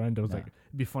across the ground. I was it'd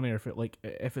be funnier if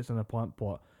if it's in a plant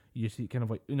pot, you see kind of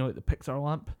like the Pixar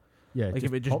lamp, Yeah, Like, just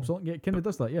if it just- pops on. Yeah, it kind of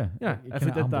does that. Yeah, Yeah, if it kinda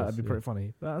did that, ambles, it'd be yeah. pretty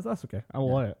funny. That's okay. I'll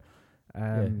Yeah. allow it.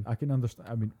 Yeah, I can understand.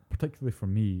 I mean, particularly for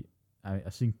me, I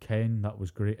seen Ken. That was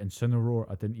great. Incineroar.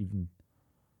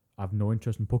 I have no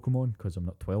interest in Pokemon because I'm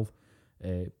not 12.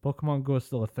 Pokemon Go is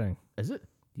still a thing. Is it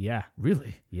Yeah,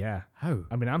 really? yeah. How?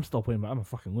 I mean, I'm still playing, but I'm a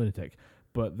fucking lunatic.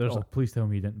 But there's Please tell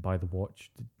me you didn't buy the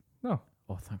watch. No.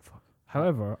 Oh, thank fuck.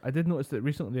 However, I did notice that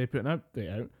recently they put an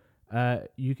update out.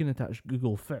 You can attach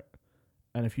Google Fit,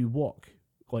 and if you walk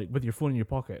like with your phone in your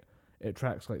pocket, it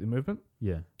tracks like the movement,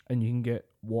 Yeah. and you can get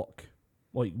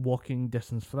walking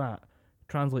distance for that.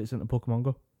 Translates into Pokemon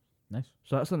Go. Nice.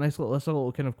 So that's a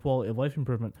little kind of quality of life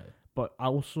improvement. Yeah. But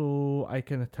also, I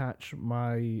can attach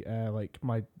my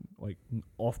my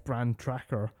off-brand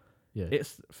tracker, Yeah.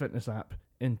 its fitness app,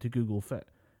 into Google Fit.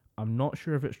 I'm not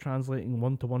sure if it's translating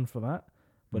 1-to-1 for that,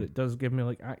 but it does give me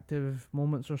like active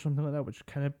moments or something like that, which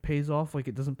kind of pays off. Like,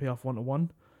 it doesn't pay off 1-to-1,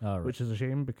 Right. which is a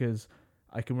shame because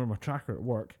I can wear my tracker at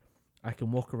work. I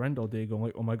can walk around all day going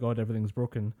like, oh my god, everything's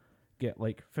broken. Get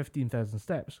like 15,000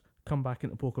 steps, come back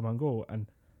into Pokemon Go and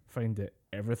find that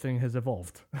everything has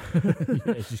evolved.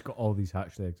 It's just got all these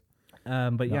hatched eggs.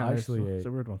 But No, yeah, actually, it's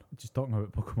a weird one. Just talking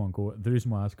about Pokemon Go, the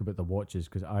reason why I ask about the watches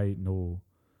because I know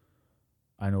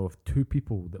of 2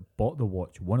 people that bought the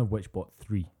watch, one of which bought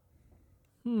 3.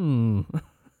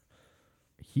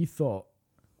 He thought,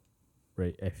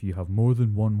 right, if you have more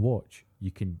than one watch,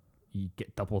 you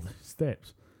get double the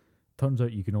steps. Turns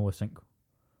out you can only sync,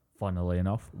 funnily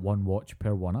enough, one watch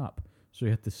per one app. So he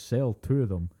had to sell 2 of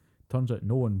them. Turns out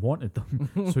no one wanted them,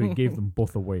 so he gave them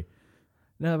both away.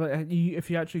 No, but if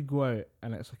you actually go out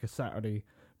and it's like a Saturday,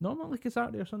 not like a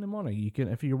Saturday or Sunday morning, you can,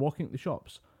 if you're walking at the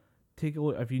shops, take a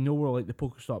look. If you know where like the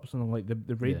Pokestops and like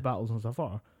the raid Yeah. battles and stuff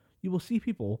are, you will see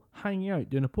people hanging out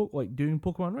doing doing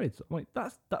Pokemon raids. I'm like,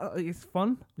 it's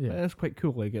fun. Yeah. It's quite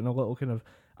cool. Like, getting a little kind of,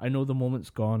 I know the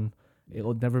moment's gone.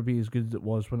 It'll never be as good as it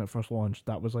was when it first launched.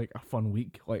 That was like a fun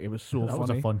week. Like, it was so that funny. was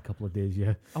a fun couple of days,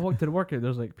 yeah. I walked to the workout.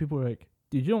 There's like people were like,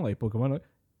 "Did you don't like Pokemon?" I'm like,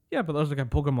 yeah, but there's like a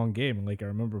Pokemon game. And like, I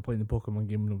remember playing the Pokemon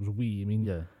game when it was Wii. I mean,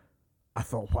 Yeah. I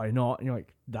thought, why not? And you're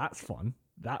like, that's fun.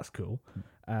 That's cool.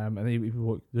 And then people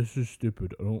were like, this is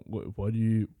stupid. I don't. Why do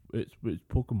you? It's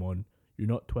Pokemon. You're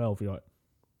not 12. You're like,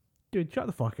 dude, shut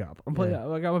the fuck up. I'm playing. Yeah.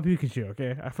 Like, I'm a Pikachu.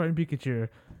 Okay, I found Pikachu.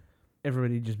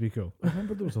 Everybody just be cool. I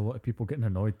remember there was a lot of people getting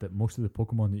annoyed that most of the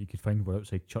Pokemon that you could find were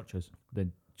outside churches.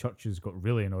 Then churches got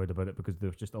really annoyed about it because there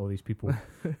was just all these people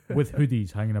with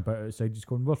hoodies hanging about outside just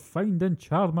going, we're finding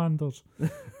Charmanders.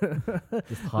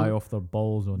 Just high off their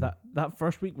balls on That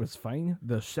first week was fine.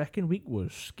 The second week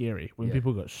was scary when Yeah.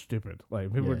 people got stupid.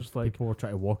 Like, people were just like, people were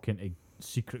trying to walk into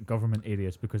secret government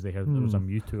areas because they heard there was a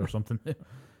Mewtwo or something.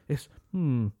 it's, I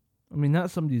mean,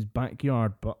 that's somebody's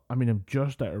backyard, but I mean, I'm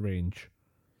just out of range.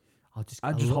 I'll just I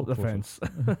get a just little hop the closer. fence.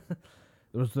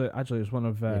 It was one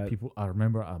of People. I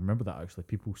remember that actually.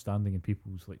 People standing in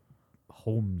people's like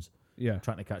homes yeah.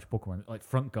 trying to catch Pokemon, like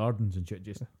front gardens and shit.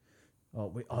 Just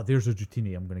there's a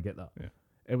Dratini. I'm gonna get that. Yeah.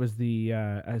 It was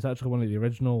it's actually one of the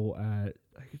original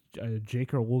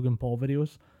Jake or Logan Paul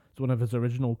videos. It's one of his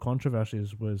original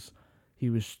controversies was he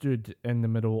was stood in the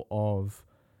middle of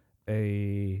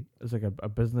a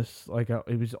business,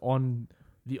 he was on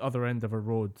the other end of a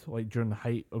road like during the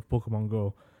height of Pokemon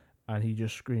Go, and he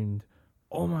just screamed,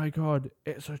 "Oh my god,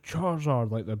 it's a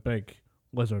Charizard!" like the big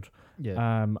lizard.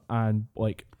 Yeah. And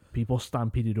like people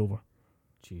stampeded over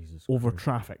Jesus. over Christ.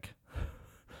 traffic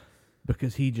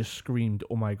because he just screamed,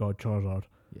 "Oh my god, Charizard!"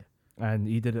 Yeah. And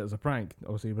he did it as a prank.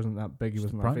 Obviously, he wasn't that big, he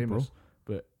Just a wasn't that prank, famous,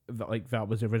 but that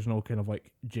was the original kind of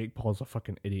like Jake Paul's a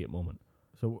fucking idiot moment.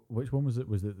 So which one was it?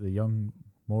 Was it the young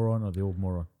moron or the old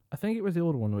moron? I think it was the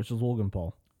older one, which is Logan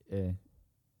Paul. I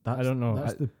don't know.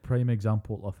 That's the prime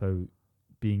example of how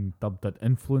being dubbed an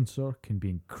influencer can be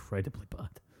incredibly bad.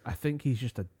 I think he's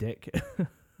just a dick.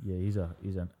 Yeah, he's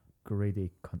a grade A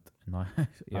cunt. In my eyes.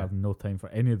 Yeah. I have no time for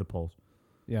any of the Pauls.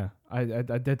 Yeah, I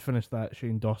did finish that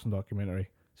Shane Dawson documentary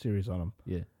series on him,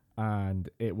 Yeah. and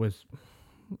it was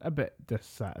a bit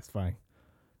dissatisfying.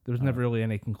 There was never really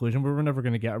any conclusion. We were never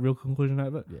going to get a real conclusion out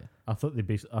of it. Yeah. I thought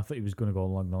he was going to go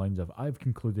along the lines of, I've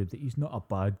concluded that he's not a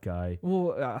bad guy.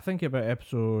 Well, I think about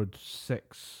episode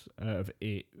 6 out of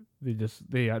 8,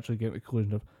 they actually get the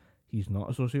conclusion of he's not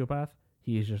a sociopath.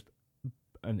 He is just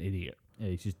an idiot. Yeah,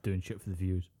 he's just doing shit for the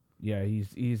views. Yeah,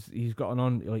 he's got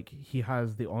he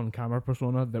has the on-camera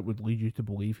persona that would lead you to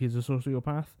believe he's a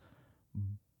sociopath.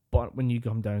 But when you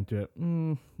come down to it,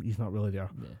 he's not really there.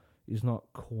 Yeah. He's not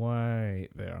quite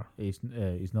there. He's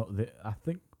not there. I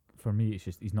think for me, it's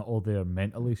just he's not all there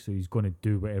mentally, so he's going to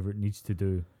do whatever it needs to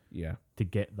do Yeah. to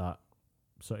get that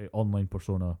sort of online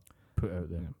persona put out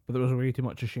there. Yeah. But there was way too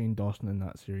much of Shane Dawson in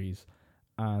that series,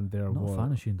 and there I'm not was a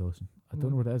fan of Shane Dawson. I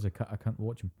don't know what it is. I can't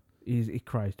watch him. he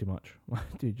cries too much.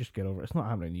 Dude, just get over it. It's not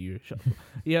happening to you. Shut up.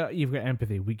 Yeah, you've got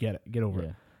empathy. We get it. Get over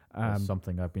it. That's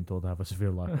something I've been told I have a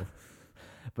severe lack of.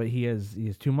 But he is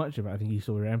too much of it. I think he's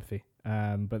over empathy.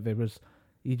 But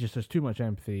he just has too much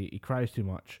empathy. He cries too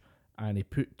much, and he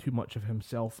put too much of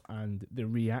himself and the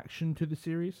reaction to the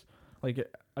series. Like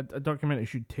a documentary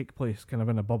should take place kind of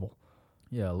in a bubble.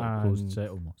 Yeah, a little closed set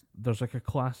almost. There's like a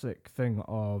classic thing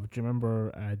of, do you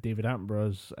remember David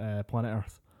Attenborough's Planet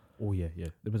Earth? Oh yeah.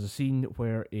 There was a scene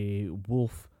where a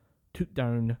wolf took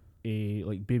down a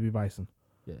like baby bison.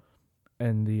 Yeah.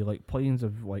 In the like plains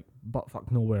of like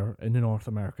buttfuck nowhere in North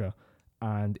America,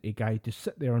 and a guy to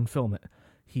sit there and film it.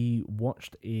 He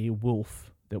watched a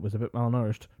wolf that was a bit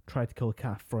malnourished try to kill a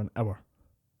calf for an hour.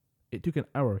 It took an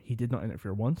hour. He did not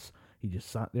interfere once. He just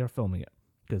sat there filming it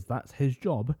because that's his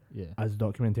job as a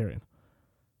documentarian.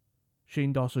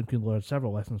 Shane Dawson could learn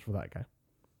several lessons for that guy.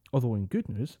 Although in good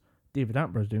news, David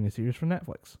Attenborough is doing a series for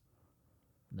Netflix.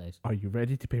 Nice. Are you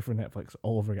ready to pay for Netflix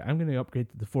all over again? I'm going to upgrade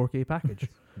to the 4K package.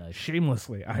 Nice.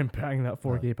 Shamelessly, I'm paying that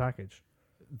 4K package.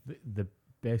 The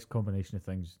best combination of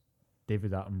things,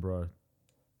 David Attenborough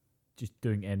just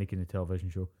doing any kind of television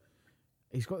show.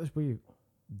 He's got this way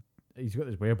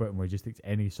about him where he just takes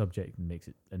any subject and makes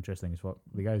it interesting as fuck.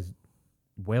 The guy's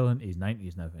well into his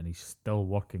 90s now, and he's still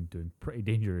working, doing pretty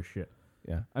dangerous shit.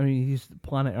 Yeah, I mean,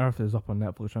 Planet Earth is up on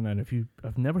Netflix right now, and if you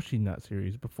have never seen that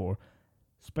series before,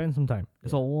 spend some time.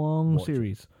 It's a long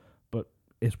series, but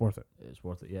it's worth it. It's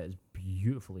worth it. Yeah, it's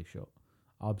beautifully shot,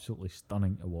 absolutely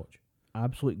stunning to watch.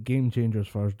 Absolute game changers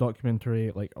for his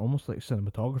documentary, like almost like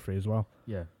cinematography as well.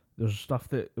 Yeah, there's stuff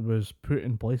that was put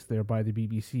in place there by the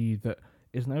BBC that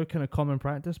is now kind of common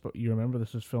practice, but you remember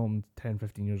this was filmed 10,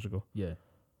 15 years ago. Yeah,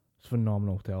 it's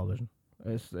phenomenal television.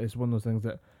 It's one of those things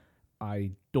that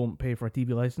I don't pay for a TV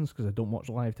license because I don't watch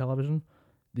live television.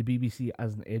 The BBC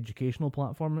as an educational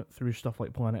platform through stuff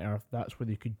like Planet Earth, that's where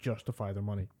they could justify their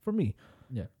money for me.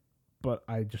 Yeah, but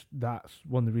that's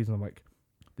one of the reasons I'm like,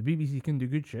 the BBC can do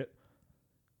good shit.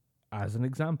 As an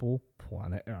example,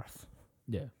 Planet Earth.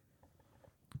 Yeah.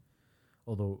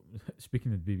 Although,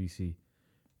 speaking of the BBC,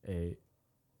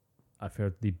 I've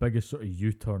heard the biggest sort of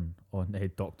U-turn on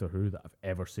Doctor Who that I've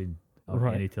ever seen on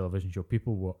any television show.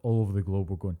 People were all over the globe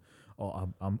were going,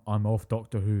 "Oh, I'm off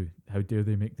Doctor Who. How dare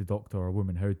they make the Doctor a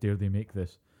woman? How dare they make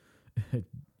this?" Quite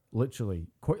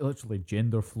literally,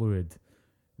 gender fluid,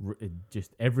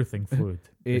 just everything fluid.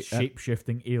 A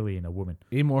shape-shifting alien, a woman,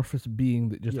 amorphous being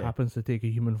that just happens to take a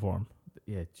human form.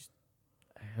 Yeah, just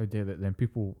how dare that? Then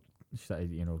people started,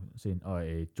 saying, "Oh,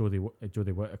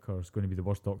 Jodie Whittaker is going to be the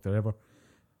worst Doctor ever."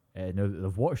 Now that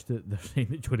they've watched it, they're saying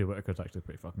that Jodie Whittaker's actually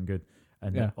pretty fucking good,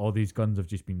 and that all these guns have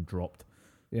just been dropped.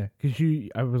 Yeah, because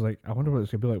I was like, I wonder what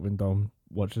it's gonna be like when Dom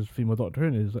watches female Doctor Who,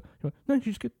 and he's like, "No,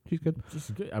 she's good. She's good. She's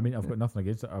good." I mean, I've got nothing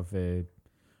against it.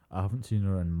 I haven't seen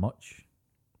her in much.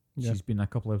 Yeah. She's been in a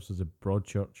couple episodes of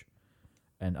Broadchurch,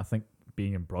 and I think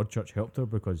being in Broadchurch helped her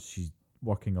because she's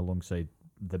working alongside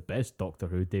the best Doctor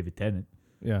Who, David Tennant.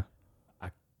 Yeah,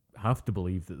 I have to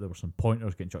believe that there were some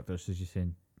pointers getting chucked there. So she's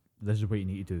saying, "This is what you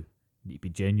need to do. You need to be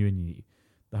genuine.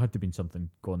 There had to be something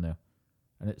going there,"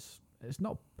 and it's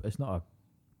not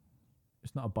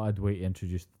a bad way to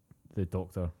introduce the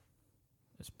Doctor,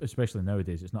 especially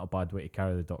nowadays. It's not a bad way to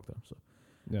carry the Doctor. So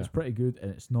it's pretty good,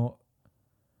 and it's not.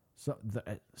 Some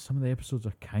of the episodes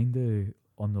are kind of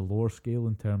on the lower scale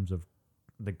in terms of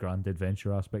the grand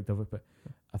adventure aspect of it, but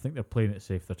I think they're playing it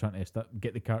safe. They're trying to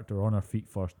get the character on her feet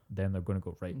first, then they're going to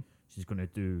go, right, she's going to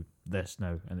do this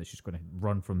now, and it's just going to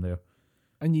run from there.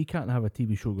 And you can't have a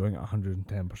TV show going at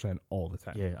 110% all the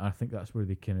time. Yeah, I think that's where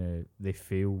they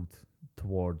failed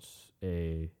towards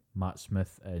Matt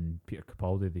Smith and Peter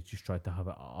Capaldi. They just tried to have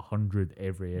it at 100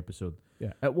 every episode.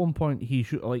 Yeah, at one point he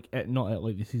should not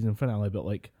at the season finale, but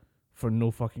for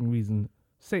no fucking reason,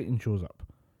 Satan shows up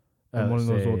in one of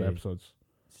those old episodes.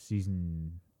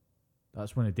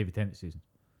 That's one of David Tennant's seasons.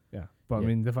 Yeah, but I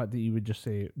mean the fact that you would just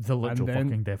say the literal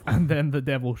fucking devil, and then the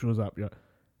devil shows up. You're like,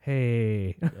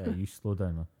 hey, yeah, you slow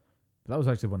down, man. But that was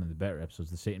actually one of the better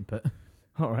episodes, the Satan Pit.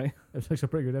 All right, it was actually a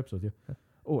pretty good episode. Yeah.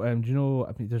 Oh, do you know?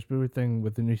 I mean, there's a weird thing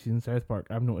with the new season of South Park.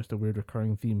 I've noticed a weird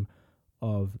recurring theme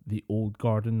of the old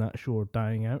guard in that show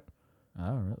dying out.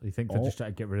 Oh, really? You think they're just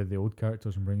trying to get rid of the old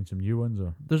characters and bring in some new ones,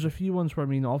 or? There's a few ones where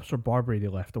Officer Barbary they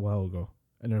left a while ago,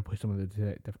 and they replaced him with the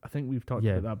detective. I think we've talked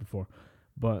about that before.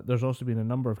 But there's also been a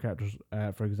number of characters.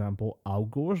 For example, Al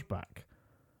Gore's back.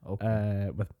 Okay.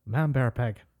 With Man Bear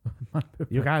Pig.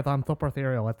 You guys on Super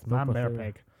Ethereal, it's Man Bear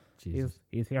Pig.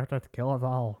 He's here to kill us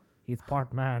all. He's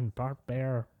part man, part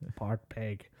bear, part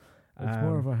pig. It's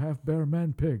more of a half bear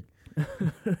man pig.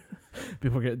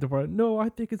 People get the word. No, I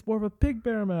think it's more of a pig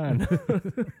bear man.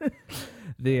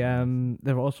 They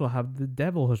also have The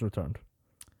Devil Has Returned.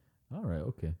 All right,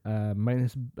 okay.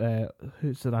 Minus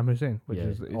Saddam Hussein, which yeah,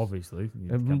 is obviously you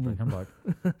can't bring him back.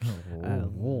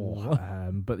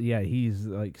 But yeah, he's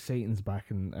like Satan's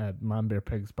back and Man Bear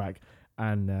Pig's back,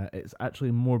 and it's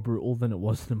actually more brutal than it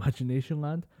was in Imagination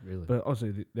Land. Really? But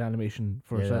also the animation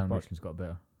for the South Park animation's got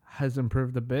better. has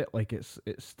improved a bit. Like it's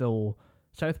still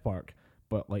South Park,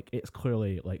 but like it's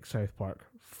clearly like South Park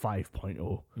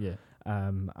 5.0. Yeah.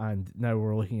 And now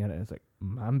we're looking at it, it's like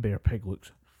Man Bear Pig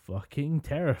looks fucking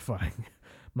terrifying.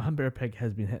 Man Bear Pig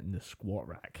has been hitting the squat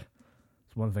rack.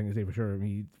 It's one thing to say for sure. I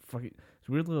mean, it's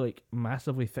weirdly like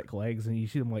massively thick legs, and you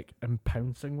see them like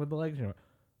pouncing with the legs. You're like,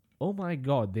 oh my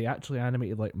god, they actually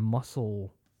animated like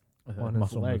muscle on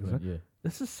his legs. Movement, yeah.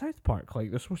 This is South Park. Like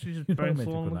they're supposed to just bounce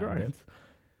along the ground.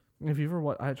 If you ever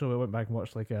I went back and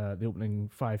watched like the opening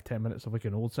 5-10 minutes of like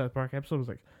an old South Park episode. I was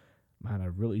like, man, I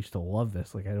really used to love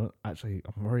this. Like I'm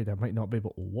worried I might not be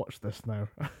able to watch this now.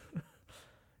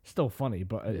 Still funny,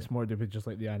 but it's more to do with just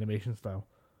like the animation style.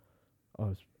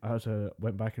 I also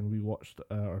went back and rewatched,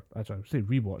 or actually I would say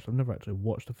rewatched. I've never actually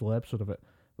watched a full episode of it.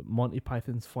 But Monty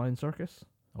Python's Flying Circus.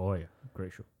 Oh yeah,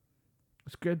 great show.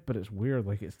 It's good, but it's weird.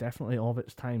 Like it's definitely of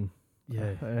its time.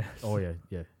 Yeah. Oh yeah,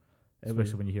 yeah.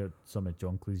 Especially when you hear some of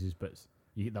John Cleese's bits,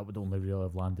 that would only really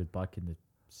have landed back in the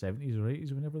 70s or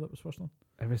 80s, whenever that was first on.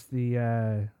 It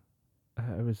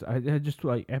was I just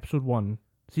like episode 1,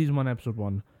 season 1, episode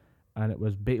 1, and it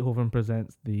was Beethoven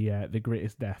presents the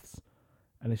greatest deaths,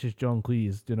 and it's just John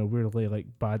Cleese doing a weirdly like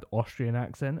bad Austrian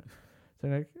accent,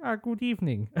 saying like, good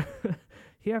evening,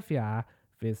 here we are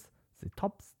with the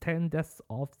top 10 deaths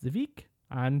of the week,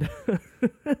 and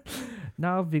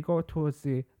now we go to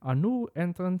a new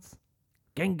entrance,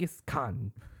 Genghis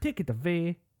Khan. Take it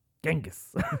away,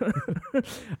 Genghis.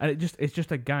 And it's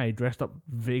just a guy dressed up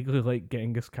vaguely like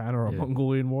Genghis Khan or a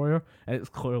Mongolian warrior, and it's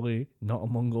clearly not a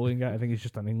Mongolian guy. I think he's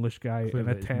just an English guy in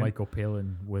a tent, Michael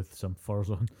Palin with some furs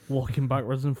on, walking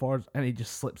backwards and forwards, and he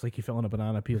just slips like he fell on a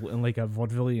banana peel in like a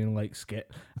vaudevillian like skit,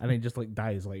 and he just like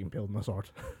dies like impaled on a sword.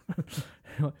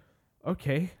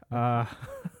 Okay,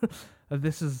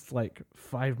 this is like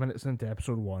 5 minutes into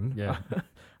episode 1. Yeah.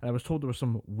 And I was told there was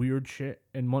some weird shit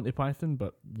in Monty Python,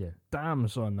 but damn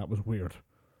son, that was weird.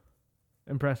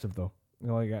 Impressive though. You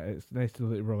know, like it's nice to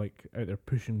they were like out there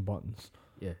pushing buttons.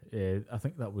 Yeah, I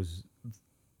think that was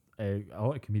a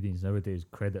lot of comedians nowadays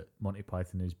credit Monty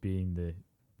Python as being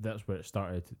that's where it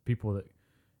started. People that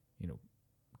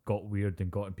got weird and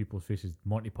got in people's faces.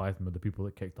 Monty Python were the people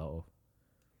that kicked that off.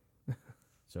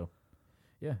 So.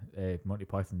 Yeah, Monty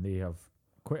Python, they have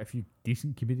quite a few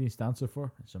decent comedians to answer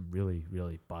for, and some really,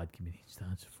 really bad comedians to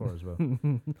answer for as well.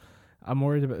 I'm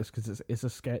worried about this because it's a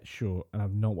sketch show, and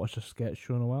I've not watched a sketch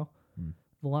show in a while.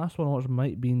 The last one I watched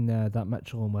might have been that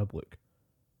Mitchell and Webb look,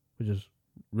 which is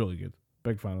really good.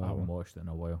 Big fan of that I haven't one. watched it in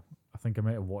a while. I think I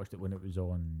might have watched it when it was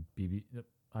on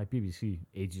BBC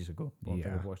ages ago. I don't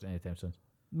think I've watched it anytime since.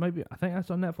 Maybe I think that's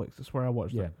on Netflix. That's where I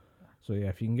watched it. So yeah,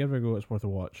 if you can give it a go, it's worth a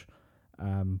watch.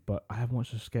 But I haven't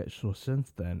watched a sketch show since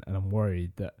then, and I'm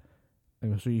worried that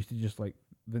I'm so used to just like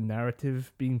the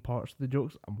narrative being parts of the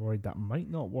jokes. I'm worried that might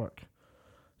not work.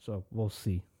 So we'll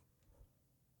see.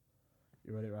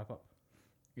 You ready to wrap up?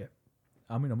 Yeah.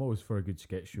 I mean, I'm always for a good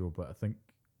sketch show, but I think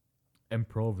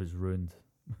improv has ruined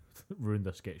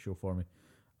a sketch show for me.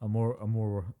 I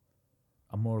more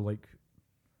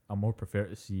prefer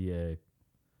to see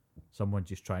someone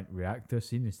just trying to react to a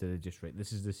scene instead of just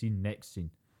this is the scene, next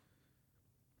scene.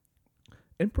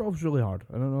 Improv's really hard.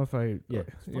 I don't know if I...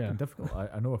 it's fucking difficult.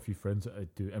 I know a few friends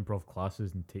that do improv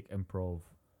classes and take improv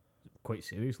quite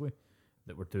seriously,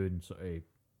 that were doing sort of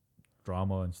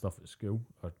drama and stuff at school,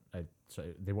 or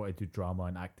they want to do drama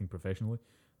and acting professionally.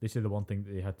 They say the one thing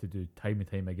that they had to do time and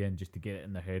time again just to get it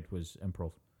in their head was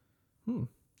improv. But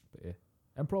yeah,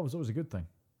 improv is always a good thing.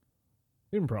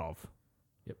 Improv.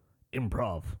 Yep.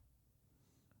 Improv.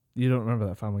 You don't remember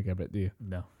that Family Guy bit, do you?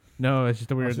 No. No, it's just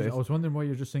a weird... I was wondering why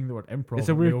you're just saying the word improv. It's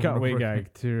a weird cutaway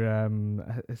gag to...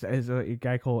 It's a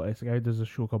guy who does a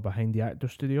show called Behind the Actor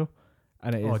Studio.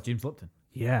 And it is... James Lipton.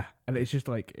 Yeah, and it's just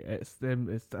like, it's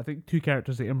I think two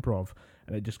characters that improv,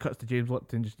 and it just cuts to James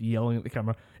Lipton just yelling at the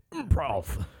camera,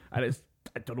 improv! And it's...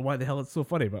 I don't know why the hell it's so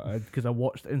funny, but because I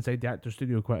watched Inside the Actor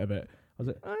Studio quite a bit, I was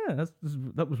like,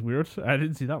 that was weird. I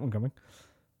didn't see that one coming.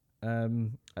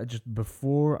 I'm gonna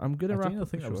I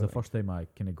think that was the first time I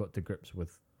kind of got to grips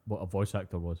with what a voice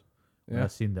actor was. Yeah. I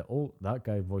seen that that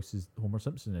guy voices Homer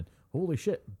Simpson, and holy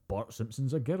shit, Bart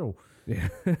Simpson's a girl. Yeah,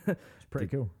 it's pretty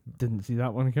cool. Didn't see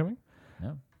that one coming.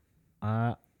 Yeah.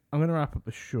 I'm gonna wrap up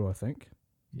the show, I think.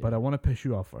 but I want to piss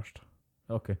you off first.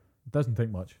 Okay. It doesn't take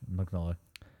much, I'm not gonna lie.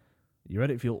 You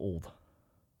ready to feel old?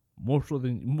 More so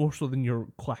than your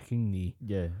clacking knee.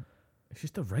 Yeah. It's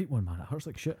just the right one, man. It hurts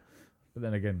like shit. But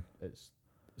then again, it's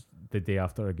the day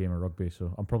after a game of rugby,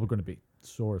 so I'm probably going to be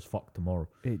sore as fuck tomorrow.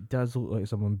 It does look like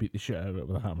someone beat the shit out of it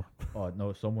with a hammer. Oh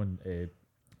no, someone.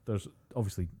 There's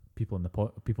obviously people in the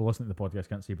people listening to the podcast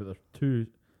can't see, but there's 2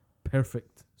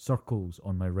 perfect circles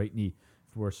on my right knee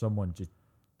where someone just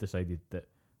decided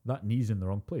that knee's in the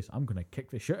wrong place. I'm going to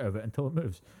kick the shit out of it until it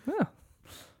moves. Yeah.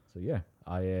 So yeah,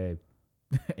 I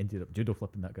ended up judo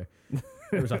flipping that guy.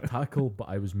 It was a tackle, but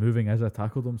I was moving as I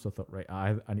tackled him, so I thought, right,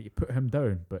 I need to put him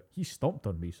down, but he stomped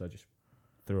on me, so I just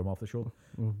threw him off the shoulder.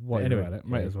 What anyway, about it?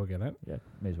 Might as well get it. Yeah,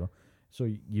 may as well.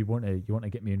 So you want to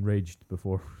get me enraged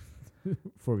before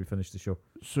we finish the show?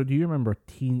 So do you remember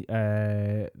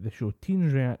the show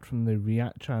Teens React from the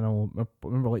React channel?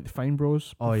 Remember like the Fine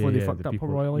Bros before they fucked up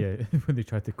royally? Yeah, when they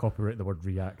tried to copyright the word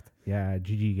React. Yeah,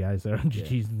 GG guys there,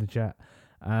 GG's in the chat.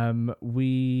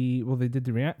 They did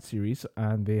the React series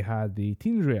and they had the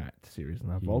Teens React series,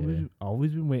 and I've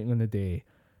always been waiting on the day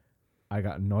I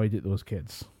got annoyed at those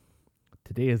kids.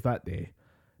 Today is that day.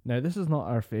 Now this is not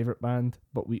our favourite band,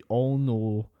 but we all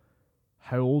know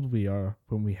how old we are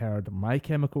when we heard My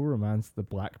Chemical Romance, The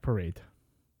Black Parade.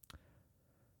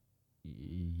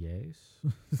 Yes.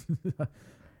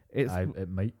 I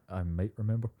might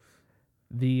remember.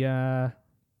 The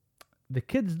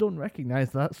kids don't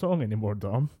recognise that song anymore,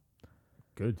 Dom.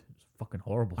 Good. It's a fucking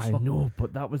horrible song. I know,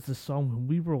 but that was the song when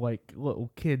we were like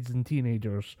little kids and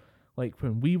teenagers. Like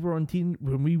when we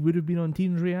would have been on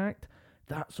Teens React,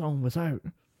 that song was out.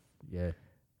 Yeah.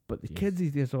 But the kids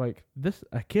these days are like, this.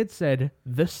 A kid said,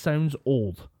 "This sounds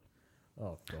old."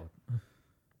 Oh god.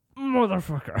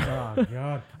 Motherfucker. Oh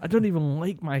god. I don't even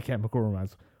like My Chemical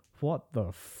Romance. What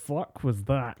the fuck was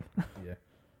that? Yeah.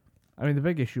 I mean, the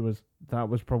big issue was that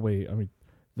was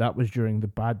during the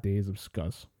bad days of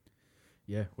Scuzz.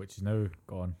 Yeah, which is now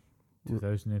gone.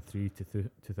 2003 to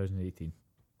 2018.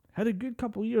 Had a good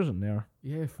couple of years in there.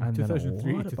 Yeah, from And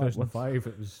 2003 to 2005,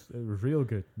 it was real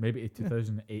good. Maybe to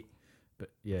 2008,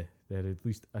 but yeah, they had at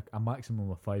least a maximum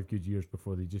of 5 good years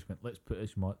before they just went, let's put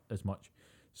as much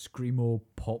screamo,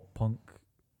 pop punk,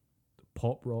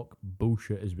 pop rock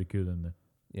bullshit as we could in there.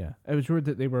 Yeah, it was weird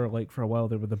that they were like for a while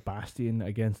they were the bastion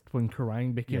against when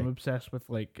Kerrang became Yeah. obsessed with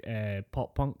like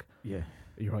pop punk. Yeah,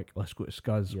 You're like, let's go to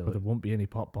Scuzz, Yeah, but there won't be any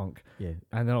pop punk. yeah,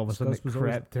 And then all of a sudden Scuzz it was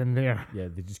always- crept in there. yeah.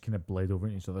 They just kind of bled over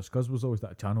into each other. Scuzz was always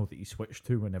that channel that you switched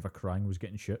to whenever Kerrang was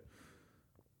getting shit.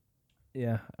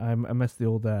 Yeah, I miss the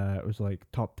old. It was like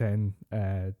top 10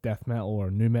 death metal or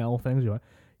new metal things. You're like,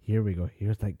 here we go.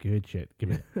 Here's that good shit. Give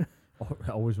me.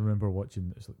 I always remember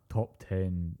watching it's like top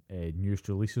 10 newest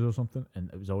releases or something, and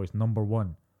it was always number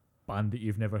 1 band that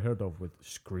you've never heard of with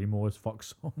screamo as fuck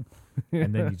song,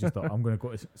 and then you just thought, I'm going to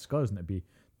go to Scuzz and it'd be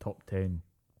top 10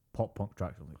 pop punk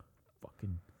tracks. I'm like,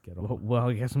 fucking get off. Well,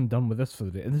 I guess I'm done with this for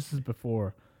the day. And this is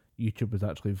before YouTube was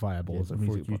actually viable as a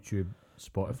before music. YouTube,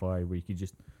 Spotify, where you could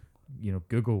just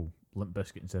Google Limp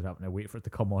Bizkit instead of having to wait for it to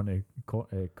come on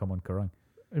Kerrang.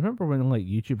 I remember when like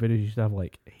YouTube videos used to have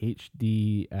like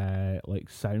HD like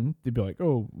sound. They'd be like,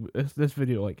 oh, this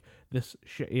video, like this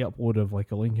shitty upload of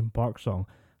like a Linkin Park song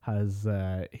has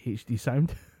HD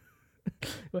sound.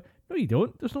 But, no, you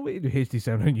don't. There's no way to do HD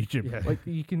sound on YouTube. Yeah. Like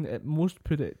you can at most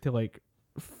put it to like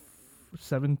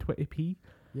 720p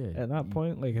Yeah, at that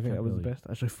point. Like I think can't that was really- the best.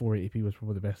 Actually, 480p was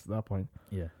probably the best at that point.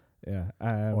 yeah. Yeah.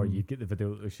 Or you'd get the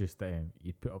video that was just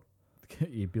you'd put up,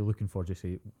 you'd be looking for just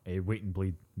a Wait and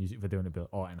Bleed music video, and it'd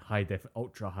be like, in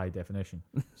ultra high definition.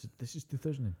 So this is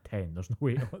 2010. There's no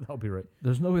way that'll be right.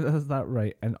 There's no way that's that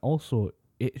right. And also,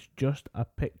 it's just a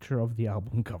picture of the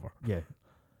album cover. Yeah,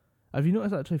 Have you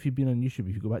noticed actually if you've been on YouTube,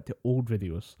 if you go back to old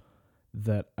videos,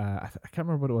 that I can't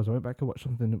remember what it was. I went back and watched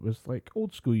something that was like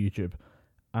old school YouTube.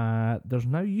 There's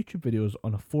now YouTube videos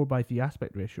on a 4:3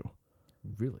 aspect ratio.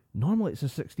 really. Normally it's a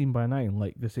 16:9,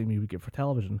 like the same you would get for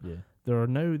television. Yeah, There are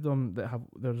now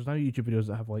there's now YouTube videos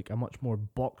that have like a much more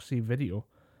boxy video.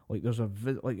 Like there's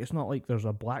like it's not like there's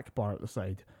a black bar at the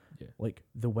side. yeah. Like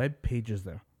the web page is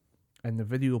there, and the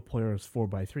video player is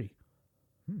 4:3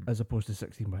 as opposed to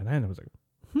 16:9. I was like,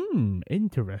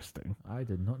 interesting. I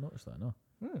did not notice that. No,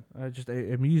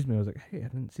 It amused me. I was like, hey, I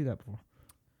didn't see that before.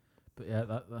 but yeah,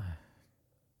 that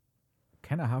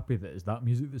kind of happy that it's that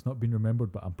music that's not been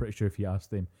remembered. But I'm pretty sure if you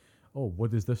asked them, oh,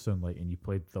 what does this sound like, and you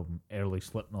played them early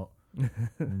Slipknot,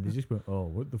 and they just went, oh,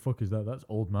 what the fuck is that? That's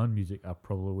old man music. I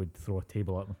probably would throw a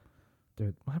table at them.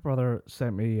 Dude, my brother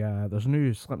sent me. There's a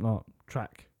new Slipknot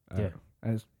track. Yeah.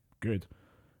 And it's good.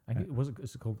 I think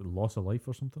is it called Loss of Life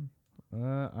or something?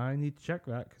 I need to check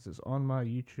that because it's on my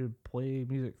YouTube play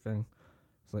music thing.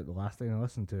 It's like the last thing I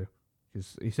listened to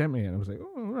because he sent me it and I was like,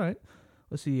 oh, all right.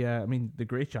 Let's see. I mean, the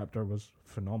Grey Chapter was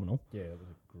phenomenal. Yeah, that was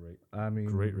a great, I mean,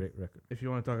 great record. if you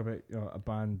want to talk about a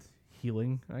band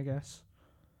healing, I guess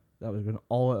that was going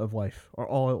all out of life or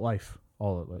all out life.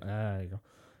 All it like. There you go.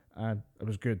 And it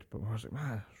was good, but I was like,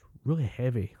 man, it's really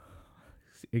heavy.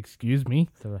 Excuse me.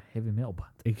 They're a heavy metal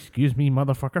band. Excuse me,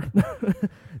 motherfucker.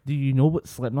 Do you know what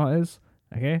Slipknot is?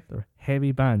 Okay, they're a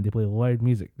heavy band. They play loud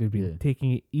music. They've been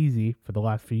taking it easy for the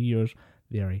last few years.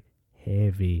 They are a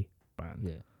heavy band.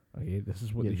 Yeah. Okay, this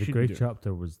is what they the should Grey do.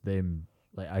 Chapter was them,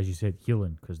 like as you said,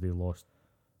 healing because they lost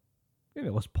Yeah, they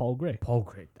lost Paul Gray. Paul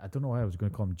Gray. I don't know why I was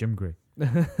going to call him Jim Gray.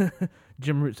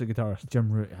 Jim Root's a guitarist.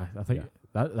 Jim Root. I think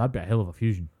that'd be a hell of a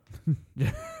fusion.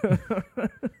 Jim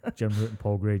Root and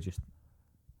Paul Gray just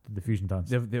did the fusion dance.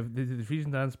 They do the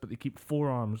fusion dance, but they keep 4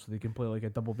 arms so they can play like a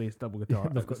double bass, double guitar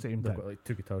at the same time. They've got like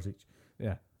 2 guitars each.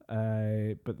 Yeah.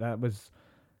 But it was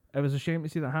a shame to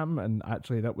see that happen, and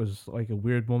actually that was like a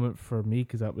weird moment for me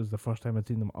because that was the first time I'd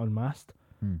seen them unmasked.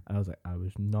 And I was like, I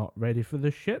was not ready for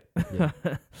this shit. Yeah.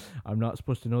 I'm not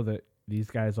supposed to know that these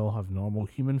guys all have normal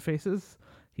human faces.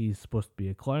 He's supposed to be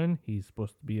a clown. He's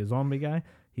supposed to be a zombie guy.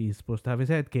 He's supposed to have his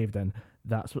head caved in.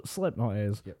 That's what Slipknot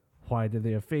is. Yep. Why do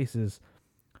they have faces?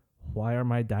 Why are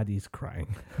my daddies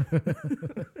crying?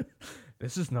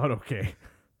 This is not okay.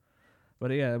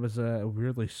 But yeah, it was a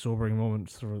weirdly sobering moment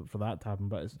for that to happen.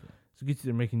 But it's good that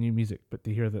they're making new music. But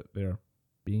to hear that they're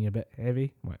being a bit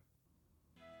heavy, what?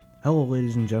 Hello,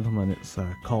 ladies and gentlemen. It's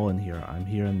Colin here. I'm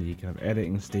here in the kind of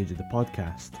editing stage of the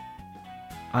podcast.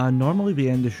 And normally we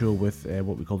end the show with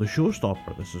what we call the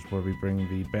showstopper. This is where we bring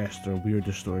the best or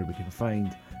weirdest story we can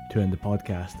find to end the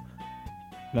podcast.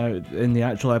 Now, in the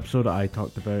actual episode, I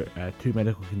talked about 2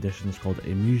 medical conditions called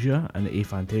amusia and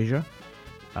aphantasia.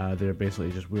 They're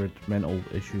basically just weird mental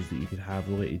issues that you could have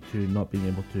related to not being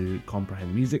able to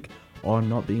comprehend music or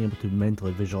not being able to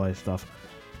mentally visualize stuff.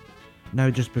 Now,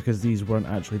 just because these weren't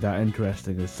actually that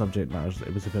interesting as subject matters,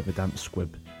 it was a bit of a damp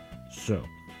squib. So,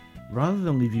 rather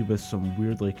than leave you with some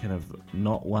weirdly kind of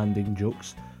not landing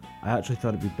jokes, I actually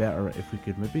thought it'd be better if we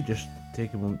could maybe just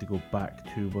take a moment to go back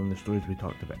to one of the stories we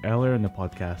talked about earlier in the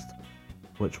podcast,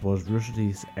 which was Rooster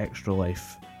Teeth's Extra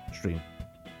Life stream.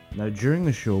 Now, during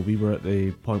the show, we were at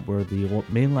the point where the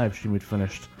main live stream had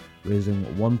finished, raising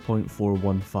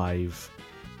 $1.415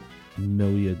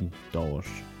 million.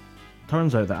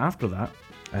 Turns out that after that,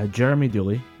 Jeremy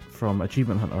Dooley from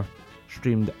Achievement Hunter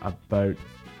streamed about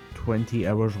 20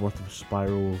 hours worth of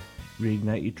Spyro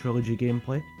Reignited Trilogy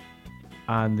gameplay,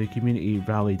 and the community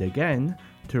rallied again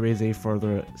to raise a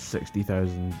further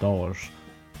 $60,000,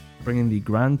 bringing the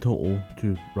grand total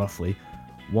to roughly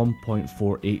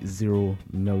 $1.480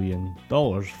 million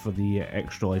for the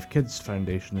Extra Life Kids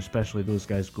Foundation, especially those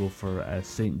guys go for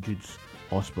St. Jude's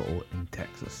Hospital in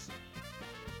Texas.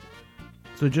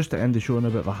 So just to end the show on a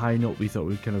bit of a high note, we thought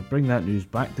we'd kind of bring that news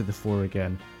back to the fore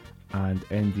again and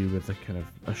end you with a kind of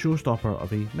a showstopper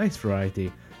of a nice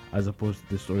variety as opposed to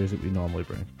the stories that we normally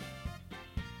bring.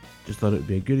 Just thought it would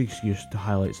be a good excuse to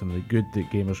highlight some of the good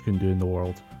that gamers can do in the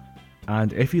world.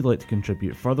 And if you'd like to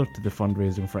contribute further to the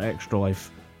fundraising for Extra Life,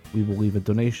 we will leave a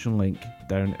donation link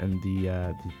down in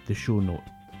the show note.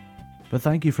 But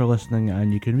thank you for listening,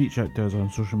 and you can reach out to us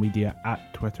on social media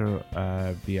at Twitter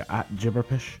via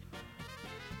 @Gibberpish,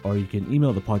 or you can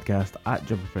email the podcast at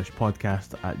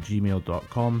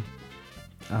gibberpishpodcast@gmail.com,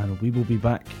 and we will be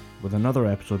back with another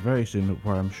episode very soon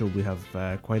where I'm sure we have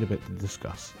quite a bit to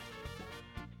discuss.